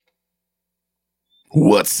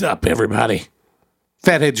What's up, everybody?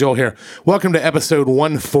 Fathead Joel here. Welcome to episode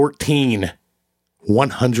 114.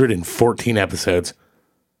 114 episodes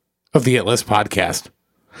of the It List podcast.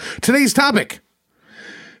 Today's topic.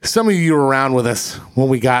 Some of you were around with us when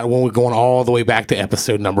we're going all the way back to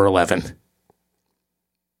episode number 11.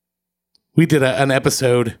 We did an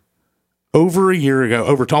episode over a year ago,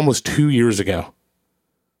 over almost 2 years ago,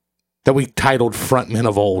 that we titled Frontmen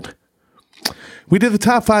of Old. We did the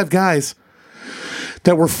top 5 guys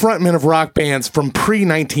that were frontmen of rock bands from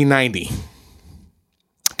pre-1990.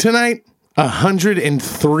 Tonight,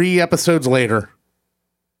 103 episodes later,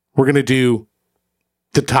 we're going to do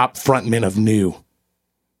the top frontmen of new,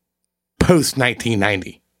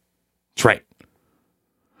 post-1990. That's right.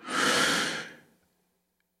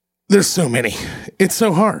 There's so many. It's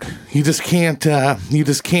so hard. You just can't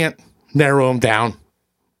narrow them down.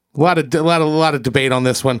 A lot of debate on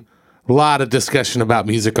this one. A lot of discussion about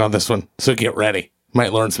music on this one. So get ready.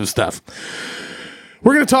 Might learn some stuff.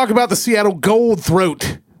 We're going to talk about the Seattle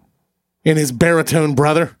Goldthroat and his baritone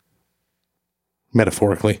brother.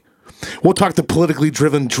 Metaphorically. We'll talk the politically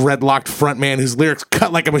driven, dreadlocked frontman whose lyrics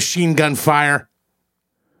cut like a machine gun fire.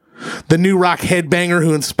 The new rock headbanger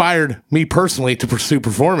who inspired me personally to pursue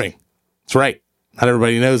performing. That's right. Not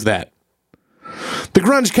everybody knows that. The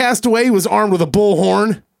grunge castaway who was armed with a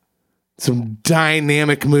bullhorn. Some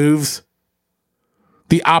dynamic moves.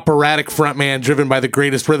 The operatic frontman driven by the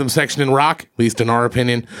greatest rhythm section in rock, at least in our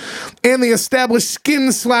opinion, and the established skin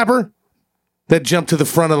slapper that jumped to the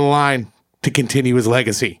front of the line to continue his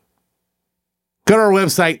legacy. Go to our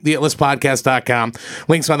website, theitlistpodcast.com.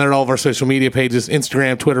 Links on there to all of our social media pages,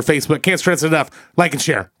 Instagram, Twitter, Facebook. Can't stress it enough. Like and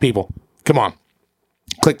share, people. Come on.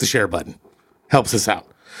 Click the share button. Helps us out.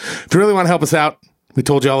 If you really want to help us out, we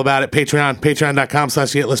told you all about it.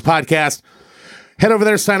 patreon.com/theitlistpodcast. Head over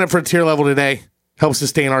there, sign up for a tier level today. Helps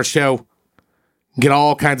sustain our show. Get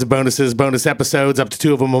all kinds of bonuses, bonus episodes, up to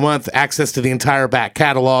 2 of them a month, access to the entire back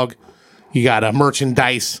catalog. You got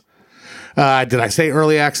merchandise. Did I say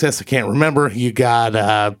early access? I can't remember. You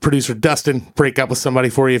got producer Dustin break up with somebody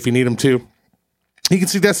for you if you need him to. You can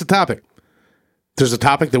suggest a topic. If there's a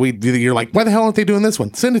topic that you're like, why the hell aren't they doing this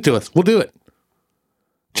one? Send it to us. We'll do it.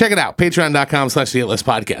 Check it out.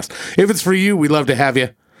 Patreon.com/theitlistpodcast. If it's for you, we'd love to have you.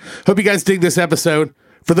 Hope you guys dig this episode.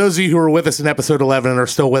 For those of you who were with us in episode 11 and are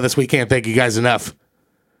still with us, we can't thank you guys enough.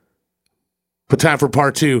 But time for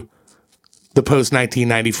part 2, the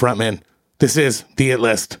post-1990 frontman. This is the It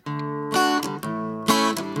List.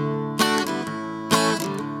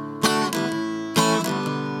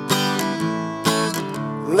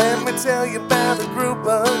 Let me tell you about a group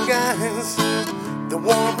of guys. They're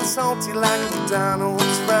warm and salty like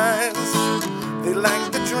McDonald's fries. They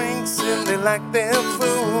like the drinks and they like their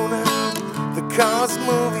food. The cars,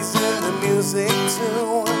 movies, and the music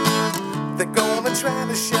too. They're gonna try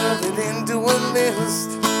to shove it into a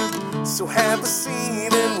list. So have a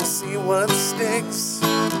seat and we'll see what sticks.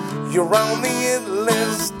 You're on the It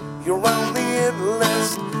List. You're on the It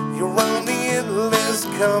List. You're on the It List.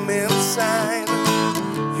 Come inside.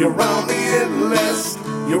 You're on the It List.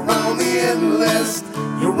 You're on the It List.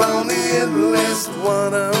 You're on the It List.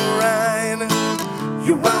 What a ride.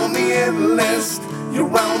 You're on the It List.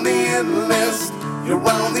 You're on the It List. You're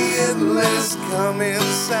on the It List. Come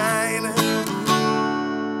inside.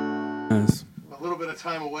 Yes. A little bit of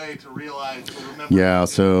time away to realize. Yeah,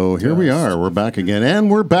 so here we are. We're back again. And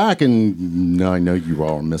we're back. And I know you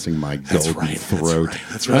all are missing my golden throat.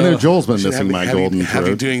 That's right. I know Joel's been missing my golden throat. Have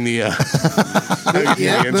you doing the the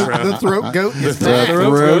throat goat. The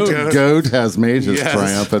throat goat has made his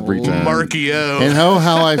triumphant return. Markio. And oh,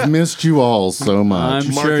 how I've missed you all so much.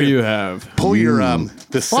 I'm sure you have. Pull your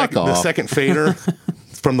the second fader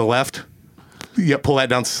from the left. Yeah, pull that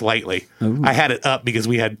down slightly. Ooh. I had it up because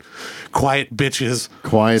we had quiet bitches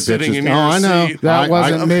sitting in your I know. seat. That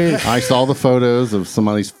wasn't me. I saw the photos of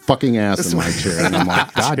somebody's fucking ass in my chair, and I'm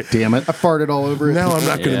like, God damn it. I farted all over it. Now I'm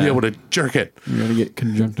not going to be able to jerk it. You're going to get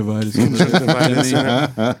conjunctivitis.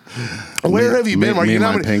 Where have you been, Mark? You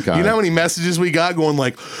know how many messages we got going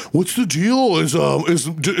like, what's the deal? Is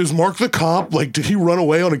Mark the cop? Like, did he run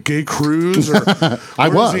away on a gay cruise? Or I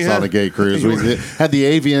was on a gay cruise. We had the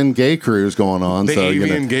avian gay cruise going on. The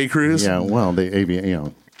avian gay cruise? Yeah, well, the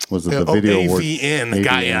avian, was it the video? AVN,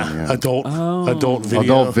 got ya. Yeah. Adult video.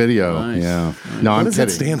 Adult video, nice. Yeah. No, what does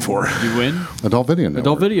that stand for? You win? Adult Video Network.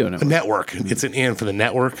 Adult Video Network. Network. It's an N for the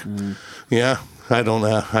network. Yeah, I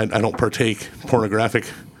don't partake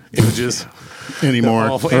pornographic images anymore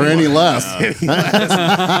Awful. or any less. Any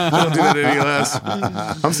less. Don't do that any less.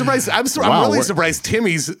 I'm surprised. I'm really we're- surprised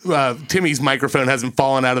Timmy's microphone hasn't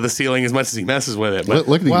fallen out of the ceiling as much as he messes with it. But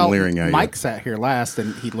Look at him Well, leering at Mike sat here last,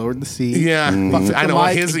 and he lowered the seat. yeah, Fucked I the know.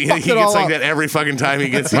 mic, He fucked gets it all like up. that every fucking time he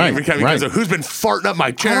gets. Right, Every time he right. goes, who's been farting up my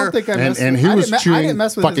I chair? don't think I you. messed And with- who I was didn't me- I chewing didn't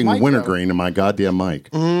mess with his fucking mic, wintergreen in my goddamn mic?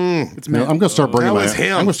 It's No, mint. I'm gonna start bringing That my. was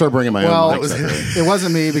him. I'm gonna start bringing my Well, own it mics. was up here. It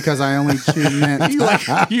wasn't me because I only chewed mint.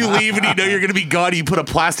 You leave and you know you're going to be gone. You put a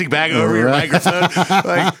plastic bag over your Right. microphone.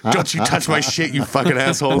 Like, don't you touch my shit, you fucking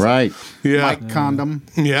assholes. Right. Yeah. Mic condom.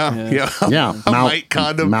 Yeah. Yeah. A mic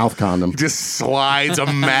condom. Mouth condom. Just slides a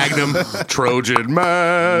magnum Trojan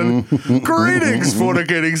man. Greetings,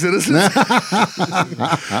 fornicating citizens.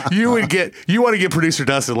 You want to get producer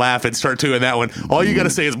Dustin laugh and start doing that one. All you got to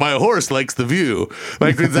say is, my horse likes the view.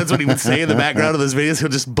 Like, that's what he would say in the background of those videos. He'll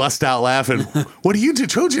just bust out laughing. What do you do,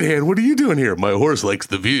 Trojan hand? What are you doing here? My horse likes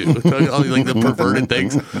the view. All like the perverted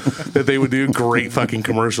things that they would do. Great fucking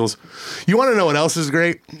commercials. You want to know what else is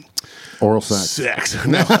great? Oral sex. Sex.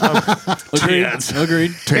 No, Agreed. tits.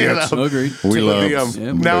 Agreed. Tits. Agreed. We love.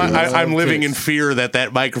 Yep. Now Baby loves I'm living tits. in fear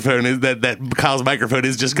that microphone is that Kyle's microphone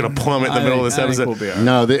is just going to plummet in the middle of this episode. We'll be all right.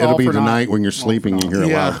 No, it'll All be for naught. tonight when you're sleeping. You hear a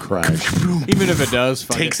Yeah. loud crash. Even if it does,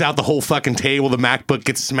 fuck Takes it. out the whole fucking table. The MacBook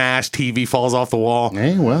gets smashed. TV falls off the wall.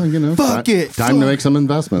 Hey, well, you know, Fuck it. time to make some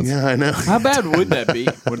investments. Yeah, I know. How bad would that be?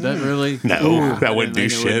 Would that really? No, I that wouldn't do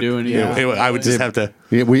didn't think it would shit. do anything. I would just have to.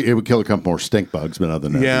 It would kill a couple more stink bugs, but other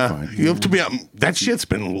than that, Yeah, it'd be fine. you have to be. That shit's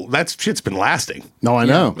been lasting. No, I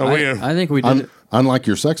know. Oh, yeah. I think we did. Unlike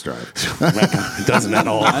your sex drive. It doesn't at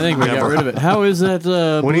all. I think we got Never. rid of it. How is that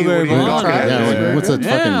What are you- blueberry what are you blonde? talking about? Yeah, what's that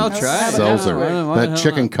fucking I'll try it. seltzer? Yeah, why the That hell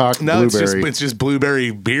chicken not? cock No, blueberry. it's just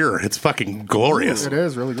blueberry beer. It's fucking glorious. It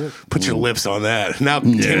is really good. Put your lips on that. Now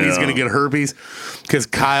Timmy's gonna get herpes because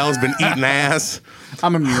Kyle's been eating ass.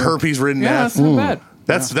 I'm immune. Herpes ridden Yeah, ass. that's not bad.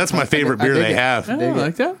 That's my favorite I beer dig they it. have. I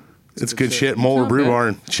like that. It's good shit. Moeller Not Brew bad.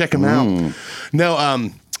 Barn. Check them out. No,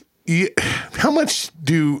 how much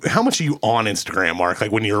are you on Instagram, Mark?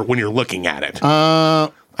 Like when you're looking at it.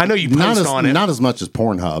 I know you post on it. Not as much as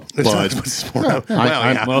Pornhub, It's not but as much as Pornhub. Well,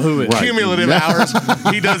 yeah. Well, who is? Right. Cumulative hours.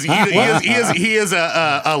 He does. He is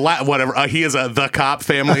whatever. He is the cop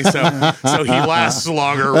family. So he lasts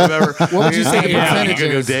longer. Remember? What would you say the Yeah, percentage he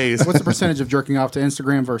could go is? days. What's the percentage of jerking off to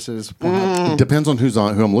Instagram versus Pornhub? depends on who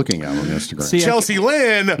I'm looking at on Instagram. See, Chelsea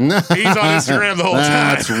Lynn. He's on Instagram the whole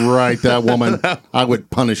time. That's right, that woman. I would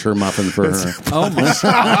punish her muffin for her. Oh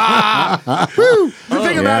my! The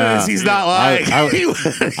thing about it is he's not lying.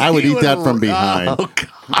 I would eat that from behind. Oh, God.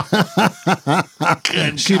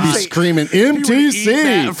 She'd be screaming He would eat MTC.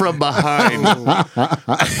 that from behind.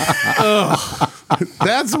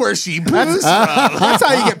 That's where she poos from. That's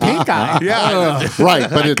how you get pink eye. Yeah.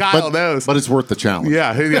 Right, Kyle knows. but it's worth the challenge.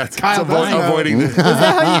 Yeah. It's Kyle does know. avoiding the. Is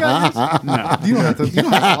that how you got this? You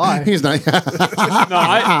don't have to lie. He's not. No,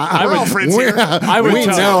 I We're all would. friends here. I would we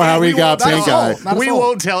tell know how he got Not pink at all. eye. Not We at all.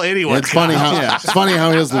 won't tell anyone. It's funny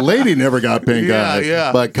how his lady never got pink Yeah, eye,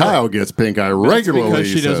 yeah. but Kyle gets pink eye regularly. because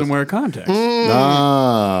she he doesn't says. wear contacts.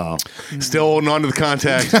 Oh, Still holding on to the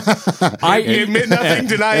contact. I Admit nothing,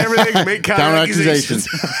 deny everything, make counter counter accusations.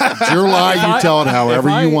 accusations. It's your lie. You tell it however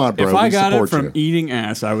you want, bro. If I We got it support from you. eating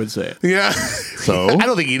ass, I would say it. Yeah. So I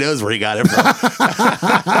don't think he knows where he got it from.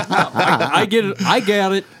 I get it. I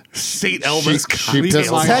got it. St. Elmo's she cocktails.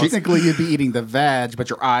 pissed- Technically, you'd be eating the vag, but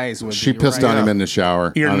your eyes would. she be pissed right on him up. in the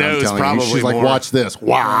shower. Your I'm nose telling you. probably She's like, more. watch this.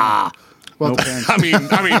 Wow. Well, depends. I mean, not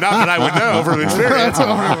that I would know from experience.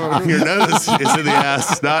 Your nose is in the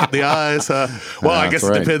ass, not the eyes. Well, I That's guess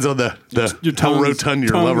right. it depends on how tongues- rotund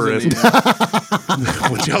your tongues lover in is. the ass.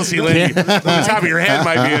 Well, Chelsea Lynn, the top of your head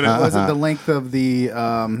might be in it. Was it the length of the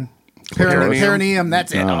Perineum. perineum?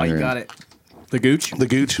 That's it. Oh, you yeah. got it. The gooch. The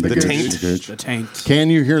gooch, the gooch. taint. The taint. Can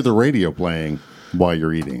you hear the radio playing while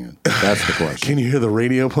you're eating it? That's the question. Can you hear the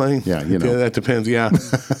radio playing? Yeah, you know. that depends. Yeah,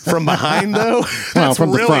 from behind though, Well, that's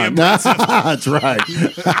from the really front. impressive. That's right.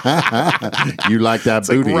 You like that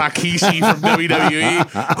Like booty? Rikishi from WWE.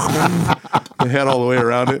 The head all the way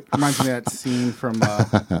around it. Reminds me of that scene from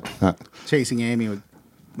Chasing Amy with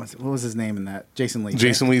what was his name in that? Jason Lee.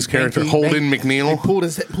 Jason Lee's character, Banky- Holden Banky-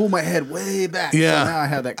 McNeil. He pulled my head way back. Yeah, So now I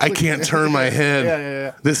have that. I click. can't turn my head.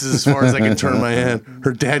 Yeah. This is as far as I can turn my head.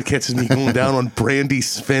 Her dad catches me going down on brandy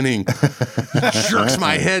spinning. Jerks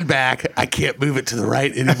my head back. I can't move it to the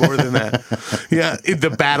right any more than that. Yeah, the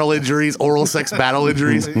battle injuries, oral sex battle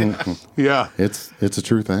injuries. Yeah. It's a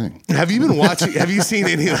true thing. Have you been watching? Have you seen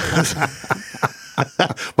any of those?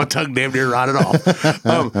 My tongue damn near rotted off.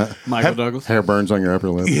 Michael Douglas. Hair burns on your upper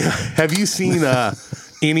lip. Yeah. Have you seen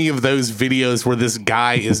any of those videos where this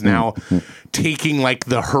guy is now taking like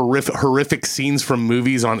the horrific scenes from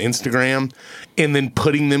movies on Instagram and then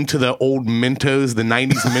putting them to the old Mentos, the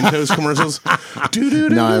 90s Mentos commercials.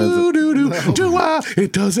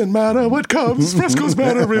 It doesn't matter what comes, frescoes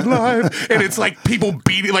matter in life. And it's like people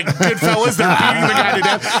beating, like Goodfellas, they're beating the guy to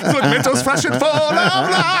death. So Mentos fresh and full of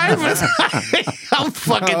life. I'm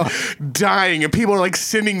fucking dying. And people are like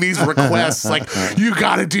sending these requests, like, you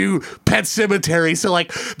gotta do Pet Cemetery. So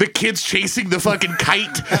like the kid's chasing the fucking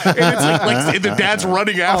kite, and it's like the dad's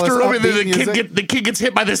running after him, and then the kid gets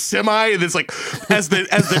hit by the semi, and it's like as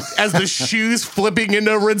the shoes flipping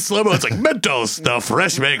into red slow-mo, it's like Mentos, the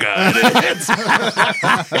fresh maker. And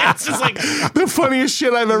it's just like the funniest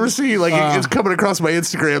shit I've ever seen. Like it's coming across my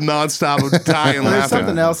Instagram nonstop. I'm dying There's laughing.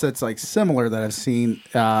 something else that's like similar that I've seen.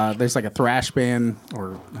 There's like a thrash band,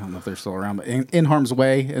 or I don't know if they're still around, but in Harm's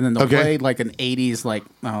Way, and then they'll play like an 80s, like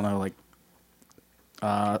I don't know, like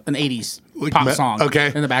an 80s pop song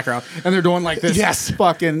in the background, and they're doing like this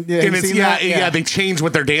fucking and it's they change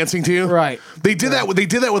what they're dancing to. Right. They did that. They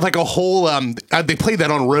did that with like a whole. They played that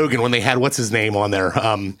on Rogan when they had what's his name on there.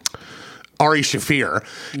 Ari Shafir.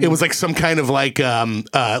 It was like some kind of like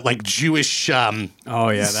Jewish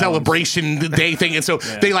celebration day thing, and so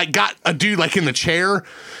they like got a dude like in the chair.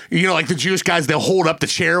 You know, like the Jewish guys, they'll hold up the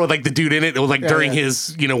chair with like the dude in it. It was like during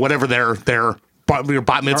his, whatever their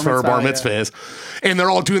bat mitzvah or bar mitzvah is, and they're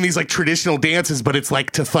all doing these like traditional dances, but it's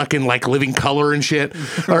like to fucking like Living Color and shit,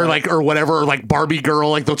 or like or whatever, or like Barbie Girl.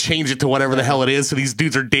 Like they'll change it to whatever the hell it is. So these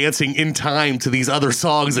dudes are dancing in time to these other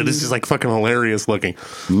songs, and it's just like fucking hilarious looking.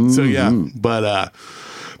 So yeah, but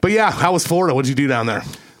yeah, how was Florida? What'd you do down there?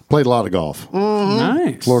 Played a lot of golf.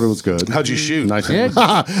 Nice. Florida was good. How'd you shoot? Nice.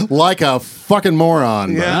 Like a fucking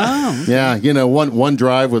moron. Yeah. Yeah, one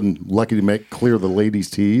drive was lucky to clear the ladies'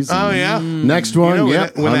 tees. Oh, yeah. Next one,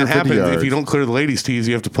 when that happens, yards. if you don't clear the ladies' tees,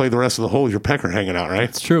 you have to play the rest of the hole with your pecker hanging out, right?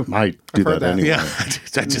 It's true. Might do that anyway. Yeah.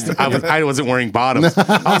 I wasn't wearing bottoms.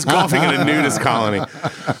 I was golfing in a nudist colony.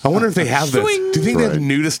 I wonder if they have those. Do you think they have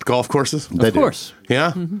nudist golf courses? Of course.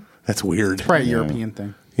 Yeah? That's weird. Probably a European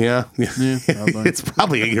thing. Yeah. It's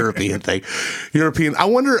probably a European thing. I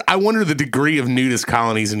wonder the degree of nudist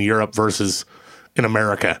colonies in Europe versus in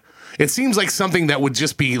America. It seems like something that would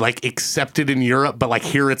just be like accepted in Europe, but like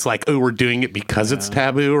here it's like, oh, we're doing it because it's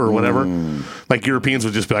taboo or whatever. Like Europeans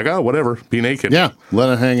would just be like, oh, whatever, be naked. Yeah, let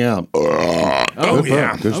it hang out. Oh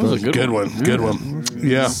yeah, that was a good one. Good one.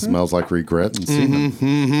 Yeah, smells like regret and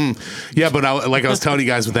semen. Yeah, but like I was telling you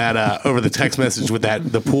guys with that over the text message with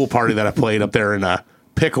the pool party that I played up there in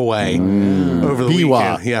Pickaway over the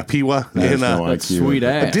weekend. Yeah, Pewa. That's Sweet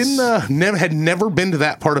ass. Had never been to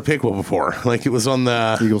that part of Pickaway before. Like it was on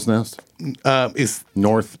the Eagle's Nest. Is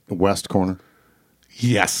northwest corner.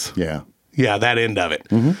 Yes. Yeah. Yeah, that end of it.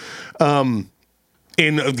 Kind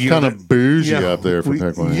of bougie up there for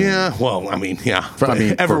Pickaway. Yeah. Well, I mean, yeah.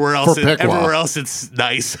 Everywhere else it's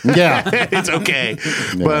nice. Yeah. It's okay.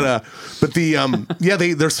 Yeah. But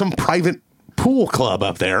there's some private pool club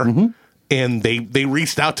up there. And they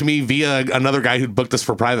reached out to me via another guy who'd booked us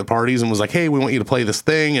for private parties and was like, hey, we want you to play this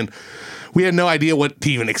thing. And we had no idea what to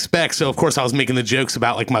even expect. So, of course, I was making the jokes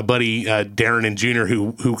about, like, my buddy Darren and Junior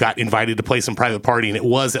who got invited to play some private party, and it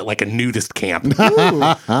was at, like, a nudist camp.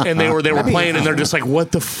 And they were playing, and they're just like,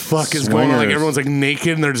 what the fuck is going on? Like, everyone's, like,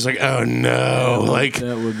 naked, and they're just like, oh, no. Like,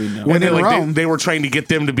 that would be no. And then, they were trying to get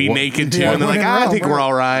them to be naked, too. And they're like, I think we're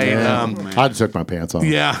all right. Yeah. I just took my pants off.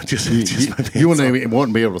 Yeah, just my pants You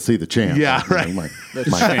wouldn't be able to see the champ. Yeah, right. My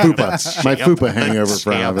fupa hangover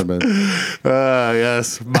for having been.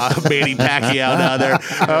 Yes. Manny Pacquiao down there.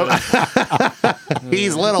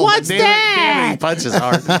 He's little. What's that? He punches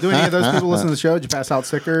hard. Do any of those people listen to the show? Did you pass out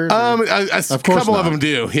stickers? A couple of them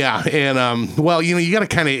do. Yeah, and well, you got to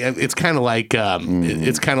kind of. It's kind of like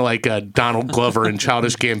Donald Glover and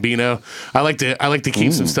Childish Gambino. I like to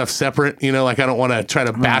keep some stuff separate. Like I don't want to try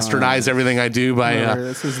to bastardize everything I do by.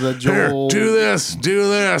 This is the Joel. Do this.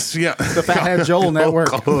 Yeah, the Fathead Joel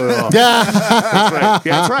Network. Yeah, that's right.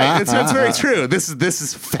 Yeah, that's right. It's very true. This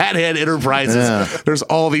is Fathead Enterprises. Yeah. There's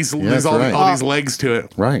all these all these legs to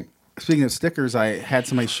it. Right. Speaking of stickers, I had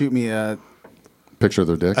somebody shoot me a picture of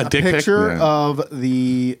their dick. A dick picture of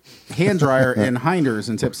the hand dryer in Hinders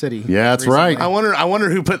in Tip City. Yeah, that's recently. right. I wonder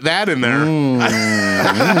who put that in there.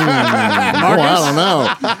 I don't know.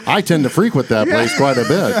 I tend to frequent that place quite a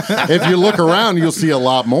bit. If you look around, you'll see a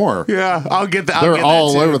lot more. Yeah, I'll get that. They're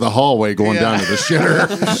all over the hallway going down to the shitter.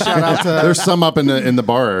 Shout out to there's some up in the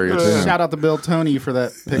bar area too. Shout out to Bill Tony for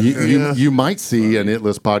that picture. You might see an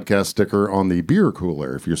Itless podcast sticker on the beer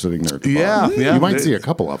cooler if you're sitting there at the bar. Yeah. You might see a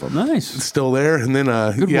couple of them. Nice. It's still there, and then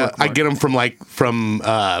I get them from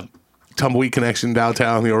Tumbleweed Connection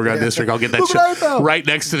downtown, the Oregon District. I'll get that Look shit right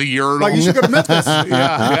next to the urinal. Like you should go to Memphis.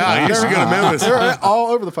 yeah, you should go to Memphis. They're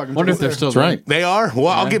all over the fucking Wonder place if they're there. still That's right. They are. Well,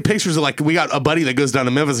 I'll get pictures of, like, we got a buddy that goes down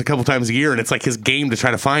to Memphis a couple times a year, and it's like his game to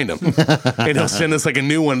try to find them. And he'll send us like a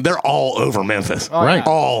new one. They're all over Memphis. Right.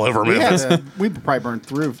 All over Memphis. We probably burned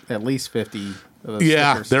through at least 50 of those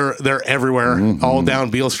Yeah, stickers. they're everywhere, all down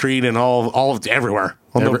Beale Street and all everywhere.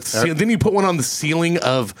 On then you put one on the ceiling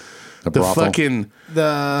of the brothel. fucking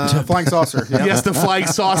The flying saucer. Yeah. yes, the flying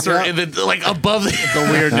saucer, and then like above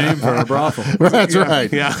a weird name for a brothel. That's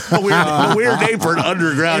right. yeah, a weird name for an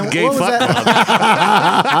underground And gay what was fuck that?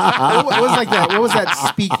 club. What was like that? What was that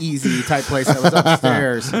speakeasy type place that was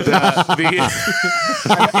upstairs?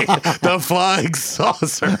 The flying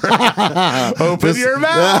saucer. Open your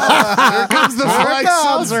mouth. Here comes the flying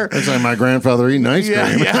saucer. It's like my grandfather eating ice cream.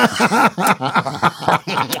 Yeah.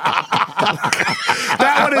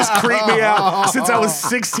 That one has creeped me out since I was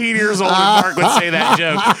 16 years old and Mark would say that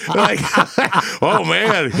joke. Like, oh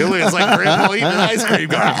man, it's like grandpa eating an ice cream.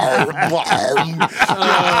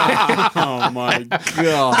 Oh my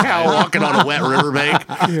god! Cow walking on a wet riverbank.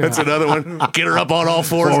 That's another one. Get her up on all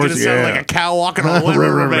fours. Get it sound like a cow walking on a wet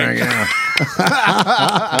riverbank. Yeah.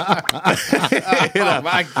 Oh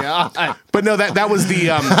my god! But no, that was the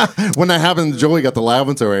When that happened, Joey got the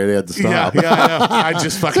lavatory. He had to stop. yeah. I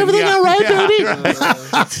just fucking everything all right, baby? right.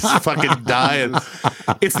 Just fucking dying.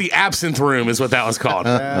 It's the absinthe room, is what that was called.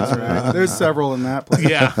 That's right. There's several in that place.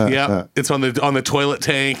 Yeah. It's on the toilet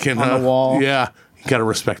tank and On the wall. Yeah, you gotta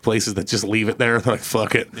respect places that just leave it there. They're like,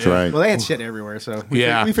 fuck it. That's right. Well, they had shit everywhere, so we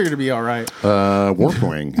Yeah. figured it'd be all right. Warp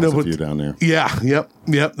Wing has a but- few down there. Yeah. Yep.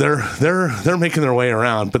 They're making their way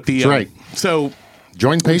around. But the That's right. So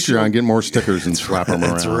Join Patreon, get more stickers and slap them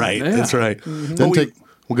around. that's right. Yeah. That's right. Then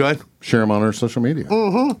Well, go ahead. share them on our social media.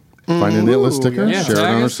 Find an It-List sticker, yeah. share it on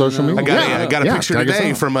Tag our us, social you know. media. I got a picture tag us today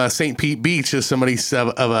on. from St. Pete Beach of somebody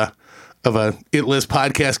of a It List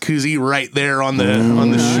podcast koozie right there on the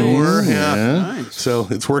shore. Yeah. Nice. So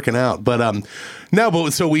it's working out. But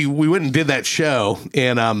so we went and did that show,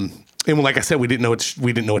 and like I said, we didn't know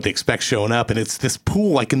what to expect showing up, and it's this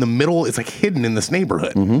pool like in the middle. It's like hidden in this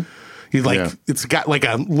neighborhood. It's got like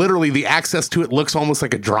literally the access to it looks almost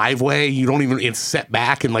like a driveway. You don't even, it's set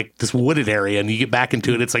back in like this wooded area, and you get back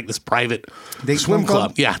into it. It's like this private Dayton swim Swim Club?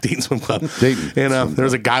 club. Yeah, Dayton Swim Club. Dayton And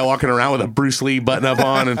there's a guy walking around with a Bruce Lee button up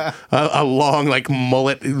on and a long like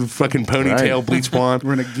mullet fucking ponytail, Right. bleach blonde.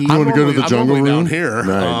 We're in a geek. You wanna go to the I'm jungle normally room? down here.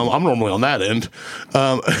 Right. I'm normally on that end.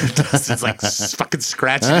 It's like fucking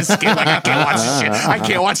scratching his skin. Like I can't watch this shit. I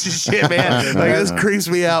can't watch this shit, man. Like this creeps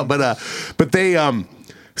me out. But they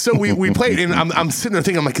So we played, and I'm sitting there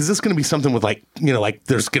thinking, I'm like, is this going to be something with like, like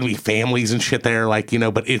there's going to be families and shit there, like,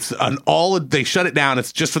 but it's they shut it down.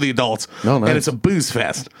 It's just for the adults, Oh, nice. and it's a booze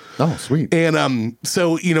fest. Oh, sweet. And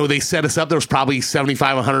so they set us up. There was probably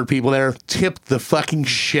 75, 100 people there. Tipped the fucking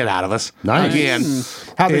shit out of us. Nice. Again.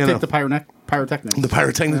 How'd they And, take the pyrotechnics? the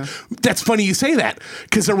pyrotechnics. That's funny you say that,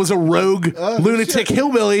 because there was a rogue lunatic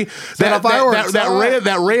hillbilly off fireworks.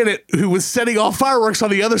 that ran it, who was setting off fireworks on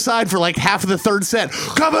the other side for like half of the third set.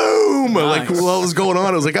 Kaboom! Like what was going on?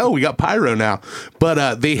 I was like, oh, we got pyro now.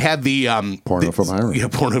 But they had the Porno for pyros. Yeah,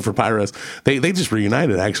 porno for pyros. They just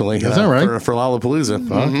reunited actually. Is that right? For Lollapalooza?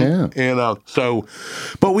 Fuck yeah. And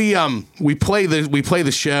but we play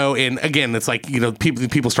the show, and again, it's like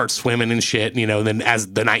people start swimming and shit, and then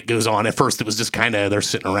as the night goes on, at first it was just kind of they're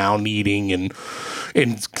sitting around eating and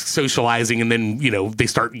socializing, and then they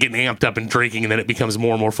start getting amped up and drinking, and then it becomes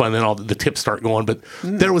more and more fun. And then all the tips start going. But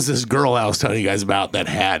there was this girl I was telling you guys about that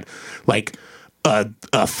had like a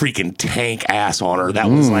freaking tank ass on her that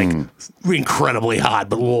was like incredibly hot,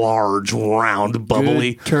 but large, round,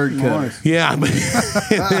 bubbly. Good turd cutter. Yeah, and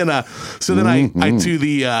then so then I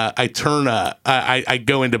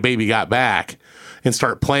go into Baby Got Back and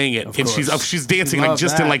start playing it, and she's dancing like Love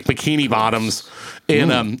just that. in like bikini bottoms, and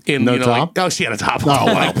No top? like, she had a top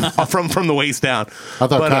like, from the waist down. I thought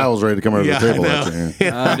But, Kyle was ready to come over yeah, the table. I know. Actually.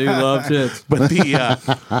 I do love tits. But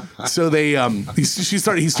so they she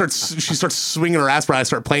starts swinging her ass, but I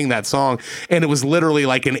start playing that song, and it was literally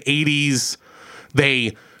like an 80s.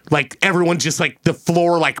 They like everyone just like the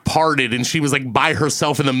floor like parted, and she was like by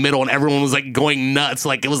herself in the middle, and everyone was like going nuts,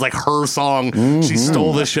 like it was like her song. She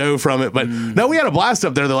stole the show from it. But no, we had a blast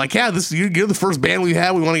up there. They're like, yeah, you're the first band we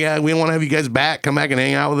had. We want to have you guys back. Come back and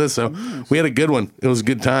hang out with us. So we had a good one. It was a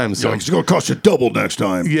good time. So It's going to cost you double next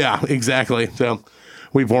time. yeah, exactly. So,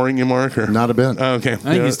 We boring you, Mark? Or? Not a bit. Okay. I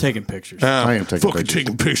think he's taking pictures. I am taking fucking pictures.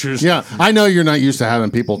 taking pictures. Yeah, I know you're not used to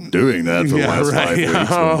having people doing that for the last 5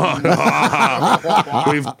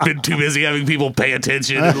 weeks. We've been too busy having people pay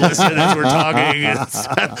attention and listen as we're talking. It's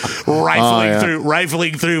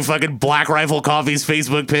rifling through fucking Black Rifle Coffee's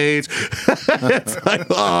Facebook page. It's like,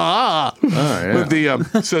 yeah.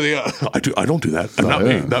 But I don't do that.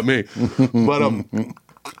 Not me. But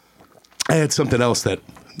I had something else that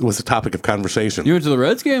was the topic of conversation. You went to the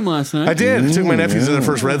Reds game last night? I did. I took my nephews to their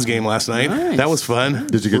first Reds game last night. Nice. That was fun.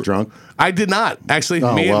 Did you get drunk? I did not. Actually,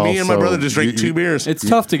 me and my brother just drank 2 beers. It's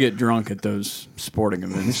tough to get drunk at those sporting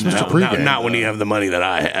events. Not when you have the money that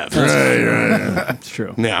I have. Right. It's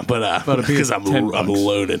true. Yeah, but because I'm $10.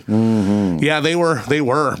 loaded. Mm-hmm. Yeah, they were,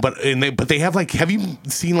 but they have like. Have you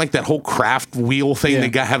seen like that whole craft wheel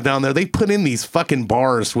thing they have down there? They put in these fucking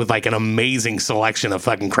bars with like an amazing selection of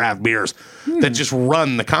fucking craft beers that just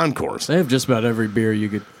run the concourse. They have just about every beer you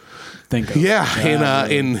could think of. Yeah,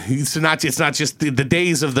 and it's not just the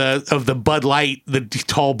days of the Bud Light, the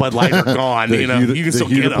tall Bud Light are gone. You can still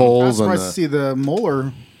get them. I was surprised to see the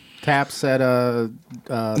Moeller taps at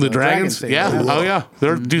the Dragons. Yeah. Oh yeah.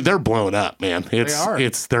 They're blowing up, man.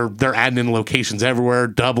 They're adding in locations everywhere.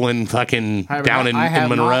 Dublin, fucking down in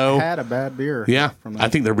Monroe. Not had a bad beer. Yeah, I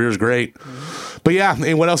think their beer's great. But yeah,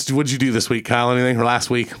 and what else would you do this week, Kyle? Anything or last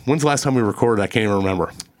week? When's the last time we recorded? I can't even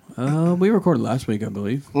remember. We recorded last week, I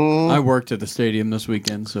believe. I worked at the stadium this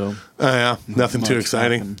weekend, so yeah, nothing too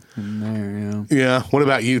exciting. In there, yeah. What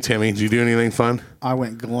about you, Timmy? Did you do anything fun? I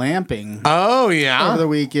went glamping. Oh yeah, over the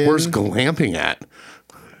weekend. Where's glamping at?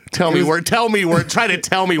 Try to tell me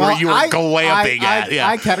where you were glamping at. Yeah.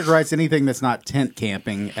 I categorize anything that's not tent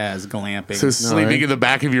camping as glamping. So sleeping in the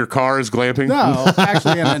back of your car is glamping? No,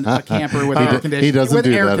 actually in a camper with air conditioning. He doesn't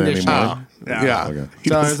do that anymore. Yeah. Okay.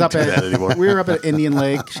 So I was we were up at Indian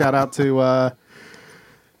Lake. Shout out to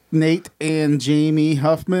Nate and Jamie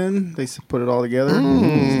Huffman. They put it all together. It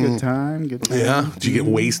was a good time. Yeah. Did you get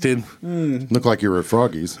wasted? Looked like you were at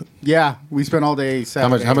Froggy's. Yeah. We spent all day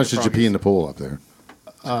Saturday. How much did you pee in the pool up there?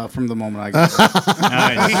 From the moment I got there.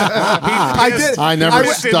 I never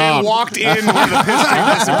stopped. And walked in when the piss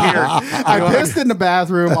tank disappeared. I pissed in the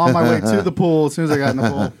bathroom on my way to the pool as soon as I got in the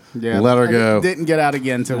pool. Yeah, let her go. Didn't get out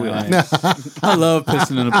again until we left. I love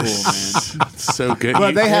pissing in a pool, man. It's so good.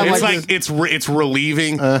 But they have it's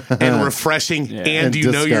relieving and refreshing, and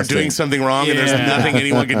you know you're doing something wrong, and there's nothing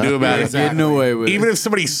anyone can do about it. Getting away with Even it. if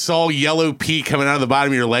somebody saw yellow pee coming out of the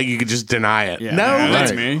bottom of your leg, you could just deny it. Yeah. No,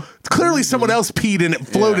 That's me. Clearly, someone else peed and it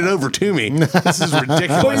floated over to me. This is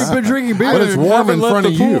ridiculous. Well, you've been drinking beer, But it's and warm haven't in left front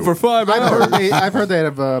the of pool you. for 5 hours. I've heard they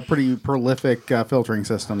have a pretty prolific filtering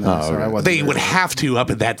system. There, so I wasn't They there. would have to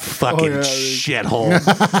up at that fucking yeah. shithole.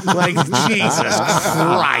 Like, Jesus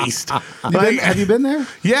Christ. Have you been there?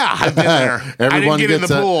 Yeah, I've been there. Everyone I didn't get in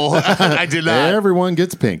gets the pool. I did not. Everyone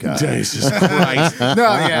gets pink eye. Jesus Christ. No,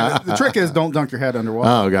 yeah. The trick is don't dunk your head underwater.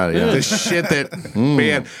 Oh, got it. Yeah. The shit that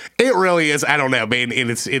man, it really is. I don't know, man.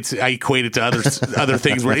 And it's I equate it to other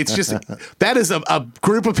things where it's just that is a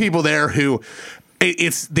group of people there who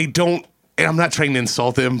they don't. And I'm not trying to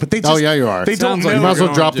insult them, but they just. Oh yeah, you are. They don't know. You might as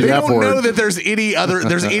well drop the They F don't know word. that there's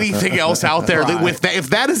anything else out there that with that, if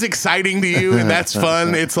that is exciting to you and that's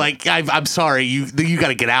fun, it's like I'm sorry, you got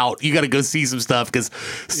to get out. You got to go see some stuff because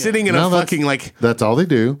sitting in a fucking like that's all they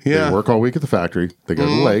do. Yeah. They work all week at the factory. They go to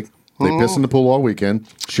the lake. They piss in the pool all weekend.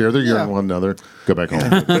 Share their urine with one another. Go back home.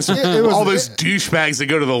 all those douchebags that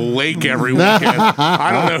go to the lake every weekend.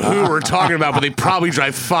 I don't know who we're talking about, but they probably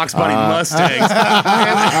drive Fox Body Mustangs.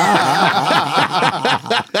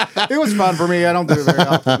 It was fun for me. I don't do it very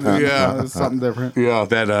often. Yeah. It was something different. Yeah,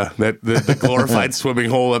 the glorified swimming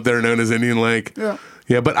hole up there known as Indian Lake. Yeah.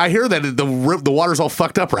 Yeah, but I hear that the water's all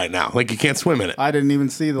fucked up right now. Like you can't swim in it. I didn't even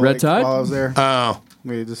see the Red lake tide? while I was there. Oh.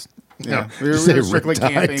 We just we You were say strictly red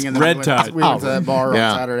tide? camping and then Red we tide. went to that bar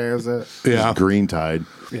Yeah. on Saturday. That was it. Yeah. Green tide.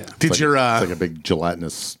 Yeah. Did your It's like a big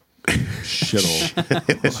gelatinous shithole.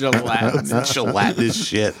 gelatinous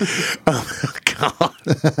shit? Oh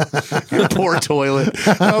God! Your poor toilet.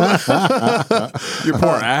 Your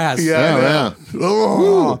poor ass. Yeah.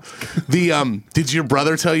 Oh. Did your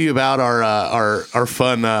brother tell you about our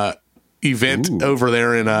fun event over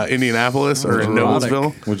there in Indianapolis or in Erotic.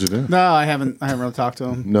 Noblesville? What'd you do? No, I haven't really talked to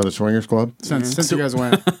him No, the swingers club. since you guys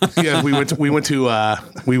went. Yeah, we went to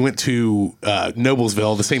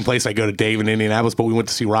Noblesville, the same place I go to Dave in Indianapolis, but we went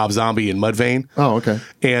to see Rob Zombie in Mudvayne. Oh, okay.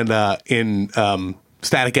 And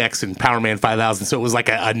Static X and Power Man 5000. So it was like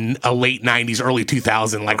a late 90s, early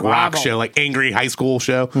 2000 like rock show, like angry high school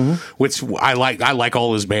show, which I like. I like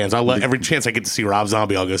all those bands. I love every chance I get to see Rob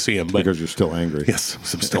Zombie, I'll go see him. But Because you're still angry. yes,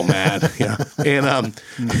 I'm still mad. Yeah, and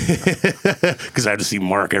because I have to see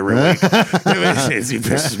Mark every week. He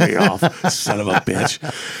pisses me off, son of a bitch.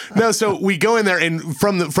 No, so we go in there, and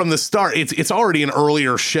from the start, it's already an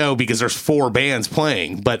earlier show because there's 4 bands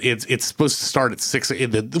playing, but it's supposed to start at 6.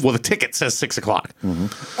 The ticket says 6 o'clock.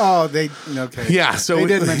 Oh, okay. Yeah, so they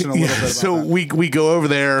did mention a little bit about so that. we go over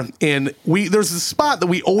there, and there's a spot that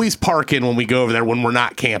we always park in when we go over there when we're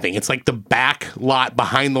not camping. It's like the back lot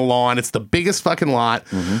behind the lawn. It's the biggest fucking lot.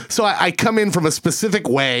 So I come in from a specific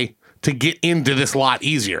way to get into this lot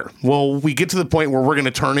easier. Well, we get to the point where we're going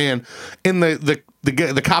to turn in, and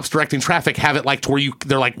the cops directing traffic have it like to where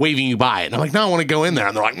they're like waving you by it. And I'm like, no, I want to go in there.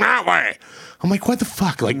 And they're like, that way. I'm like, what the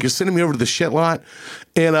fuck? Like, you're sending me over to the shit lot?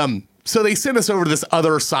 And so they sent us over to this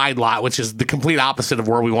other side lot, which is the complete opposite of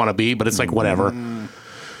where we want to be, but it's like whatever.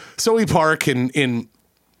 So we park, and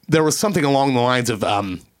there was something along the lines of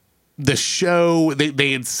the show.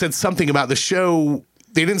 They had said something about the show.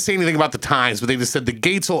 They didn't say anything about the times, but they just said the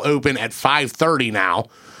gates will open at 5:30 now,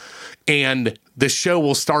 and the show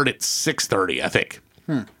will start at 6:30, I think,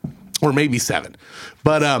 or maybe 7.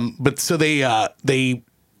 But so they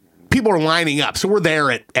people are lining up. So we're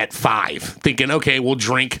there at 5, thinking, okay, we'll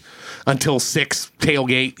drink until 6,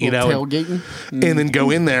 tailgate, Tailgating. and then go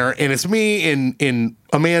in there. And it's me and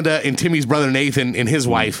Amanda and Timmy's brother Nathan and his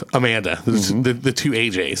wife Amanda, the 2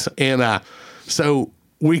 AJs. And so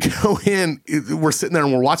we go in. We're sitting there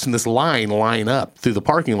and we're watching this line up through the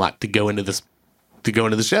parking lot to go into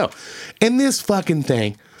the show. And this fucking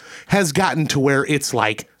thing has gotten to where it's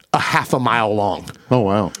like a half a mile long. Oh,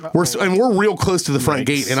 wow. We're real close to the front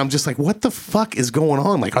gate, and I'm just like, what the fuck is going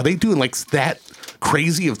on? Like, are they doing like that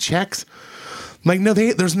crazy of checks? I'm like, no,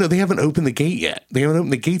 they haven't opened the gate yet. They haven't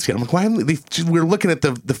opened the gates yet. I'm like, why haven't they? We're looking at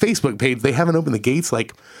the Facebook page. They haven't opened the gates.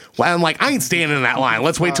 Like, why? I'm like, I ain't standing in that line.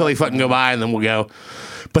 Let's wait till they fucking go by, and then we'll go.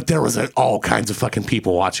 But there was all kinds of fucking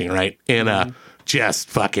people watching, right? And just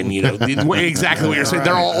fucking, exactly what you're saying.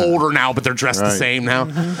 They're all older now, but they're dressed the same now.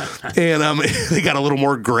 And they got a little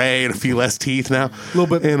more gray and a few less teeth now. A little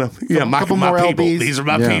bit. And my people. LBs. These are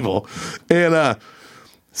my people. And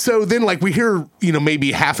so then, like, we hear,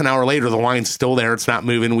 maybe half an hour later, the line's still there. It's not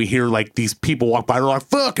moving. We hear, like, these people walk by. They're like,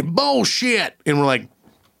 fucking bullshit. And we're like,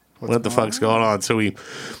 what the fuck's going on? So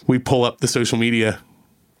we pull up the social media,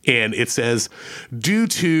 and it says, due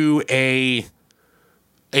to a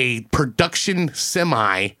production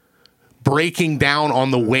semi breaking down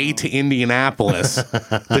on the way to Indianapolis,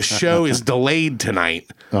 the show is delayed tonight.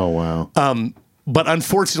 Oh, wow. But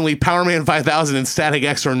unfortunately, Power Man 5000 and Static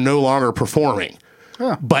X are no longer performing.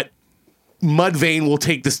 Huh. But Mudvayne will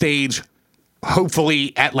take the stage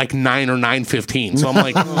hopefully at like 9 or 9:15. So I'm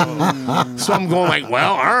like, so I'm going like,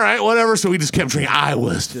 well, all right, whatever. So we just kept drinking. I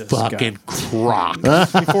was fucking crocked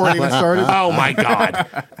Before it even started. Oh my God.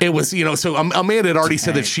 It was, so Amanda had already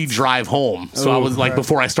said that she'd drive home. So I was like,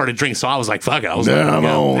 before I started drinking, so I was like, fuck it. I was like,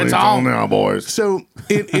 It's on now, boys. so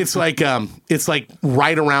it's like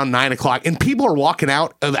right around 9 o'clock, and people are walking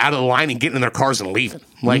out of the line and getting in their cars and leaving.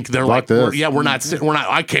 Like they're Like like, this. we're not.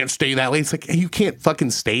 I can't stay that late. It's like, you can't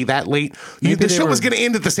fucking stay that late. The show was going to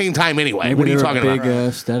end at the same time anyway. What are you talking about?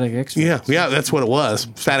 Big Static X. Yeah, that's what it was.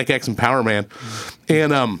 Static X and Power Man,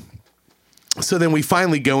 and so then we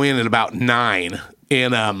finally go in at about 9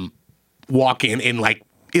 and walk in, and like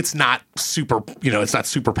it's not super, it's not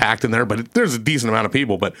super packed in there, but there's a decent amount of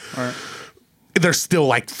people, but. They're still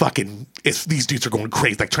like fucking. These dudes are going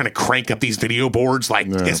crazy, like trying to crank up these video boards like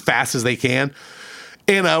as fast as they can.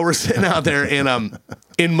 And we're sitting out there, and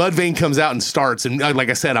Mudvayne comes out and starts, and like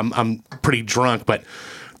I said, I'm pretty drunk, but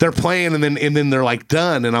they're playing, and then they're like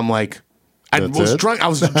done, and I'm like, I was drunk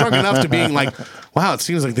enough to being like, wow, it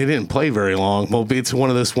seems like they didn't play very long. Well, it's one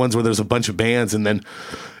of those ones where there's a bunch of bands, and then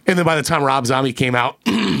by the time Rob Zombie came out,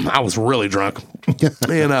 I was really drunk,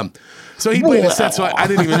 and so he played his set, so I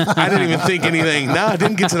didn't even think anything. No, I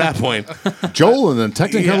didn't get to that point. Joel and the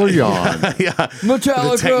Technicolor yawn. Yeah,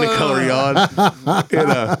 Metallica. the Technicolor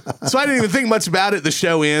yawn. So I didn't even think much about it. The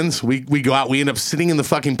show ends. We go out. We end up sitting in the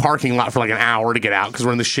fucking parking lot for like an hour to get out because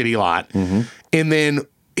we're in the shitty lot, and then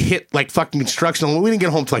hit like fucking construction. We didn't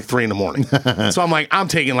get home till like 3 a.m. So I'm like, I'm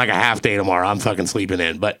taking like a half day tomorrow. I'm fucking sleeping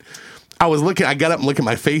in. But I got up and looked at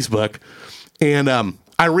my Facebook, and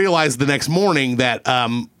I realized the next morning that.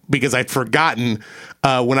 Because I'd forgotten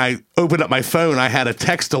when I opened up my phone, I had a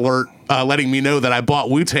text alert letting me know that I bought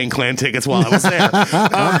Wu-Tang Clan tickets while I was there.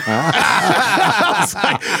 I was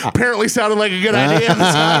like, apparently sounded like a good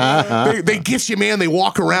idea. They get you, man. They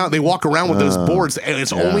walk around with those boards, and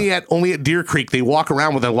it's only at Deer Creek. They walk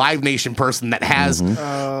around with a Live Nation person that has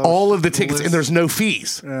all of the tickets, and there's no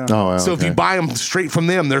fees. Oh, well, so if you buy them straight from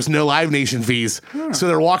them, there's no Live Nation fees. So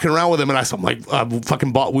they're walking around with them, and I'm like,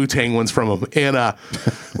 fucking bought Wu-Tang ones from them. And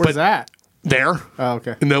Where's that? there, Oh,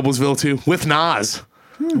 okay. in Noblesville too, with Nas.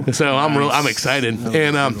 So I'm excited,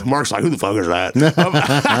 and Mark's like, "Who the fuck is that?"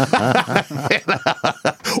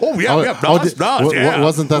 Oh yeah, Nas, yeah.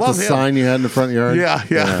 Wasn't that Love the him. sign you had in the front yard? Yeah.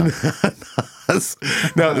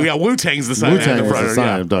 No, yeah, Wu-Tang's the sign. Wu-Tang in the is front the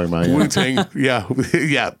sign I'm talking about. Yeah. Wu-Tang,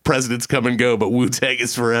 yeah. Presidents come and go, but Wu-Tang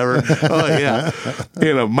is forever. Oh yeah.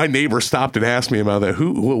 My neighbor stopped and asked me about that.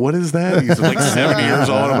 What is that? He's like 70 years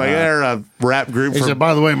old. I'm like, they're a rap group. He said,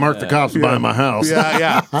 by the way, Mark the cops buying my house.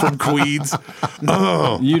 Yeah, from Queens.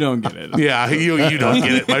 Oh, You don't get it. yeah, you don't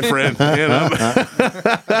get it, my friend.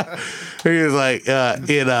 He was like,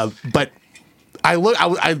 but I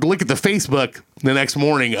look at the Facebook the next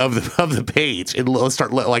morning of the page and let's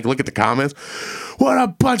start look at the comments. What a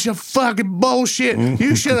bunch of fucking bullshit!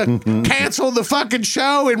 You should have canceled the fucking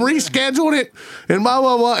show and rescheduled it and blah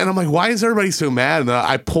blah blah. And I'm like, why is everybody so mad? And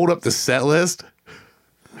I pulled up the set list.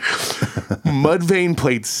 Mudvayne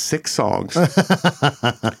played 6 songs,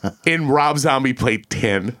 and Rob Zombie played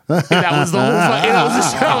 10. And that was the whole. And that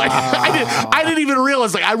was the show. Like, I didn't even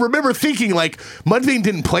realize. Like, I remember thinking like Mudvayne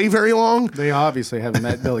didn't play very long. They obviously haven't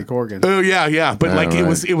met Billy Corgan. Oh yeah. But like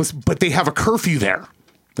right. it was. But they have a curfew there,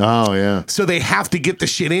 Oh, yeah. so they have to get the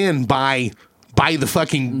shit in by the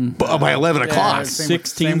fucking by 11 o'clock. same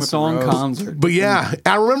 16 with the song Rose. concert. But yeah,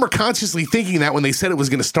 I remember consciously thinking that when they said it was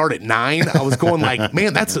going to start at 9, I was going like,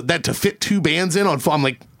 man, that to fit 2 bands in on. I'm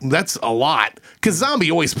like, that's a lot, because Zombie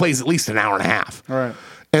always plays at least an hour and a half. All right.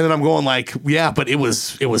 And then I'm going like, yeah, but it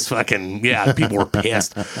was fucking, yeah, people were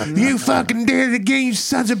pissed. You fucking did it again, you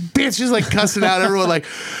sons of bitches, like cussing out everyone like,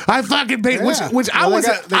 I fucking paid, which I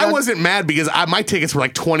wasn't mad because my tickets were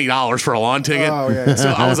like $20 for a lawn ticket. Oh, yeah. So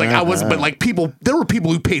I was like, but like there were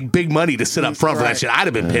people who paid big money to sit up front for that shit. I'd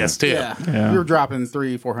have been pissed too. Yeah. You were dropping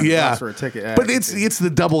 $300-400 Yeah. for a ticket. Yeah, But it's the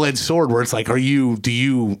double-edged sword where it's like, do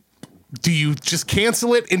you just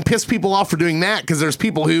cancel it and piss people off for doing that? Because there's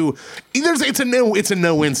people who it's a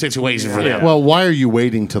no-win situation for them. Well, why are you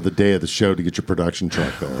waiting till the day of the show to get your production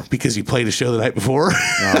truck there? Because you played a show the night before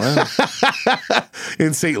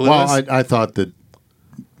in St. Louis. Well, I thought that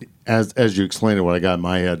as you explained it, what I got in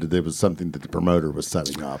my head, that there was something that the promoter was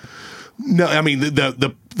setting up. No, I mean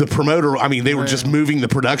the promoter. I mean, they were just moving the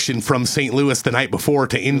production from St. Louis the night before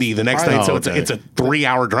to Indy the next night, so okay. it's a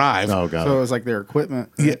 3-hour drive. Oh, God. So it was like their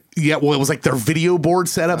equipment. Yeah. Well, it was like their video board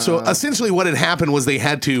set up. So essentially, what had happened was they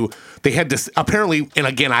had to apparently, and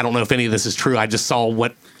again, I don't know if any of this is true. I just saw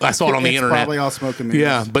it on the internet. Probably all smoke and mirrors.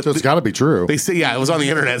 Yeah, but So it's got to be true. they say it was on the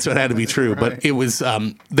internet, so it had to be true. But it was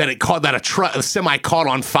that a semi caught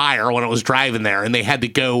on fire when it was driving there, and they had to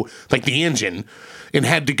go like the engine. And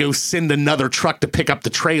had to go send another truck to pick up the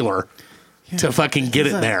trailer to fucking get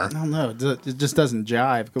it there. I don't know. It just doesn't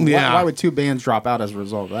jive. Yeah. Why would 2 bands drop out as a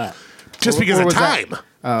result of that? Just because Or of was that- time.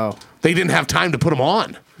 Oh. They didn't have time to put them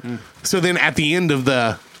on. So then at the end of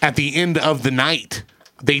the night,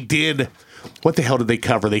 they did, what the hell did they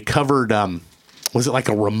cover? They covered was it like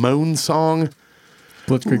a Ramones song?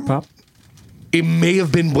 Blitzkrieg Pop. It may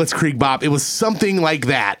have been Blitzkrieg Bop. It was something like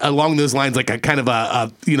that, along those lines, like a kind of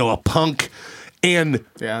a punk. And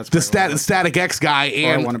Yeah, that's the probably Static X guy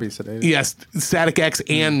and I Wanna Be Sedated. Yes, Static X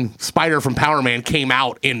and Spider from Power Man came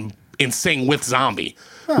out and sang with Zombie,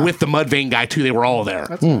 with the Mudvayne guy too. They were all there.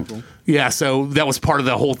 That's kinda cool. Yeah, so that was part of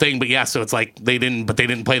the whole thing. But yeah, so it's like they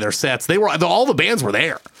didn't play their sets. They were all the bands were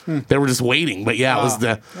there. They were just waiting. But yeah, it was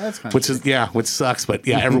that's kinda which sucks. But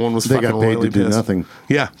yeah, everyone was They fucking got paid royally to do pissed. nothing.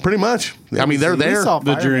 Yeah, pretty much. I mean, they're there.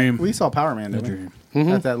 The dream. We saw Power Man, didn't we?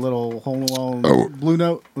 Mm-hmm. At that little hole alone Blue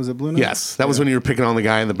Note. Was it Blue Note? Yes, that was when you were picking on the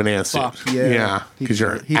guy in the banana suit. Fuck, yeah. Because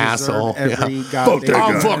you're an He deserved asshole. every Yeah.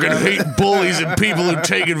 goddamn- I fucking hate bullies and people who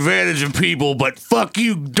take advantage of people, but fuck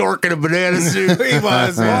you, dork in a banana suit.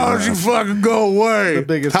 Why don't you fucking go away? The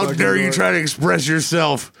biggest How fucking dare you dork. try to express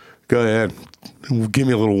yourself? Go ahead. Give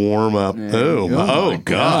me a little warm up. Oh,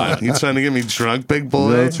 God. You trying to get me drunk, big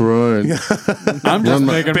boy? That's right. I'm just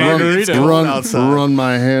making baby, margaritas. outside. Run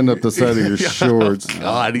my hand up the side of your shorts.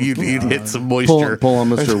 God, you'd hit some Pull moisture. on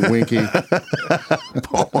Mr. Winky.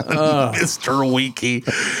 Mr. Winky.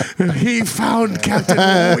 He found Captain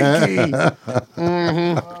Winky.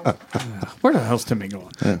 Where the hell's Timmy going?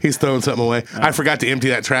 He's throwing something away. I forgot to empty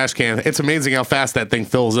that trash can. It's amazing how fast that thing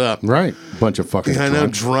fills up. Right. Bunch of fucking I know,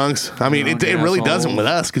 drunks. drunks. I mean, it really really doesn't with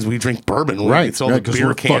us because we drink bourbon. Right. It's all Yeah, the 'cause beer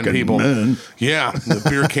we're can fucking people. men. Yeah, the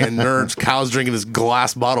beer can nerds. Kyle's drinking his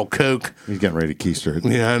glass bottle Coke. He's getting ready to keister it.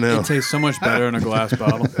 Yeah, I know. It tastes so much better in a glass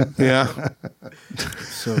bottle. Yeah.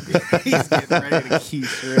 So good. He's getting ready to keep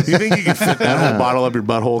You think you could fit that whole bottle up your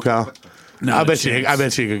butthole, Kyle? Not a I chance.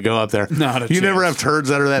 bet you could go up there. Not a You never have chance. turds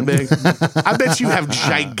that are that big. I bet you have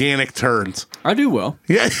gigantic turds. I do well.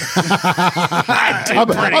 Yeah. I've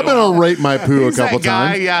been to rate my poo a couple That guy,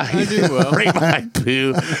 times. yeah, I do well. right by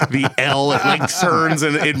poo. The L, it like turns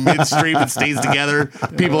and in midstream it stays together.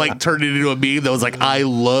 People like turned it into a meme that was like, I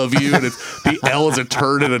love you. And it's the L is a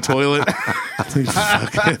turd in a toilet.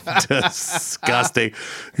 Fucking disgusting.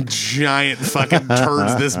 Giant fucking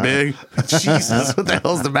turds this big. Jesus, what the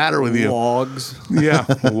hell's the matter with you? Logs. Yeah.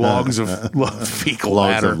 Logs of fecal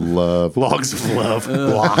Logs matter. of love. Logs of love.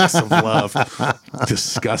 Locks of love.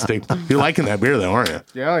 Disgusting. You're liking that beer though, aren't you?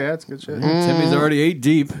 Yeah, yeah, it's good shit. Timmy's already 8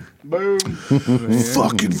 deep.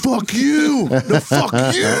 Fucking fuck you. No, fuck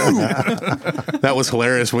you. That was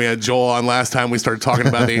hilarious. We had Joel on last time. We started talking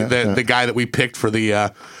about the guy that we picked for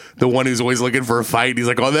the one who's always looking for a fight. He's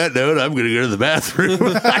like, on that note, I'm going to go to the bathroom.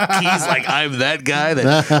 He's like, I'm that guy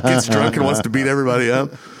that gets drunk and wants to beat everybody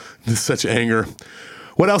up. Just such anger.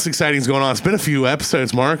 What else exciting is going on? It's been a few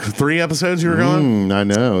episodes, Mark. 3 episodes you were gone? I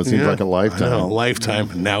know. It seems Yeah. like a lifetime. I know, a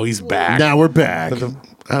lifetime. Now he's back. Now we're back.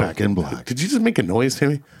 Back in black. Did you just make a noise,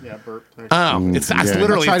 Timmy? Yeah, burp. Oh, it's yeah.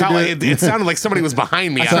 literally, I it, tried felt to like, do it sounded like somebody was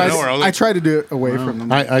behind me. I don't know where. I was I like, tried to do it away from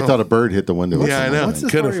them. I thought a bird hit the window. Yeah, I know. What's the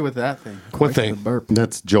Could've. story with that thing? What thing?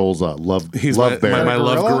 That's Joel's love. He's love my bear.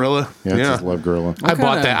 love Gorilla? gorilla. Yeah, it's his love gorilla. I bought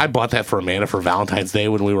kinda- that. I bought that for Amanda for Valentine's Day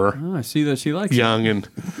when we were Oh, I see that she likes it. young, and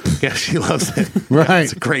yeah, she loves it. Right.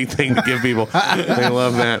 It's a great thing to give people. They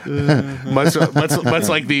love that. Much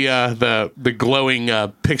like the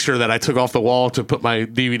glowing picture that I took off the wall to put my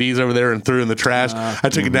DVDs over there and threw in the trash. I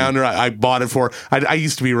took it down there. I bought it for. I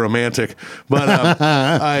used to be romantic, but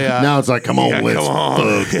Now it's like, come on, yeah, let's come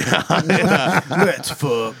on. fuck. Let's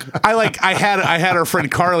fuck. I had our friend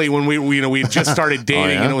Carly when we had just started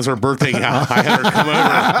dating yeah? and it was her birthday. I had her come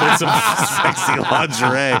over with some sexy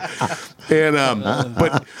lingerie, and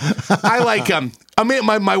but I like I mean,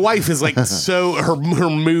 my wife is like so her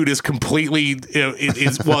mood is completely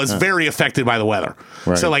is very affected by the weather.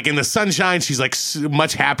 Right. So like in the sunshine, she's like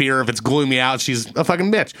much happier. If it's gloomy out, she's a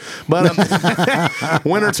fucking bitch. But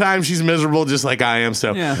wintertime, she's miserable, just like I am.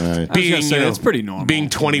 So Yeah. Right. I was being gonna say, it's pretty normal. Being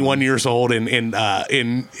 21 years old and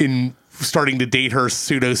in starting to date her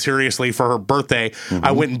pseudo seriously for her birthday,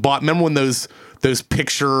 I went and bought. Remember when those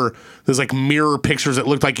like mirror pictures that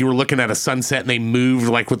looked like you were looking at a sunset and they moved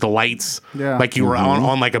like with the lights, like you were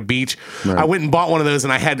on like a beach. Right. I went and bought one of those,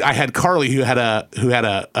 and I had Carly who had a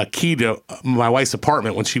key to my wife's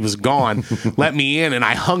apartment when she was gone, let me in, and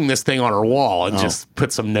I hung this thing on her wall and just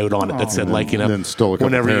put some note on it that said like, you know, And then stole a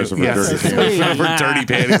couple pairs of her dirty panties. her dirty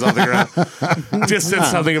panties off the ground. Just said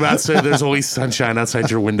something about so there's always sunshine outside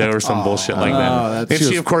your window or some bullshit like that. And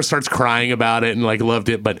she of course starts crying about it and like loved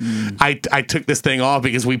it, but I took this thing off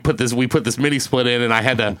because we put this mini split in, and I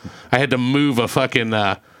had to move a fucking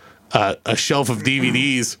a shelf of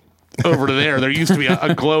DVDs over to there. There used to be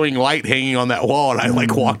a glowing light hanging on that wall, and I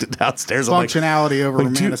like walked it downstairs. I'm like, Functionality over like,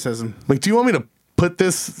 romanticism. do you want me to put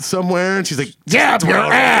this somewhere? And she's like, yeah, up your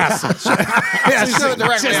ass. Just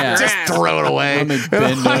throw it away. Let me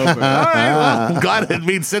bend over. All right, well, God, it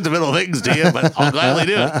means sentimental things to you, but I'll gladly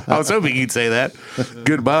do it. I was hoping you'd say that.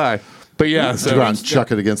 Goodbye. But yeah, So go out and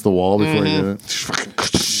chuck it against the wall before you did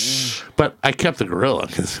it. but I kept the gorilla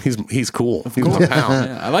because he's cool. He's my pal.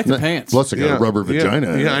 Yeah, I like the pants. Plus, I got a rubber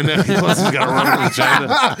vagina. Yeah, I know. Plus, he's got a rubber vagina.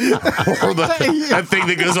 Or that thing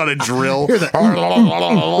that goes on a drill. Right.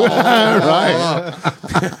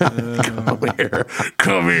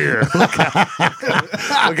 Come here. Look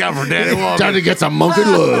out for Daddy Walker. Time to get some monkey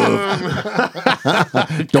love.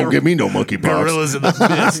 Don't give me no monkey pox. Gorillas in the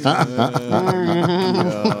mist.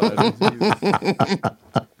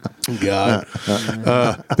 God,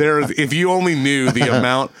 if you only knew the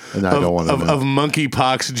amount And I don't wanna know. of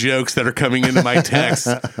monkeypox jokes that are coming into my text,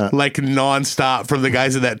 like nonstop from the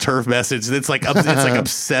guys in that turf message. It's like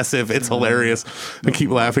obsessive. It's hilarious. I keep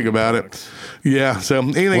laughing about it. Yeah. So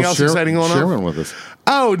anything else exciting going share on? one with us.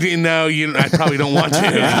 Oh, do you know? I probably don't want to.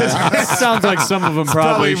 It sounds like some of them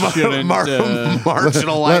probably shouldn't.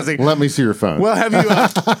 Marginalizing. Let me see your phone. Well, have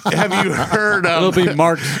you heard? It'll be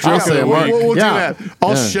Mark's I'll joke say of the Mark. week. We'll Yeah. do that.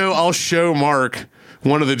 I'll show Mark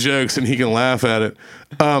one of the jokes, and he can laugh at it.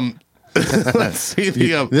 Let's see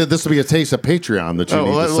This will be a taste of Patreon that you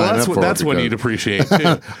need to sign up for. That's what because- you'd appreciate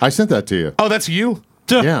too. I sent that to you. Oh, that's you.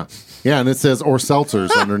 Yeah. Yeah, and it says or seltzers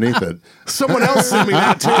underneath it. Someone else sent me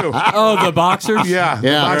that too. Oh, the boxers? Yeah. the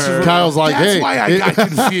Yeah, boxers were- Kyle's like, That's hey, why I got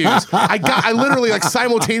confused. I literally like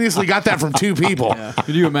simultaneously got that from two people.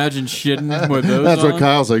 Could you imagine shitting with those that's on? what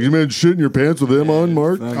Kyle's like. You mean shit in your pants with them on,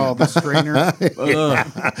 Mark? Oh, the strainer.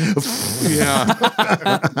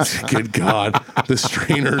 Yeah. Good God. The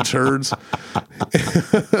strainer turds.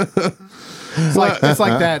 It's like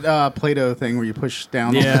that Play-Doh thing where you push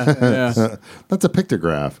down. Yeah. That's a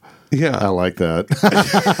pictograph. Yeah. I like that.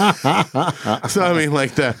 So I mean,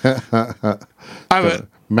 like that.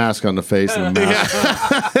 Mask on the face and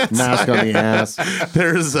mask on the ass.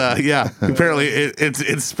 There's apparently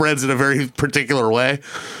it spreads in a very particular way.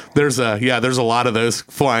 There's a lot of those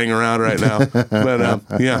flying around right now. But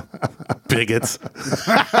bigots.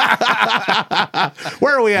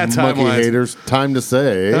 Where are we at time Monkey wise? haters. Time to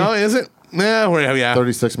say. Oh, is it? Yeah,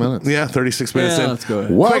 36 minutes. Yeah, 36 minutes in. Let's go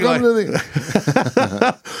ahead. Welcome to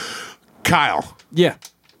the. Kyle. Yeah.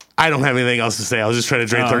 I don't have anything else to say. I was just trying to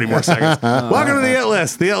drain 30 more seconds. Welcome to the It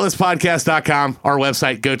List, theitlistpodcast.com, our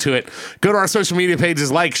website. Go to it. Go to our social media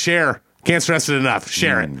pages, like, share. Can't stress it enough.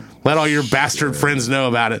 Share it. Let all your bastard friends know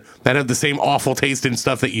about it that have the same awful taste in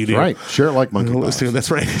stuff that you do. Right. Share it like monkey.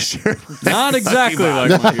 That's right. Share it. Not exactly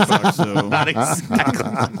like monkeypox, so. Not exactly.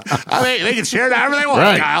 I mean, they can share it however they want,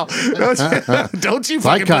 Right. Kyle. Don't you Like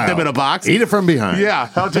fucking put Kyle. them in a box. Eat it from behind. Yeah,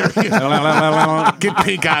 how dare you? Get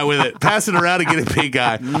pink eye with it. Pass it around and get a pink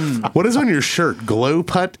eye. What is on your shirt? Glow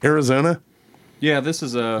Putt, Arizona? Yeah, this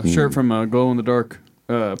is a shirt from a glow in the dark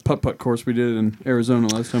putt-putt course we did in Arizona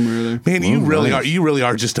last time we were there. Man, you really nice. are. You really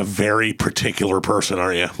are just a very particular person,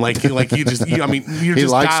 aren't you? You just. I mean, you're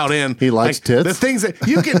just likes- dialed in. he likes like, tits? The things that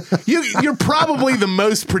you can. You're probably the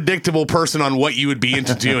most predictable person on what you would be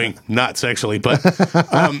into doing, not sexually, but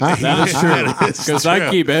That is true. Because I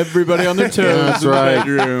keep everybody on their toes That's in the right.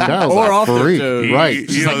 bedroom. Kyle's Or a off their freak. toes. Right.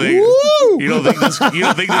 You don't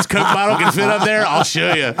think this Coke bottle can fit up there? I'll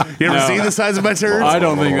show you. You ever No. seen the size of my turds? I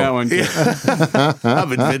don't think that one can.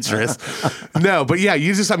 I'm adventurous. No, but yeah,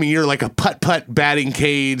 you're like a putt-putt batting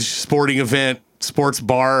cage, sporting event, sports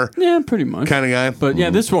bar Yeah, pretty much. kind of guy. But yeah,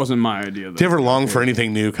 this wasn't my idea. Though. Do you ever long for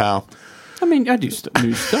anything new, Kyle? I mean, I do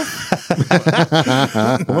new stuff.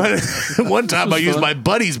 One time I used my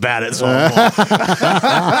buddy's bat at softball.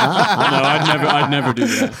 No, I'd never do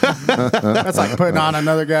that. That's like putting on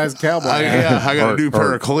another guy's cowboy. I got a new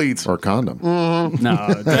pair of cleats. Or condom.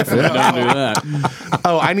 No, definitely don't do that.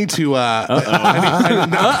 Oh, I need to. Well,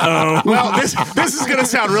 this is gonna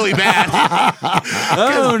sound really bad.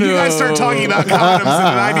 Oh no! You guys start talking about condoms, and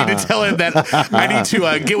then I need to tell him that I need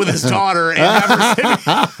to get with his daughter and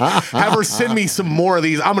have her send me some more of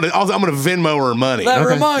these. I'm gonna Venmo her money. That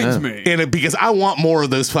reminds me. Because I want more of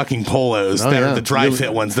those fucking polos that are the dry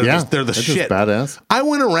fit ones. They're the That's shit. just badass. I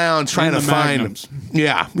went around trying And to the find. magnums.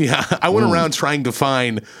 Yeah. I went around trying to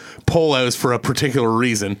find polos for a particular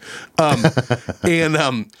reason, and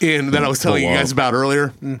that I was telling you guys about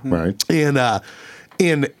earlier. Right.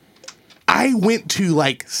 And I went to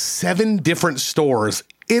like 7 different stores,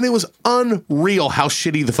 and it was unreal how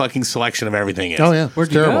shitty the fucking selection of everything is. Oh, yeah. Where'd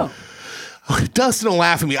It's you terrible. go? Dustin will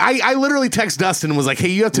laugh at me. I literally text Dustin and was like, "Hey,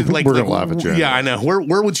 you have to like." We're gonna laugh at you. Yeah, I know.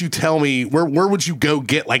 Where would you tell me? Where would you go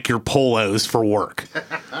get like your polos for work?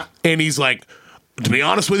 And he's like, to be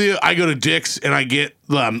honest with you, I go to Dick's and I get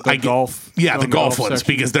golf. Yeah, the golf golf ones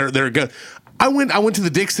section. because they're good. I went to the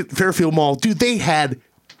Dick's at Fairfield Mall, dude. They had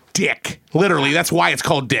Dick. Literally, that's why it's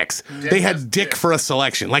called Dick's. They had Dick for a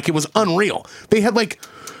selection. Like it was unreal. They had like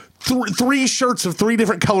 3 shirts of 3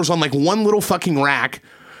 different colors on like one little fucking rack.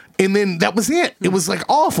 And then that was it. It was like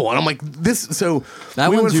awful. And I'm like, this. So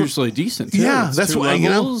That we one's went from- usually decent. Too. Yeah, It's that's 2 why, you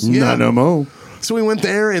know. levels. Yeah. No more. So we went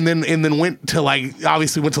there and then went to like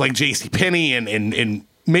JCPenney and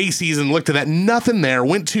Macy's and looked at that. Nothing there.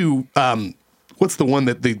 Went to what's the one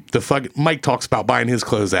that the fuck Mike talks about buying his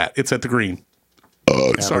clothes at? It's at the Green.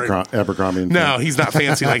 Sorry. Abercrombie. and No, he's not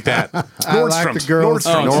fancy like that. I like Nordstrom's. the girls.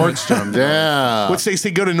 Nordstrom's. Nordstrom. Yeah. Which they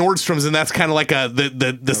say go to Nordstrom's and that's kind of like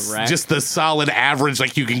the rack. just the solid average.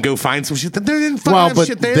 Like you can go find some shit that they didn't find Well, but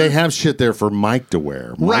shit there. they have shit there for Mike to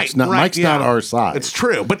wear. Mike's Mike's yeah. not our size. It's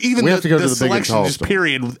true, but even We have to go to the big and selection, tall just store.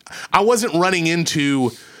 period. I wasn't running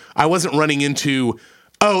into.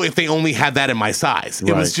 Oh, if they only had that in my size,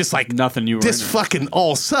 it was Right. just like Nothing you were This in it. fucking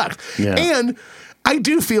all sucked. Yeah. And I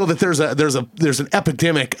do feel that there's an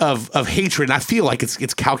epidemic of hatred, and I feel like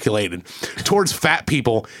it's calculated towards fat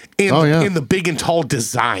people and Oh, yeah. in the big and tall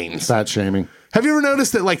designs. fat shaming. Have you ever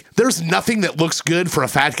noticed that like there's nothing that looks good for a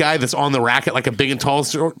fat guy that's on the rack at like a big and tall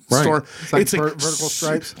store? It's like vertical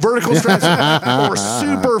stripes. Vertical stripes or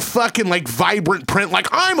super fucking like vibrant print like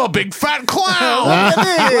I'm a big fat clown.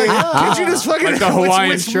 Could you just fucking Like the Hawaiian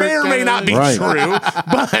which shirt may or may kinda not be Right. true,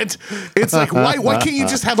 but it's like why can't you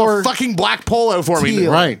just have a fucking black polo for me?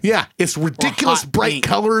 Teal. Right. Yeah, it's ridiculous hot bright pink.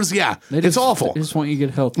 colors. Yeah, it's awful. They just want you to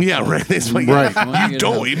get healthy. Yeah, right. It's like, Right. You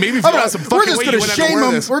don't. Maybe if you have some fucking weight, you wouldn't have to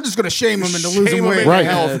wear this. We're just gonna shame him into Shame losing him weight. into Right.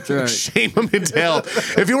 hell. Yeah, that's right. Shame him into hell.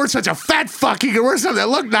 If you were such a fat fuck, you could wear something that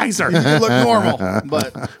looked nicer. You look normal,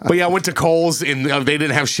 but But yeah, I went to Kohl's and they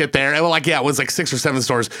didn't have shit there. And like, yeah, it was like 6 or 7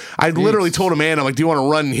 stores. I literally told a man, I'm like, do you want to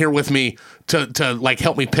run here with me to like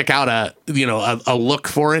help me pick out a look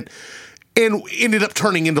for it? And ended up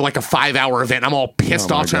turning into like a 5-hour event. I'm all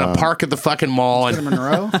pissed off trying to park at the fucking mall. And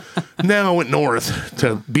Monroe. no, I went north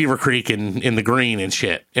to Beaver Creek and in the green and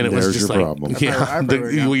shit. And it was There's just your like, problem.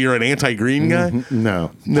 yeah, you're an anti-green guy?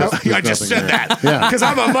 No. No, There's I just nothing said there. that Yeah. because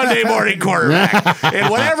I'm a Monday morning quarterback, and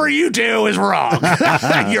whatever you do is wrong.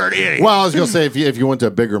 You're an idiot. Well, I was gonna say if you went to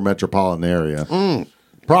a bigger metropolitan area,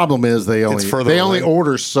 problem is they further only away.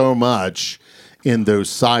 order so much in those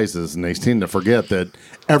sizes, and they seem to forget that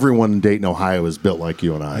everyone in Dayton, Ohio, is built like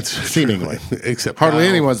you and I, seemingly. Except Hardly Kyle.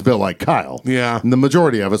 anyone's built like Kyle. Yeah. and the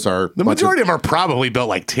majority of us are. The majority of them are probably built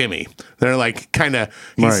like Timmy. They're like kind of,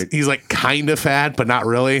 Right. he's like kind of fat, but not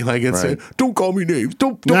really. Like it's, Right. don't call me names.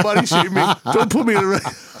 Don't body shame me. Don't put me in a,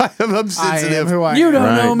 I'm I am sensitive. who I You am. don't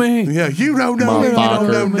Right. know me. Yeah, you don't know me. You don't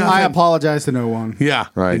know Motherfucker. nothing. I apologize to no one. Yeah,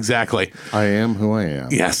 Right. exactly. I am who I am.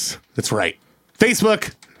 Yes, that's right.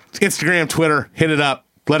 Facebook, Instagram, Twitter, hit it up.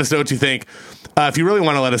 Let us know what you think. If you really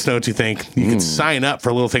want to let us know what you think, you can sign up for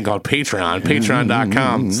a little thing called Patreon,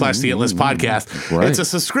 patreon.com/the It List Podcast. Right. It's a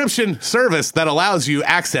subscription service that allows you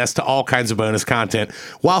access to all kinds of bonus content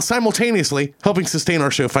while simultaneously helping sustain our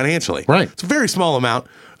show financially. Right. It's a very small amount.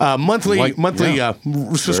 Monthly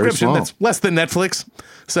subscription small. that's less than Netflix.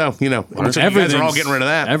 So, you know, I'm sure you guys are all getting rid of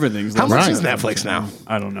that. Everything's How much Right. is Netflix now?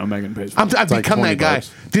 I don't know. Megan pays for I've it. become like that guy.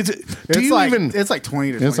 $20. Do It's you like even... it's like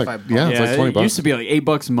 20 to It's like- 25 yeah. bucks. It's like Yeah, 20 it bucks. used to be like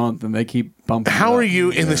 $8 a month, and they keep bumping. How it are up.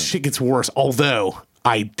 you? And the shit gets worse. Although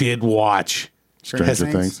I did watch Stranger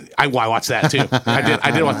Things. I watched that too. I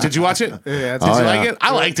did watch. Did you watch it? Yeah, Did you yeah. like it? I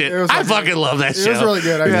liked it. It was I like- fucking love that show. It was really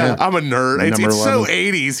good. Yeah, I'm a nerd. It's Number so 11.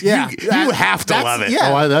 80s. Yeah, you have to that's- love it. yeah.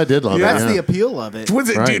 Oh, I did love That's it. the Yeah. appeal of it. Was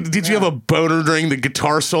it? Right. Did you have a boner during the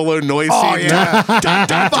guitar solo noise Oh, scene? yeah. Fuck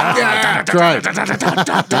yeah. Right.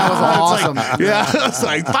 That was awesome. Yeah, it's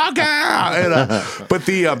like fuck yeah. And,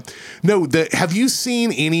 but have you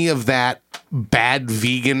seen any of that bad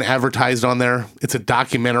vegan advertised on there? It's a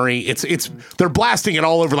documentary. It's they're blasting it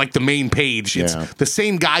all over like the main page. It's Yeah. the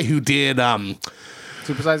same guy who did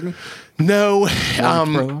Supersize Me? no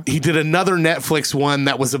Pro? he did another Netflix one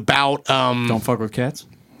that was about Don't fuck with cats.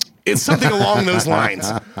 it's something along those lines.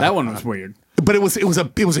 That one was weird. But it was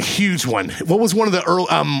a huge one. What was one of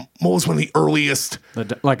the earliest?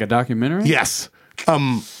 Like a documentary. Yes.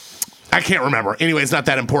 I can't remember. Anyway, it's not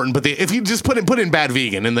that important. But if you just put in bad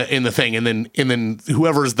vegan in the thing, and then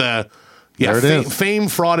whoever's the There it is. fame,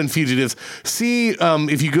 fraud, and fugitives. See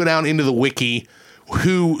if you go down into the wiki,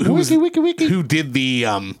 who did the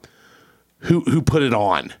who put it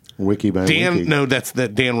on? Wiki by Dan. Wiki. No, that's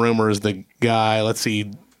that Dan Romer is the guy. Let's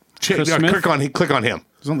see. Chris Smith? Click on him.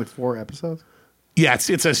 There's only 4 episodes. Yeah,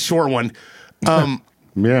 it's a short one. Yeah.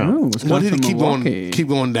 What did he Milwaukee. keep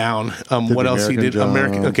going down? What the else he did?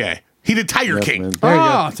 American Job. Okay. He did Tiger Yes, King. man. There you go.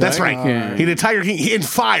 Oh, That's right. King. He did Tiger King. In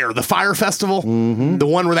Fire, the Fire Festival. The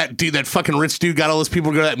one where that dude, that fucking rich dude got all those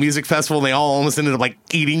people to go to that music festival and they all almost ended up like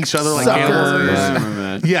eating each other like Suckers. animals. Yeah, I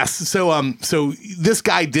remember that. Yes. So this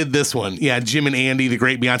guy did this one. Yeah, Jim and Andy, The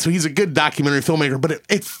Great Beyond. So he's a good documentary filmmaker, but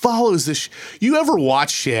it follows this. You ever watch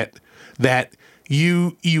shit that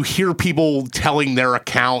you hear people telling their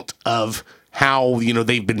account of how,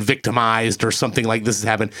 they've been victimized or something like this has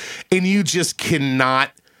happened, and you just cannot.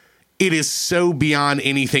 It is so beyond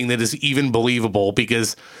anything that is even believable,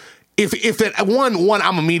 because if it one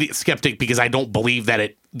I'm an immediate skeptic because I don't believe that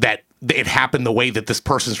it happened the way that this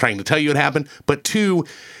person's trying to tell you it happened. But 2,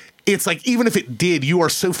 it's like, even if it did, you are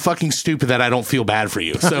so fucking stupid that I don't feel bad for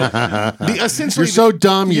you. So essentially, You're so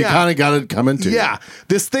dumb, you Yeah. kind of got it coming to you. yeah,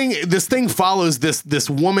 this thing follows this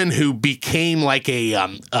woman who became like a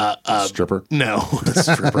Stripper. no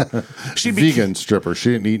stripper. She Vegan stripper.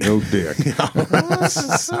 She didn't eat no dick.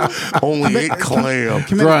 only ate clam.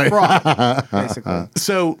 Committed Right. fraud, basically.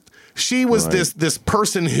 So She was this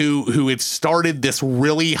person who had started this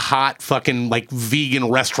really hot fucking like vegan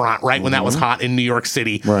restaurant right when that was hot in New York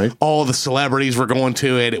City. Right. All the celebrities were going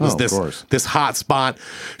to it. It was this hot spot.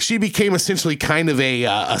 She became essentially kind of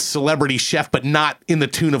a celebrity chef, but not in the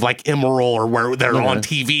tune of like Emeril or where they're on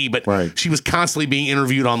TV. But she was constantly being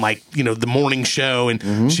interviewed on like, you know, the morning show,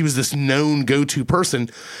 and she was this known go-to person.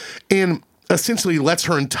 And essentially lets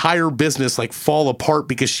her entire business like fall apart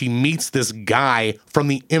because she meets this guy from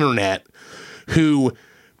the internet who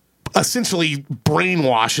essentially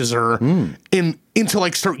brainwashes her into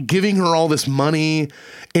like start giving her all this money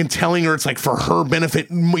and telling her it's like for her benefit.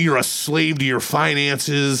 You're a slave to your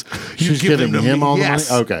finances. She's giving him all the money.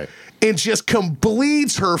 Okay. And just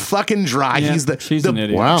bleeds her fucking dry. Yeah, she's an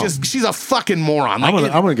idiot. Wow. She's a fucking moron. I'm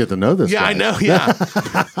gonna get to know this. Yeah, guy. I know. Yeah.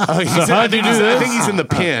 I think he's in the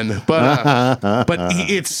pen, but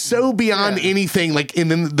it's so beyond anything. Like, and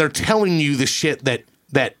then they're telling you the shit that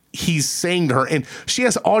he's saying to her, and she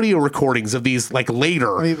has audio recordings of these like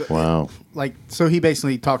later. Wow. Like, so he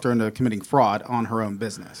basically talked her into committing fraud on her own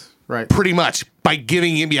business. Right. Pretty much by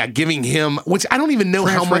giving him, which I don't even know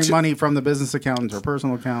how much money from the business account to her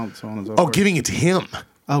personal account, so on and so forth. Oh, giving it to him.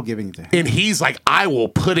 Oh, giving it to him. And he's like, I will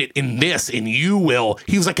put it in this, and you will.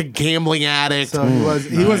 He was like a gambling addict. So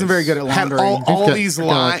he wasn't very good at laundering. Had all these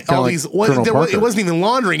lines. It wasn't even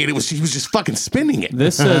laundering it. He was just fucking spending it.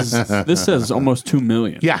 This says almost $2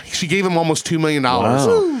 million. Yeah, she gave him almost $2 million.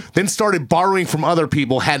 Wow. Then started borrowing from other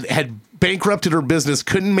people. Had bankrupted her business,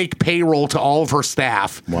 couldn't make payroll to all of her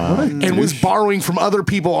staff. Wow. And was borrowing from other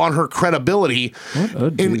people on her credibility.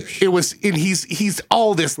 And he's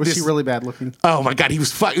all this. Was she really bad looking? Oh my God, he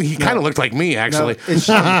was he kind of looked like me actually. No, is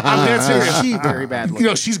she, I'm dead serious. is she very bad looking? You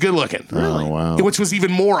know, she's good looking. Really? Oh, wow. Which was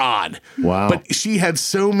even more odd. Wow. But she had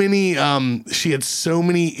so many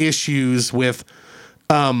issues with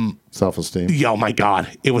self-esteem. oh my God.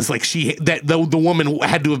 It was like the woman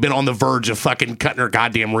had to have been on the verge of fucking cutting her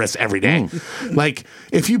goddamn wrists every day. Like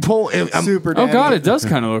if you pull super Oh God, it does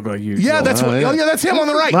kind of look like you. yeah, that's that's him on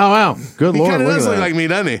the right. Wow. Good He Lord. kind of does at look that. like me,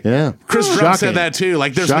 doesn't he? Yeah. Chris Drumm Shocking. said that too.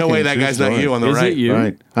 Like there's no Shocking way that true guy's not story. you on the Is right. it you?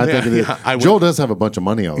 Right. I think it is. I would- Joel does have a bunch of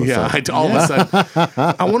money all of a Yeah, sudden. all of a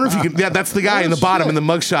sudden. I wonder if you can. Yeah, that's the guy in the bottom in the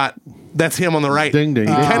mugshot. That's him on the right. Ding, ding,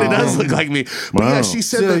 He ding. kind of does look like me. But yeah, Wow. she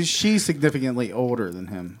said So that. she's significantly older than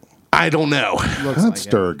him. I don't know. Looks I'd like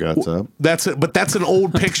stir her guts up. But that's an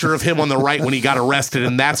old picture of him on the right when he got arrested,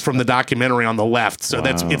 and that's from the documentary on the left. So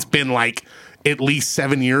it's been like at least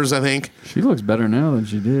 7 years, I think. She looks better now than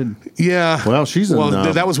she did. Yeah. Well, she's in.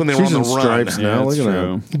 that was when they were on she's the in run. stripes now. Yeah, Look it's at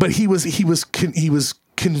true. that. But he was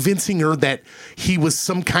convincing her that he was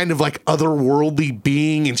some kind of like otherworldly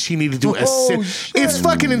being, and she needed to ascend. It's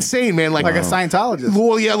fucking insane, man. Like a Scientologist.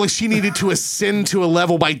 Well, yeah, like she needed to ascend to a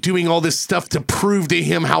level by doing all this stuff to prove to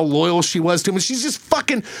him how loyal she was to him. And she's just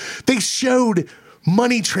fucking. They showed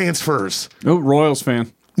money transfers. Oh, Royals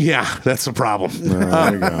fan. Yeah, that's the problem.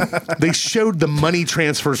 There you go. They showed the money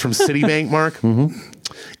transfers from Citibank, Mark, and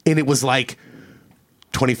it was like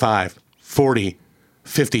 25, 40,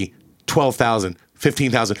 50, 12,000,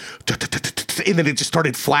 15,000, and then it just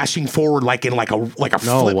started flashing forward like in like a flip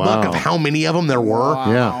book of how many of them there were.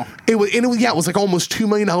 Yeah. It was like almost $2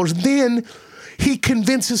 million. Then he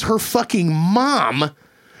convinces her fucking mom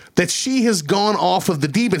that she has gone off of the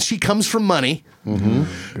deep end. She comes from money.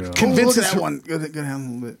 Convinces look at that her, one. Go down a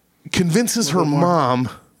little bit. convinces her mom.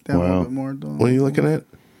 Down a Wow. little bit more. What are you looking at?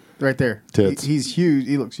 Right there. Tits. He's huge.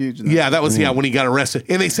 He looks huge. In that. Yeah, that was when he got arrested.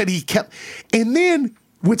 And they said he kept, and then,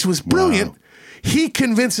 which was brilliant, he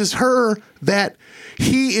convinces her that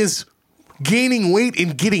he is gaining weight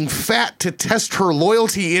and getting fat to test her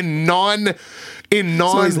loyalty in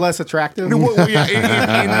So he's less attractive. in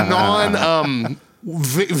non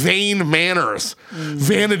vain manners.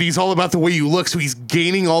 Vanity's all about the way you look, so he's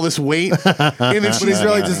gaining all this weight, and then But he's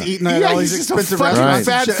really just eating at all these he's just a expensive fucking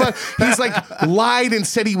restaurants. and fat shit. fuck. He's like lied and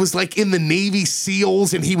said he was like in the Navy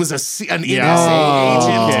SEAls and he was an NSA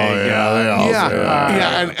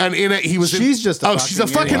agent. He was. She's just a she's a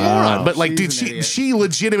fucking fucking idiot. moron. But like, She's dude, an idiot. she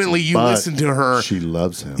legitimately, you But listen to her. She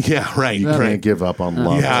loves him. Yeah, right. You right. can't give up on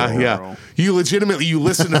love. Yeah. You legitimately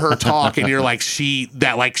listen to her talk and you're like she's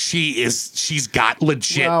got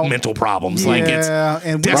legit mental problems. Like it's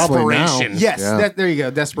and desperation. Yes, Yeah. there you go.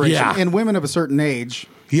 Desperation. Yeah. And women of a certain age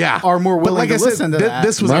Yeah, are more But willing to listen to that.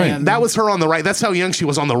 This was Right. that was her on the right. That's how young she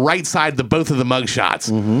was on the right side of both of the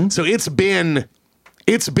mugshots. So it's been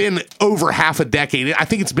over half a decade. I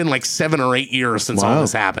think it's been like 7 or 8 years since all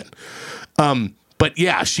this happened. But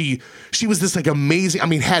yeah, she was this like amazing. I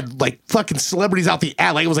mean, had like fucking celebrities out the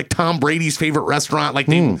ad. Like it was like Tom Brady's favorite restaurant. Like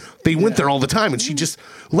they went there all the time, and she just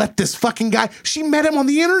let this fucking guy. She met him on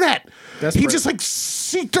the internet. He just like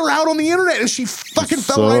seeked her out on the internet, and she fucking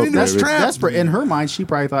fell right into his trap. Desperate. In her mind, she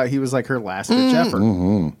probably thought he was like her last ditch effort.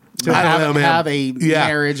 To I don't know, man. Have a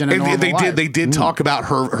marriage and a normal life. They did talk about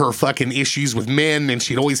her fucking issues with men, and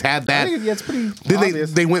she'd always had that. I think, it's pretty then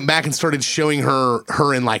obvious. they went back and started showing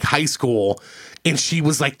her in like high school, and she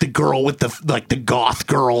was like the girl with the goth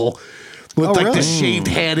girl. With like the shaved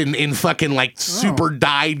head and fucking like super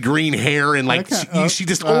dyed green hair, and like she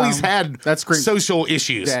just always had social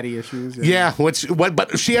issues, daddy issues. Yeah,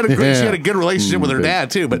 but she had a good relationship with her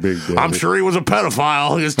dad too. But I'm sure he was a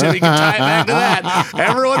pedophile. Just Timmy can tie it back to that.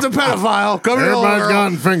 Everyone's a pedophile. Come here, Everybody's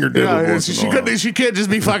gotten fingertips. She can't just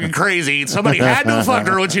be fucking crazy. Somebody had to have fucked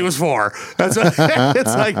her when she was 4. That's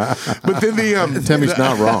it's like. But then Timmy's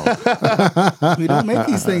not wrong. We don't make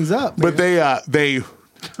these things up. But they.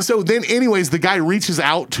 So then, anyways, the guy reaches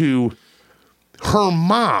out to her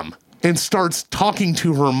mom and starts talking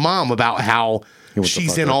to her mom about how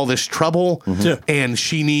she's in all this trouble and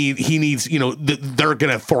he needs, they're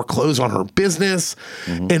going to foreclose on her business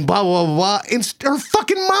and blah, blah, blah, blah. And her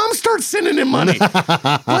fucking mom starts sending him money.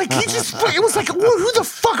 Like, it was like, who the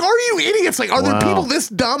fuck are you idiots? Like, are there people this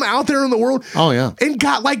dumb out there in the world? Oh, yeah. And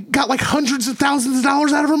got like hundreds of thousands of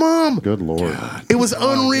dollars out of her mom. Good Lord. It was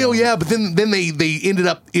unreal, yeah. But then they ended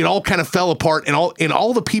up, it all kind of fell apart, and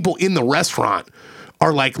all the people in the restaurant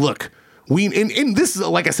are like, look, and this is,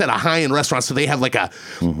 like I said, a high-end restaurant, so they have like a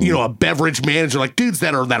a beverage manager, like dudes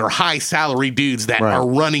that are high salary dudes that are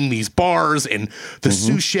running these bars, and the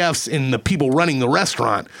sous chefs and the people running the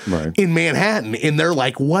restaurant in Manhattan, and they're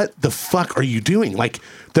like, what the fuck are you doing? Like,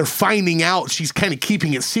 they're finding out she's kind of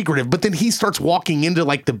keeping it secretive, but then he starts walking into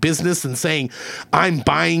like the business and saying, I'm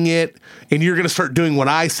buying it, and you're gonna start doing what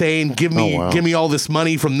I say, and give me all this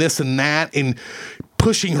money from this and that, and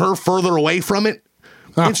pushing her further away from it.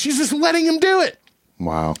 And she's just letting him do it.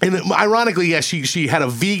 Wow. And ironically, yeah, she had a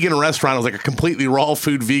vegan restaurant. It was like a completely raw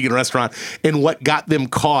food vegan restaurant. And what got them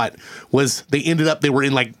caught was they were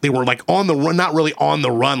on the run, not really on the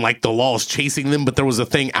run, like the law is chasing them, but there was a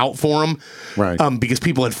thing out for them. Right. Because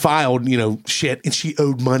people had filed, shit, and she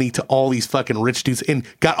owed money to all these fucking rich dudes and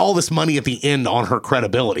got all this money at the end on her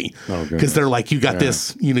credibility. Because they're like, you got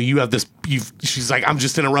this, you have this, she's like, I'm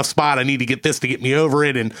just in a rough spot. I need to get this to get me over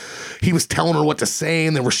it. And he was telling her what to say,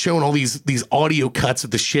 and they were showing all these audio cuts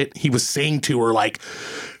of the shit he was saying to her, like,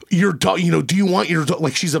 your dog, do you want your dog?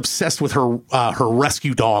 Like, she's obsessed with her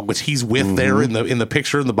rescue dog, which he's with there in the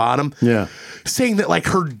picture in the bottom. Yeah. Saying that like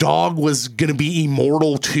her dog was gonna be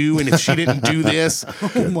immortal too, and if she didn't do this,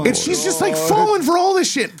 and she's just like falling for all this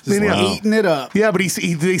shit, eating it up. Yeah, but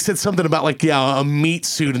they said something about like a meat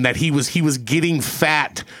suit, and that he was getting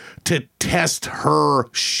fat to test her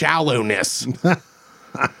shallowness.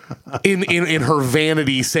 In her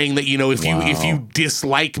vanity, saying that if you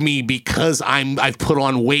dislike me because I've put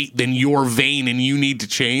on weight, then you're vain and you need to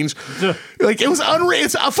change. Like, it was unreal.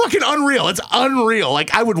 It's fucking unreal. It's unreal.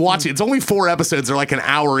 Like, I would watch it. It's only 4 episodes. They're like an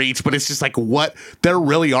hour each, but it's just like, what? There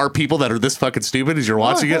really are people that are this fucking stupid as you're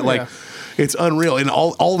watching it. Like, it's unreal. And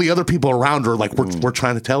all the other people around her, like, we're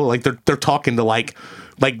trying to tell her, like, they're talking to like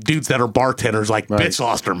dudes that are bartenders, like, bitch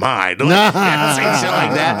lost her mind. Like, saying shit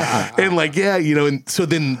like that. And like, and so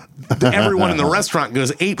then everyone in the restaurant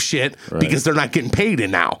goes ape shit because they're not getting paid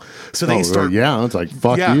in now. So they start. It's like,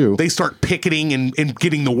 fuck you. They start picketing and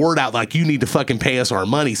getting the word out, like, you need to fucking pay us our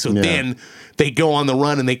money. So then they go on the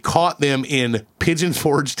run, and they caught them in Pigeon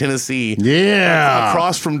Forge, Tennessee. Yeah.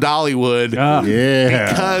 Across from Dollywood.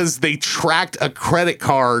 Because they tracked a credit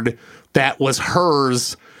card that was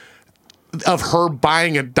hers, of her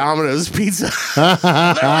buying a Domino's pizza. They're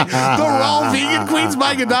like, the raw vegan queen's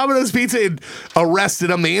buying a Domino's pizza, and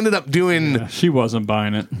arrested them. They ended up doing. She wasn't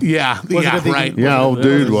buying it. Right. Yeah, old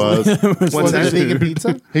dude was. Was it a vegan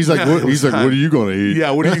pizza? He's like, what are you going to eat?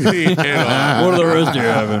 Yeah, what are you going to eat? And, what are the rest of you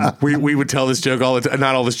having? We would tell this joke all the time.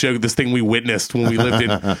 Not all this joke. This thing we witnessed when we lived in.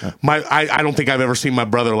 I don't think I've ever seen my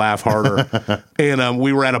brother laugh harder. And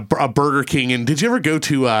we were at a Burger King. And did you ever go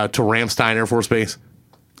to Ramstein Air Force Base?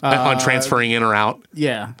 On transferring in or out,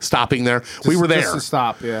 stopping there. We were there. Just to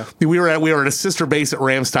stop, We were at a sister base at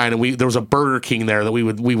Ramstein, and there was a Burger King there that we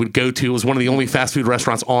would go to. It was one of the only fast food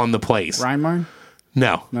restaurants on the place. Rheinmark?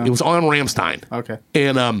 No, it was on Ramstein. Okay,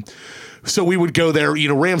 and so we would go there.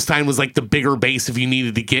 Ramstein was like the bigger base if you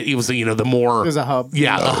needed to get. It was the more. It was a hub.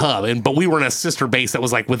 Yeah, a hub. But we were in a sister base that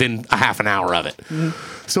was like within a half an hour of it.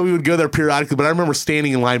 So we would go there periodically. But I remember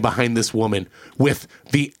standing in line behind this woman with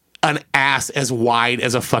the an ass as wide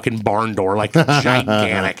as a fucking barn door, like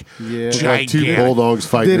gigantic. Yeah. Like two Gigantic. bulldogs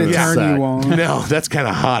fighting Did in it a turn sack. you on? No, that's kind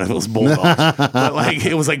of hot if it was bulldogs. But like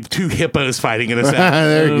it was like two hippos fighting in a sack.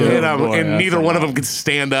 There you go. And, Boy, and that's neither a one of lot. them could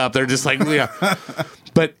stand up. They're just like, yeah.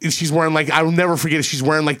 But she's wearing like, I'll never forget it. She's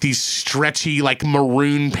wearing like these stretchy, like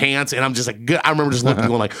maroon pants. And I'm just like, good. I remember just looking,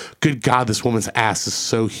 going like, good God, this woman's ass is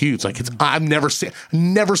so huge. Like I've never seen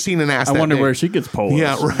an ass. I that wonder big. where she gets polos.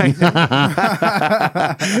 Yeah, right.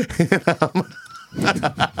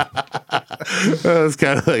 It's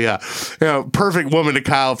kind of perfect woman to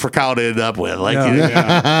Kyle to end up with. Like,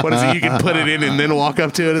 what is it? You can put it in and then walk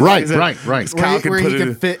up to it. Right. Kyle Where put he it can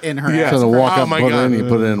in. fit in her Yeah. ass. So to walk Oh up, my put it God. in, you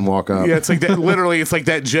put it in and walk up. Yeah, it's like that. Literally, it's like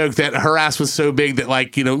that joke that her ass was so big that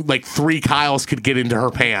like like 3 Kyles could get into her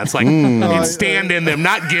pants, like and stand in them,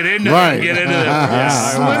 not get into Right. them, get into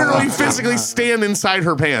them. Literally, physically stand inside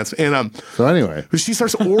her pants. And So anyway, she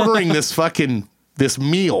starts ordering this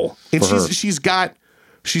meal, and For her. she's got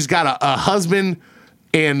a husband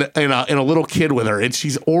and a little kid with her, and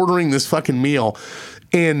she's ordering this fucking meal,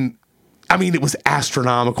 and I mean it was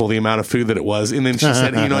astronomical the amount of food that it was, and then she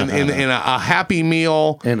said, in a Happy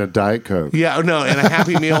Meal. and a Diet Coke. Yeah, no, and a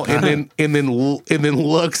Happy Meal, and then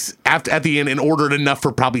looks at the end and ordered enough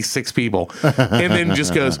for probably 6 people, and then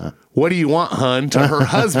just goes, "What do you want, hun?" to her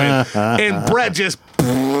husband, and Brett just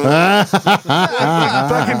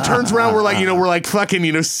fucking turns around. We're like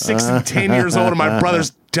fucking 6 and 10 years old, and my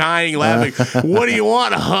brother's dying laughing. What do you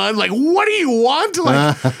want, hun? Like, what do you want?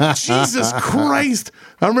 Like, Jesus Christ!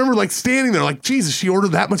 I remember like standing there, like, Jesus, she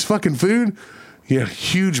ordered that much fucking food. Yeah,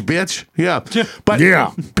 huge bitch. Yeah. But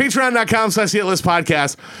patreon.com/hitlist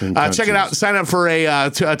podcast. Check it out. Sign up for a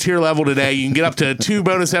tier level today. You can get up to 2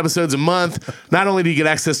 bonus episodes a month. Not only do you get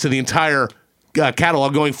access to the entire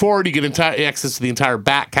catalog going forward, you get access to the entire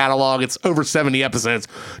back catalog. It's over 70 episodes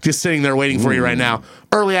just sitting there waiting for you right now.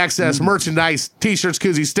 Early access, merchandise, t-shirts,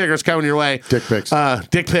 koozies, stickers coming your way. Dick pics.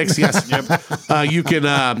 Dick pics, yes. You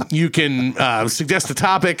can suggest a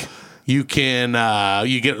topic. You can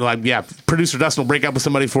producer Dustin will break up with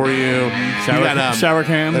somebody for you. Shower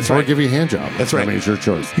cam. That's Or right. give you a hand job. That's right. I mean, it's your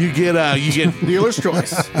choice. You get Dealer's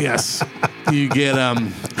choice. yes. You get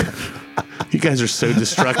you guys are so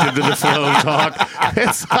destructive to the flow of talk.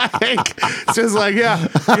 It's just like, yeah.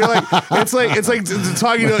 You're like, it's like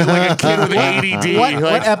talking to like a kid with ADD.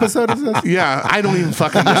 What episode is this? Yeah, I don't even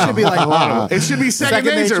fucking know. It should be like It should be second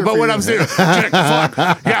Second nature, nature but for what you. I'm saying, dick, fuck.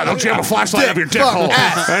 Yeah, don't jam a flashlight up your dick fuck, hole.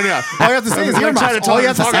 ass. And, yeah. All you have to say is You're trying to earmuffs. All you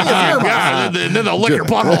have to talk say is earmuffs. yeah, and then they'll lick your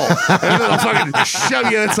butthole. And then they'll fucking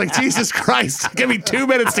shove you. It's like, Jesus Christ, give me 2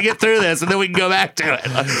 minutes to get through this, and then we can go back to it.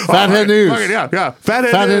 Fathead news. Fucking, yeah.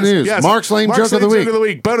 Fathead Fathead news. Yes. Mark's Lame Joke of the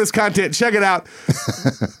Week. Bonus content. Check it out.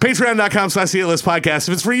 Patreon.com/hitlist podcast.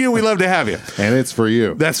 If it's for you, we love to have you. And it's for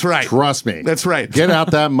you. That's right. Trust me. That's right. Get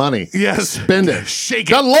out that money. Yes. Spend it. Shake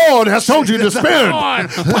it. The Lord has told you to Come spend. on.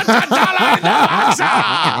 Put the dollar in the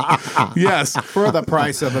box. Yes. For the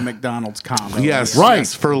price of a McDonald's condo. Yes. Right.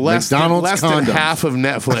 Yes. For less McDonald's than condoms. half of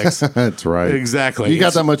Netflix. That's right. Exactly. You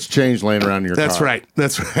got that much change laying around in your That's car. right.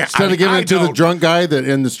 That's right. Instead of giving it to the don't. drunk guy that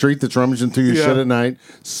in the street that's rummaging through your Yeah. shit at night,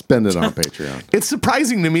 spend it on Patreon. It's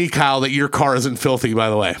surprising to me, Kyle, that your car isn't filthy. By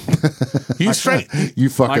the way, you strike You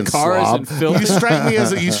fucking My car slob. isn't filthy.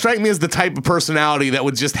 you strike me as the type of personality that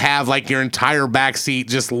would just have like your entire back seat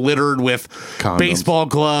just littered with Condoms. baseball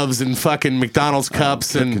gloves and fucking McDonald's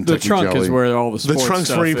cups and The Kentucky trunk jelly. is where all the sports trunk's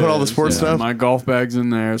stuff where you put all the is. sports stuff? My golf bag's in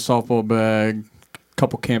there, softball bag,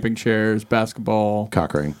 couple camping chairs, basketball,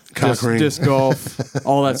 Cock ring. disc golf,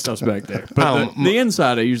 all that stuff's back there. But the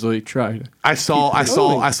inside, I usually try to. I saw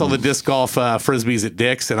the disc golf frisbees at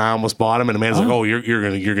Dick's, and I almost bought them. And Amanda's like, "Oh, you're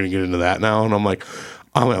gonna get into that now?" And I'm like,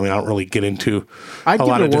 I don't really get into I'd a give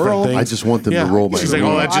lot it of a different whirl. things. I just want them to roll my She's like,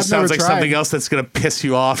 wheel. "Oh, that just I've sounds never like something tried. else that's gonna piss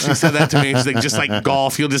you off." She said that to me. She's like, "Just like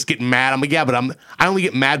golf, you'll just get mad." I'm like, "Yeah, but I only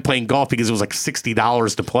get mad playing golf because it was like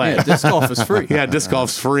 $60 to play." Yeah, disc golf is free. Yeah, disc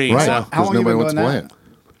golf's free. Right. So. How Because long you nobody been wants to doing play that? it.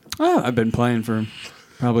 Oh, I've been playing for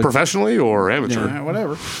probably Professionally or amateur? Yeah.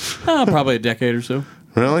 Whatever. probably a decade or so.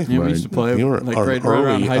 Really? Yeah, we used to play You were like right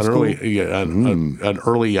around high school. an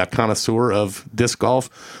early connoisseur of disc golf.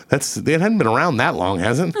 It hadn't been around that long,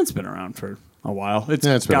 has it? It's been around for a while. It's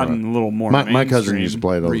Yeah, it's been gotten around. a little more. My cousin mainstream used to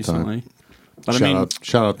play it all the time. recently. But I mean,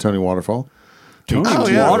 Shout out Tony Waterfall. Tony Oh,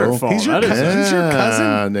 yeah. Waterfall. He's your that is cousin. He's your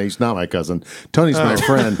cousin? No, he's not my cousin. Tony's my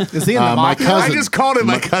friend. Is he in the my mafia? cousin? I just called him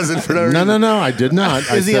my cousin for no reason. No, I did not.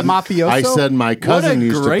 Is he a mafioso? I said my cousin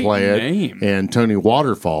used to great play it, name. and Tony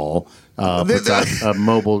Waterfall puts out a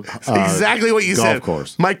mobile exactly what you golf said.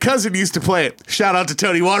 course. My cousin used to play it. Shout out to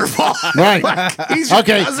Tony Waterfall. Right. He's your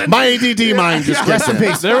Okay. cousin. My ADD mind just Rest in kicked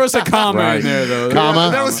in. peace. There was a comma Right. in there, though. Comma?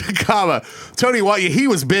 There was a comma. Tony, he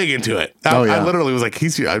was big into it. Oh, yeah. I literally was like,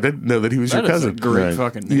 I didn't know that he was That your is a cousin. great Right.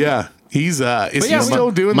 fucking name. Yeah. He's is he yeah,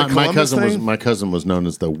 still doing the Columbus thing? My cousin was known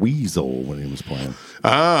as the Weasel when he was playing.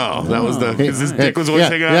 Oh, that was because his dick was always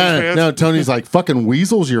hanging out his pants. No, Tony's like, fucking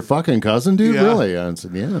Weasel's your fucking cousin, dude? Yeah. Really? I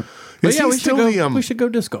said, yeah. But Is yeah, he we should still go. the, We should go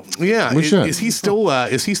disco. Yeah, We should. Is he still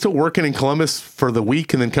working in Columbus for the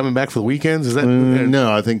week and then coming back for the weekends? Is that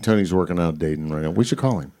No, I think Tony's working out Dayton right now. We should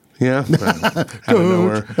call him. Yeah, out of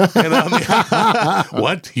nowhere. And,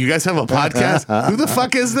 what? You guys have a podcast? Who the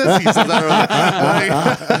fuck is this? He said that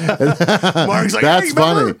Mark's like, That's hey,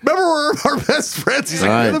 funny. Remember we're our best friends? He's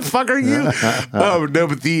like, who the fuck are you? Oh no,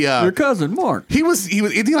 but Your cousin Mark. he was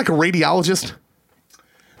isn't he like a radiologist?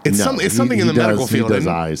 It's No, something in the medical field. He does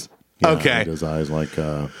isn't it? eyes. Yeah, Okay. He does eyes like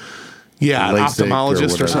Yeah, an LASIK or ophthalmologist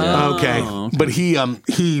or, whatever. something. Yeah. Okay. Oh, But he I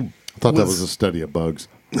thought that was a study of bugs.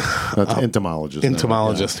 That's entomologist. now,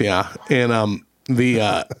 entomologist, yeah. And the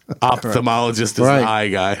ophthalmologist is Right. the eye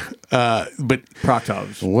guy. But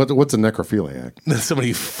Proctologist. yeah. What's a necrophiliac? somebody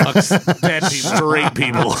who fucks dead straight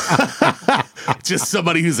people. Just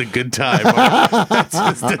somebody who's a good time. That's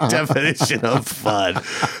just the definition of fun.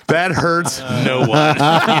 That hurts no one.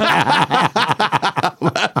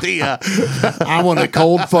 I want to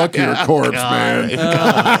cold fuck your corpse, man.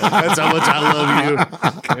 That's how much I love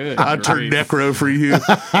you. Good I'd turn grief. necro for you.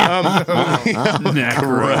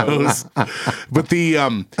 Gross. But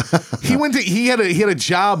he had a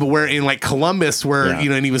job where in like Columbus where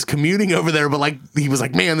Yeah. and he was commuting over there, but like he was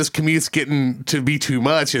like, man, this commute's getting to be too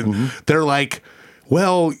much, and they're like,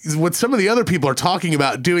 well, what some of the other people are talking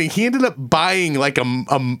about doing, he ended up buying like a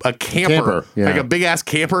camper, yeah. like a big ass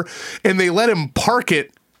camper, and they let him park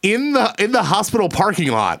it in the hospital parking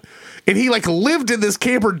lot, and he like lived in this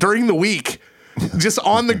camper during the week. Just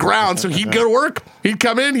on the ground. So he'd go to work, he'd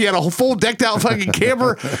come in, he had a full decked out fucking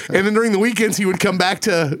camper, and then during the weekends he would come back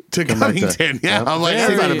to Covington. Yeah, I'm like,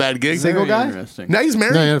 that's not a bad gig. Single guy? Interesting. Now he's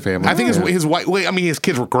married. No, he had a family. I think Yeah. his wife. Well, I mean, his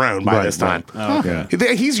kids were grown by Right, this time. right.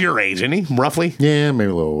 Yeah. He's your age, isn't he? Roughly. Yeah, maybe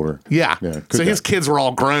a little older. Yeah. good So guy. his kids were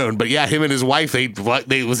all grown, but yeah, him and his wife, they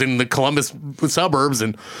was in the Columbus suburbs,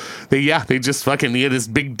 and they just fucking, he had this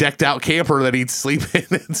big decked out camper that he'd sleep in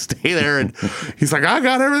and stay there, and he's like, I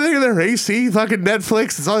got everything in there, AC, fucking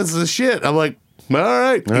Netflix, it's all this is shit. I'm like, all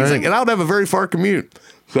right. He's right. like, and I don't have a very far commute.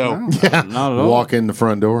 So Not at all. Walk in the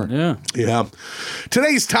front door. Yeah. yeah.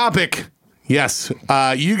 Today's topic. Yes, you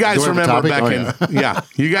guys Do I have a remember topic? back Oh, in yeah.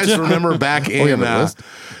 you guys remember back in you have a list?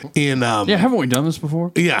 Yeah, haven't we done this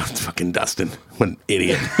before? Yeah, it's fucking Dustin. What an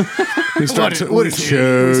idiot. We started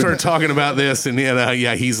talking about this, and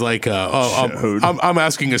he's like, I'm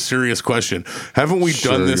asking a serious question. Haven't we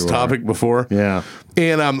done this you topic before? Yeah.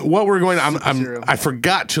 And what we're going, I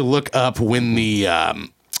forgot to look up when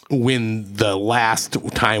the last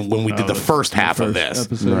time when we did the first half of this.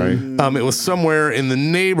 Right. It was somewhere in the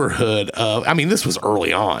neighborhood of. I mean, this was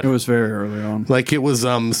early on. It was very early on. Like it was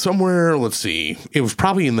somewhere, let's see, it was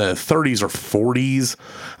probably in the 30s or 40s.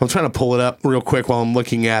 I'm trying to pull it up real quick while I'm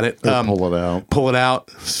looking at it. Pull it out. Pull it out,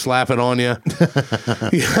 slap it on you.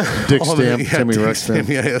 Dick stamp, Timmy Dick Rex stamp.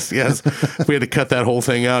 Yes. We had to cut that whole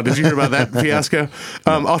thing out. Did you hear about that fiasco?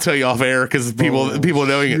 I'll tell you off air because people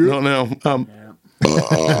knowing it don't know.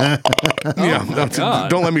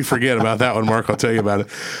 Don't let me forget about that one, Mark. I'll tell you about it.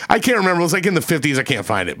 I can't remember. It was like in the 50s. I can't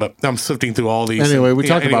find it, but I'm sifting through all these. Anyway, we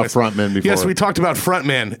talked about Frontmen before. Yes, we talked about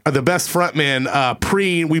Frontmen, the best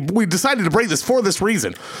Frontmen. We decided to break this for this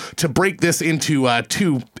reason, to break this into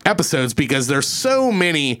 2 episodes because there's so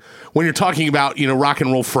many. When you're talking about rock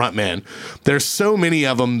and roll frontmen, there's so many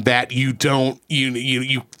of them that you don't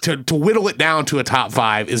to whittle it down to a top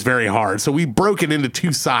 5 is very hard. So we broke it into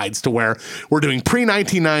 2 sides to where we're doing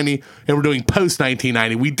pre-1990 and we're doing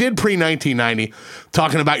post-1990. We did pre-1990,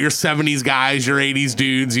 talking about your 70s guys, your 80s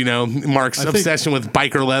dudes, Mark's obsession with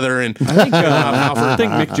biker leather. And I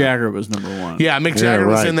think Mick Jagger was number 1. yeah, Mick Jagger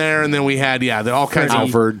was right. in there. And then we had, all kinds of...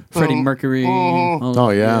 Alfred. Freddie Mercury. Oh,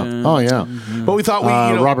 yeah. Oh, yeah. But we thought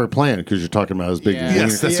Robert Plant, because you're talking about his big,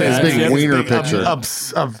 Yes, that's his right. big His wiener big, picture.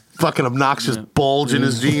 fucking obnoxious bulge in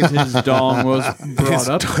his jeans. His dong was brought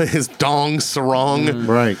up. His dong sarong.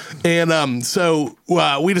 Right. And so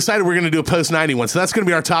we decided we're going to do a post-90 one. So that's going to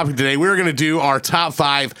be our topic today. We're going to do our top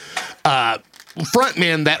 5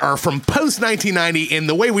 frontmen that are from post-1990. And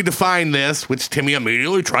the way we define this, which Timmy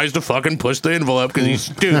immediately tries to fucking push the envelope because he's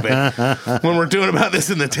stupid when we're doing about this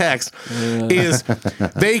in the text, is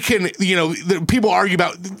they can, people argue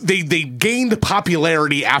about they gained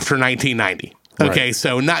popularity after 1990. Okay,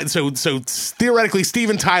 so theoretically,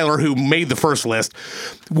 Steven Tyler, who made the first list,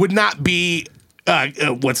 would not be.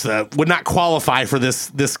 Would not qualify for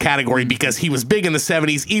this category because he was big in the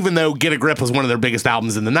 70s, even though Get a Grip was one of their biggest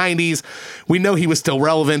albums in the 90s. We know he was still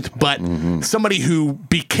relevant, but somebody who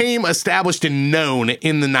became established and known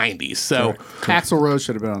in the 90s. So Axl Rose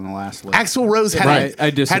should have been on the last list. Axl Rose had I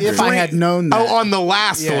disagree. If I had known that. on the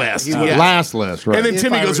last list. he was- Yeah. Last list, right? And then If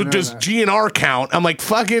Timmy I goes, would've does known that. GNR count? I'm like,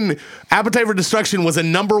 fucking Appetite for Destruction was a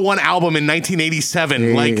 #1 album in 1987.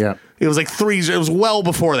 Yeah, like, yeah. it was like it was well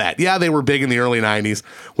before that. Yeah, they were big in the early 90s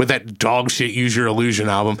with that dog shit Use Your Illusion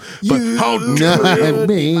album. But how Not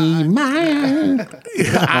be mine.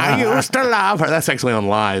 I used to love her. That's actually on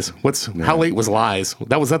Lies. How late was Lies?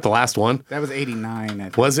 Was that the last one? That was 89, I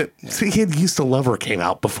think. Was it? See, he had Used to Love Her came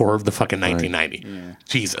out before the fucking 1990.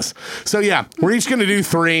 Jesus. So yeah, we're each going to do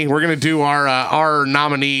 3. We're going to do our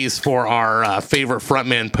nominees for our favorite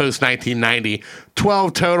frontmen post 1990.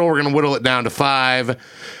 12 total. We're going to whittle it down to 5.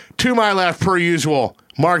 To my left, per usual,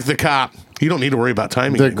 Mark the Cop. You don't need to worry about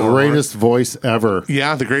timing. The anymore, Mark. greatest voice ever.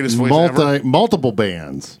 Yeah, the greatest voice ever. Multiple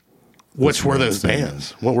bands. Which were those Singing.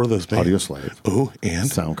 bands? What were those bands? Audio Slave. Oh, and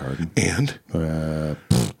Soundgarden. and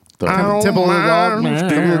Temple of the Dog.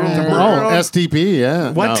 Oh, STP,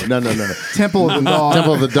 yeah. What? No. Temple of the Dog.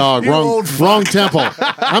 Temple of the Dog. You Wrong, old fuck. wrong temple.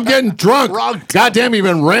 I'm getting drunk. Wrong temple. God damn, you've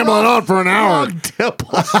been rambling on for an hour. Wrong Temple.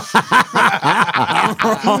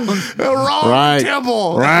 Wrong Right.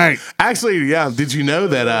 Temple. Right. Actually, yeah. Did you know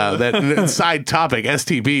that that side topic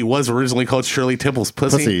STB was originally called Shirley Temple's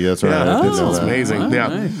Pussy? Pussy, that's right. Yeah, I did it's know that. amazing.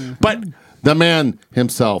 Yeah, but The man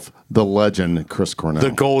himself, the legend, Chris Cornell.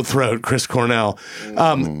 the gold throat, Chris Cornell.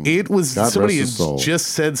 It was God somebody rest his had soul. just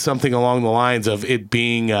said something along the lines of it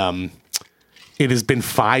being. It has been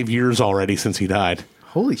 5 years already since he died.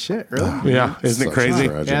 Holy shit, really? Yeah, isn't it Such crazy? a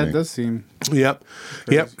tragedy. Yeah, it does seem. Yep,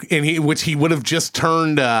 and he would have just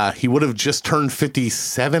turned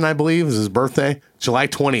 57, I believe, is his birthday, July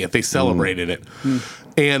 20th. They celebrated it,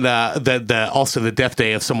 and also the death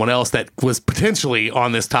day of someone else that was potentially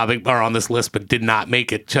on this topic or on this list but did not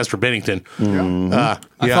make it, Chester Bennington. I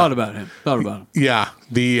thought about him. Yeah,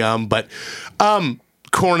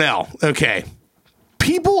 Cornell. Okay,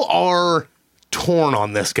 people are torn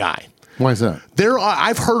on this guy. Why is that?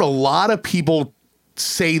 I've heard a lot of people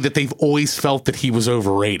say that they've always felt that he was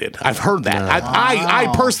overrated. I've heard that.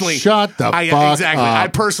 I personally Shut the fuck exactly. up. I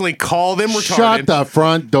personally call them retarded. Shut the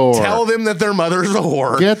front door. Tell them that their mother's a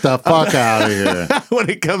whore. Get the fuck out of here. When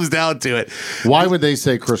it comes down to it, Why would they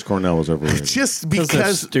say Chris Cornell was overrated? just they're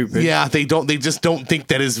because stupid. Yeah, they just don't think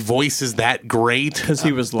that his voice is that great. Because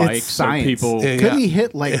he was liked. It's So science. people. Yeah. Could he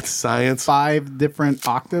hit like It's science. 5 different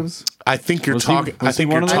octaves? I think you're Was he- talking. I was he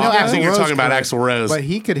think one you're of them? talking. I know I think Axl you're Rose talking about could, Axl Rose. But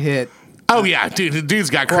he could hit. Oh yeah, dude, the dude's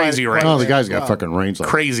got crazy range. Oh, the guy's got fucking range. Like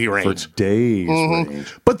Crazy range. For days range.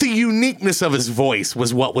 But the uniqueness of his voice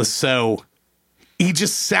was what was so. He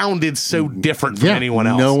just sounded so different from anyone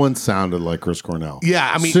else. No one sounded like Chris Cornell. Yeah,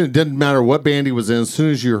 I mean- it didn't matter what band he was in. As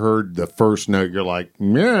soon as you heard the first note, you're like,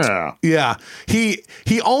 yeah. Yeah, he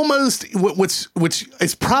almost which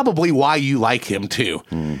is probably why you like him too.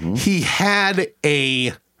 He had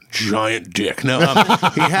a giant dick. No,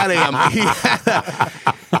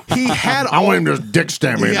 he had. I want him to dick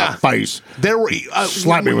stab me in the face. There were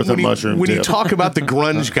Slap me with a mushroom When you tip. talk about the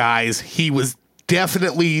grunge guys, he was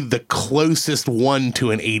definitely the closest one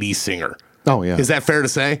to an '80s singer. Oh, yeah. Is that fair to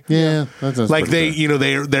say? Yeah. That's Like pretty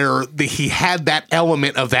fair. he had that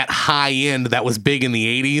element of that high end that was big in the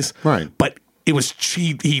 '80s, Right. But it was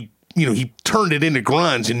cheap. He turned it into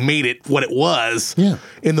grunge and made it what it was, Yeah.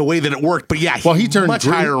 in the way that it worked. But yeah, Well, he turned much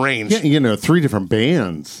higher range. Yeah, 3 different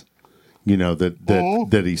bands,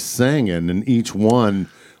 that he sang in, and each one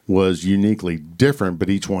was uniquely different, but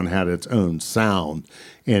each one had its own sound,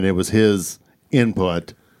 and it was his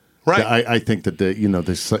input. Right. I think that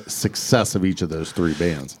the success of each of those 3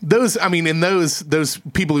 bands. Those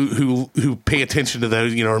people who pay attention to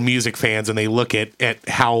those, are music fans, and they look at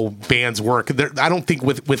how bands work. I don't think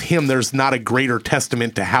with him there's not a greater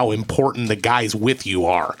testament to how important the guys with you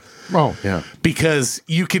are. Oh yeah. Because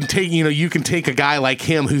you can take a guy like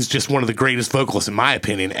him who's just one of the greatest vocalists in my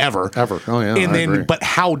opinion ever. Oh yeah. And I agree. but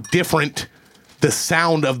how different the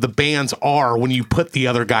sound of the bands are when you put the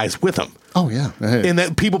other guys with them. Oh yeah. Hey. And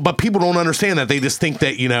that people don't understand that. They just think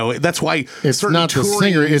that that's why It's certain not the touring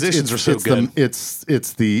singer. musicians are so good.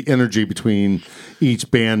 It's the energy between each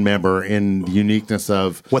band member and the uniqueness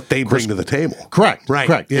of What they bring to the table. Correct. Right.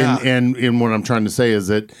 Correct. Yeah. And what I'm trying to say is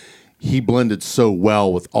that he blended so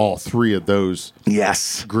well with all 3 of those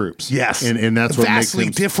Yes. groups. Yes. And that's what vastly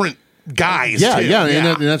makes him different guys. Yeah, too. yeah,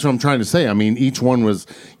 and that's what I'm trying to say. I mean, each one was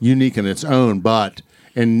unique in its own, but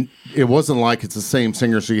and it wasn't like it's the same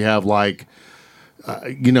singer. So you have like,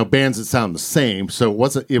 bands that sound the same. So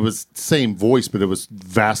it was same voice, but it was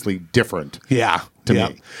vastly different. Yeah. To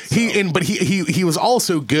me. He was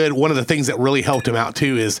also good. One of the things that really helped him out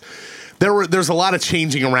too is there's a lot of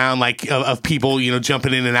changing around, like of people,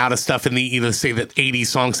 jumping in and out of stuff in the say that 80s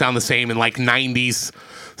songs sound the same and like 90s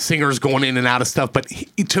singers going in and out of stuff. But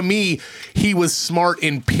to me, he was smart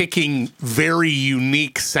in picking very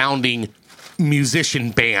unique sounding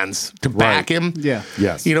musician bands to back him. Yeah.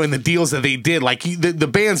 Yes. In the deals that they did, like the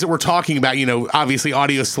bands that we're talking about, obviously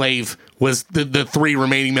Audio Slave was the three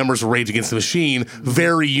remaining members of Rage Against the Machine.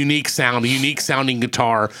 Very unique sound, a unique sounding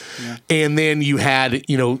guitar. Yeah. And then you had,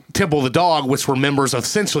 Temple of the Dog, which were members of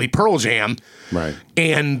essentially Pearl Jam. Right.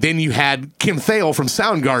 And then you had Kim Thale from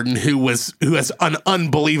Soundgarden, who has an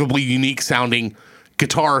unbelievably unique sounding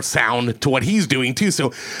guitar sound to what he's doing too.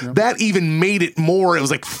 So that even made it more, it was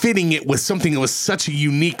like fitting it with something that was such a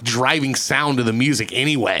unique driving sound to the music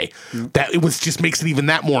anyway, that it was just makes it even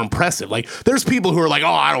that more impressive. Like there's people who are like,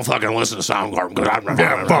 oh, I don't fucking listen to Soundgarden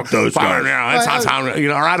because fuck those guys. That's not sound,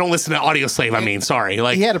 or I don't listen to Audio Slave. Sorry.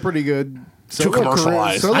 Like he had a pretty good to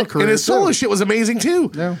commercialize. And his solo shit was amazing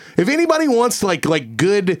too. Yeah. If anybody wants like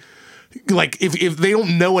good, like if they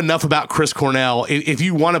don't know enough about Chris Cornell, if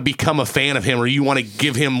you want to become a fan of him or you want to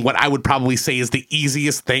give him what I would probably say is the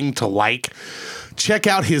easiest thing to like, check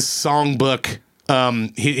out his songbook,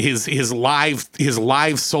 his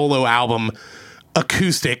live solo album,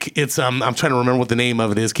 Acoustic. It's I'm trying to remember what the name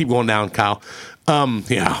of it is. Keep going down, Kyle.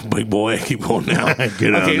 Yeah, big boy, keep going down.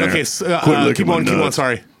 Get out there. Okay, keep going.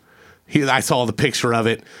 Sorry, I saw the picture of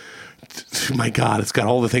it. My God, it's got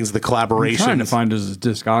all the things of the collaboration. I'm trying to find his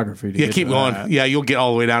discography. Keep going. That. Yeah, you'll get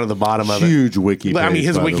all the way down to the bottom of it. Huge wiki page.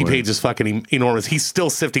 His wiki page is fucking enormous. He's still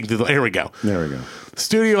sifting through Here we go. There we go.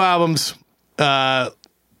 Studio albums. No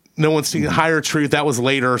One's Seen Higher Truth. That was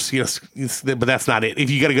later. But that's not it. If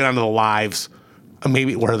you got to go down to the lives,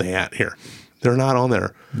 maybe where are they at here? They're not on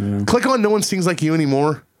there. Yeah. Click on No One Sings Like You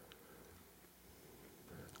Anymore.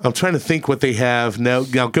 I'm trying to think what they have. No,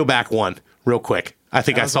 go back one real quick. I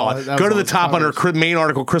think I saw it. Go to the top under main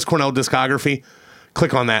article, Chris Cornell discography.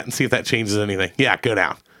 Click on that and see if that changes anything. Yeah, go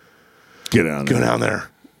down. Get down there. Go down there.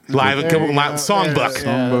 Songbook.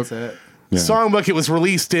 Songbook. Yeah. Songbook, it was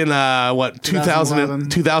released in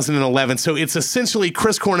 2011. So it's essentially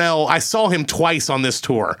Chris Cornell. I saw him twice on this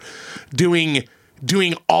tour doing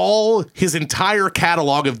all his entire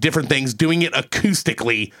catalog of different things, doing it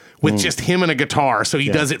acoustically with just him and a guitar. So he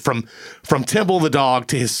does it from Temple of the Dog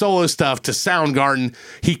to his solo stuff to Soundgarden.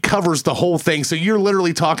 He covers the whole thing. So you're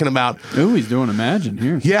literally talking about... Oh, he's doing Imagine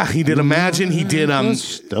here. Yeah, he did Imagine. He did...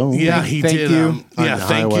 Yeah, he Thank did... You.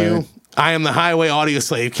 Thank You. I Am the Highway, Audio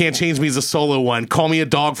Slave. Can't Change Me as a solo one. Call Me a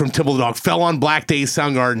Dog from Temple of the Dog. Fell on Black Days,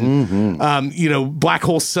 Soundgarden. Black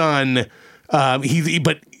Hole Sun. He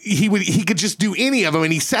could just do any of them,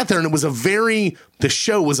 and he sat there, and the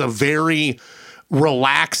show was a very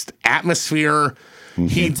relaxed atmosphere.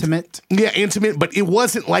 Intimate. Yeah, intimate, but it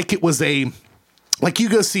wasn't like it was you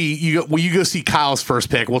go see Kyle's first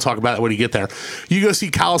pick. We'll talk about it when you get there. You go see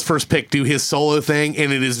Kyle's first pick do his solo thing,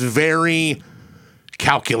 and it is very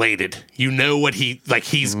calculated. You know what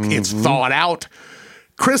it's thought out.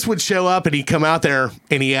 Chris would show up, and he'd come out there,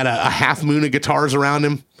 and he had a half moon of guitars around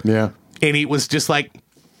him. Yeah. And he was just like,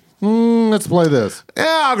 let's play this.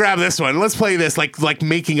 Yeah, I'll grab this one. Let's play this. Like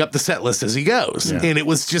making up the set list as he goes. Yeah. And it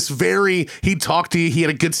was just he'd talk to you. He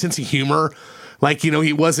had a good sense of humor.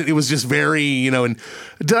 It was just very, and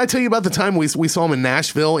did I tell you about the time we saw him in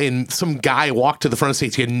Nashville and some guy walked to the front of the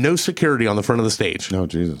stage? He had no security on the front of the stage. Oh,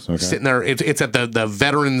 Jesus. Okay. Sitting there. It's at the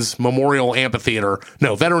Veterans Memorial Amphitheater.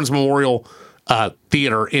 No, Veterans Memorial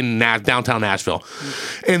Theater in downtown Nashville.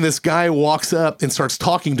 And this guy walks up and starts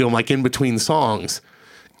talking to him like in between songs.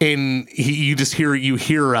 And you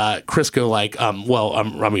hear Chris go like, can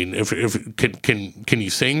you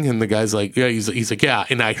sing? And the guy's like, yeah, he's like, yeah.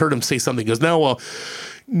 And I heard him say something. He goes, no, well,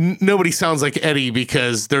 nobody sounds like Eddie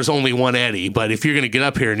because there's only one Eddie. But if you're going to get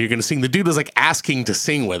up here and you're going to sing, the dude was like asking to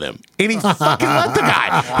sing with him. And he fucking let the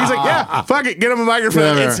guy. He's like, yeah, fuck it, get him a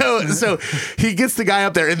microphone. Yeah, and so he gets the guy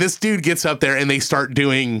up there, and this dude gets up there, and they start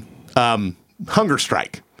doing Hunger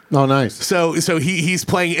Strike. Oh, nice. So he's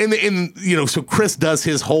playing so Chris does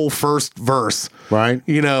his whole first verse. Right.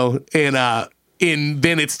 And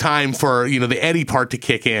then it's time for, the Eddie part to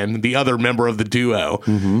kick in, the other member of the duo.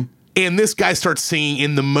 Mm-hmm. And this guy starts singing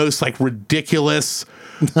in the most ridiculous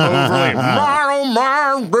overly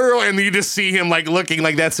and you just see him like looking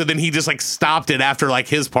like that. So then he just like stopped it after like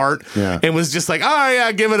his part and was just like, oh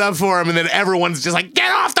yeah, give it up for him. And then everyone's just like,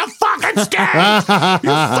 get off the fucking stage, you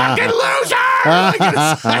fucking loser!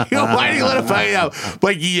 Like, why do you let him fight out?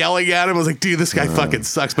 Like yelling at him. I was like, dude, this guy fucking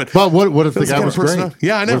sucks. But what if the guy was great?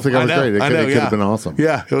 Yeah, I know. What if the guy was great? It could have been awesome.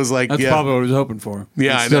 Yeah, it was like that's probably what I was hoping for.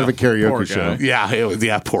 Yeah, instead of a karaoke show. Yeah, it was.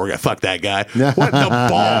 Yeah, poor guy. Fuck that guy. What the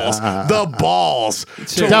balls? The balls.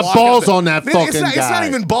 The balls on that fucking it's not, guy. It's not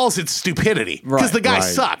even balls. It's stupidity. Because the guy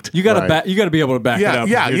sucked. You gotta you gotta be able to back it up.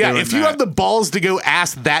 Yeah. If you have the balls to go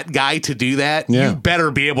ask that guy to do that, you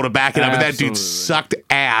better be able to back it up. And that dude sucked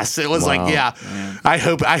ass. It was like, I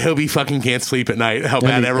hope he fucking can't sleep at night. How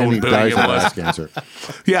bad everyone booing him was. Cancer.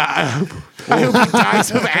 Yeah, I hope he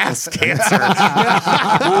dies of ass cancer.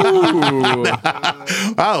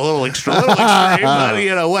 A little extreme,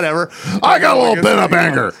 but whatever. I got a little bit of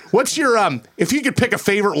anger. What's your if you could pick a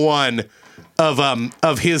favorite one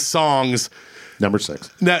of his songs? Number 6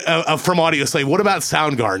 from Audio Slave. What about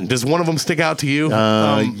Soundgarden? Does one of them stick out to you?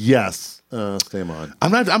 Yes. Stay on.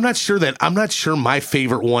 I'm not sure my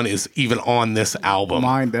favorite one is even on this album.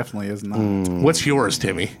 Mine definitely is not. What's yours,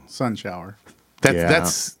 Timmy? Sun Shower.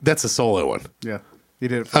 That's a solo one. Yeah. He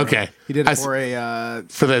did it for He did it for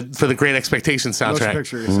the Great Expectations soundtrack.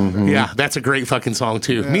 Picture Yeah, that's a great fucking song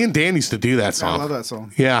too. Me and Dan used to do that song. I love that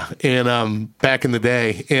song. Yeah, and back in the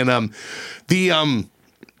day. And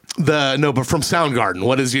but from Soundgarden,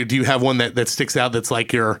 what is do you have one that sticks out that's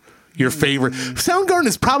like your favorite? Soundgarden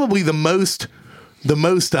is probably the most what's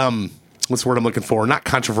the word I'm looking for? Not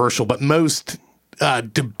controversial, but most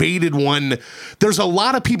debated one. There's a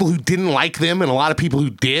lot of people who didn't like them and a lot of people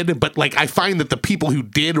who did, but like I find that the people who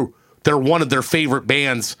did, they're one of their favorite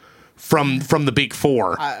bands from the big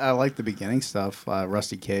four. I like the beginning stuff.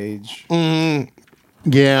 Rusty Cage.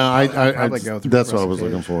 Yeah, I go through that's what I Rusty was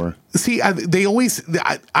Cage. looking for. See,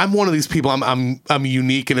 I'm one of these people. I'm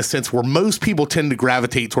unique in a sense where most people tend to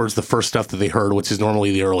gravitate towards the first stuff that they heard, which is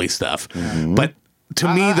normally the early stuff. But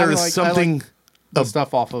to me, there is something. Like the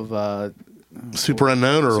stuff off of Super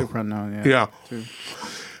Unknown or Super Unknown, yeah. Too.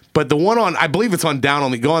 But the one on, I believe it's on Down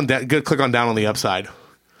on the click on Down on the Upside.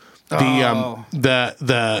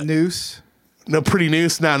 The Noose. No, Pretty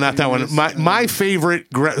Noose. No, not that one. My favorite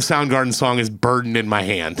Soundgarden song is Burden in My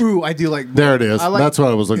Hand. Ooh, I do like. There it is. That's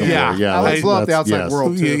what I was looking for. Yeah, I like Blow Up the Outside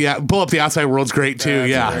World too. Yeah, Blow Up the Outside World's great too.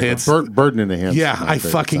 It's Burden in the Hand. Yeah, I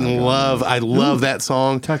fucking love that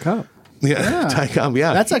song. Ty Cobb. Yeah, Ty Cobb.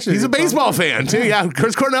 Yeah, that's actually he's a baseball fan too. Yeah,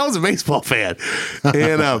 Chris Cornell is a baseball fan,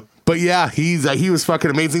 and but yeah, he was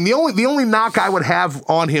fucking amazing. The only knock I would have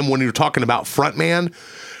on him when you're talking about Frontman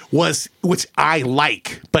was, which I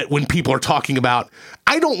like, but when people are talking about,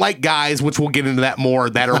 I don't like guys, which we'll get into that more.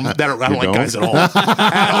 I don't like guys at all.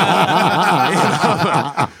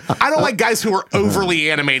 I don't like guys who are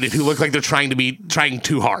overly animated, who look like they're trying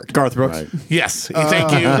too hard. Garth Brooks. Right. Yes,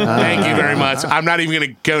 thank you very much. I'm not even going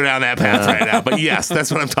to go down that path right now, but yes,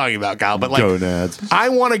 that's what I'm talking about, Kyle. But like, Gonads. I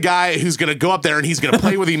want a guy who's going to go up there and he's going to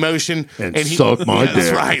play with emotion and suck my dick.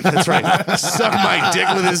 That's right. Suck my dick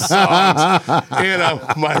with his songs and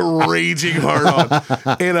my raging heart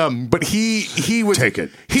on. And but he would take it.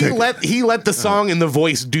 He let the song and the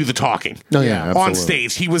voice do the talking. Oh yeah, absolutely. On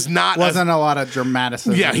stage. He was not wasn't a lot of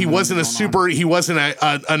dramaticism. Yeah, he wasn't a super. He wasn't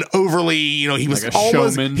an overly. He was like a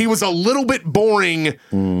almost. showman. He was a little bit boring,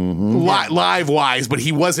 live wise, but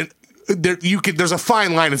he wasn't. There's a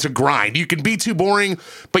fine line. It's a grind. You can be too boring,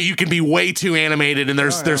 but you can be way too animated. And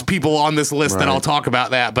there's people on this list that I'll talk about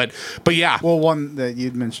that. But yeah. Well, one that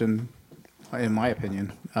you'd mentioned, in my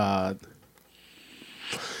opinion.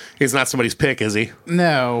 He's not somebody's pick, is he?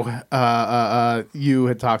 No. You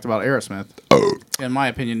had talked about Aerosmith. In my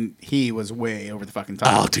opinion, he was way over the fucking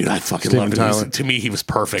top. Oh, dude, I fucking loved him. To me, he was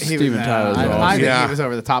perfect. Steven Tyler. I think he was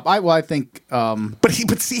over the top. I think.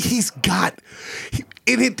 But see, he's got.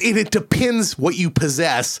 It depends what you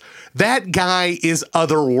possess. That guy is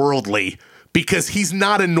otherworldly because he's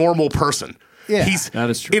not a normal person. Yeah, that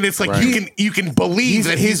is true. And it's like you can believe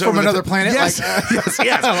that he's from another planet. Yes,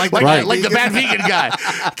 yes. like the bad vegan guy.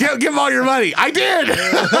 Give him all your money. I did.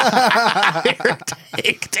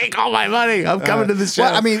 Take all my money. I'm coming to this show.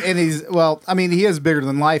 Well, he is bigger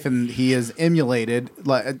than life, and he is emulated.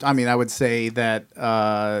 I would say that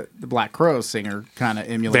the Black Crowes singer kind of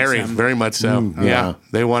emulates him. Very much so. Yeah,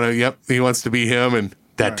 they want to. Yep, he wants to be him and.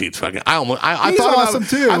 That dude's fucking. I thought awesome about,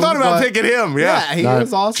 too. I thought about picking him. Yeah, he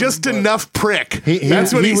was awesome. Just enough prick.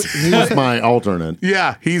 That's what he's my alternate.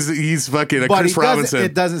 Yeah, he's fucking a but Chris Robinson.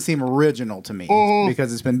 It doesn't seem original to me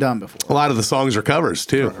because it's been done before. A lot of the songs are covers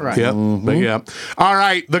too. Right. Yep. But yeah. All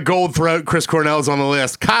right, the Gold Throat. Chris Cornell's on the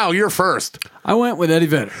list. Kyle, you're first. I went with Eddie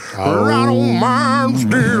Vedder. I don't mind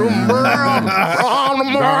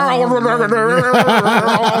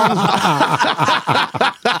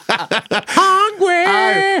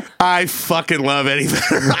I fucking love Eddie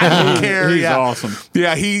Vedder. I don't care. He's awesome.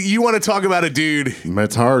 Yeah, you want to talk about a dude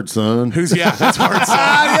That's hard, son. who's that's hard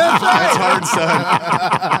son. That's hard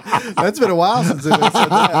son. That's been a while since it said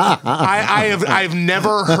that. I've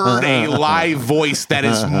never heard a live voice that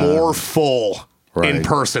is more full in Right.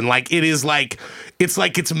 person. Like it's like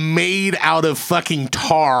it's made out of fucking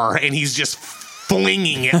tar, and he's just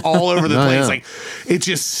flinging it all over the place. Yeah. Like it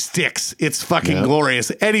just sticks. It's fucking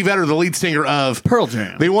glorious. Eddie Vedder, the lead singer of Pearl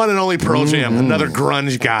Jam. the one and only Pearl Jam, another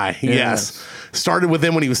grunge guy. Yes. Started with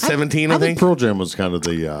them when he was 17, I think. Pearl Jam was kind of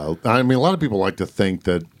the. I mean, a lot of people like to think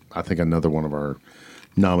that. I think another one of our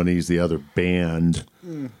nominees, the other band,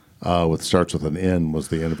 with starts with an N, was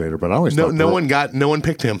the Innovator. But I always thought No one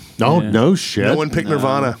picked him. No shit. No one picked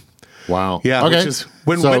Nirvana. Wow. Yeah, Okay. which is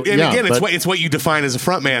it's what you define as a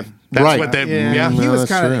front man. That's Right. what they Yeah, he No, was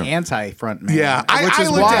that's kind of true. an anti-front man. Yeah, I which is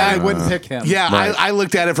looked why at I it. wouldn't pick him. Yeah, Right. I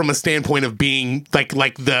looked at it from a standpoint of being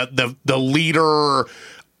like the leader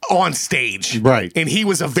on stage. Right. And he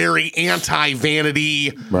was a very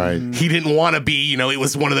anti-vanity. Right. He didn't want to be, it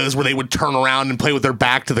was one of those where they would turn around and play with their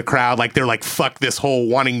back to the crowd. Like they're like, fuck this whole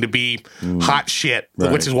wanting to be hot shit,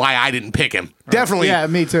 Right. which is why I didn't pick him. Definitely. Yeah,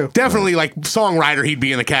 me too. Definitely like songwriter, he'd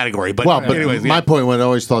be in the category. But, Well, but anyways, my point was I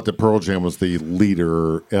always thought that Pearl Jam was the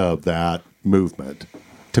leader of that movement.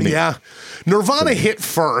 To me. Yeah. Nirvana hit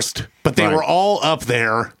first, but they Right. were all up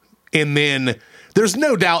there. And then there's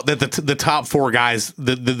no doubt that the top four guys,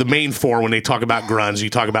 the main four, when they talk about grunge, you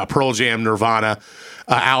talk about Pearl Jam, Nirvana,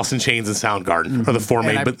 Alice in Chains, and Soundgarden are the four main.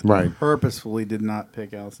 And I But Right. purposefully did not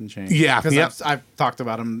pick Alice in Chains. Yeah, because yep. I've talked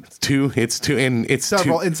about him it's two, and it's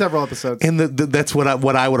several two. in several episodes. And that's what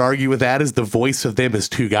I would argue with that is the voice of them is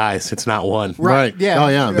two guys. It's not one. Right. Yeah. Oh,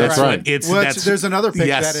 yeah, you're that's right. It's Which, that's there's another pick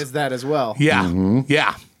yes. that is that as well. Yeah. Mm-hmm.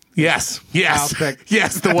 Yeah. Yes. I'll pick-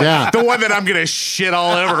 Yes. The one. Yeah. The one that I'm gonna shit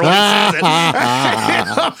all over when he says it.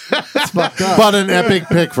 But an epic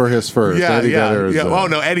pick for his first. Eddie Vedder is, Oh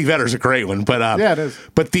no, Eddie Vedder's a great one, but Yeah, it is.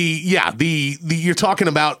 But the you're talking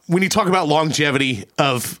about when you talk about longevity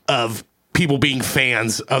of people being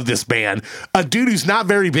fans of this band, a dude who's not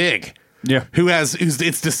very big. Yeah.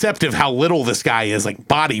 It's deceptive how little this guy is, like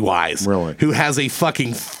body wise. Really? Who has a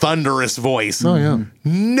fucking thunderous voice. Oh, yeah.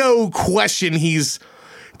 No question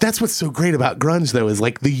that's what's so great about grunge though, is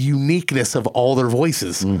like the uniqueness of all their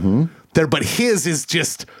voices. Mm-hmm. But his is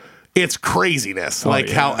just it's craziness. Like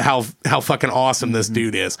how fucking awesome this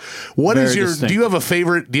dude is. What is Very your distinct. do you have a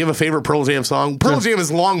favorite Pearl Jam song? Pearl Jam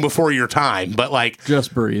is long before your time, but like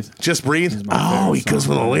Just Breathe. Just Breathe. Oh, he goes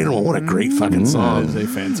with a later one. What a great fucking That song. is a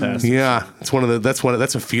fantastic. Yeah, it's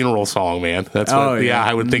that's a funeral song, man. That's Oh, what, yeah.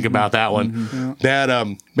 I would think about that one. That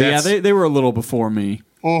But yeah, that's- they were a little before me.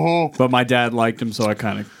 But my dad liked him, so I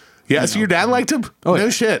kind of. yeah. So your dad liked him? Oh, no yeah.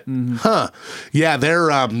 shit, huh? Yeah,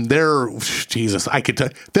 they're Jesus. I could tell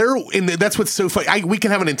they're in. That's what's so funny. We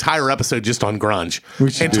can have an entire episode just on grunge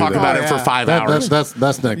should and do talk that. about Oh, it for yeah. 5 hours. That's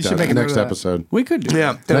next should make a note next of that. episode. We could do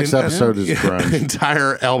Yeah, Next episode is grunge.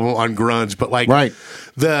 entire album on grunge, but like Right.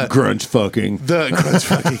 the Grunge fucking. The grunge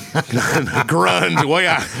fucking grunge. Well,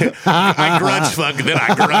 yeah, I grunge fuck, then I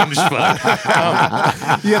grunge fuck.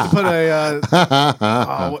 You have to put a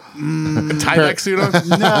Tyvek suit on.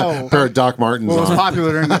 no. Pair of Doc Martens What was on.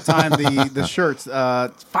 popular during that time? The shirts.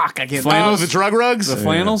 Fuck, I can't. Oh, the drug rugs. The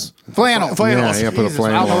flannels? flannel. Flannels. Yeah, put a Jesus,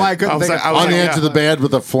 flannel I don't know why I couldn't I was think like- of I was On the like, edge yeah. of the bed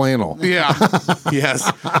with a flannel. Yeah.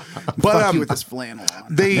 Yes. But fuck you with this flannel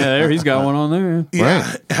on. they Yeah, there he's got one on there.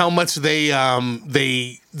 yeah, how much to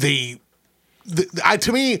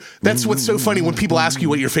me, that's what's so funny when people ask you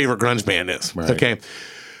what your favorite grunge band is. Right. Okay.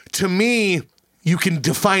 To me, you can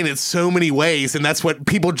define it so many ways, and that's what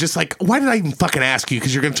people just like, why did I even fucking ask you?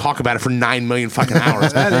 Because you're going to talk about it for 9 million fucking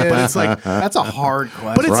hours. That is, But it's like, that's a hard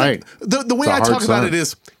question. but it's Right. like the way It's a I hard talk about song.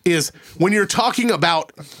 it is when you're talking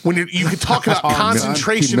about you can talk about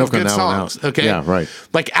concentration Keep of good milking that one songs. out. Okay, Yeah, right.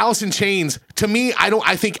 Like Alice in Chains. To me,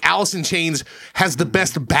 I think Alice in Chains has the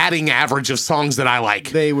best batting average of songs that I like.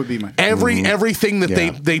 they would be my. Everything that Yeah.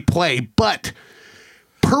 they play, but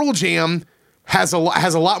Pearl Jam has a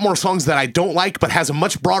lot more songs that I don't like, but has a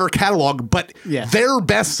much broader catalog. But Yeah. their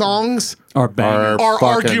best songs Or bangers. are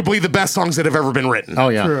fucking- arguably the best songs that have ever been written. Oh,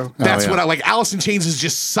 yeah. True. That's Oh, yeah. what I like. Alice in Chains is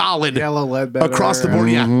just solid. Yellow Ledbetter. across the board.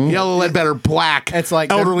 Yeah, Mm-hmm. Yellow Ledbetter, Black. It's like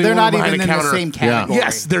elderly they're not woman even in behind a the counter. same category.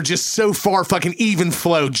 Yes, they're just so far fucking even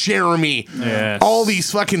flow. Jeremy, Yes. all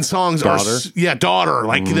these fucking songs Daughter. are Daughter.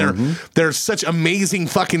 Like Mm-hmm. they're such amazing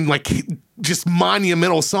fucking like just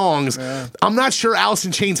monumental songs. I'm not sure Alice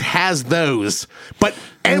in Chains has those, but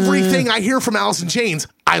everything I hear from Alice in Chains,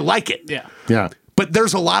 I like it. Yeah. Yeah. but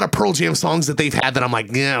there's a lot of Pearl Jam songs that they've had that I'm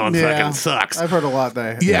like, yeah, it fucking sucks. I've heard a lot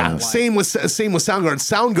there. Yeah, same with Soundgarden.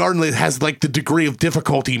 Soundgarden has like the degree of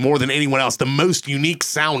difficulty more than anyone else, the most unique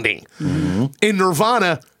sounding. And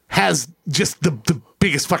Nirvana has just the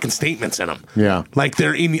biggest fucking statements in them. Yeah. Like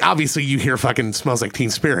they're in, obviously you hear fucking Smells Like Teen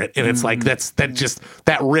Spirit and it's like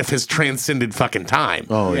that riff has transcended fucking time.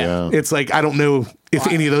 Oh yeah. It's like I don't know if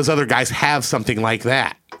any of those other guys have something like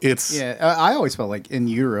that. It's I always felt like In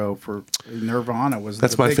Utero for Nirvana was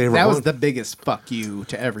That's my favorite That one. was the biggest fuck you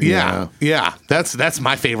to every yeah. That's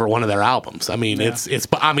my favorite one of their albums. I mean, it's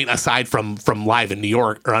I mean, aside from Live in New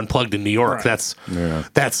York or Unplugged in New York,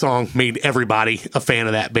 that song made everybody a fan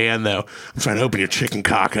of that band. Though I'm trying to open your chicken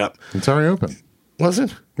cock up. It's already open. Was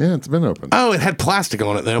it? Yeah, it's been open. Oh, it had plastic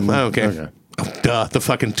on it though. Oh, okay. Oh, duh, the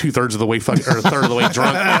fucking 2/3 of the way fucking or a third of the way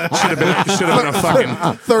drunk should have been a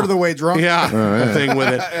fucking third of the way drunk. a thing with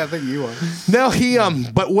it. I think you are. No, he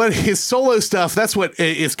but what his solo stuff, that's what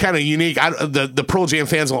is kind of unique. The Pearl Jam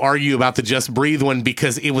fans will argue about the Just Breathe one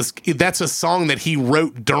because that's a song that he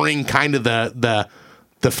wrote during kind of the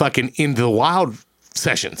fucking Into the Wild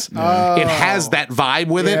sessions. It has that vibe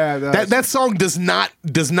with it. That song does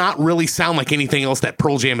not really sound like anything else that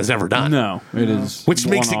Pearl Jam has ever done. No, it is, which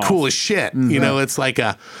makes it cool as shit. You know, it's like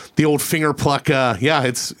the old finger pluck.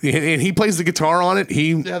 It's and he plays the guitar on it.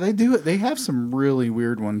 They do it. They have some really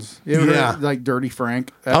weird ones. Like Dirty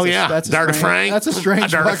Frank. That's Dirty Frank. That's a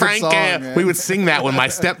strange Dirty Frank. song. We would sing that when my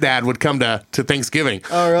stepdad would come to Thanksgiving.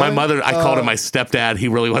 Oh, really? My mother, I called him my stepdad. He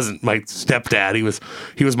really wasn't my stepdad.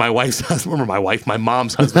 He was my wife's husband. Remember my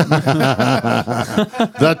mom's husband.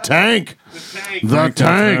 The tank. The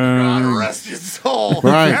tank. God rest his soul.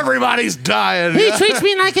 Right. Everybody's dying. He treats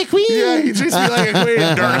me like a queen. Yeah, he treats me like a queen.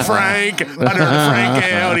 Dirty Frank. Dirty Frank.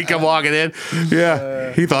 And he come walking in.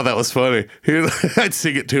 Yeah. He thought that was funny. I'd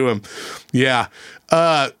sing it to him. Yeah.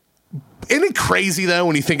 Isn't it crazy, though,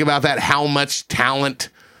 when you think about that, how much talent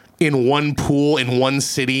in one pool, in one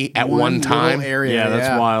city, at one time? Area, Yeah,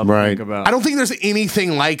 that's wild to think about. I don't think there's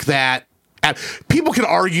anything like that. People could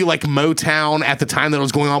argue like Motown at the time that it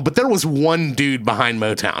was going on, but there was one dude behind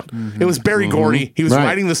Motown. It was Berry Gordy. He was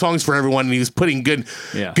writing the songs for everyone, and he was putting good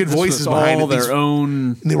voices behind all it. their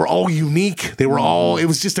own. They were all unique. They were all. It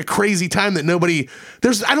was just a crazy time that nobody.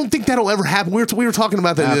 I don't think that'll ever happen. We were talking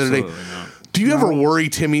about that the other day. Not. Do you ever worry,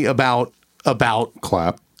 Timmy, about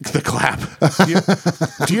clap? The clap.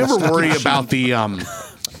 Do you ever worry about the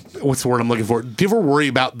what's the word I'm looking for? Do you ever worry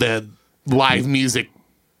about the live music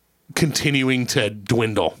continuing to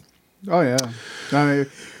dwindle? Oh yeah, I mean,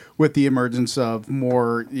 with the emergence of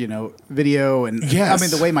more, video and I mean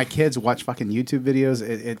the way my kids watch fucking YouTube videos,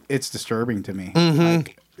 it's disturbing to me.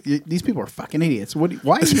 Like, these people are fucking idiots. Why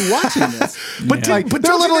are you watching this? But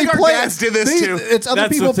they're literally playing. Dads did this too. It's other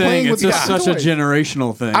That's people the thing. playing with It's such a toys. I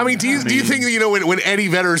generational thing. mean, do you think when Eddie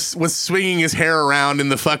Vedder was swinging his hair around in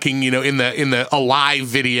the fucking in the Alive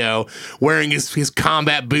video, wearing his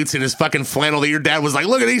combat boots and his fucking flannel, that your dad was like,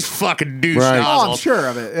 look at these fucking douche Right. Oh, I'm nozzles. sure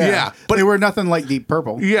of it. Yeah, but they were nothing like Deep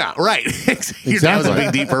Purple. Yeah, right. Your dad was a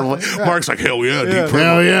big Deep Purple. Mark's like, hell yeah, Deep Purple.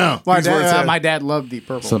 Hell yeah. My dad loved Deep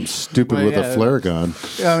Purple. Something stupid But with yeah. a flare gun.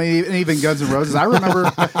 I mean, even Guns N' Roses. I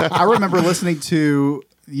remember listening to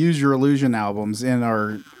Use Your Illusion albums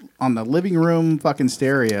on the living room fucking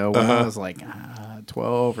stereo when I was like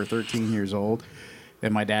 12 or 13 years old.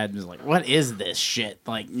 And my dad was like, "What is this shit?"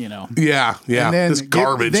 Like, Yeah. And then This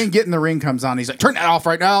garbage. Then Get in the Ring comes on. He's like, "Turn that off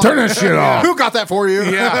right now. Turn that shit off." Who got that for you?"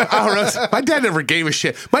 Yeah, I don't know. My dad never gave a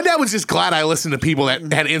shit. My dad was just glad I listened to people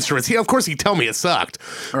that had instruments. Of course, he'd tell me it sucked,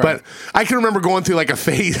 but I can remember going through like a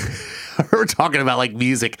phase. We were talking about like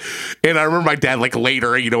music, and I remember my dad like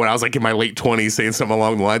later, when I was like in my late 20s, saying something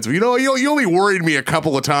along the lines of, you only worried me a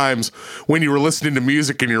couple of times when you were listening to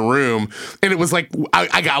music in your room, and it was like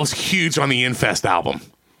I was huge on the Infest album.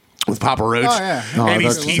 With Papa Roach. Oh, yeah. And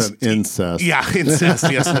That's incest. Yeah,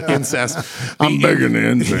 incest. Yes, incest. I'm begging the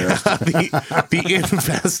incest. The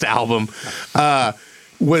Infest album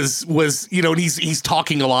was and he's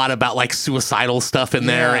talking a lot about like suicidal stuff in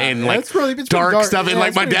there and like it's pretty dark stuff. And Yeah,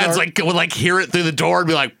 like my dad's dark. like would like hear it through the door and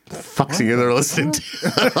be like, fuck's he in there listening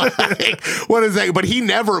to? Like, what is that? But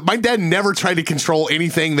my dad never tried to control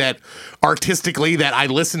anything that artistically that I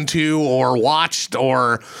listened to or watched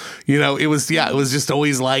or, it was just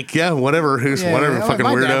always like, whatever, whatever, fucking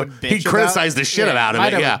my dad weirdo. would bitch He criticized the shit about My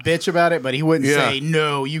it. dad Yeah. would bitch about it, but he wouldn't Yeah. say,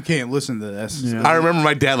 "No, you can't listen to this." Yeah. I remember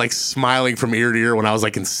my dad like smiling from ear to ear when I was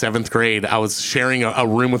like in 7th grade. I was sharing a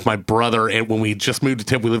room with my brother, and when we just moved to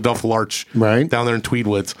Tempe, we lived off the Larch, Right. down there in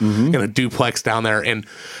Tweedwoods, in a duplex down there. And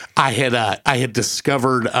I had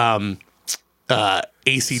discovered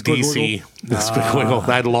AC/DC.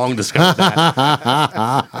 I had long discovered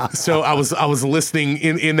that. So I was listening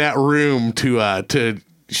in that room to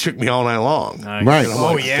Shook Me All Night Long. Right.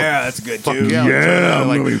 Oh yeah, that's good too. Yeah, I'm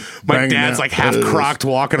gonna be my banging dad's that like half puss. crocked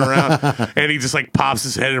walking around, and he just like pops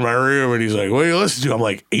his head in my room, and he's like, "What do you listen to?" I'm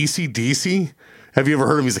like, AC/DC. Have you ever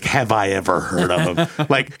heard of him? He's like, have I ever heard of him?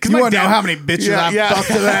 Like, cause You my want to know dad- how many bitches I've fucked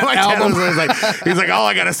to that My dad album? was like, he's like, all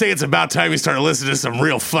I gotta say, it's about time you started listening to some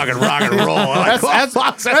real fucking rock and roll. I'm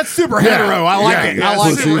like, That's super hetero. I like it. I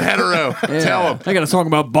like super it. hetero. Tell him I got a song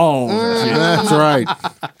about balls. That's right.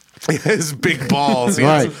 his big balls.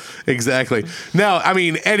 Yes. Right. Exactly. No, I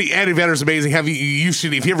mean Eddie Vedder's amazing. You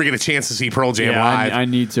should, if you ever get a chance to see Pearl Jam Yeah, live, I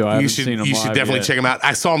need to. I haven't seen him You should live definitely yet. check him out.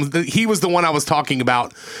 I saw him. He was the one I was talking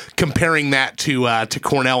about, comparing that to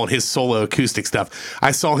Cornell and his solo acoustic stuff.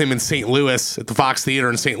 I saw him in St. Louis at the Fox Theater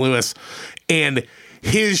in St. Louis, and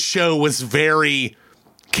his show was very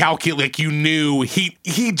calculate. Like, you knew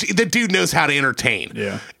the dude knows how to entertain.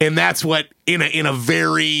 Yeah. And that's what in a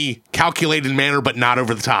very calculated manner, but not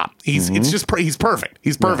over the top. He's he's perfect.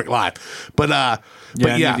 He's perfect live. But I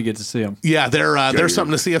need to get to see him. yeah, they're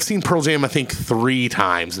something to see. I've seen Pearl Jam I think 3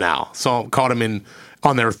 times now. So caught them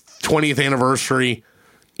on their 20th anniversary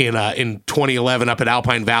in 2011 up at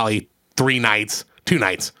Alpine Valley. 2 nights,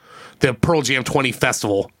 the Pearl Jam 20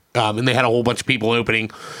 festival. And they had a whole bunch of people opening.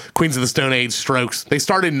 Queens of the Stone Age, Strokes. They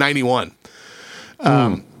started in 91.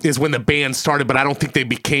 Is when the band started, but I don't think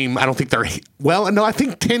they're, well, no, I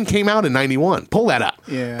think 10 came out in 91. Pull that up.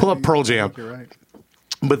 Yeah, Pull up Pearl Jam. You're right.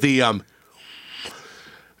 But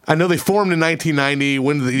I know they formed in 1990.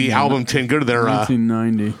 When did the album 10? Go to their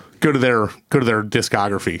 1990. go to their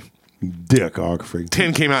discography. Discography.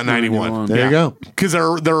 10 came out in 91. There you go. Because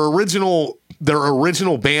their original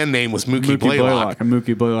band name was Mookie Blaylock. And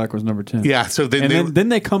Mookie Blaylock was number 10. Yeah, so Then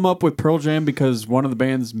they come up with Pearl Jam because one of the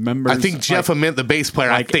band's members, I think Jeff Ament, the bass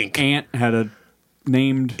player, I think Aunt had a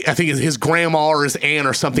named I think his grandma or his aunt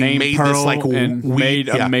or something named made Pearl this like and weed, made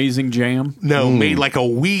yeah. amazing jam. No, made like a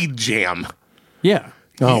weed jam. Yeah.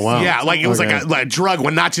 Oh wow. Yeah, like it was Okay. like a drug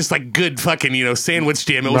one, not just like good fucking sandwich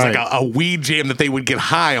jam. It was Right. like a weed jam that they would get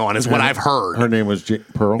high on, is what I've heard. Her name was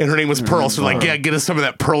Pearl. And her name was Pearl. So like, yeah, get us some of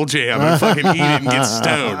that Pearl Jam and fucking eat it and get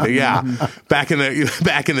stoned. Yeah, back in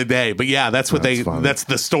the day. But yeah, that's what funny. that's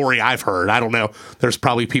the story I've heard. I don't know. There's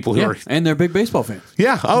probably people who Yeah. are. And they're big baseball fans.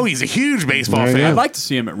 Yeah. Oh, he's a huge baseball There you fan. I'd like to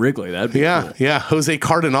see him at Wrigley. That'd be Yeah, cool. yeah. Jose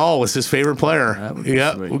Cardinal was his favorite player. That would be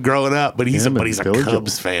Yeah, sweet. growing up, but he's Him a and Cubs Billy Joel.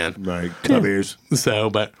 fan. Right. Cubbies. So,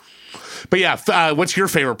 but yeah. What's your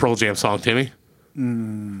favorite Pearl Jam song, Timmy?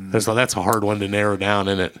 That's a hard one to narrow down,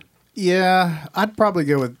 isn't it? Yeah, I'd probably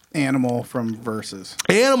go with Animal from Versus.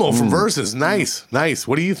 Animal from Versus. Nice.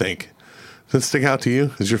 What do you think? Does it stick out to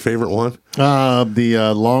you? Is your favorite one?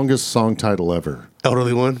 The longest song title ever.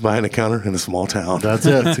 Elderly one behind a counter in a small town. That's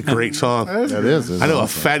it. It's a great song. That is. I know a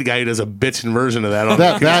fat guy who does a bitchin' version of that on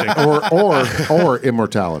that or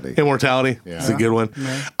Immortality. Immortality. It's a good one.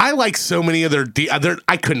 I like so many of their.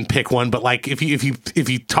 I couldn't pick one, but like if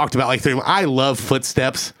you talked about like I love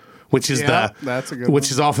Footsteps, which is Yeah, that's a good which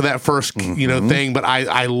one. is off of that first thing. But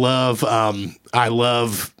I love.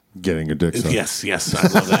 Getting a dick sucked. Yes, I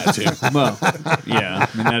love that too. Well, yeah.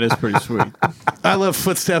 I mean, that is pretty sweet. I love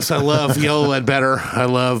Footsteps. I love Yellow Lead Better. I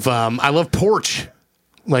love Porch.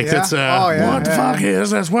 Like Yeah? that's Oh, yeah, what the yeah. fuck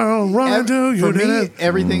is that's where I'm running to. For You did me, it.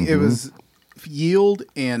 everything it was Yield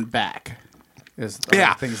and Back. Is the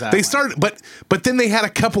Yeah, things I they like. started, but then they had a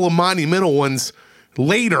couple of monumental ones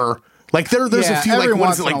later. Like there's a Yeah, few every like ones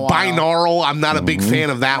once that, in like a while. binaural. I'm not a big fan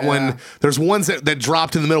of that one. There's ones that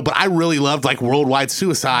dropped in the middle, but I really loved like Worldwide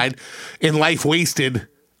Suicide and Life Wasted.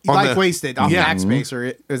 on Life the- Wasted on Yeah.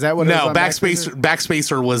 Backspacer. Is that what it No, was on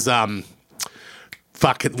Backspacer was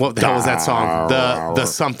fuck it. What the hell was that song? The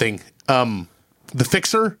something. The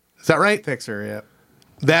Fixer. Is that right? Fixer, yeah.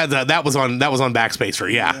 That was on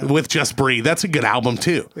Backspacer. Yeah, with Just Breathe. That's a good album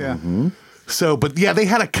too. Yeah. So, but yeah, they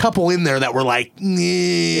had a couple in there that were like,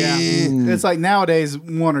 Yeah. It's like nowadays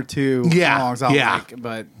 1 or 2 Yeah, songs I'll yeah. like,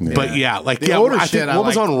 but But yeah, like The yeah, older I think, shit I what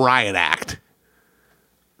was like. on Riot Act?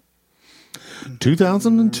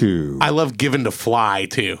 2002. I love Given to Fly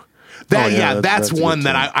too. That Oh, yeah, that's that's one good,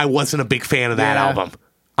 that too. I wasn't a big fan of that Yeah. album.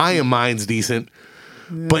 I Am Mine's decent.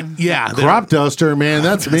 But yeah, Crop duster, man.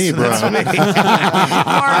 That's me, bro. Mark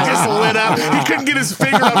just lit up. He couldn't get his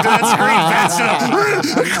finger up to that screen fast enough.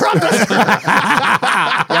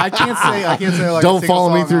 yeah, I can't say like a Don't single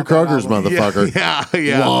follow me song through off that Kroger's, album. motherfucker.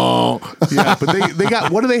 Yeah. Whoa. Yeah, but they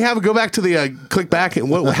got, what do they have? Go back to the click back.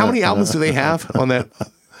 And how many albums do they have on that?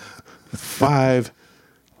 5,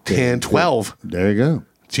 10, 12. There you go.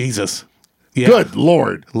 Jesus. Yeah. Good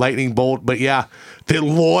Lord. Lightning bolt. But yeah, the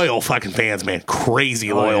loyal fucking fans, man.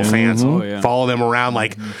 Crazy loyal fans. Oh, yeah. Follow them around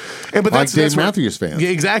like. And, but Like that's Dave that's where- Matthews fans. Yeah,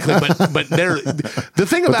 exactly. But they're the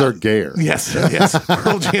thing But about they're gayer. Yes, yes.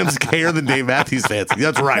 Pearl Jam's gayer than Dave Matthews fans.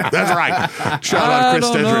 That's right. That's right. Shout out Chris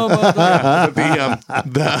don't know Stedrick. about that.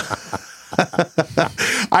 The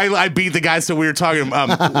I beat the guy, so we were talking.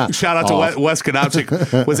 Shout out to Wes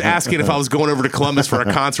Konopchik was asking if I was going over to Columbus for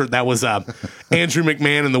a concert. That was Andrew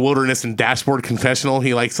McMahon in the Wilderness and Dashboard Confessional.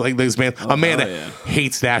 He likes like those bands. A man that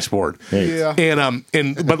hates Dashboard, Yeah.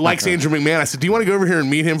 and but likes Andrew McMahon. I said, "Do you want to go over here and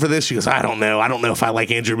meet him for this?" She goes, "I don't know. I don't know if I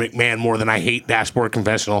like Andrew McMahon more than I hate Dashboard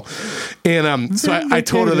Confessional." And so I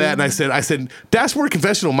told her that, and I said, "Dashboard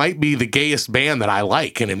Confessional might be the gayest band that I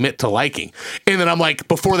like and admit to liking." And then I'm like,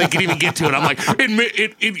 before they could even get to it, I'm like,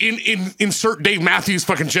 insert Dave Matthews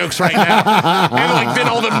fucking jokes right now. And like then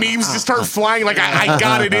all the memes just start flying. Like I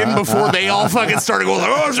got it in before they all fucking started going,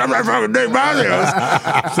 oh, somebody fucking Dave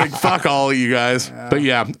Matthews. It's like, fuck all of you guys. But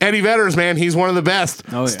yeah, Eddie Vedder's, man, he's one of the best.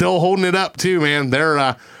 Oh, yeah. Still holding it up too, man.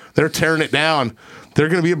 They're tearing it down. They're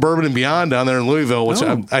going to be a Bourbon and Beyond down there in Louisville, which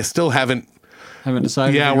I still haven't. Haven't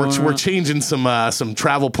decided. Yeah, if you're going or we're not. changing some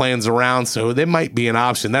travel plans around, so they might be an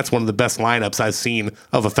option. That's one of the best lineups I've seen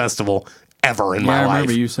of a festival ever in Yeah, my I life.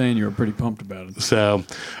 remember you saying you were pretty pumped about it. So,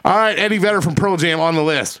 all right, Eddie Vedder from Pearl Jam on the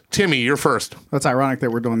list. Timmy, you're first. That's ironic that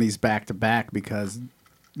we're doing these back to back because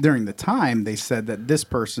during the time they said that this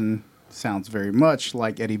person sounds very much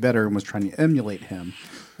like Eddie Vedder and was trying to emulate him.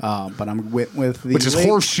 But I'm with the Which is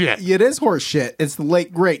horse shit. It is horse shit. It's the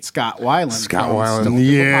late great Scott Weiland. Scott from Weiland. Stone Temple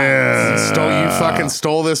Yeah. You fucking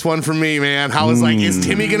stole this one from me, man. I was like, is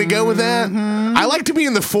Timmy gonna go with that? Mm-hmm. I like to be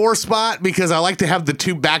in the 4 spot because I like to have the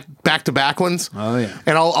 2 back to back ones. Oh, yeah.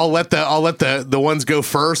 And I'll let the ones go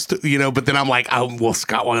first, but then I'm like, oh, will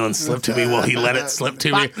Scott Weiland slip to me? Will he let it slip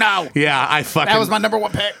to me? Fuck no. Yeah, I fucking That was my number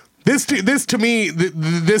one pick. This to me,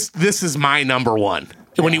 this is my number one.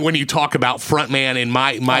 When you talk about frontman in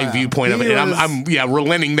my viewpoint of it, He and was- I'm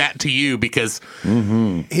relenting that to you because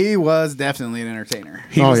He was definitely an entertainer.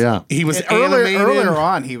 he was And animated. earlier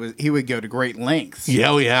on, he would go to great lengths.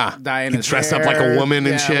 Yeah, oh yeah. Dye in He'd his dress up like hair, a woman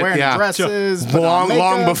and shit. wearing Yeah, dresses, put on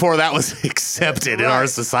long makeup. before that was accepted in our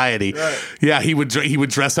society. Right. Yeah, he would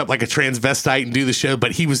dress up like a transvestite and do the show.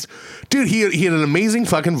 But he had an amazing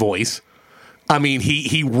fucking voice. I mean,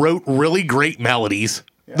 he wrote really great melodies.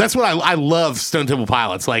 That's what I love. Stone Temple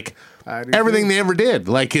Pilots, like I do everything too. they ever did.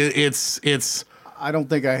 Like it's. I don't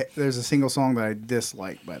think there's a single song that I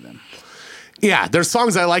dislike by them. Yeah, there's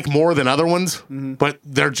songs I like more than other ones, Mm-hmm. but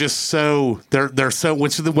they're just so they're so.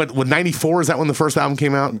 What 94 is that when the first album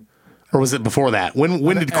came out, or was it before that? When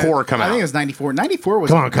did Core come I out? think it was 94. 94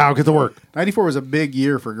 was Come on, Kyle, get to work. 94 was a big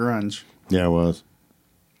year for grunge. Yeah, it was.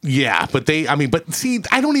 Yeah, but but see,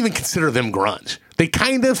 I don't even consider them grunge. They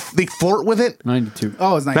flirt with it. 92.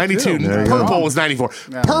 Oh, it was 92. 92. There you Purple go. was 94.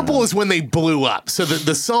 Purple is when they blew up. So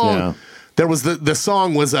the song. Yeah. There was the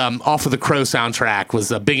song was off of the Crow soundtrack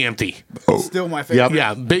was Big Empty. Still my favorite.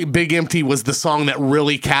 Yeah, Big Empty was the song that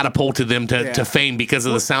really catapulted them to fame because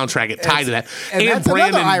of the soundtrack. It tied to that. and that's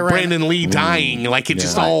another ironic- Brandon Lee dying. Like it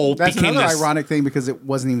just all That's became another this. ironic thing because it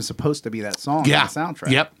wasn't even supposed to be that song Yeah. on the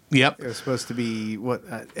soundtrack. Yep. It was supposed to be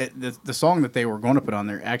the song that they were going to put on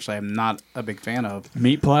there. Actually, I'm not a big fan of.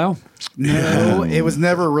 Meat Plow? No, it was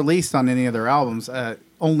never released on any of their albums.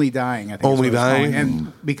 Only Dying, I think. is Only what it's Dying? called.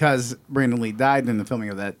 And because Brandon Lee died in the filming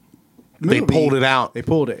of that movie, They pulled it out. They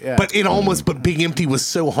pulled it, yeah. But Big Empty was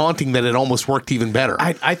so haunting that it almost worked even better.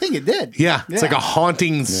 I think it did. Yeah, it's like a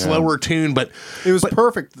haunting, slower tune, but It was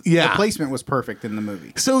perfect. yeah. The placement was perfect in the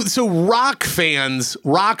movie. So rock fans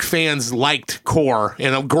liked Core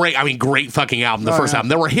and great fucking album, the first album.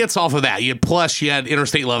 There were hits off of that. You had Plush, you had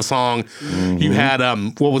Interstate Love Song, you had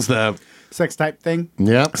what was the Sex type thing.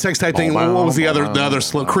 Yep. sex type thing? What was the other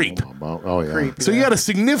slow Creep? Oh, yeah. Creep. So you had a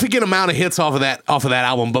significant amount of hits off of that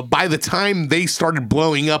album, but by the time they started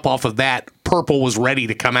blowing up off of that, Purple was ready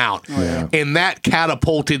to come out, and that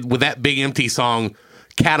catapulted with that Big Empty song,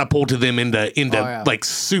 catapulted them into like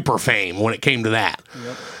super fame when it came to that.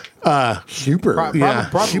 Super.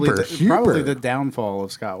 Probably the downfall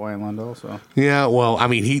of Scott Weiland also. Yeah, well, I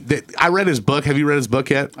mean, I read his book. Have you read his book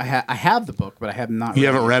yet? I have the book, but I have not. You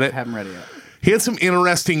haven't read it? I haven't read it yet. He had some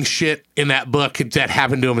interesting shit in that book that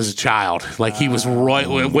happened to him as a child. Like he was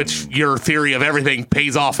which your theory of everything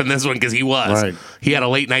pays off in this one because he was. Right. He had a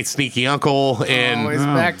late night sneaky uncle, and Always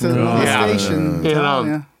back to the Yeah. station.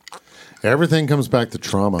 Yeah. Everything comes back to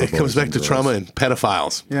trauma. it comes back to trauma and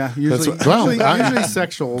pedophiles. Yeah, usually, Well, usually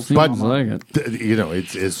sexual. But Sounds like it.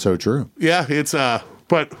 it's so true. Yeah, it's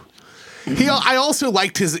but I also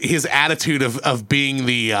liked his attitude of being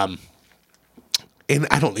the and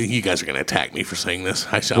I don't think you guys are going to attack me for saying this.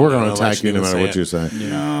 We're going to attack you no matter what you say.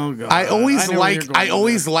 Oh, God. I always know where you're going I with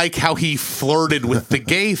always that. like how he flirted with the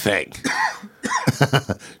gay thing.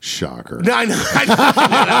 Shocker. No, I know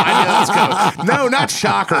that's coming. No, not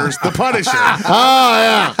Shockers. The Punisher.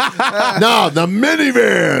 Oh, yeah. No, the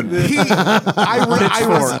minivan.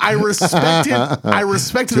 I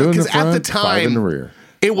respected Two it in the because at the front, five in the time rear.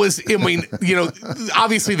 it was. I mean,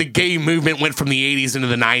 obviously the gay movement went from the 80s into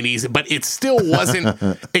the 90s, but it still wasn't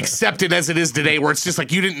accepted as it is today. Where it's just like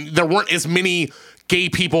there weren't as many gay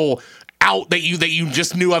people out that you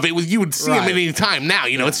just knew of. It was, you would see them at any time now.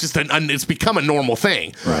 It's just it's become a normal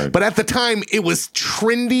thing. Right. But at the time it was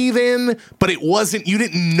trendy then, but it wasn't. You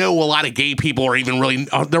didn't know a lot of gay people, or even really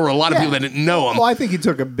there were a lot of people that didn't know them. Well, I think he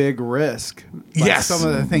took a big risk. Yes. Some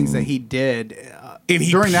of the things that he did And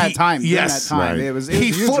during that time. yes. Right. It was a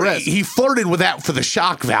huge risk. he flirted with that for the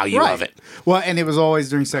shock value of it. Well, and it was always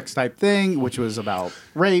during Sex Type Thing, which was about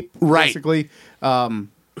rape, basically.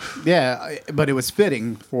 Yeah, but it was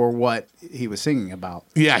fitting for what he was singing about.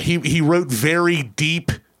 Yeah, he wrote very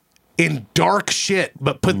deep and dark shit,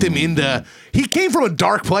 but put them into. He came from a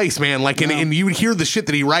dark place, man. Like, and you would hear the shit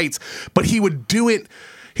that he writes, but he would do it.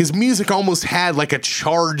 His music almost had like a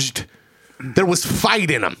charged. There was fight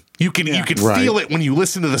in him. You could feel it when you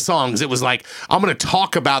listen to the songs. It was like, I'm going to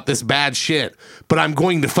talk about this bad shit, but I'm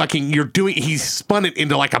going to fucking. He spun it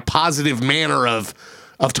into like a positive manner of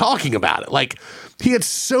talking about it. Like, he had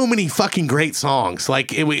so many fucking great songs.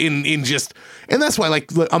 Like, in just, and that's why,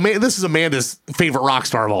 like, look, this is Amanda's favorite rock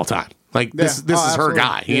star of all time. Like, this is her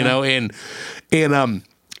guy, and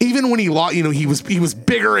even when he lost, he was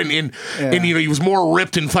bigger and he was more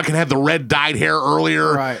ripped and fucking had the red dyed hair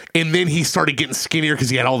earlier, right. And then he started getting skinnier because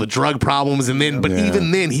he had all the drug problems, and then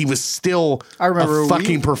even then he was still a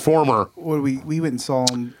fucking performer. We went and saw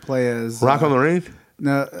him play as Rock on the Ring.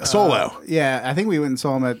 No, Solo. Yeah, I think we went and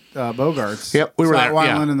saw him at Bogart's. Yep, we were there.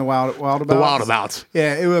 Island and the Wildabouts. The Wildabouts.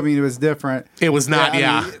 Yeah, it was different. It was not.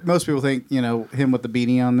 I mean, most people think him with the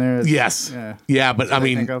beanie on there. Yes. Yeah, but I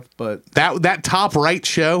mean, that top right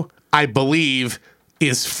show, I believe,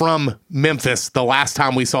 is from Memphis. The last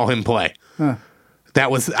time we saw him play,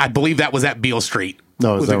 I believe that was at Beale Street.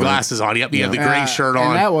 No, with the glasses on. Yep, he had the gray shirt on.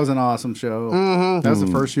 And that was an awesome show. Mm-hmm. That was the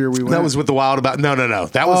first year we went. That was with the Wildabout. No.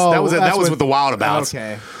 That was with the Wildabouts.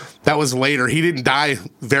 Okay. That was later. He didn't die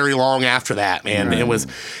very long after that, man. Right. It was,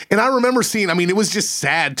 and I remember seeing. I mean, it was just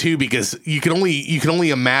sad too because you can only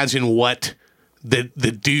imagine what the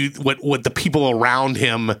dude, what the people around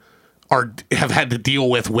him have had to deal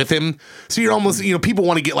with him. So you're almost, people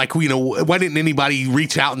want to get like, why didn't anybody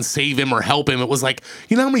reach out and save him or help him? It was like,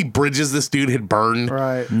 how many bridges this dude had burned,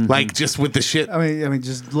 right? Like just with the shit. I mean,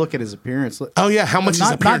 just look at his appearance. Oh yeah, how much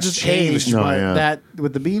his appearance not just changed? Age, but that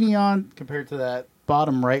with the beanie on compared to that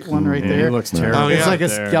bottom right one right there, he looks terrible. It's like a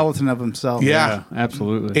skeleton of himself. Yeah,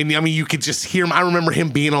 absolutely. And I mean, you could just hear him. I remember him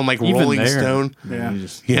being on like Rolling Stone.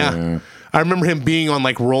 Yeah. I remember him being on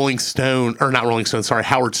like Rolling Stone, or not Rolling Stone, sorry,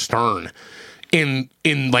 Howard Stern. In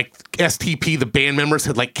like STP, the band members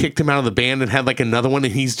had like kicked him out of the band and had like another one,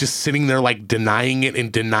 and he's just sitting there like denying it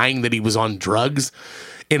and denying that he was on drugs.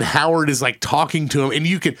 And Howard is like talking to him, and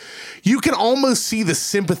you can almost see the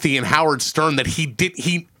sympathy in Howard Stern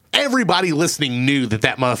that everybody listening knew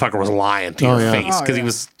that motherfucker was lying to your face because he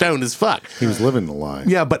was stoned as fuck. He was living the lie.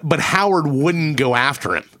 Yeah, but Howard wouldn't go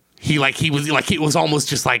after him. He was like, it was almost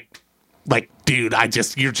just like, dude,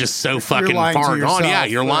 you're just so fucking far gone. Yeah,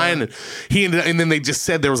 you're lying. And then they just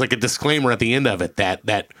said there was like a disclaimer at the end of it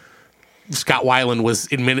that Scott Weiland was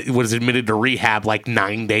admitted to rehab like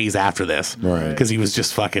 9 days after this, right? Because he was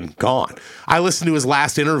just fucking gone. I listened to his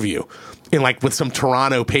last interview in like with some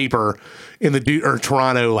Toronto paper in the dude or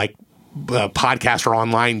Toronto like podcast or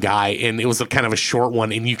online guy, and it was a kind of a short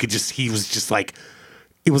one, and he was just like.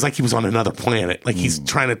 It was like he was on another planet. Like he's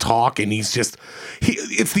trying to talk, and he's just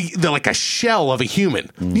it's the like a shell of a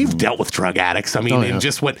human. You've dealt with drug addicts. I mean, and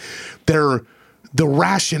just what the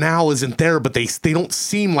rationale isn't there, but they don't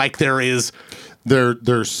seem like there is.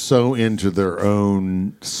 They're so into their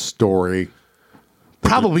own story.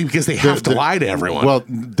 Probably because they have to lie to everyone. Well,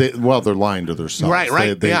 they're lying to themselves.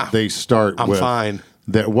 Right. They start. I'm with fine.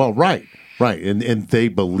 Right, and they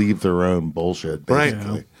believe their own bullshit,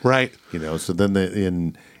 basically. Right. So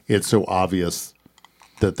then it's so obvious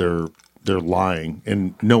that they're lying,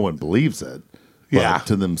 and no one believes it. But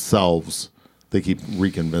to themselves, they keep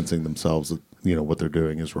reconvincing themselves that what they're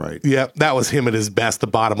doing is right. Yeah, that was him at his best. The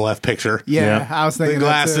bottom left picture. Yeah. I was thinking the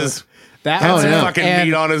glasses. That has fucking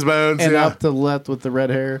meat on his bones, and up to the left with the red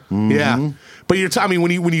hair. Mm-hmm. Yeah, but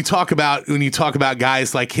when you talk about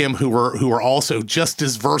guys like him who are also just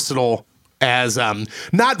as versatile as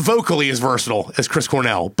not vocally as versatile as Chris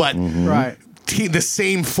Cornell, but Right. the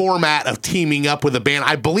same format of teaming up with a band.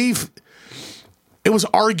 I believe it was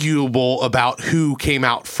arguable about who came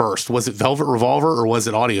out first. Was it Velvet Revolver or was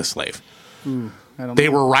it Audioslave? I don't They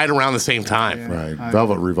know. were right around the same time. Yeah. Right.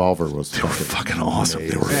 Velvet Revolver was Fucking awesome.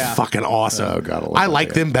 They were Yeah. fucking awesome. Oh, God, I love I that like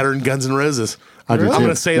band. them better than Guns N' Roses. I do I'm too. going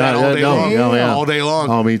to say that all day long. Yeah. All day long.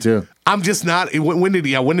 Oh, me too. I'm just not. When did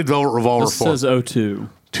Velvet Revolver This form? says 02.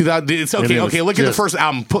 2000. It's And okay. it was Okay, look at the just- first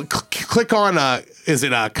album. Click on. Is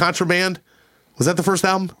it Contraband? Was that the first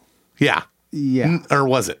album? Yeah. Yeah. Or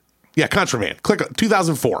was it? Yeah, Contraband. Click on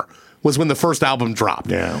 2004 was when the first album dropped.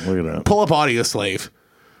 Yeah, look at that. Pull up Audioslave.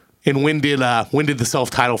 And when did the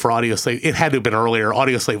self-title for Audioslave? It had to have been earlier.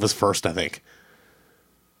 Audioslave was first, I think.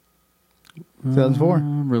 2004.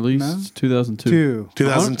 Released 2002.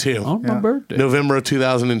 2002. On my birthday. November of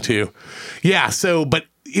 2002. Yeah, so but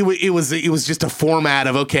it was just a format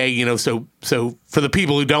of okay, you know, so for the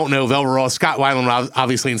people who don't know, Velvet Revolver, Scott Weiland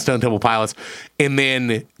obviously in Stone Temple Pilots, and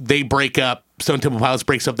then they break up. Stone Temple Pilots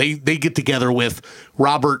breaks up. They get together with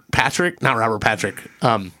Patrick,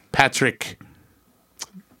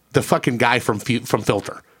 the fucking guy from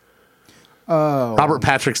Filter. Oh, Robert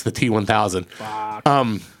Patrick's the T1000.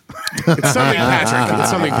 It's something Patrick. It's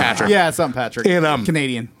something Patrick. Yeah, it's something Patrick. And,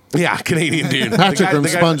 Canadian. Yeah, Canadian dude. Patrick from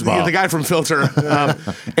SpongeBob. The guy from Filter.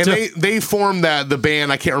 And they formed the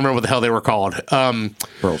band. I can't remember what the hell they were called.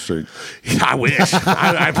 Pearl Street. I wish.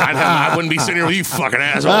 I wouldn't be sitting here with you fucking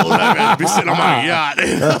assholes. I'd be sitting on my yacht.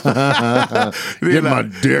 Get my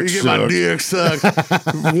dick Get my dick sucked.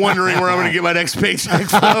 Wondering where I'm going to get my next paycheck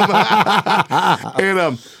from.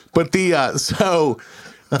 And but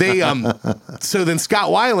so then Scott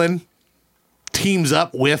Weiland teams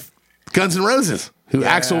up with Guns N' Roses, who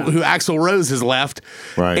Axl Rose has left,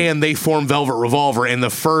 Right. and they form Velvet Revolver. And the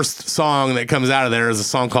first song that comes out of there is a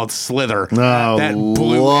song called Slither. Oh, That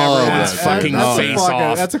blew love everyone's that fucking shit. face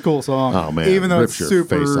off. That's a cool song. Oh, man. Even though Rips it's your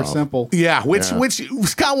face super off. simple. Yeah, which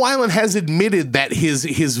Scott Weiland has admitted that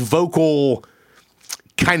his vocal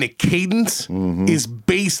kind of cadence is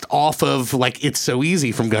based off of like It's So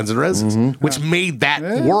Easy from Guns N' Roses, which made that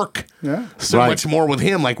work so Right. much more with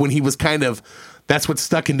him. Like when he was kind of, that's what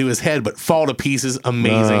stuck into his head, but Fall to Pieces,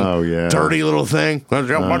 amazing. Oh, yeah. Dirty little thing.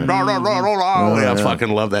 I fucking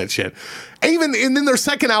love that shit. And then their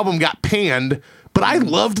second album got panned, but I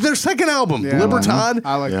loved their second album, Yeah. Libertad.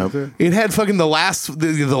 I like Yep. that too. It had fucking the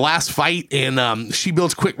last fight, and She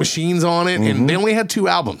Builds Quick Machines on it, and they only had 2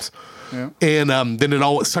 albums. Yeah. And then it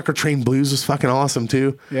all Sucker Train Blues was fucking awesome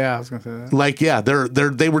too. Yeah, I was gonna say that. Like, yeah,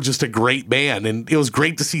 they were just a great band, and it was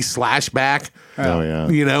great to see Slash back. Oh, yeah.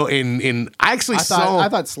 You know, and I actually saw. I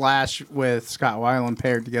thought Slash with Scott Weiland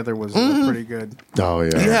paired together was pretty good. Oh,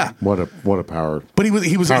 yeah. Yeah. What a power. but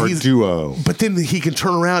he's duo. But then he can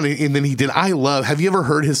turn around and then he did. Have you ever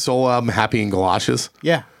heard his solo album Happy in Galoshes?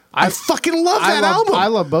 Yeah, I fucking love that album. I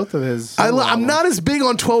love both of his. I'm albums. not as big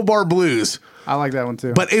on 12 Bar Blues, I like that one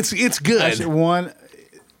too. but it's good. Actually,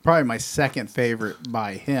 probably my second favorite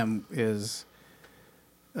by him is.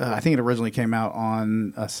 I think it originally came out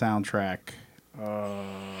on a soundtrack.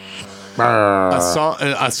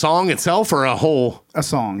 A song itself or a whole. A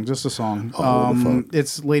song, just a song.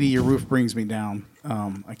 It's "Lady, Your Roof Brings Me Down."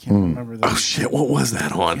 I can't remember the. Oh shit! What was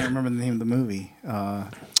that I can't on? remember the name of the movie.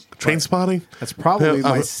 Train Spotting That's probably Yeah,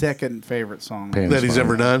 my second favorite song. that he's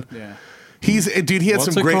ever done. Yeah, Dude, he had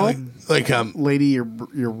What's some it great called? like "Lady, Your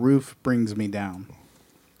Roof Brings Me Down."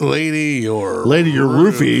 Lady, your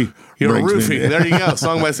Roofie. You're brings me roofing. down. There you go.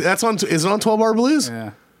 Song by is it on 12 Bar Blues?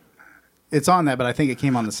 Yeah, it's on that, but I think it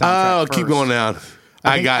came on the soundtrack. Oh, keep first. going down.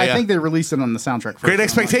 I got ya. I think they released it on the soundtrack. First. Great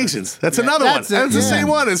Expectations. That's another That's one. it, That's the yeah. same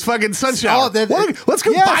one as fucking Sunshine. Oh, Let's go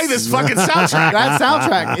yes. buy this fucking soundtrack. That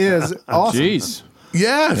soundtrack is awesome. Jeez.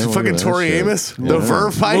 Yeah, look fucking at that Tori shit. Amos, the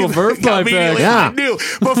Verve pipe. Little Verve pipe Immediately, back. I knew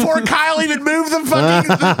before Kyle even moved the fucking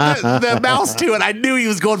the mouse to it. I knew he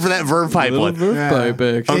was going for that Verve pipe Little one. Verve Yeah. pipe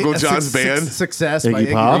back. Uncle John's band. Success by Iggy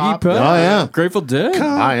Iggy Pop. Pop. Iggy Pop. Oh, yeah. Grateful Dead.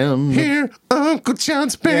 I am. Here, Uncle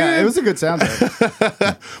John's band. Yeah, it was a good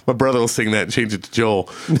soundtrack. My brother will sing that and change it to Joel.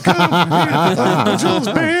 Come here, Uncle Joel's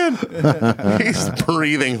band. He's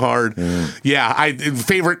breathing hard. Yeah,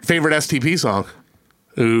 favorite STP song.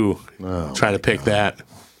 Ooh, try to pick that.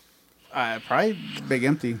 Probably Big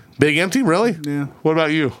Empty. Big Empty, really? Yeah. What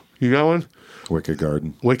about you? You got one? Wicked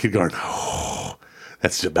Garden. Wicked Garden. Oh,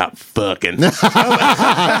 That's about fucking. Of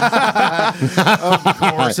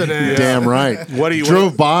course it is. Damn right. What do you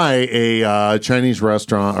drove by a Chinese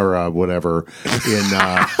restaurant or whatever in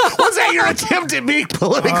Was that your attempt at being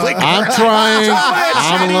politically correct? I'm trying.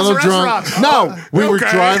 I'm a little Chinese drunk. restaurant. No, we were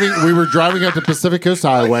Okay. driving. We were driving up the Pacific Coast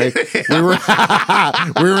Highway. We were in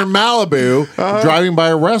Malibu, driving by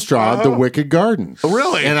a restaurant, the Wicked Garden.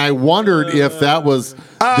 Really? And I wondered if that was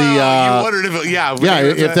you the wondered if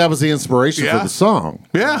if that was the inspiration for Yeah. the song.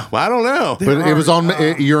 Yeah, well, I don't know. But it was on.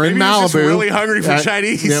 You're in Maybe he Malibu. was just really hungry for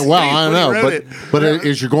Chinese. Yeah, well, I don't when he know, wrote it. but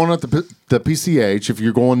as you're going up the PCH, if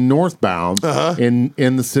you're going northbound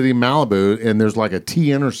in the city of Malibu, and there's like a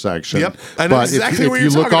T intersection. Yep, I know but exactly if what you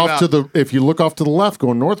you're look talking off about. if you look off to the left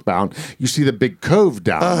going northbound, you see the big cove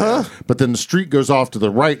down there. But then the street goes off to the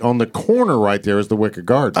right. On the corner right there is the Wicked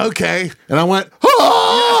Garden. Okay. And I went,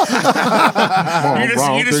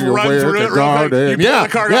 You just run through it real quick. You pull the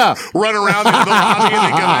car out, run around in the lobby, and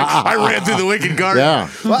then come back. I ran through the Wicked Garden. Yeah.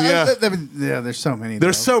 Well, Yeah. there's so many.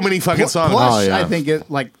 There's though. so many fucking songs. Plus, Oh, yeah. I think it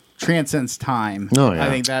like transcends time. Oh, yeah. I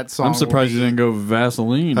think that song. I'm surprised you didn't go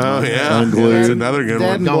Vaseline. Oh, yeah. Unglued. That's another good Dead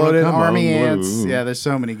one. and Bloated, Come on, Army Blue. Ants. Yeah, there's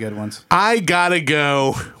so many good ones. I gotta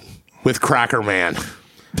go with Cracker Man.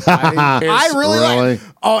 I really Really? like.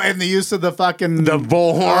 Oh, and the use of the fucking The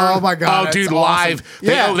bullhorn. Oh my god! Oh, dude, it's live. awesome.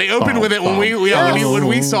 Yeah, They opened with it when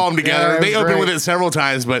we saw them together. Yeah, it They was opened great. with it several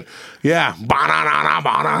times, but yeah,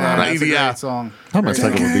 That's a great song. How much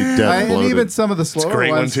like it would be dead And bloated. even some of the a slower great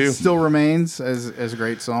one, ones too. still remains as a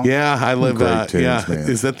great song. Yeah, I live. Great tunes, Yeah, man.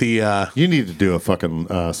 is that the? You need to do a fucking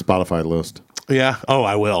Spotify list. Yeah. Oh,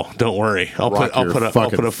 I will. Don't worry. I'll Rock put your a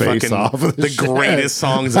fucking face fucking off of the this shit. greatest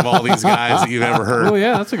songs of all these guys that you've ever heard. Oh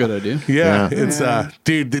yeah, that's a good idea. Yeah, Yeah. it's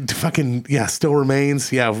dude, the fucking still remains.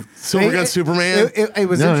 Yeah, Silver Gun Superman. It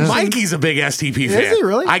was No, yeah. interesting. Mikey's a big STP fan. Is he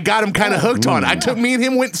really? I got him kind of hooked on it. I took me and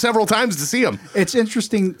him went several times to see him. It's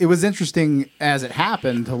interesting. It was interesting as it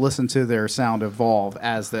happened to listen to their sound evolve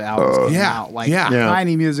as the albums came Yeah, out. Like yeah.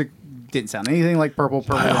 Tiny Music didn't sound anything like Purple.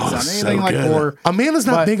 Purple didn't sound anything like War. Amanda's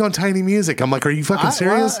not But- big on Tiny Music. I'm like, are you fucking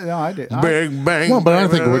serious? No, I did. Bang bang. Well, but I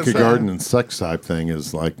think bang, Wicked bang. Garden and Sex Type thing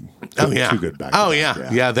is like Oh yeah. too good back. Oh to yeah.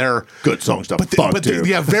 back. Yeah, they're Good songs to but fuck but to.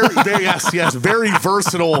 yeah, very yes, very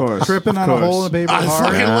versatile. Tripping on a hole in a baby I heart.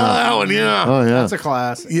 fucking love that one. Yeah. Oh yeah. That's a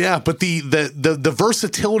class. Yeah, but the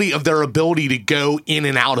versatility of their ability to go in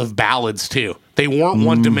and out of ballads too. They weren't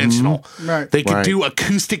one dimensional. Right. They could Right. do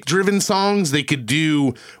acoustic driven songs. They could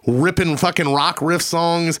do ripping fucking rock riff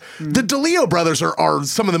songs. The DeLeo brothers are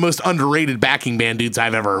some of the most underrated backing band dudes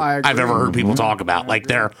I've ever I agree. heard people talk about. Like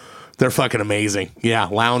they're fucking amazing. Yeah,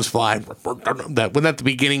 Loungefly. Wasn't that the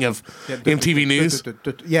beginning of MTV News?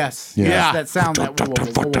 Yes. Yeah. Yes, that sound.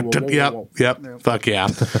 That Yep. Fuck yeah.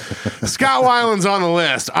 Scott Weiland's on the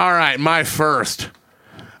list. All right, my first.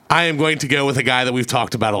 I am going to go with a guy that we've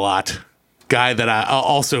talked about a lot. Guy that I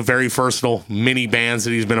also very versatile. Many bands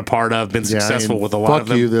that he's been a part of. Been successful and with a lot fuck of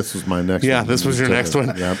them. you. This was my next. Yeah, one. this was your next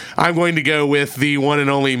one. Yep. I'm going to go with the one and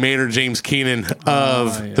only Maynard James Keenan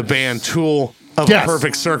of the band Tool, of Yes.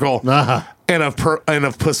 Perfect Circle, Uh-huh. and of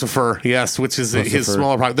Pussifer, yes, which is his Pussifer.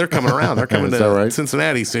 smaller project. They're coming around. They're coming Is to that right?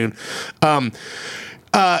 Cincinnati soon. What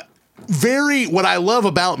I love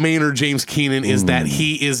about Maynard James Keenan is that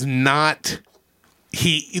he is not.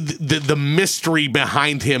 The mystery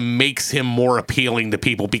behind him makes him more appealing to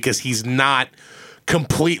people because he's not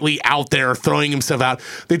completely out there throwing himself out.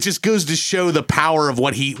 That just goes to show the power of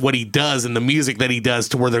what he does and the music that he does,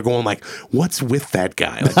 to where they're going like, what's with that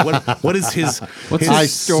guy? Like what is his What's his I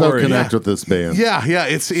his so story? connect with this band. yeah,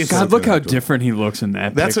 it's God, look how different he looks in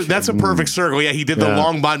that. that's picture. that's a perfect circle. Yeah, he did the Yeah.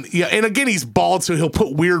 long bond. Yeah, and again, he's bald, so he'll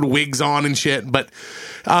put weird wigs on and shit. But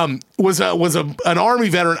was an Army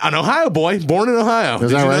veteran, an Ohio boy, born in Ohio. Is Did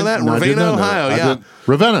that you right? know that? No, I did Ravenna, not know Ohio. that. I Yeah. did-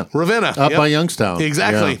 Ravenna. Ravenna, Up yep. by Youngstown.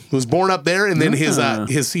 Exactly. Yeah. Was born up there, and then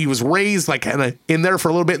he was raised like kind of in there for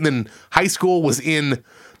a little bit, and then high school was in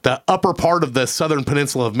the upper part of the southern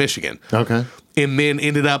peninsula of Michigan. Okay. And then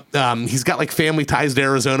ended up he's got like family ties to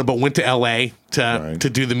Arizona, but went to LA to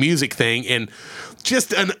do the music thing, and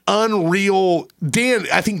just an unreal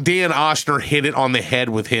I think Dan Oshner hit it on the head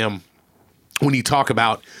with him when you talk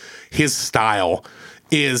about his style.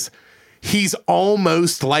 Is he's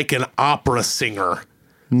almost like an opera singer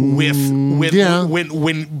with yeah.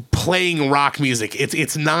 when playing rock music.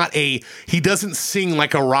 It's not he doesn't sing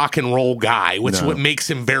like a rock and roll guy, which is what makes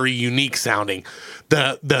him very unique sounding.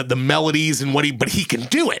 The melodies and but he can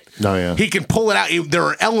do it. Oh, yeah. He can pull it out. There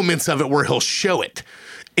are elements of it where he'll show it.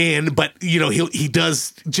 But he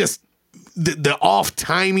does just the off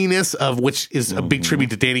timiness of which is a big tribute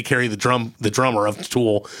to Danny Carey, the drummer of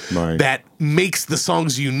Tool, Right. that makes the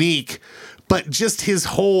songs unique. but just his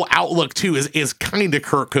whole outlook too is kind of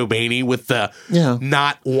Kurt Cobain-y with the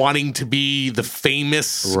not wanting to be the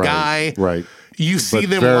famous guy. Right. You see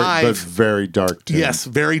them very, live, but very dark too. Yes,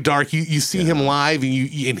 very dark. You see him live, and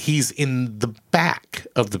and he's in the back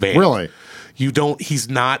of the band. Really? He's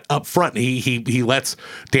not up front. He lets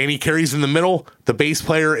Danny Carey's in the middle. The bass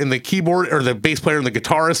player and the keyboard, or the bass player and the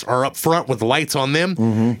guitarist, are up front with the lights on them.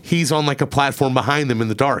 Mm-hmm. He's on like a platform behind them in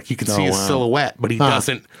the dark. You can see his silhouette, but he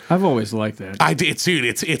doesn't. I've always liked that. I did, dude.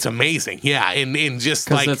 It's amazing. Yeah, and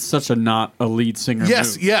just like that's such a not a lead singer.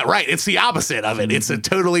 Yes, move. yeah, right. It's the opposite of it. Mm-hmm. It's a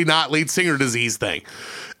totally not lead singer disease thing.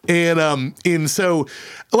 And so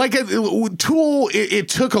like Tool, it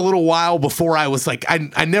took a little while before I was like,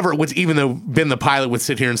 I never would, even though Ben the Pilot would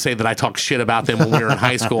sit here and say that I talk shit about them when we were in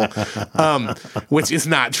high school, which is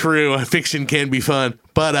not true. Fiction can be fun,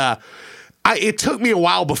 but it took me a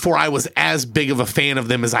while before I was as big of a fan of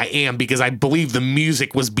them as I am, because I believe the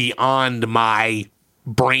music was beyond my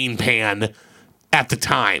brain pan at the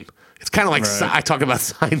time. It's kind of like I talk about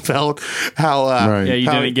Seinfeld, how you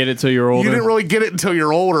didn't get it till you're older. You didn't really get it until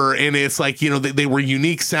you're older, and it's like, they were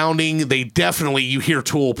unique sounding. They definitely, you hear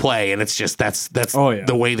Tool play, and it's just that's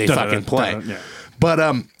the way they fucking play.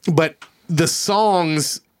 But the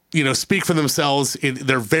songs, speak for themselves.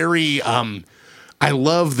 They're very. I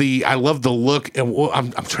love the look, and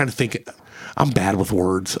I'm trying to think. I'm bad with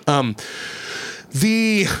words.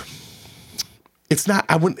 It's not.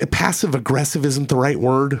 Passive aggressive isn't the right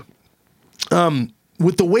word.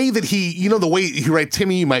 With the way that the way he writes,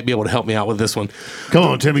 Timmy, you might be able to help me out with this one. Come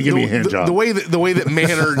on, Timmy, give me a hand job. The way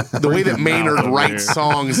that Maynard writes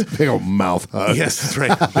songs, big old mouth hug. Yes, that's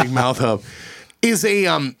right, big mouth hug, is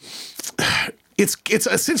a it's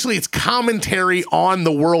essentially it's commentary on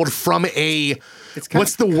the world from a.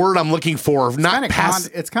 What's the word I'm looking for?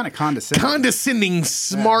 It's kind of condescending. Condescending,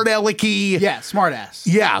 smart alecky. Yeah, smart ass.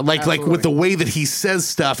 Yeah, like with the way that he says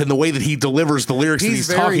stuff and the way that he delivers the lyrics that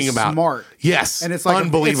he's talking about. Smart. Yes, and it's like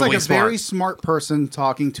unbelievably it's like a very smart person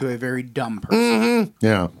talking to a very dumb person. Mm-hmm.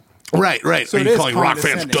 Yeah. Right. So are you calling rock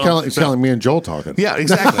fans dumb? It's kind of like me and Joel talking. Yeah,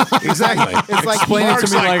 exactly. It's like explain it to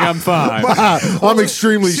me like I'm five. I'm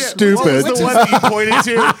extremely stupid. What was the one he pointed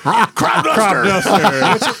to? Crop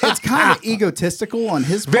duster. It's kind of egotistical on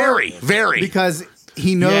his part. Very. Because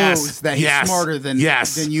he knows that he's smarter than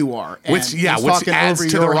you are. Which adds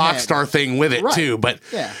to the rock star thing with it too. But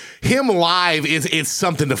him live is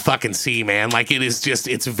something to fucking see, man. Like it is just,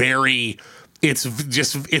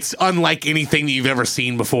 it's unlike anything that you've ever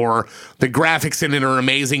seen before. The graphics in it are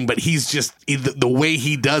amazing, but he's just, the way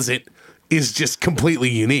he does it is just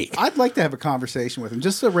completely unique. I'd like to have a conversation with him,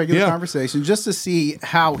 just a regular conversation, just to see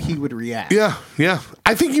how he would react. Yeah.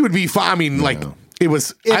 I think he would be fine. I mean, it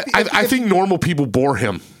was, I think normal people bore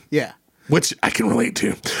him. Yeah. Which I can relate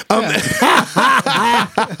to. Right.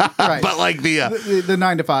 But like the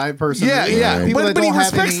 9 to 5 person. Yeah. But he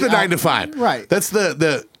respects the 9 to 5. Right. That's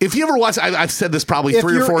the if you ever watch, I've said this probably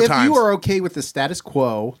 3 or 4 times. If you are okay with the status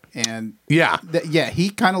quo, and he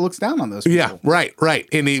kind of looks down on those people. Yeah, right.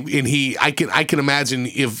 And I can imagine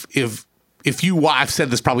if you I've said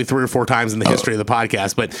this probably 3 or 4 times in the history of the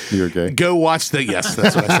podcast, but you're okay. Go watch yes,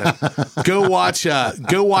 that's what I said. Go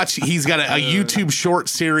watch. He's got a YouTube short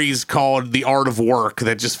series called The Art of Work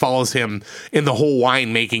that just follows him in the whole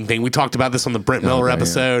wine making thing. We talked about this on the Brent Miller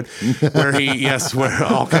episode where where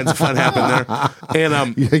all kinds of fun happened there.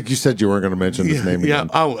 And you said you weren't going to mention his name again.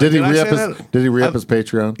 Oh, did he re-up his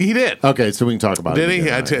Patreon? He did. Okay, so we can talk about it. Did he?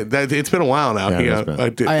 Again, it's been a while now.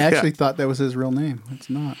 I actually thought that was his real name. It's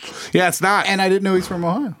not. Yeah, it's not. And I didn't know he's from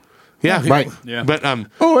Ohio. Yeah, right. Yeah, but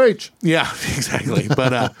OH. Yeah, exactly.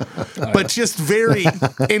 But just very,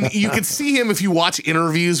 and you could see him if you watch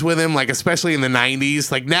interviews with him, like especially in the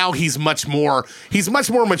 '90s. Like now he's much more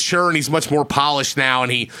mature and he's much more polished now,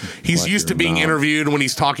 and he's used to being interviewed when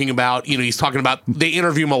he's talking about they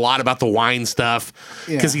interview him a lot about the wine stuff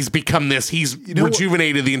because he's become this. He's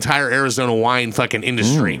rejuvenated the entire Arizona wine fucking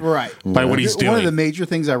industry, right? By what he's doing. One of the major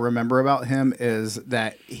things I remember about him is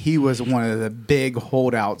that he was one of the big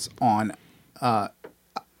holdouts on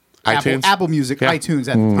iTunes? Apple Music, iTunes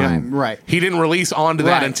at the time, right? He didn't release onto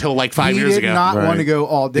that until like 5 years ago. He did not want to go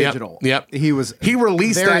all digital. Yep. He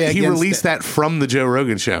released that from the Joe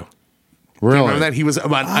Rogan show. Really? Remember that? He was a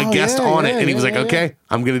guest on it, and he was like, okay,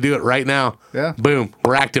 I'm going to do it right now. Yeah. Boom.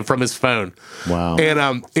 We're active from his phone. Wow.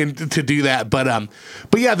 And to do that. But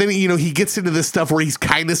yeah, then, he gets into this stuff where he's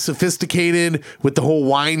kind of sophisticated with the whole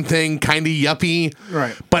wine thing, kind of yuppie.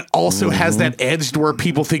 Right. But also has that edge to where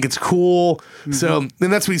people think it's cool. Mm-hmm. So,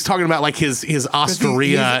 and that's what he's talking about, like his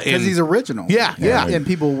Osteria. Because he's original. Yeah. And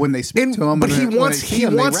people, when they speak to him, but he wants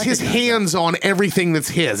his hands on everything that's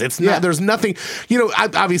his. It's not, there's nothing,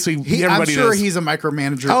 obviously, everybody Everybody sure knows. he's a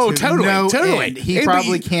micromanager. Oh, to totally, no totally. end. He And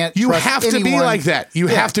probably can't. You trust have to be anyone. like that. You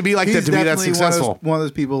have to be like that He's to be that definitely successful. One of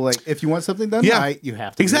those people. Like, if you want something done right, you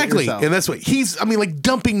have to exactly, do it yourself. and that's what he's. I mean, like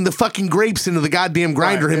dumping the fucking grapes into the goddamn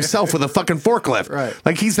grinder Right. himself with a fucking forklift. Right.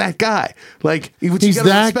 Like he's that guy. Like He's you gotta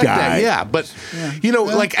that respect guy. That. Yeah, but you know,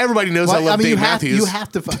 like everybody knows Well, I love Dave you Matthews. You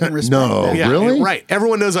have to fucking respect. No. that. Yeah, Really? right.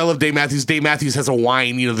 Everyone knows I love Dave Matthews. Dave Matthews has a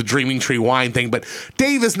wine, you know, the Dreaming Tree wine thing, but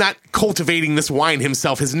Dave is not cultivating this wine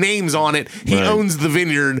himself. His name's on it. He Right. owns the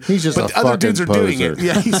vineyard. He's just but a other fucking dudes are doing it. poser.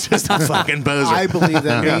 Yeah, he's just a fucking poser. I believe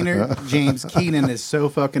that Maynard James Keenan is so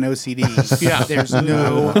fucking OCD. Yeah. There's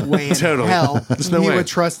no way in Totally. hell There's no he way. would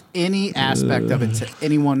trust any aspect of it to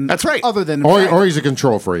anyone. That's right. Other than Or he's a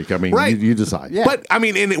control freak. I mean, Right. you decide. Yeah. But I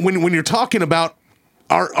mean, when you're talking about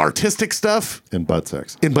artistic stuff, And butt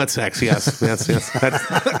sex. in butt sex, yes, yes.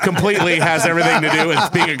 That completely has everything to do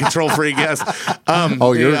with being a control freak. Yes.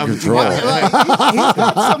 Oh, you're in control.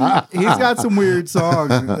 he's got some weird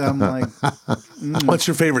songs. I'm like, What's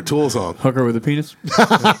your favorite Tool song? Hooker with a penis.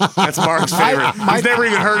 That's Mark's favorite. He's never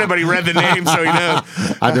even heard it, but he read the name, so he knows.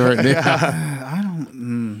 I never.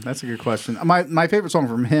 that's a good question. My favorite song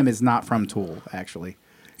from him is not from Tool, actually.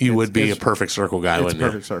 You would be a it's- Perfect Circle guy, it's wouldn't you?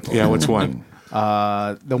 Perfect Circle. Yeah, which one?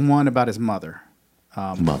 The one about his mother.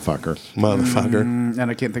 Motherfucker. Motherfucker. And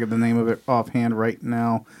I can't think of the name of it offhand right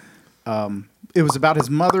now. It was about his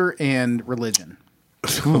mother and religion.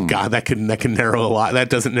 Oh God, that can narrow a lot. That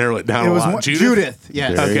doesn't narrow it down It a was lot. Judith.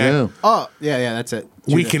 Yes. There Okay. you go. Oh, yeah, that's it.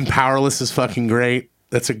 Weak Judith. and Powerless is fucking great.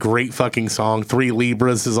 That's a great fucking song. 3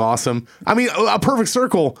 Libras is awesome. I mean, a Perfect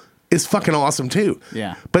Circle is fucking awesome too.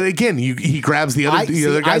 Yeah. But again, he grabs the other, I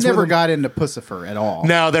guys. never with him. got into Pussifer at all.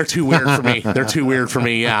 No, they're too weird for me. They're too weird for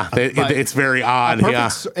me. Yeah, it's very odd. Yeah.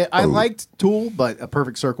 I liked Tool, but A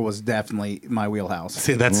Perfect Circle was definitely my wheelhouse.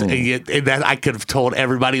 See, that's that I could have told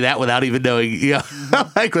everybody that without even knowing. Yeah,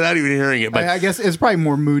 like without even hearing it. But I guess it's probably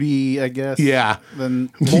more moody. I guess. yeah, Than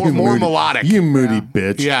more moody- melodic. You moody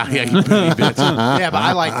bitch. Yeah, you moody bitch. yeah, but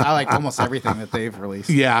I like almost everything that they've released.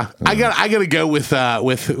 Yeah, I gotta go with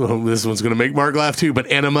this one's gonna make Mark laugh too, but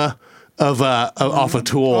Enema of off of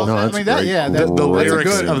Tool. Well, I that's mean that. great. Yeah, the that, that's a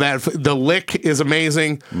lyrics good. of that, the lick is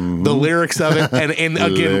amazing. The lyrics of it, and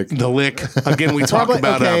again, Lick. the lick. Again, we talk Probably,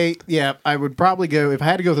 about. okay, yeah, I would probably go if I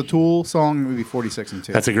had to go with a Tool song. It would be 46 and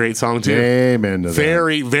 2. That's a great song too. Amen to that.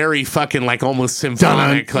 Very, very fucking like almost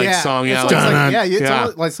symphonic like song. Yeah, it's like- almost like, it's Yeah.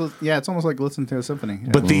 almost like it's almost like listening to a symphony.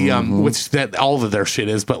 but the which that all of their shit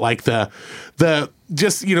is, but like the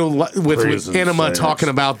just with Prison Enema sex. talking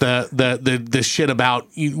about the shit about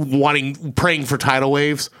praying for tidal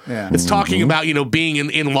waves. Yeah. It's talking about being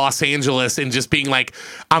in Los Angeles and just being like,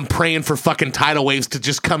 I'm praying for fucking tidal waves to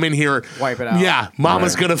just come in here, Wipe it out. Yeah,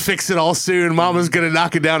 Mama's Right. gonna fix it all soon. Mama's gonna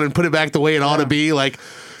knock it down and put it back the way it ought to be. Like.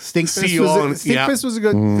 See Stinkfist you all in- was, a, yeah. Stinkfist was a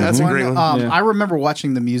good. That's a great one. Yeah. I remember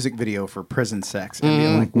watching the music video for Prison Sex and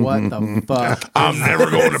being like, "What the fuck?" I'm never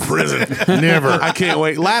going to prison. Never. I can't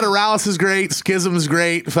wait. Lateralis is great. Schism's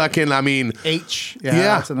great. Fucking, I mean, H. yeah,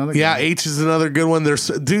 that's another. yeah. good H is another good one. There's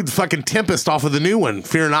fucking Tempest off of the new one.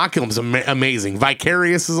 Fear Inoculum's amazing.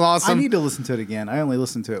 Vicarious is one. I awesome. need to listen to it again. I only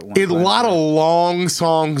listened to it once. A lot of long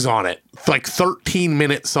songs on it, like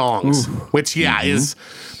 13-minute songs, which is,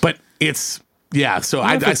 but it's. Yeah, so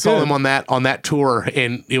I saw them on that tour,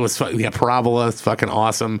 and it was Parabola. It's fucking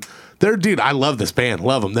awesome. Dude, I love this band.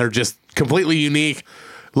 Love them. They're just completely unique.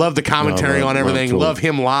 Love the commentary Love on everything. Tool. Love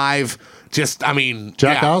him live. Just, I mean,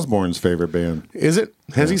 Jack yeah. Osborne's favorite band. Is it?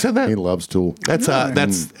 Has he said that? He loves Tool. That's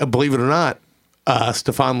believe it or not,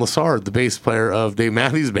 Stefan Lassard, the bass player of Dave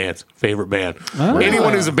Matthews Band's favorite band.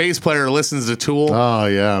 Anyone who's a bass player lins to Tool. Oh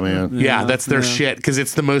yeah, man. Yeah, that's their shit because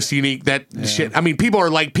it's the most unique. Shit. I mean, people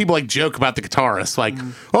joke about the guitarist, like,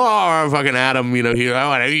 oh, fucking Adam,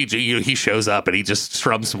 he shows up and he just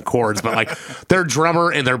strums some chords, but like their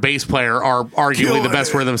drummer and their bass player are arguably the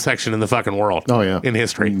best rhythm section in the fucking world. Oh, yeah. in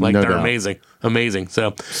history. Like No they're doubt. amazing.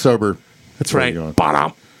 So Sober. that's Where right. you going?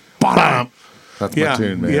 Ba-dum, ba-dum. That's Yeah, my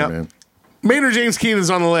tune, man. yeah. Man. Maynard James Keenan's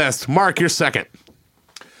on the list. Mark, you're second.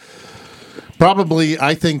 Probably,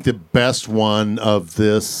 I think the best one of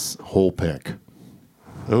this whole pick.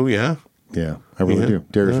 Oh yeah. Yeah, I really do.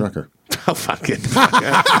 Darius Rucker. Oh fuck it.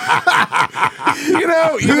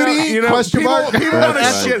 question mark? People want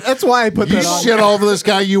to shit. That's why I put You that on. shit all over this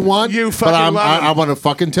guy you want, You but fucking love him. I want to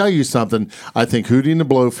fucking tell you something. I think Hootie and the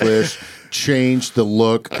Blowfish changed the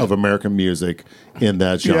look of American music in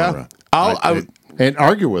that genre. I'll- and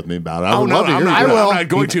argue with me about it. I Oh, would no, love to I'm hear not- you. I will. I'm not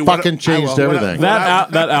going He to. fucking What- changed I will. everything.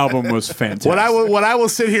 That album was fantastic. What I will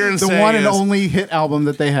sit here and The say one and is, only hit album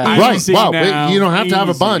that they had. Right. Easy Well, now. you don't have to have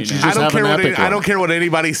a bunch. You Easy I just don't have care an what epic I one. don't care what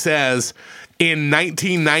anybody says. in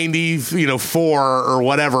 1994 or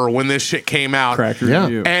whatever when this shit came out. Cracked Yeah.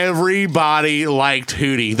 review. Everybody liked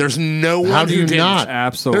Hootie. There's no one How do who you didn't. not?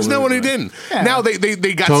 Absolutely. There's no one who didn't. Now they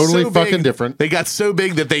got Totally so big, fucking different. They got so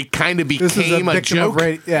big that they kind of This is became a victim of joke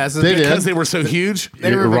radio. Yeah, this is They a did. because they were so huge.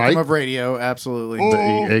 They were a victim Right. of radio, absolutely.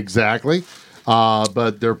 Exactly.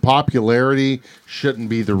 But their popularity shouldn't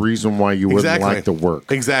be the reason why you wouldn't Exactly. like the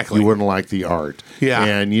work. Exactly. You wouldn't like the art. Yeah.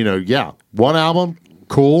 And, one album,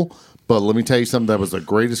 cool. But let me tell you something, that was the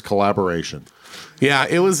greatest collaboration. Yeah,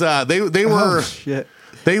 it was. They were. Oh, shit.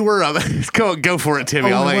 They were. Go for it,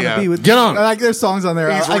 Timmy. I'll Only let wanna be you. with Get on. Like there's songs on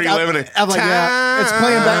there. He's reliving it. I'm like, yeah, it's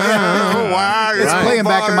playing back. Yeah. It's playing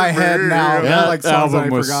back in my head now. Yeah. Like That songs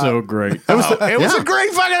album I was forgot. so great. It was a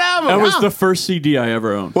great fucking album. That was the first CD I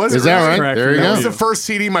ever owned. Was it Is that really? right? Cracked There you That go. was the first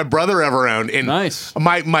CD my brother ever owned. And Nice.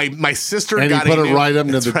 My sister And he got put a it new- right up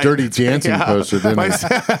to That's the right. Dirty Dancing Yeah. poster, didn't My- he?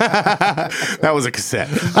 That was a cassette.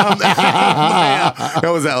 That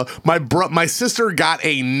was my sister got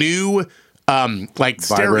a new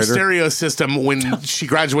Vibrator? stereo system when she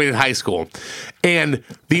graduated high school. And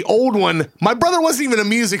the old one, my brother wasn't even a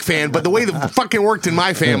music fan, but the way that fucking worked in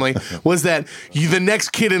my family was that the next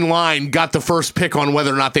kid in line got the first pick on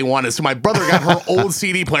whether or not they wanted. So my brother got her old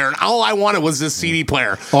CD player, and all I wanted was this CD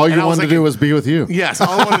player. All And you I was wanted to do was be with you. Yes,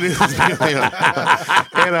 all I want to do is be with you.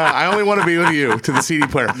 And I only want to be with you to the CD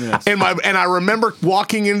player. Yes. And I remember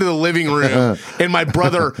walking into the living room and my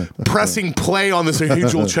brother pressing play on this. Hey,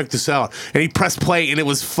 Joel, check this out. And he pressed play, and it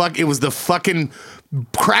was the fucking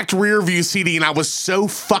cracked rear view CD, and I was so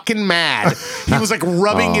fucking mad. He was like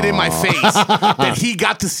rubbing it in my face that he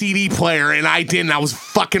got the CD player and I didn't. I was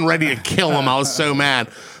fucking ready to kill him. I was so mad.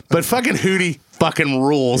 But fucking Hootie fucking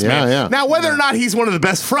rules, Yeah, man. yeah. Now, whether or not he's one of the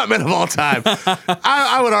best frontmen of all time,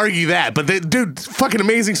 I would argue that. But dude, fucking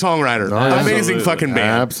amazing songwriter, amazing Absolutely. fucking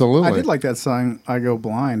band. Absolutely. I did like that song, "I Go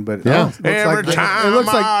Blind," but Yeah. looks Every like time it looks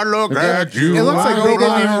like I look at you, it looks like they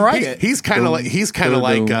didn't even write it. He's kind of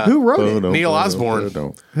like Who wrote it? Neil Osborne.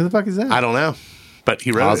 Who the fuck is that? I don't know, but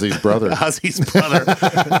he wrote Ozzy's it. brother. Ozzy's brother.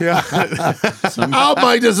 I'll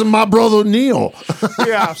make this my brother Neil.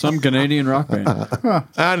 Yeah, Some Canadian rock band.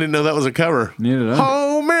 I didn't know that was a cover. Neither did I.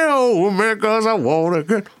 Hold me, cause I wanna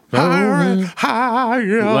get higher and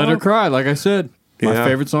higher. Let Her Cry, like I said. My Yeah.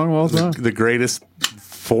 favorite song of all time. The greatest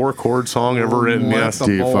 4-chord song ever written. What Yes, the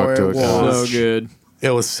Do you fuck boy to it? was. So good.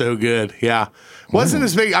 it was so good. Yeah, wasn't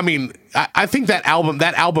as big. I mean, I think that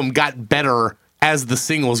album got better as the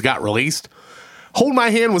singles got released. Hold My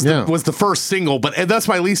Hand was Yeah. the first single, but that's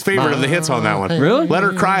my least favorite of the hits on that one. Really? Let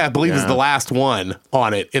Her Cry, I believe, is Yeah. the last one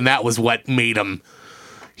on it, and that was what made them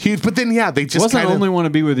huge. But then, yeah, they just Wasn't kind Only Want to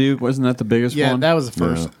Be With You? Wasn't that the biggest Yeah, one? that was the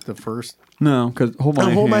first. The first. No, because Hold My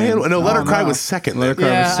Hand. Hold My Hand. No, Let Her Oh, Cry no. was second. Let Her Cry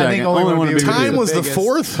Yeah, was I second. think Only Wanna Be With You Time the was the biggest.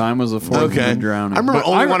 fourth. Time was the fourth. Okay. Drowning. I remember But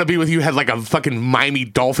Only Want to Be With You had like a fucking Miami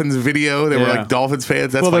Dolphins video. They were Yeah. like Dolphins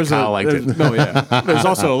fans. That's well, why there's Kyle liked it. No, yeah. There's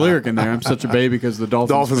also a lyric in there. I'm such a baby because the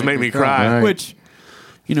Dolphins Make me cry. Right. Which,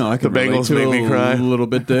 I could relate Bengals to make me cry. a little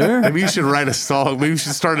bit there. Maybe you should write a song. Maybe you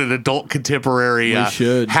should start an adult contemporary, We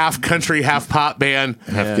should. half country, half pop band.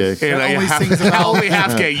 Half Yes. gay. And, That only half, sings about- only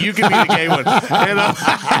half gay. You can be the gay one. And,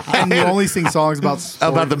 And you only sing songs about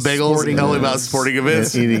about the Bengals, sporting only events. about sporting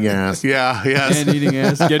events. Eating ass. Yeah, yes. And eating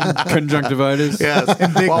ass, getting conjunctivitis. Yes.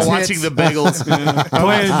 big While tits. watching the Bengals.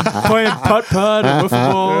 Playing putt-putt and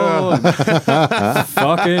wiffle ball. And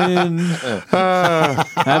fucking I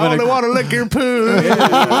having only a... want to lick your poo.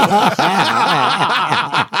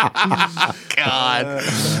 God.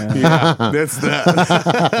 Yeah, that's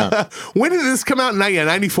the. When did this come out?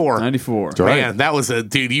 94. 94. right. Man, that was a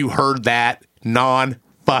dude. You heard that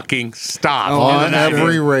non-fucking stop. On Yeah.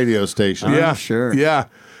 every radio station. Yeah, sure. Yeah.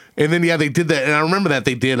 And then they did that, and I remember that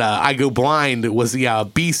they did "I Go Blind" was the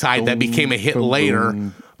B-side that became a hit later.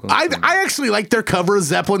 I actually like their cover of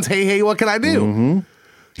Zeppelin's "Hey Hey What Can I Do." Mm-hmm.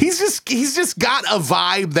 He's just got a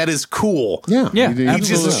vibe that is cool. Yeah. Yeah, He He's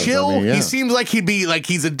absolutely. just chill. I mean, yeah. He seems like he'd be like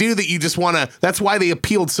he's a dude that you just want to. That's why they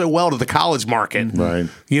appealed so well to the college market. Right.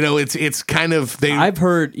 It's kind of they. I've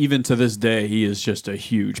heard even to this day he is just a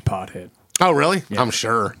huge pothead. Oh really? I'm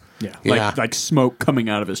sure. Yeah. Yeah. Like smoke coming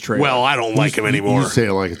out of his trailer. Well, I don't like him anymore. You say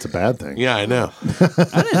it like it's a bad thing. Yeah, I know.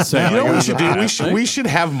 I didn't say You know what we should do? We We should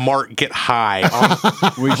have Mark get high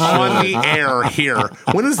on the air here.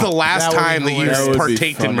 When is the last That would be time that you hilarious. That would be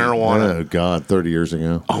partaked in funny. marijuana? Oh God, 30 years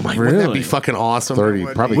ago. Oh my, wouldn't that be Really? fucking awesome? 30,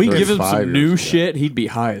 probably We give him 35 some years new ago. shit, he'd be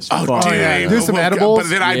high as fuck. Oh, dude, yeah. Do some But edibles?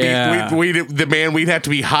 then I'd Yeah. be, we'd have to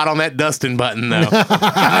be hot on that Dustin button though.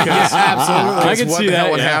 Absolutely. I can what see the hell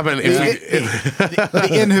that, would yeah. happen if we,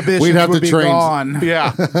 The inhibitions we'd have would to be train. gone.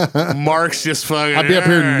 Yeah. Mark's just fucking. I'd be up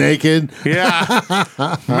here naked. Yeah.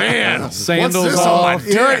 Man. Sandals what's this on my off.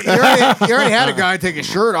 dick? You already had a guy take his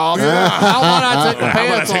shirt off. How about I take my How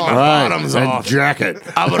about I pants take off? my bottoms and off? jacket. You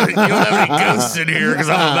don't have any ghosts in here because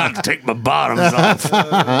I'm about to take my bottoms off.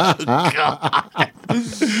 God.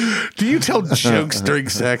 Do you tell jokes during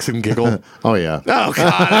sex and giggle? Oh yeah. Oh,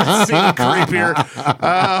 God. I've seen creepier.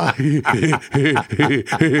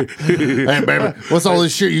 Hey baby, what's all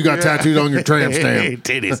this shit you got tattooed on your tramp stamp?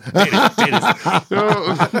 Titties.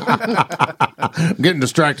 I'm getting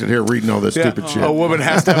distracted here reading all this stupid shit. A woman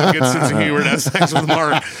has to have a good sense of humor to have sex with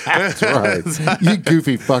Mark. That's right. You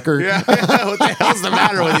goofy fucker. Yeah. What the hell's the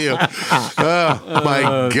matter with you? Oh,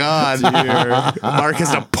 my God. Mark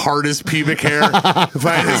has to part his pubic hair to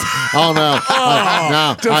find his, Oh no.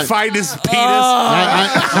 No. to find his penis.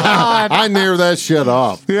 I near that shit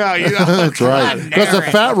off. Yeah, you know. That's right. Because the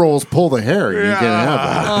fat rolls pull the hair. You can't have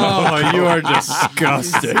that. Oh, you are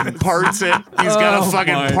disgusting. Parts it. He's got a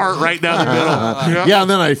fucking my. part right down the middle. Yeah, and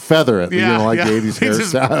then I feather it. Yeah, You know, like yeah. the 80s He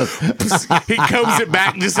just- hairstyle. He combs it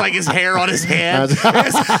back just like his hair on his head.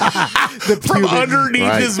 From underneath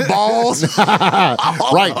Right. his balls.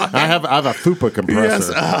 Right. I have a FUPA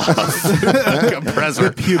compressor. Yes.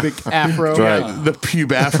 Compressor. Pubic afro. That's right. The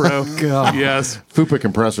pube afro. Yes. FUPA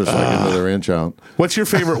compressor so I get another inch out. What's your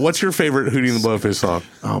favorite Hootie and the Blowfish song?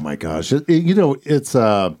 Oh my gosh.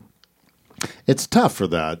 It's tough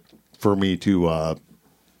for me to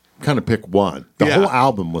kind of pick one. The Yeah. whole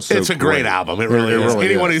album was so It's a great album. It really is. really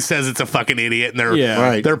Anyone is. who says it's a fucking idiot and they're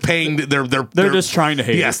Yeah. they're paying they're just trying to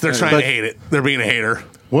hate Yes, it. they're trying to hate it. They're being a hater.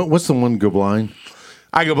 What's the one, Go Blind?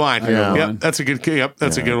 I go blind. go Yep, blind. that's a good. Yep,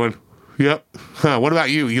 that's a good one. Yep. Huh, what about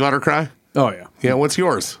you? You let her cry? Oh yeah. Yeah. What's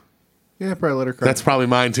yours? Yeah, probably let her cry. That's probably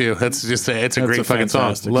mine too. It's a great a fucking song.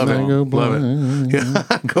 fantastic Love song. it. Go Love it.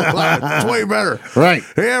 Yeah. Go blind. It's way better. Right.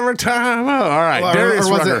 Every time. Oh, all right. Or Darius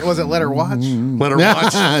was Rucker. it Let Her Watch? Let her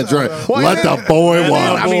watch. That's right. Well, Let yeah. the boy And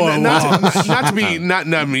then, watch.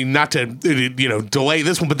 I mean, not to delay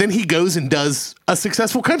this one, but then he goes and does a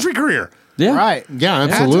successful country career. Yeah. Right. Yeah,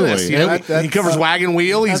 After absolutely. this, you know, That's- he covers Wagon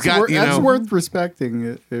Wheel. He's got That's worth respecting.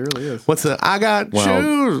 It really is. what's the I got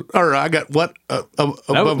shoes or I got what?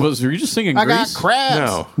 Were you just singing I got Grease? crabs.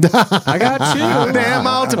 No. I got you. Damn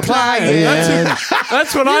multiply. And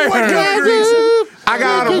That's what I What heard. kind of Grease? I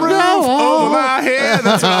got a roof over my head.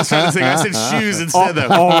 That's what I was trying to sing. I said shoes instead though.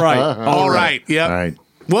 All right. All right. Yep. all right.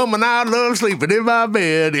 Woman, I love sleeping in my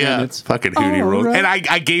bed. Yeah, And it's it's fucking Hootie rule. right. And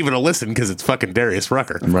I gave it a listen because it's fucking Darius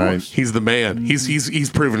Rucker. Right. He's the man. He's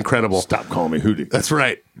proven credible. Stop calling me Hootie. That's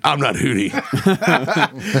right. I'm not Hootie.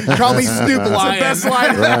 Call me stupid lion. Best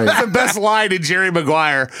line. Right. That's the best line in Jerry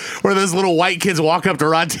Maguire, where those little white kids walk up to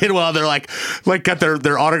Rod Tidwell. And they're like got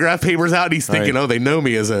their autograph papers out, and he's thinking, Right. "Oh, they know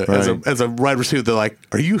me as a wide receiver." They're like,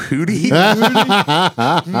 "Are you Hootie?"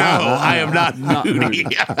 No, I am not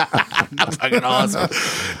Hootie. Fucking awesome.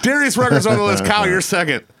 Darius Rucker's on the list. Kyle, you're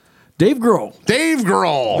second. Dave Grohl. Dave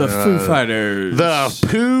Grohl, The Foo Fighters. the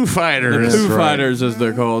Pooh Fighters. Foo Fighters, as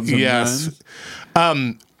they're called. Yes.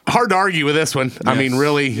 Sometimes. Hard to argue with this one. I mean,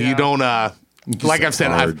 really, you don't. Like I've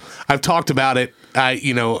said, hard. I've talked about it.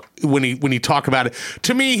 When you talk about it,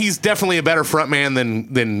 to me, he's definitely a better frontman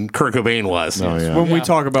than Kurt Cobain was. Oh yeah. When we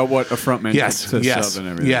talk about what a frontman Yes, consists of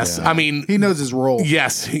and everything. yes. I mean, He knows his role.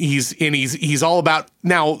 yes, he's all about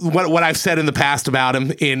now. What I've said in the past about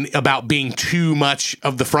him about being too much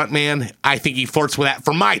of the frontman, I think he flirts with that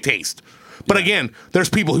for my taste. But again, there's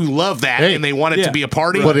people who love that Hey. and they want it to be a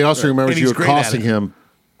party. But he also remembers And you he's were great at accosting it. him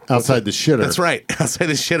outside the shitter. That's right. Outside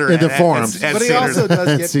the shitter In the at- forums. at But he Caesars. also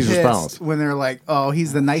does get Caesar's pissed Palace. when they're like, "Oh,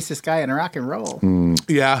 he's the nicest guy in rock and roll."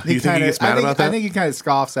 Yeah, you think he gets mad about that? I think he kind of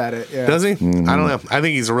scoffs at it. Yeah. Does he? I don't know. I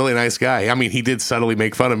think he's a really nice guy. I mean, he did subtly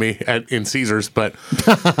make fun of me in Caesars, but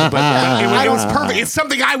it was perfect. It's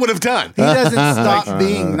something I would have done. He doesn't stop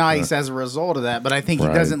being nice as a result of that, but I think he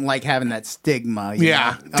Right. doesn't like having that stigma. you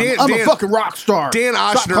Yeah. know? I'm a fucking rock star. Dan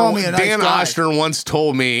Stop calling me a Oshner, nice Dan guy. Oshner once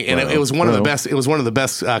told me, and it was one of the best. It was one of the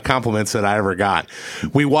best compliments that I ever got.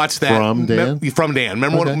 We watched that From Dan? From Dan.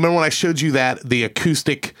 Remember when I showed you the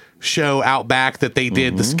acoustic show out back that they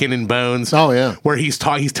did, the Skin and Bones. Oh, yeah. where he's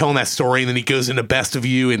telling that story, and then he goes into Best of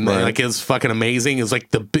You, and like it's fucking amazing. It's like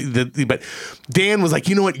but Dan was like,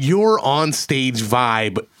 you know what, your on stage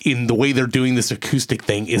vibe in the way they're doing this acoustic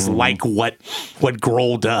thing is like what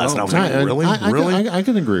Grohl does, and I was like, really, really. I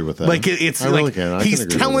can agree with that. Like it's I really like can. I he's can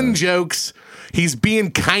agree with telling that. jokes. He's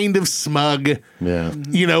being kind of smug. Yeah.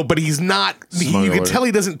 But he's not. Smug You can alert. tell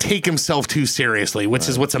he doesn't take himself too seriously, which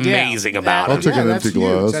is what's amazing about I'll him. take an that's empty huge.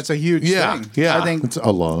 glass. That's a huge Yeah, thing. yeah. I think It's a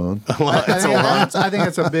lot. It's a lot. I think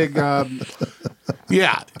that's a big.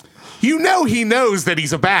 Yeah. You know he knows that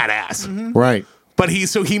he's a badass, Right. but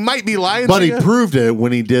he might be lying. But to he you. proved it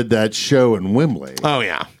when he did that show in Wembley. Oh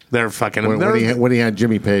yeah, they're fucking. When he had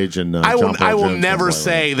Jimmy Page and I John Paul will Jones never play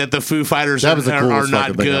say that the Foo Fighters That was the are coolest not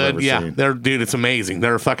fucking thing I've good. ever Yeah, seen. they're dude, it's amazing.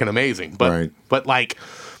 They're fucking amazing. But Right. but like,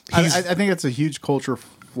 I he's think it's a huge culture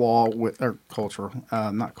flaw with or culture,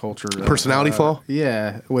 not culture. Personality flaw?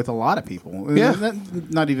 Yeah, with a lot of people. Yeah.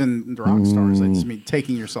 Not even rock stars. I just mean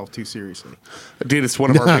taking yourself too seriously. dude, it's one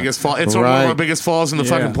of our biggest flaws. It's one of our Right. biggest flaws in the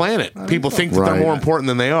fucking planet. People think that they're Right. more important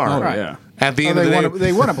than they are. Oh, Right. yeah. At the end of the day,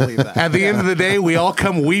 They want to believe that. at the end of the day, we all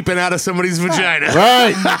come weeping out of somebody's vagina.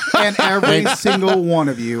 Right. And every single one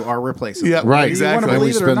of you are replaceable. Yeah, Right. exactly. And we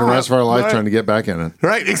believe it or spend the not. rest of our life Right. trying to get back in it.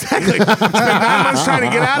 Right, exactly. Spend 9 months trying to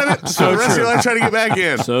get out of it, so the rest of your life trying to get back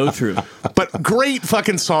in. So true. But great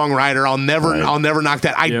fucking songwriter. I'll never knock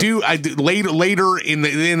that. I Yep. do later in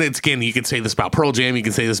it's again. You could say this about Pearl Jam. You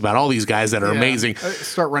can say this about all these guys that are amazing.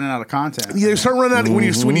 Start running out of content. You start running out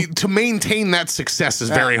when you to maintain that success is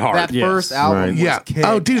very hard. That Yes. first album, Right. was Yeah.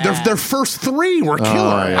 Oh, dude, their first 3 were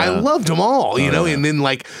killer. yeah. I loved them all, you know. yeah. And then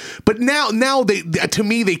but now they to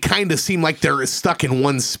me they kind of seem like they're stuck in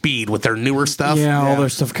one speed with their newer stuff. Yeah, all their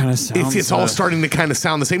stuff kind of sounds. It's all starting to kind of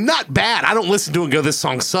sound the same. Not bad. I don't listen to it and go, this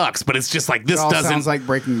song sucks, but it's just like this It all doesn't. sounds like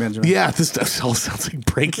Breaking Benjamin. Yeah, this all sounds like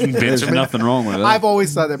Breaking There's Benjamin. nothing wrong with that. I've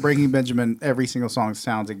always thought that Breaking Benjamin, every single song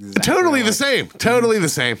sounds exactly Totally the like- same. Totally the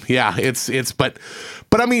same. Yeah, it's but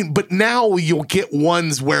I mean, but now you'll get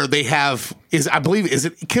ones where they have I believe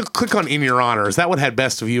click on In Your Honor. Is that what had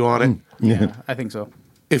Best of You on it? Yeah, I think so.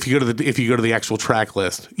 If you go to the actual track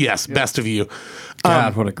list, yes, Best of You.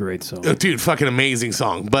 God, what a great song. Dude, fucking amazing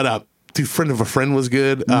song. But dude, Friend of a Friend was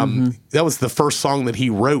good. That was the first song that he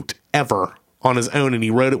wrote ever on his own, and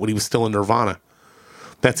he wrote it when he was still in Nirvana.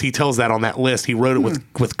 He tells that on that list. He wrote it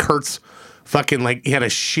with Kurt's fucking he had a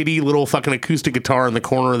shitty little fucking acoustic guitar in the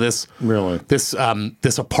corner of this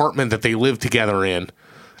this apartment that they lived together in,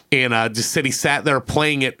 and just said he sat there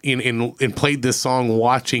playing it and played this song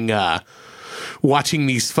watching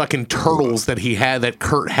these fucking turtles that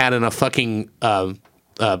Kurt had in a fucking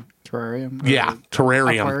Terrarium. yeah,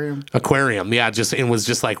 aquarium. Yeah, and was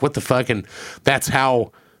just like, what the fuck? And that's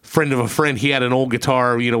how Friend of a Friend, he had an old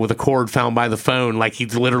guitar, with a chord found by the phone. Like he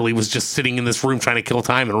literally was just sitting in this room trying to kill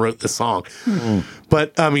time and wrote this song.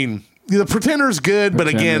 But I mean, the Pretender's good, but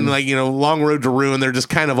again, Long Road to Ruin, they're just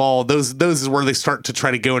kind of all those is where they start to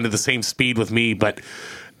try to go into the same speed with me. But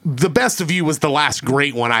the Best of You was the last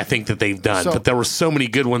great one I think that they've done. So- but there were so many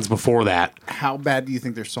good ones before that. How bad do you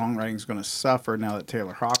think their songwriting is going to suffer now that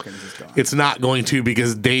Taylor Hawkins is gone? It's not going to,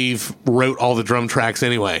 because Dave wrote all the drum tracks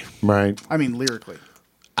anyway. Right. I mean, lyrically.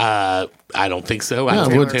 I don't think so. I Yeah,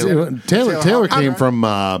 think well, Taylor came from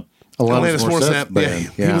Alanis Morissette's Yeah. band.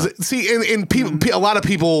 He was, see, and people, a lot of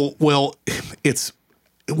people will.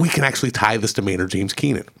 We can actually tie this to Maynard James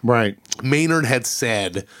Keenan. Right. Maynard had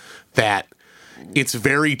said that it's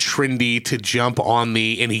very trendy to jump on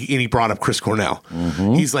and he brought up Chris Cornell.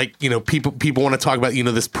 He's like, people want to talk about,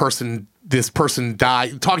 this person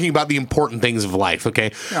died, talking about the important things of life.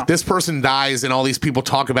 Okay. Yeah. This person dies and all these people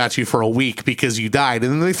talk about you for a week because you died,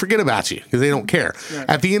 and then they forget about you because they don't care. Right.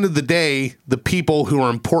 At the end of the day, the people who are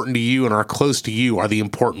important to you and are close to you are the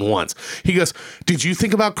important ones. He goes, did you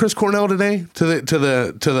think about Chris Cornell today? To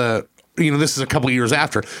the this is a couple of years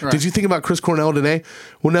after. Right. Did you think about Chris Cornell today?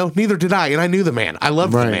 Well, no, neither did I. And I knew the man. I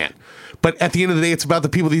loved the man. But at the end of the day, it's about the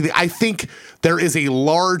people. I think there is a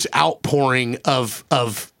large outpouring of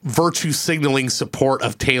virtue signaling support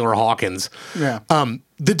of Taylor Hawkins. Yeah.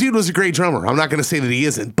 The dude was a great drummer. I'm not going to say that he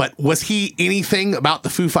isn't, but was he anything about the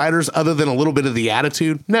Foo Fighters other than a little bit of the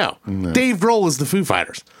attitude? No. Dave Grohl is the Foo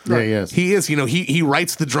Fighters. Yeah, yes. He is. He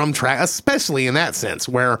writes the drum track, especially in that sense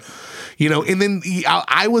where, and then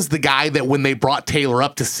I was the guy that when they brought Taylor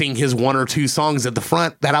up to sing his 1 or 2 songs at the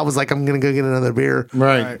front, that I was like, I'm going to go get another beer.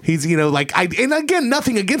 Right. He's, and again,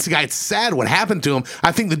 nothing against the guy. It's sad what happened to him.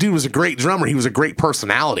 I think the dude was a great drummer. He was a great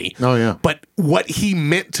personality. Oh, yeah. But what he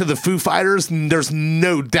meant to the Foo Fighters, there's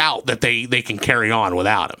no doubt that they can carry on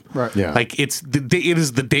without him. Right. Yeah. Like it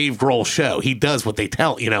is the Dave Grohl show. He does what they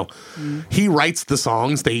tell, he writes the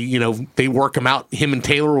songs. They work them out. Him and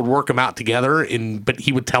Taylor would work them out together, but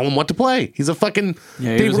he would tell them what to play. He's a fucking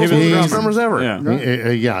Dave Grohl's one of the best drummers ever.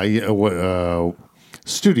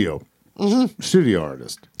 Studio. Studio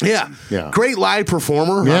artist. Yeah. Yeah. Great live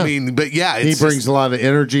performer. Yeah. I mean, but yeah, He it's brings a lot of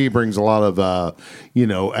energy, brings a lot of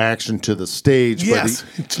action to the stage. yes,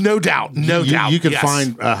 no doubt, no doubt. You can yes.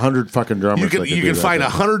 find 100 fucking drummers. You can find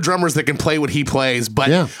 100 drummers that can play what he plays, but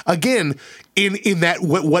Yeah. again, in that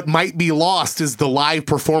what might be lost is the live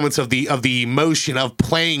performance of the emotion of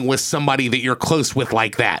playing with somebody that you're close with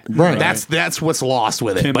like that. Right. That's what's lost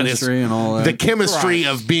with it. Chemistry and all that. The chemistry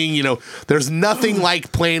of being, there's nothing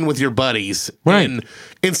like playing with your buddies. Right.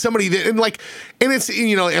 And somebody that and it's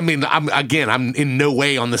I'm in no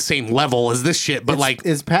way on the same level as this shit, but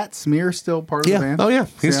is Pat Smear still part of the band? Oh yeah,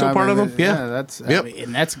 he's still part of them. Yeah, that's Yep.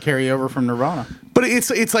 and that's a carryover from Nirvana. But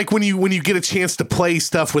it's like when you get a chance to play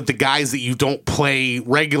stuff with the guys that you don't play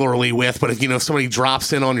regularly with, but if somebody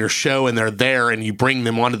drops in on your show and they're there and you bring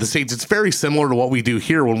them onto the stage, it's very similar to what we do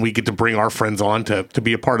here when we get to bring our friends on to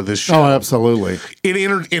be a part of this show. Oh, absolutely. It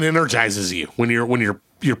energizes you when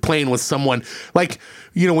you're playing with someone like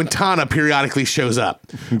when Tana periodically shows up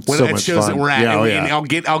when So at much shows fun. that we're at, Yeah, and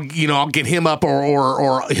I'll get him up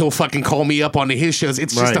or he'll fucking call me up onto his shows.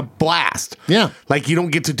 It's just Right. a blast. Yeah. Like you don't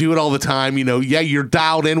get to do it all the time. You're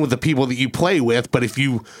dialed in with the people that you play with, but if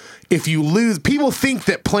you lose, people think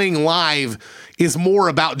that playing live is more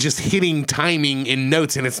about just hitting timing and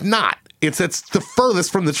notes, and it's not. It's the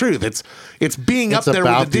furthest from the truth. It's being It's up there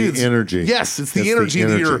about with the the dudes. energy. Yes, it's the It's the energy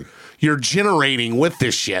that energy. you're generating with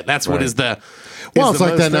this shit. That's what Right. is the. Well, is it's the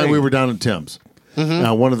like that most night thing. we were down at Tim's.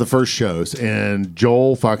 One of the first shows, and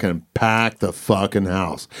Joel fucking packed the fucking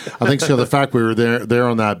house. I think so. The fact we were there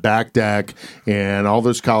on that back deck, and all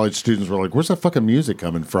those college students were like, "Where's that fucking music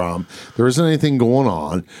coming from?" There isn't anything going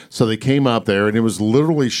on, so they came up there, and it was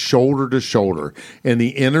literally shoulder to shoulder, and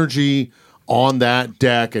the energy on that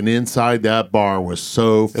deck and inside that bar was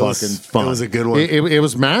so fucking fun. It was a good one. It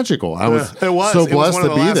was magical. I was it was. so It was blessed one of to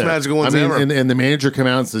the be last there. magical ones I mean, ever. and the manager came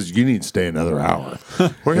out and says, "You need to stay another hour."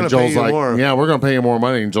 We're gonna And Joel's pay you like, more. "Yeah, we're gonna pay you more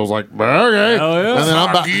money." And Joel's like, "Okay." Hell yeah. And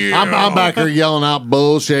then Fuck you. I'm back here yelling out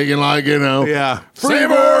bullshit, Yeah. Say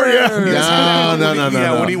more, yeah. Yeah. No.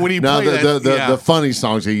 Yeah, when you no, play that, the funny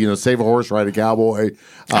songs, Save a Horse, Ride a Cowboy.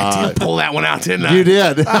 I did pull that one out, didn't I? You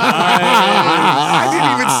did. I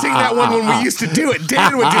didn't even sing that one when we used to do it.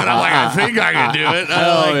 Dan would do it. I'm like, I think I can do it.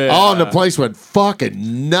 Oh, and the place went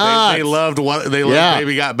fucking nuts. They loved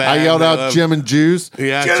Baby Got Back. I yelled They out loved- Jim and Juice.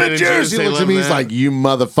 Yeah, Jim Gin and and Juice. Juice, He they looks at love me, he's that. like, "You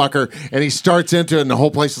motherfucker." And he starts into it, and the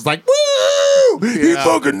whole place is like, "Woo! He Yeah.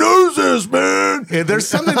 fucking knows this, man." Yeah, there's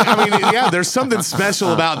something. There's something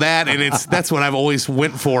special about that, and that's what I've always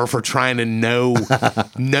went for trying to know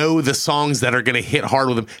the songs that are going to hit hard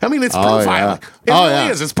with them. I mean, it's profiling. yeah. It Oh, really yeah.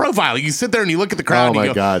 is. It's profiling. You sit there and you look at the crowd. Oh, and you my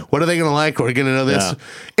go, God. What are they going to like? Are they going to know this?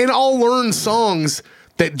 Yeah. And I'll learn songs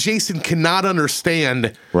that Jason cannot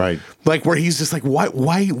understand. Right. Like where he's just like, why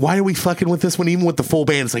are we fucking with this one? Even with the full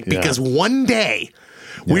band, it's like because one day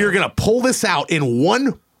we are going to pull this out in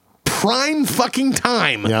one prime fucking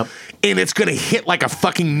time. Yep. And it's going to hit like a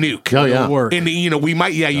fucking nuke. Oh, yeah. Work. And we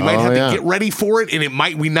might, you might Oh, have yeah. to get ready for it, and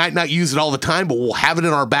we might not use it all the time, but we'll have it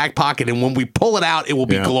in our back pocket, and when we pull it out, it will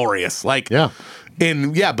be Yeah. glorious. Like, Yeah.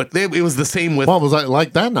 and but it was the same with. Well, it was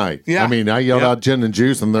like that night. Yeah. I mean, I yelled Yep. out Gin and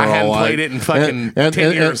Juice, and they're I all hadn't like, played it in fucking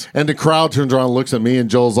 10 years. And the crowd turns around and looks at me, and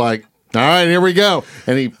Joel's like, "All right, here we go."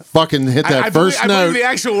 And he fucking hit that I first believe note. the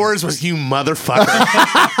actual words was "you motherfucker,"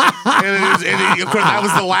 and of course that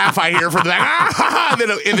was the laugh I hear from that.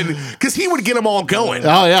 And then because he would get them all going.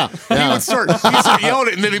 Oh, yeah. He would start yelling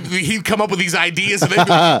it, and then he'd come up with these ideas, and they'd be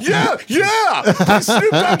like, yeah, play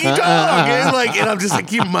Snoop Doggy Dogg, and I'm just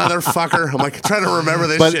like, you motherfucker. I'm like trying to remember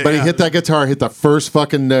this shit. But he hit that guitar, hit the first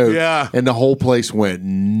fucking note, Yeah. and the whole place went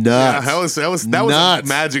nuts. Yeah, that was a Nuts.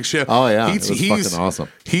 magic show. Oh, yeah. It was fucking awesome.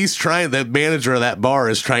 He's trying. The manager of that bar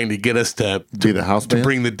is trying to get us to Be the house band?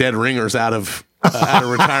 bring the dead ringers out of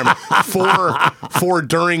retirement for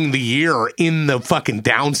during the year in the fucking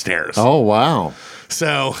downstairs. Oh, wow.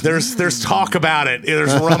 So there's talk about it.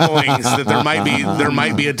 There's rumblings that there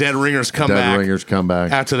might be a dead ringers Dead Ringers come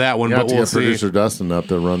back. after that one, You have but to we'll get see. producer Dustin up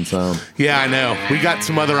to run sound. Yeah, I know. We got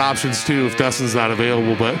some other options too if Dustin's not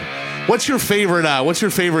available. But what's your favorite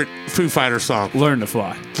Foo Fighters song? Learn to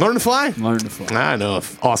fly. Learn to Fly. Learn to fly. I know an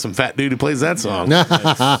awesome fat dude who plays that song. It's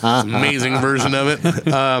an amazing version of it.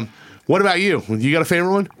 What about you? You got a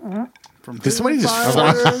favorite one? Did somebody just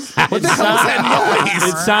fart? What the hell was that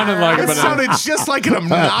noise? It sounded like It a sounded just like an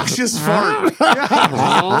obnoxious fart.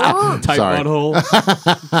 tight Sorry. butthole.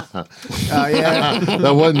 Yeah.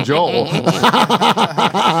 That wasn't Joel.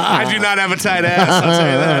 I do not have a tight ass, I'll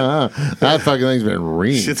tell you that. That fucking thing's been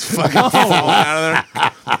reamed. Shit's fucking falling out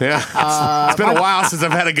of there. Yeah. It's been a while since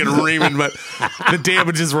I've had a good reaming, but the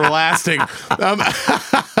damages were lasting.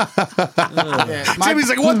 Jimmy's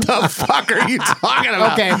like, what the fuck are you talking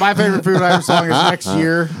about? Okay, my favorite Foo Fighters song is Next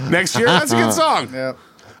Year. Next year? That's a good song. Yep.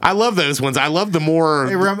 I love those ones. I love the more...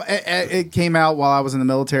 It came out while I was in the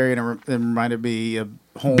military, and it reminded me of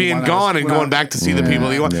home. being when I gone was- and when I- going back to see the people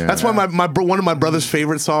that you want. Yeah. That's why one of my brother's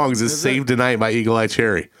favorite songs is "Save Tonight" by Eagle Eye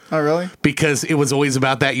Cherry. Oh, really? Because it was always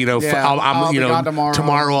about that, Yeah, I'll you be know, gone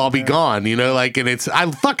tomorrow. I'll be Yeah. gone, you know, like, and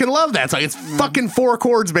I fucking love that song. It's fucking 4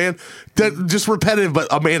 chords, man. Just repetitive, but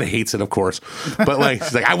Amanda hates it, of course. But like,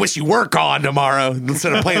 she's like, I wish you were gone tomorrow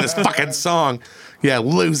instead of playing this fucking song. Yeah,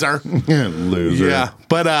 loser. Loser. Yeah,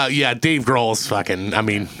 but Dave Grohl's fucking. I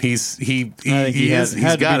mean, he's think he had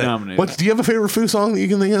to got be it. nominated. What do you have a favorite Foo song that you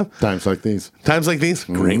can think of? Times like these. Times Like These,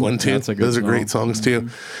 great one too. That's a good Those are great songs too.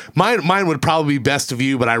 Mine would probably be Best of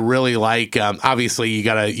You, but I really like. Obviously, you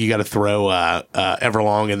gotta throw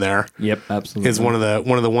Everlong in there. Yep, absolutely. Is one of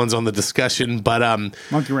the ones on the discussion, but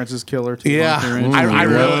Monkey Wrench is killer too. yeah, Wrench.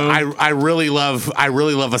 I really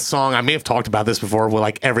love a song. I may have talked about this before with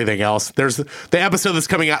like everything else. There's the episode that's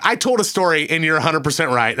coming out. I told a story, and you're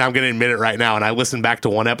 100% right. And I'm going to admit it right now. And I listened back to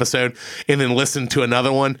one episode and then listened to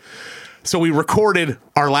another one. So we recorded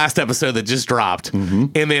our last episode that just dropped.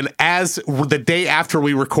 And then as the day after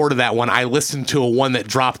we recorded that one, I listened to a one that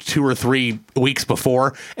dropped 2 or 3 weeks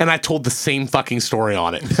before, and I told the same fucking story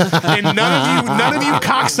on it. And none of you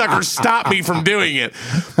cocksuckers stopped me from doing it.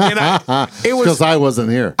 And it was Because I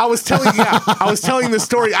wasn't here. I was telling the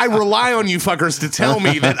story. I rely on you fuckers to tell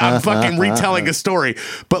me that I'm fucking retelling a story.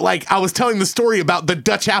 But like, I was telling the story about the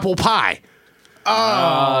Dutch apple pie.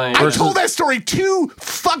 I told that story 2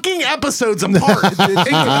 fucking episodes apart.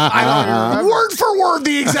 Word for word,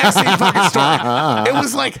 the exact same fucking story. It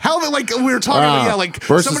was like how like we were talking about, like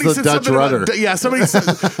versus somebody the said Dutch something rudder. about somebody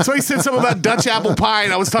said something about Dutch apple pie,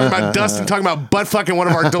 and I was talking about Dustin talking about butt fucking one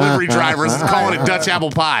of our delivery drivers and calling it Dutch apple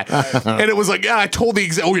pie, and it was like I told the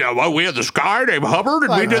exact. Oh yeah, well, we had this guy named Hubbard,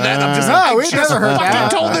 and we did that. And I'm just No, like, we I just never heard fucking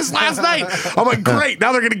that. told this last night. I'm like, great.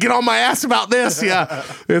 Now they're gonna get on my ass about this. Yeah,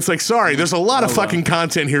 it's like sorry. There's a lot of fucking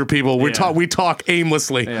content here, people. We talk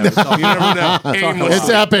aimlessly. Yeah, we talk- You never know. Aimlessly. It's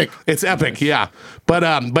epic. It's epic, yeah.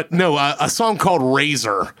 But no, a song called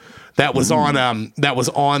Razor that was on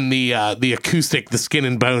the acoustic, the Skin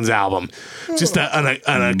and Bones album. Just an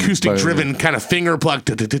acoustic driven kind of finger pluck.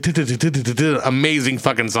 Amazing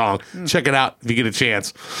fucking song. Check it out if you get a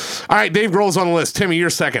chance. All right, Dave Grohl's on the list. Timmy, you're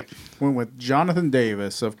second. Went with Jonathan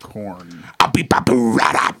Davis of Korn.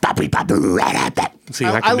 See,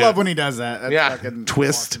 I love when he does that. That's Yeah. fucking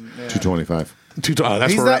Twist. awesome. Yeah. 225.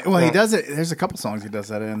 That's He's where not, well, he does it. There's a couple songs he does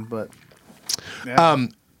that in, but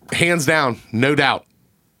hands down, no doubt.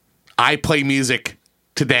 I play music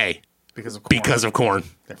today because of Korn. because of Korn.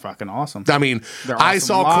 They're fucking awesome. I mean, They're I awesome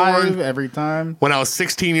saw live Korn every time. when I was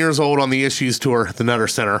 16 years old on the Issues tour at the Nutter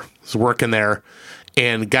Center. I was working there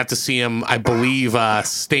and got to see him, I believe,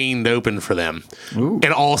 Stained opened for them. And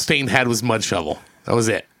all Stained had was Mud Shovel. That was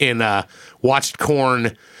it. And watched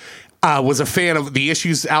Korn. Was a fan of the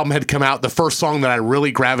Issues album had come out. The first song that I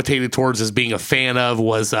really gravitated towards as being a fan of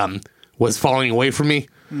was Falling Away From Me.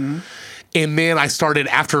 And then I started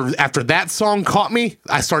after that song caught me,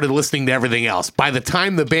 I started listening to everything else. By the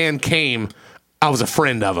time the band came, I was a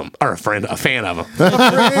fan of them. You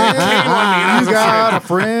got a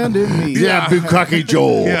friend in me. Yeah, Bukkake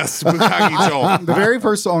Joel. Yes, Bukkake Joel. The very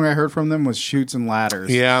first song I heard from them was Chutes and Ladders.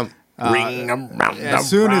 Yeah. Ring around As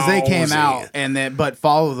soon as they came out, and then but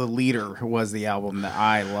Follow the Leader was the album that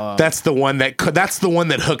I loved. That's the one that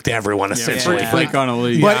hooked everyone essentially. yeah. Freak on a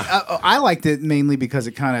lead. But I liked it mainly because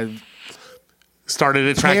it kind of Started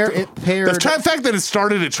at track. paired. The fact that it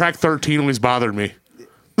started at track 13 always bothered me.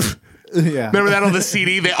 Yeah. Remember that on the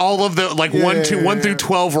CD? All of the like 1 through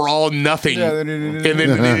 12 were all nothing, Yeah, and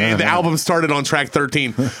then the album started on track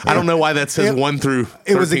 13. I don't know why that says 1 through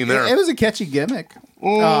 13 there. It was a catchy gimmick.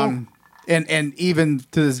 And even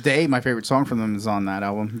to this day, my favorite song from them is on that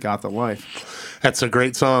album, "Got the Life," That's a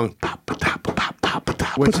great song.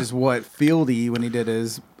 which is what Fieldy, when he did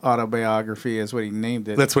his autobiography, is what he named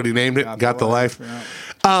it. That's what he named it. Got the life.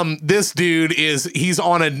 Yeah. This dude he's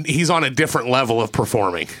on a different level of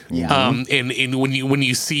performing. Yeah. And when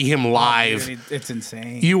you see him live, Dude, it's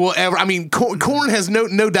insane. you will ever. I mean, Korn has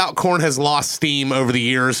no doubt. Korn has lost steam over the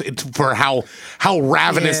years for how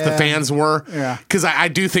ravenous the Yeah. fans were. Yeah. Because I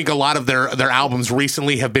do think a lot of their albums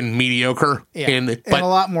recently have been mediocre. Yeah. And But a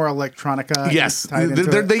lot more electronica. yes, tied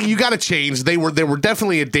into it. you got to change. They were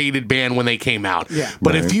definitely a dated band when they came out. Yeah.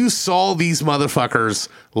 But if you saw these motherfuckers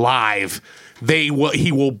live,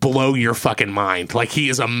 he will blow your fucking mind. Like, he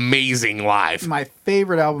is amazing live. My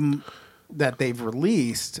favorite album that they've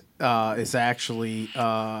released is actually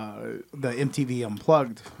the MTV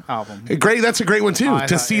Unplugged album. Great, that's a great one too. Oh, I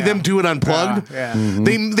to thought- see yeah. them do it unplugged. Yeah.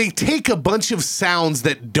 They take a bunch of sounds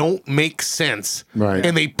that don't make sense, Right.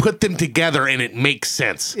 and they put them together, and it makes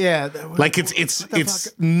sense. Yeah. Like it's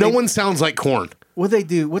no one sounds like Korn. What they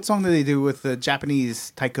do? What song did they do with the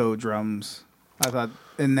Japanese taiko drums? I thought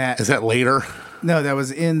in that. Is that later? No, that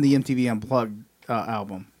was in the MTV Unplugged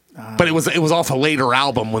album. But it was off a later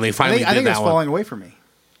album when they finally I think did it's that one. Falling Away From Me.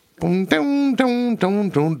 Dun, dun, dun, dun,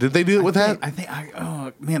 dun. Did they do it with that?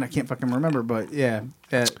 Oh man, I can't fucking remember, but yeah.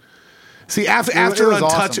 See, after was Untouchables.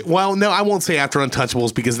 awesome. Well, no, I won't say after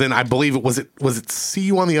Untouchables because then I believe it was See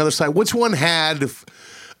You on the Other Side. Which one had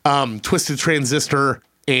Twisted Transistor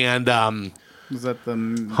and Was that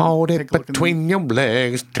the Hold Take it a Look in between your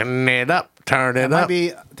legs, turn it up, turn the, it might up.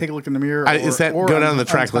 be Take a Look in the Mirror. Is that or go down the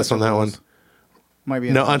track list on that one? Might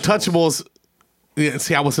be No, Untouchables. Yeah,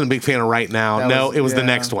 see, I wasn't a big fan of Right Now. It was the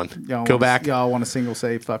next one. Go back. Y'all want a single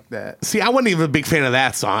say fuck that. See, I wasn't even a big fan of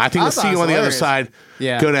that song. I think the thought See it You was on the Other hilarious. Side.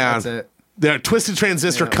 Yeah, Go down. that's it. The Twisted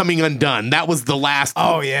Transistor Coming Undone. That was the last.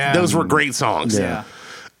 Oh, yeah. Those were great songs. Yeah.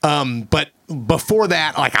 But before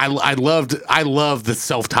that, like I loved the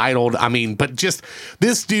self-titled. I mean, but just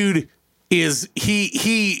this dude is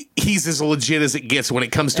he's as legit as it gets when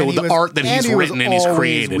it comes to the art that he's written and he's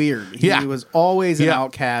created. Weird. He was always an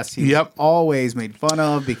outcast. He was always made fun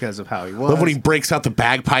of because of how he was. Love when he breaks out the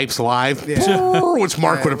bagpipes live, which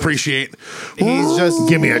Mark would appreciate. He's just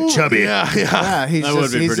Give me a chubby. Yeah, he's That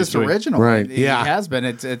would be he's pretty just sweet. original. Right. He Yeah. has been.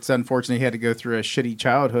 It's unfortunate he had to go through a shitty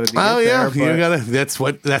childhood. To Oh get yeah, there, you but gotta. That's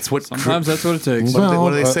what. Sometimes that's what it takes.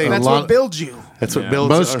 What do they say? that's what builds you. That's what builds.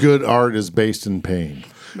 Most good art is based in pain.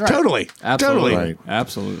 Totally. Absolutely. Totally. Right.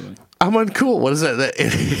 Absolutely. I'm uncool. What is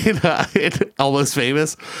that? In Almost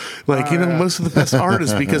Famous, like most of the best art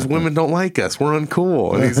is because women don't like us. We're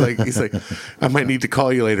uncool. And he's like, I might need to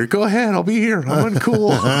call you later. Go ahead, I'll be here. I'm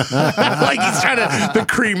uncool. Like he's trying to. The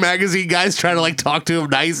Cream magazine guys trying to like talk to him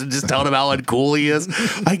nice and just tell him how uncool he is.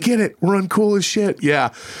 I get it. We're uncool as shit.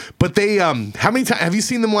 Yeah, but they how many times have you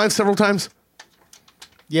seen them live? Several times.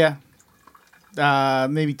 Yeah.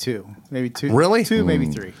 Maybe two. Really? Two, maybe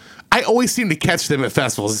three. I always seem to catch them at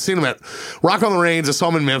festivals. I've seen them at Rock on the Range. I saw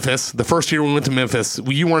them in Memphis. The first year we went to Memphis,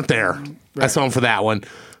 you weren't there. I saw them for that one.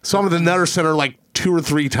 Saw them at the Nutter Center like 2 or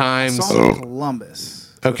 3 times. I saw him in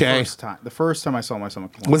Columbus. Okay. The first time I saw him, I saw him in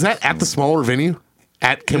Columbus. Was that at the smaller venue?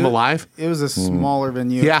 At Kimball Live? It was a smaller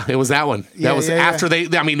venue. Yeah, it was that one. Yeah, That was yeah, after they,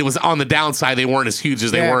 I mean, it was on the downside. They weren't as huge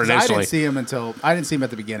as they were 'cause I initially. didn't see him I didn't see him at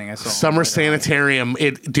the beginning. I saw him Summer later on. Sanitarium,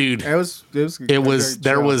 It was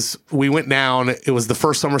it was the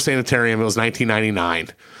first Summer Sanitarium. It was 1999.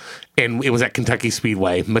 And it was at Kentucky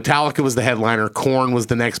Speedway. Metallica was the headliner. Korn was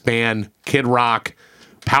the next band. Kid Rock,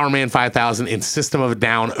 Powerman 5000, and System of a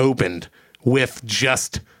Down opened with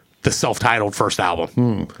just the self-titled first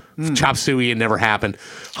album. Chop Suey, it never happened.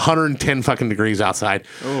 110 fucking degrees outside.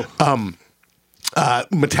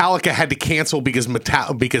 Metallica had to cancel because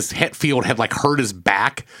Hetfield had like hurt his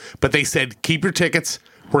back, but they said keep your tickets.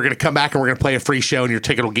 We're gonna come back and we're gonna play a free show, and your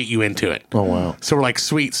ticket will get you into it. Oh wow! So we're like,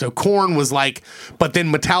 sweet. So Korn was like, but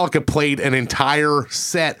then Metallica played an entire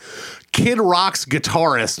set. Kid Rock's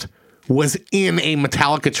guitarist was in a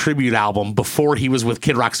Metallica tribute album before he was with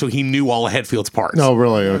Kid Rock, so he knew all of Hetfield's parts. Oh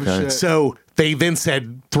really? Okay. So they then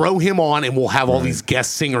said, throw him on and we'll have all these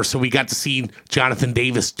guest singers. So we got to see Jonathan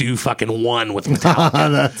Davis do fucking One with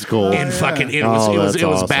Metallica. That's cool. And fucking it was that's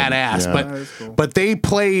awesome. badass. Yeah. But they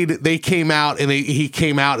came out and he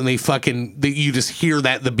came out and you just hear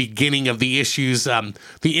that the beginning of the Issues, the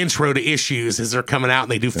intro to Issues as they're coming out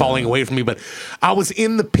and they do Falling Away From Me. But I was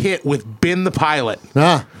in the pit with Ben the Pilot.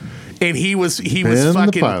 And he was Ben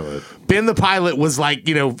fucking the Pilot. Ben the Pilot was like,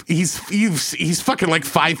 he's fucking like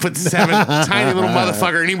 5'7", tiny little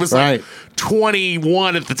motherfucker, and he was like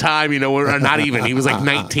 21 at the time, or not even. He was like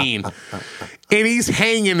 19. And he's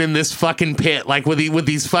hanging in this fucking pit, like with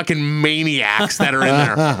these fucking maniacs that are in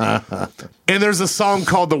there. And there's a song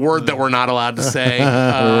called "The Word That We're Not Allowed to Say,"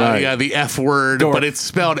 yeah, the F word, but it's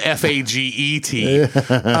spelled Faget.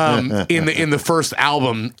 In the first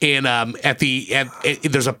album, and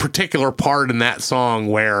there's a particular part in that song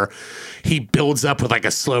where he builds up with like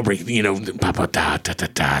a slow break, building up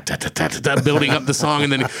the song,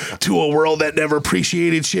 and then to a world that never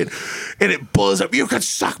appreciated shit, and it blows up. You could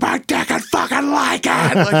suck my dick and fucking like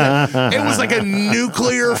it. It was like a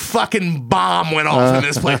nuclear fucking bomb went off in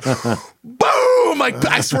this place. Boom! Like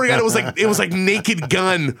I swear to God, it was like Naked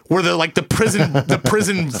Gun, where the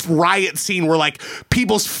prison riot scene where like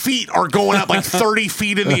people's feet are going up like 30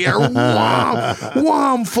 feet in the air,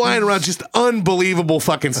 wham, flying around, just unbelievable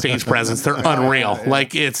fucking stage presence. They're unreal.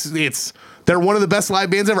 Like it's They're one of the best live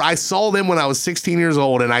bands ever. I saw them when I was 16 years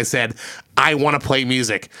old, and I said, I want to play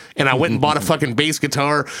music. And I went and bought a fucking bass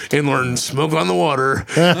guitar and learned Smoke on the Water,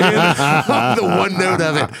 and the one note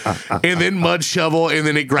of it, and then Mud Shovel, and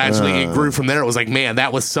then it gradually it grew from there. It was like, man,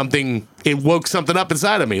 that was something. It woke something up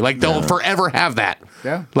inside of me. Like they'll forever have that.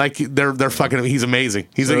 Yeah. Like they're fucking. He's amazing.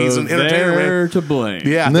 He's an entertainer, They're man. to blame.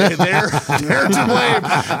 Yeah, they're to blame.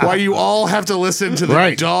 Why you all have to listen to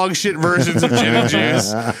the dog shit versions of Gin and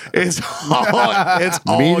Juice? It's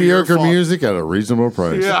all mediocre your fault. music at a reasonable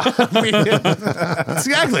price. Yeah,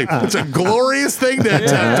 exactly. It's a glorious thing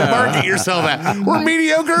to market yourself at. We're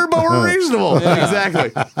mediocre, but we're reasonable.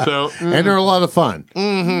 Exactly. So, And they're a lot of fun.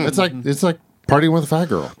 It's like partying with a fat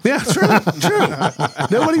girl. yeah, true.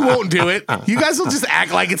 Nobody won't do it. You guys will just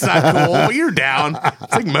act like it's not cool, but you're down.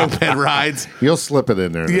 It's like moped rides. You'll slip it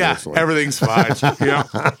in there. Yeah, eventually. everything's fine. Yeah.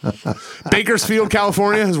 Bakersfield,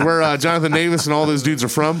 California is where Jonathan Davis and all those dudes are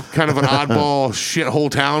from. Kind of an oddball shithole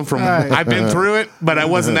town. I've been through it, but I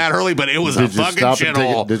wasn't that early. But it was a fucking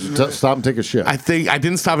shithole. Did you stop and take a shit? I think I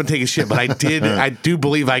didn't stop and take a shit, but I did. I do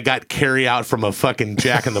believe I got carry out from a fucking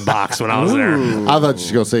Jack in the Box when I was there. I thought you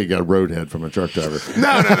were going to say you got a roadhead from a truck driver.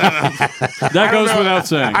 No. That goes without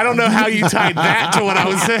saying. I don't know how you tied that to what I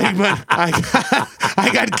was saying, but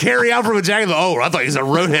I got carry out from a Jack in the. Oh, I thought he was a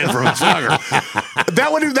roadhead from a trucker.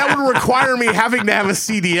 That would require me having to have a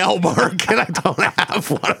CDL mark, and I don't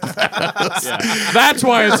have one of those. Yeah. That's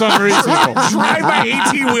why it's unreasonable. Drive my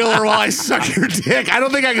 18-wheeler while I suck your dick. I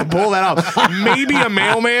don't think I can pull that off. Maybe a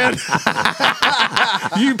mailman,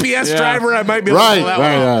 UPS driver. I might be able to pull that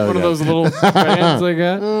one off. One of those little fans they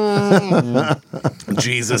got.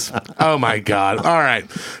 Jesus. Oh, my God. All right.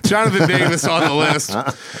 Jonathan Davis on the list.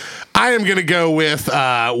 I am going to go with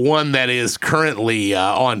one that is currently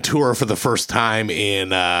on tour for the first time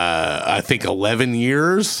in, I think, 11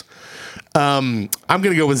 years. I'm going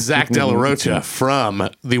to go with Zach De La Rocha from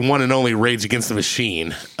the one and only Rage Against the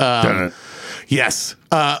Machine. Yes.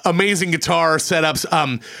 Amazing guitar setups.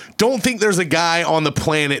 Don't think there's a guy on the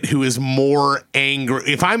planet who is more angry.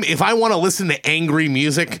 If I want to listen to angry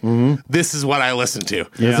music, this is what I listen to.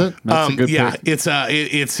 Is it? That's a good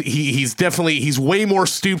pick. He's definitely way more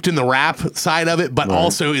stooped in the rap side of it, but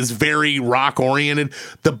also is very rock oriented.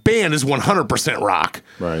 The band is 100% rock.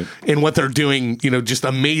 Right. In what they're doing, just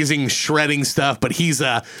amazing shredding stuff, but he's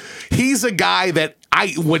a guy that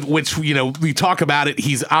which we talk about it.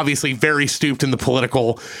 He's obviously very stooped in the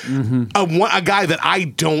political. A guy that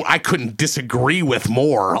I couldn't disagree with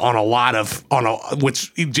more on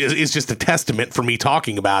which is just a testament for me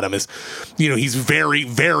talking about him. Is he's very,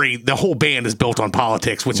 very. The whole band is built on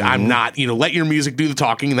politics, which I'm not. Let your music do the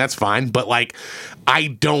talking, and that's fine. But I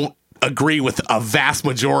don't agree with a vast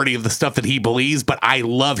majority of the stuff that he believes, but I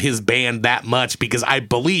love his band that much because I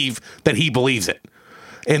believe that he believes it.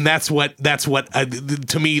 And that's what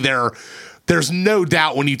to me there's no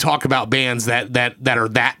doubt when you talk about bands that are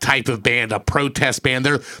that type of band, a protest band.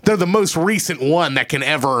 They're the most recent one that can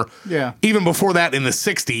ever. Yeah. Even before that in the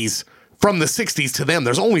 60s, from the 60s to them,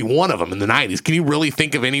 there's only one of them in the 90s. Can you really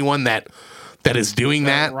think of anyone that is doing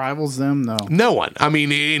that? Rivals them? No. No one. I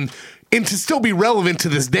mean, and to still be relevant to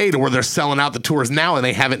this day to where they're selling out the tours now and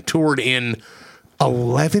they haven't toured in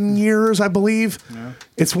 11 years, I believe. Yeah.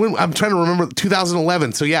 It's when I'm trying to remember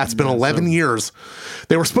 2011. So yeah, it's been 11 years.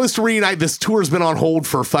 They were supposed to reunite. This tour's been on hold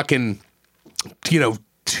for fucking,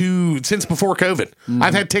 since before COVID.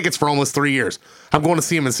 I've had tickets for almost 3 years. I'm going to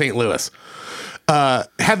see him in St. Louis.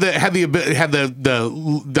 Had the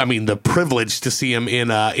privilege to see him in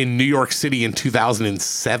New York City in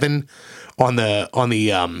 2007 on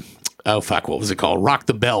the what was it called? Rock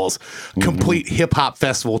the Bells, complete hip hop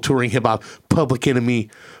festival, touring hip hop, Public Enemy,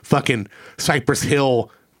 fucking Cypress Hill,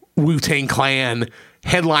 Wu-Tang Clan,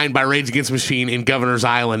 headlined by Rage Against the Machine in Governor's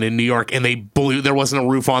Island in New York, and there wasn't a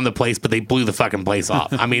roof on the place, but they blew the fucking place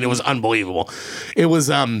off. I mean, it was unbelievable. It was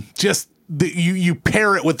you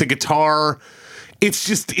pair it with the guitar.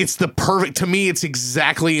 It's the perfect, to me, it's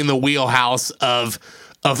exactly in the wheelhouse of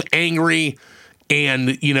angry.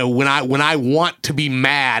 And when I want to be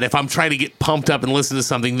mad, if I'm trying to get pumped up and listen to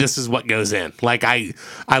something, this is what goes in. Like I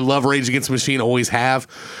love Rage Against the Machine, always have.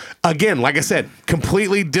 Again, like I said,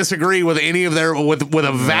 completely disagree with any of their with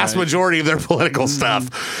a vast majority of their political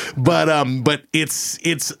stuff. But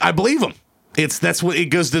it's I believe them. That's what it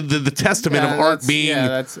goes to the testament of art being.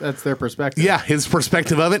 Yeah, that's their perspective. Yeah, his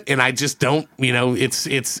perspective of it, and I just don't.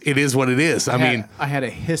 It is what it is. I had a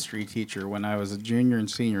history teacher when I was a junior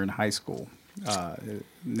and senior in high school.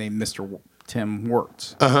 Named Mr. Tim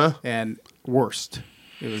Wirtz. And Worst.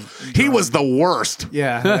 He was the worst.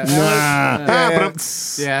 Yeah. That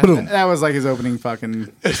was like his opening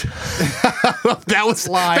fucking.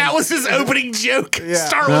 that was his opening joke. Yeah.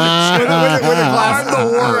 Start with the joke. When the class, I'm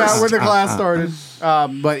the worst. when the class started.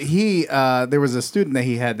 But there was a student that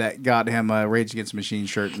he had that got him a Rage Against the Machine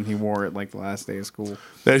shirt, and he wore it like the last day of school.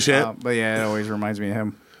 No shit. But yeah, it always reminds me of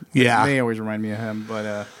him. Yeah. They always remind me of him.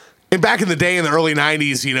 But and back in the day, in the early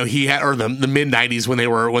 '90s, he had, or the mid '90s when they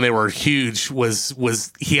were huge, was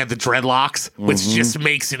he had the dreadlocks, which just